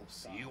 and I'll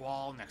see you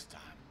all next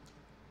time.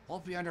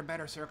 Hopefully under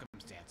better circumstances.